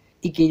libro.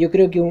 Y que yo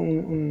creo que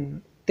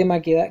un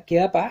tema que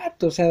da para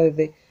harto, o sea,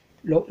 desde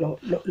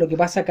lo que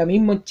pasa acá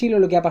mismo en Chile,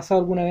 lo que ha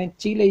pasado alguna vez en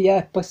Chile, y ya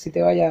después si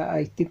te vayas a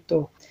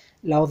distintos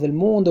lados del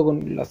mundo,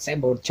 con, no sé,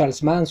 por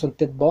Charles Manson,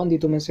 Ted Bundy,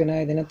 tú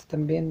mencionabas delante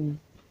también,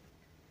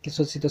 que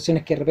son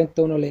situaciones que de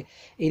repente a uno le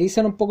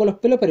erizan un poco los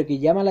pelos, pero que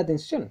llaman la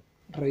atención.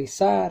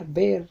 Revisar,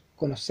 ver,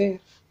 conocer.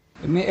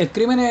 El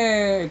crimen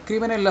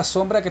es la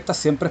sombra que está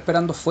siempre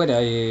esperando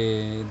fuera.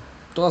 Y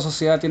toda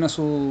sociedad tiene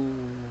sus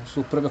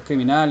propios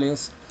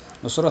criminales.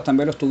 Nosotros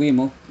también los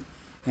tuvimos.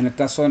 En el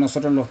caso de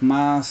nosotros los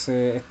más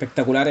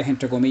espectaculares,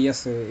 entre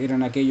comillas,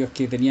 eran aquellos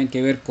que tenían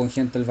que ver con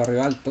gente del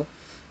barrio alto.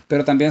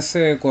 Pero también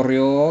se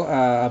corrió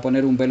a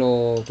poner un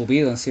velo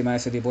tupido encima de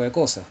ese tipo de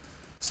cosas.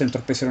 Se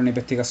entorpecieron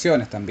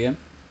investigaciones también.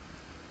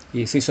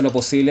 Y se hizo lo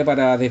posible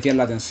para desviar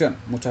la atención,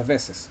 muchas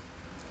veces.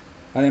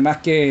 Además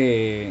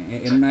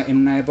que en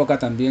una época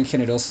también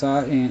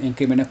generosa en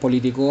crímenes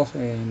políticos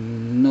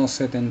no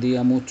se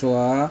tendía mucho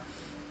a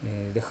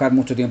dejar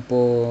mucho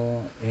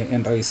tiempo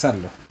en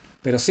revisarlo.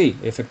 Pero sí,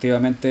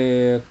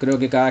 efectivamente creo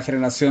que cada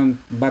generación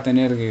va a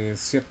tener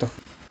cierta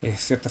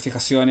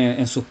fijación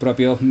en sus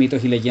propios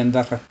mitos y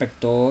leyendas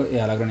respecto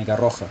a la crónica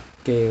roja,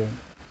 que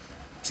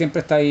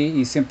siempre está ahí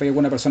y siempre hay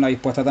alguna persona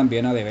dispuesta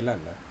también a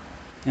develarla.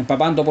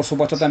 Empapando, por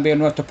supuesto, también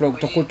nuestros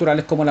productos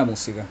culturales como la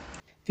música.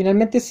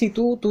 Finalmente, si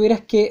tú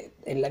tuvieras que,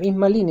 en la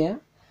misma línea,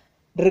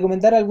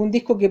 recomendar algún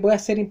disco que pueda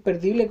ser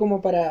imperdible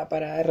como para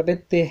de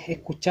repente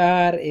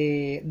escuchar,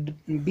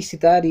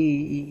 visitar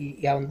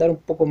y ahondar un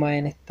poco más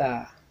en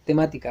esta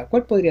temática,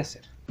 ¿cuál podría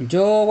ser?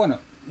 Yo, bueno,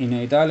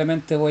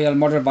 inevitablemente voy al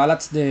Murder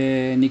Ballads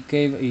de Nick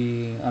Cave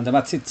y And the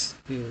Bad Seeds.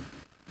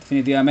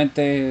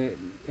 Definitivamente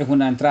es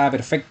una entrada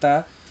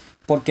perfecta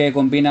porque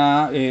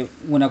combina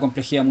una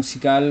complejidad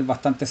musical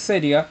bastante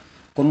seria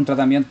con un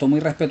tratamiento muy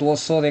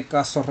respetuoso de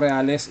casos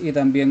reales y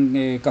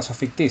también casos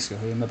ficticios.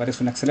 Y me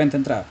parece una excelente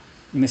entrada.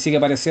 Y me sigue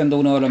pareciendo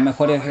uno de los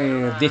mejores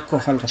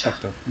discos al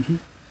respecto.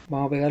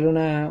 Vamos a pegarle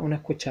una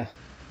escuchada.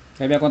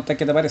 Ahí me voy a contar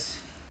qué te parece.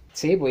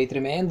 Sí, pues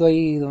tremendo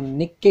ahí, don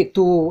Nick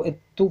Cave.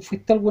 ¿Tú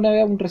fuiste alguna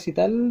vez a un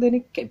recital de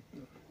Nick Cave?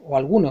 O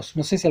algunos,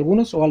 no sé si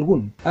algunos o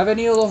algún. Ha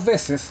venido 2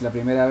 veces, la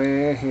primera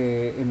vez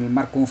en el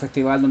marco de un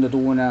festival donde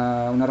tuvo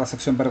una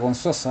recepción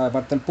vergonzosa de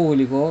parte del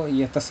público,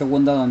 y esta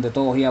segunda donde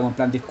todos íbamos en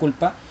plan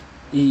disculpa.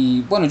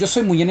 Y bueno, yo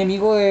soy muy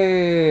enemigo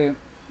de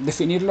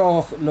definir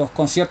los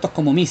conciertos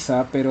como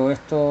misa, pero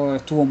esto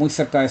estuvo muy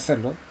cerca de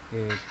serlo.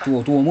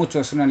 Tuvo mucho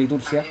de ser una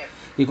liturgia,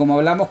 y como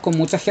hablamos con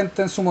mucha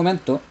gente en su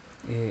momento,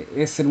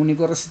 Es el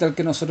único recital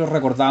que nosotros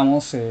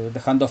recordamos,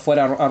 dejando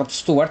fuera a Rod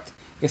Stewart,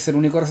 es el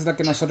único recital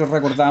que nosotros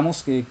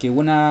recordamos que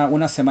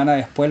una semana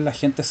después la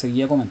gente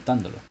seguía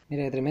comentándolo.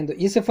 Mira qué tremendo.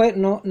 Y ese fue,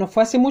 no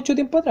fue hace mucho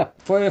tiempo atrás.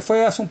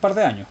 Fue hace un par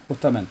de años,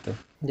 justamente.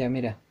 Ya,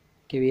 mira,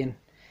 qué bien.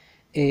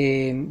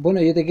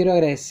 Bueno, yo te quiero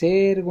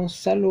agradecer,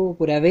 Gonzalo,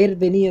 por haber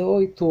venido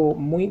hoy. Estuvo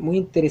muy, muy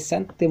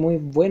interesante, muy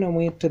bueno,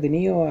 muy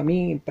entretenido. A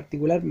mí en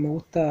particular me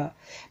gusta,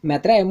 me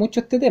atrae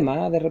mucho este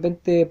tema. De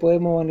repente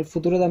podemos en el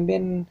futuro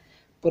también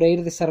por ahí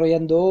ir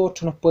desarrollando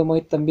otros. Nos podemos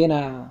ir también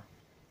a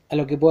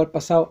lo que puede haber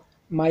pasado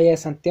más allá de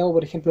Santiago,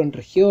 por ejemplo, en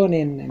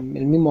regiones, en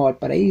el mismo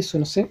Valparaíso,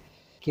 no sé,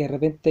 que de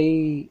repente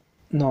ahí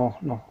no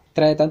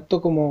trae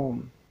tanto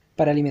como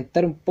para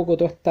alimentar un poco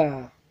toda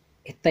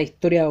esta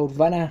historia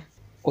urbana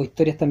o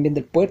historias también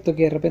del puerto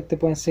que de repente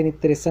pueden ser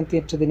interesantes y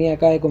entretenidas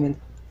acá de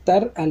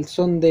comentar al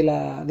son de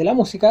la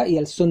música y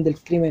al son del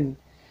crimen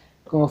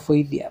como fue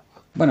hoy día.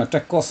 Bueno,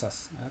 3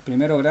 cosas.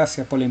 Primero,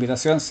 gracias por la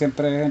invitación,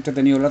 siempre es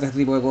entretenido hablar de este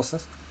tipo de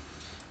cosas.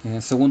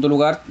 En segundo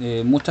lugar,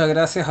 muchas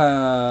gracias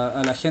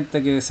a la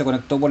gente que se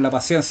conectó por la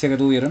paciencia que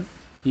tuvieron.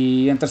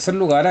 Y en tercer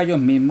lugar, a ellos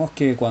mismos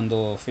que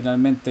cuando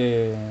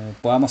finalmente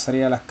podamos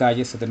salir a las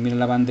calles, se termine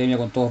la pandemia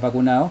con todos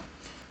vacunados,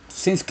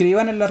 se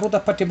inscriban en las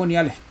rutas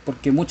patrimoniales,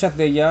 porque muchas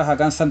de ellas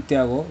acá en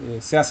Santiago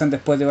se hacen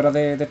después de horas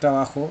de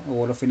trabajo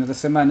o los fines de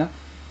semana,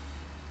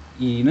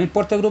 y no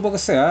importa el grupo que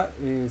sea,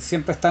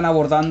 siempre están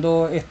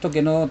abordando esto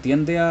que no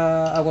tiende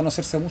a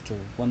conocerse mucho.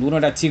 Cuando uno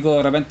era chico,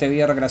 de repente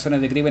había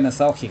recreaciones de crimen en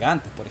sábados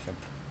gigantes, por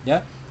ejemplo,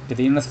 ¿ya? Que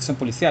tenían una sección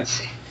policial,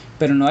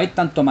 pero no hay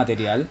tanto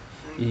material.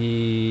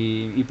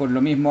 Y por lo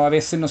mismo a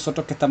veces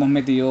nosotros que estamos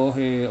metidos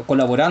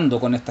colaborando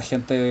con esta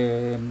gente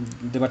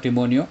de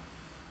patrimonio,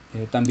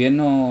 también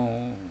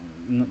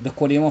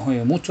descubrimos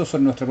mucho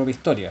sobre nuestra propia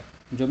historia.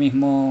 Yo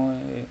mismo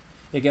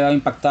he quedado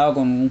impactado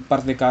con un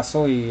par de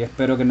casos y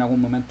espero que en algún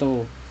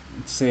momento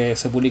se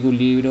publique un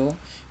libro,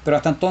 pero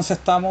hasta entonces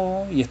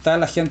estamos y está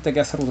la gente que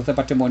hace rutas de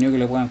patrimonio que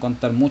le puedan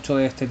contar mucho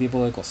de este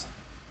tipo de cosas.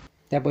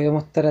 Ya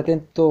podemos estar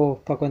atentos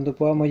para cuando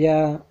podamos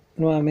ya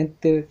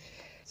nuevamente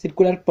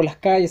circular por las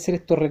calles, hacer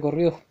estos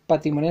recorridos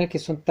patrimoniales que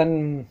son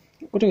tan,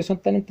 creo que son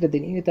tan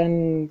entretenidos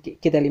y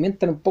que te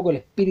alimentan un poco el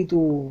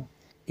espíritu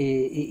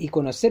y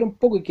conocer un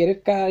poco y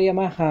querer cada día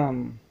más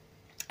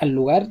al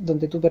lugar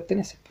donde tú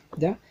perteneces,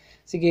 ¿ya?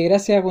 Así que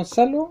gracias,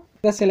 Gonzalo,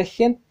 gracias a la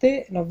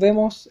gente, nos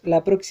vemos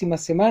la próxima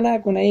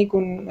semana con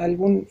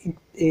algún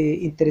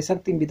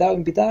interesante invitado o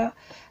invitada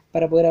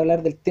para poder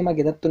hablar del tema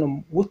que tanto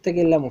nos gusta,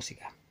 que es la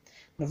música.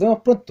 Nos vemos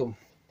pronto.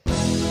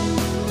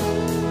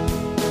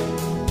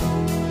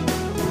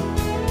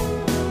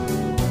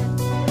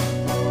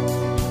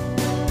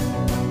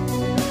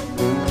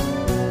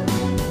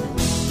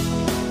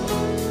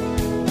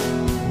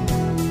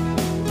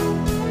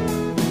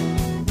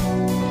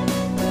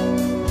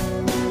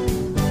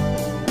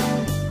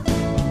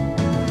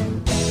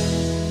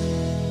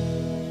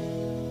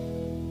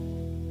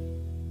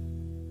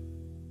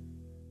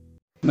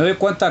 Me doy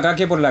cuenta acá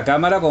que por la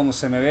cámara, como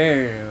se me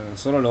ve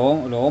solo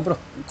los hombros,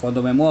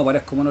 cuando me muevo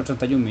parezco como unos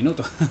 31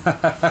 minutos.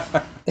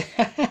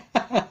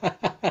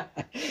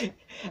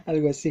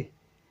 Algo así.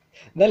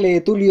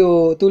 Dale,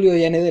 Tulio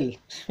Oyanedel.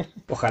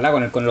 Ojalá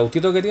con el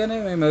autito que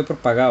tiene me doy por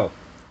pagado.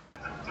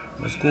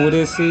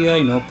 Oscurecía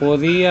y no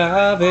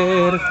podía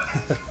ver.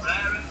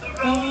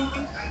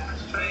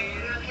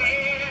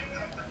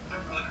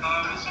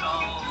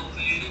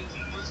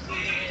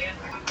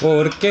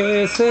 ¿Por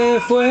qué se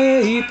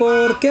fue y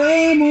por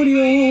qué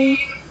murió?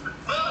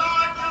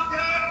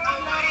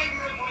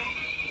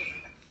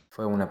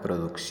 Fue una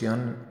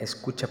producción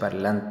Escucha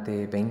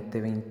Parlante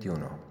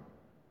 2021.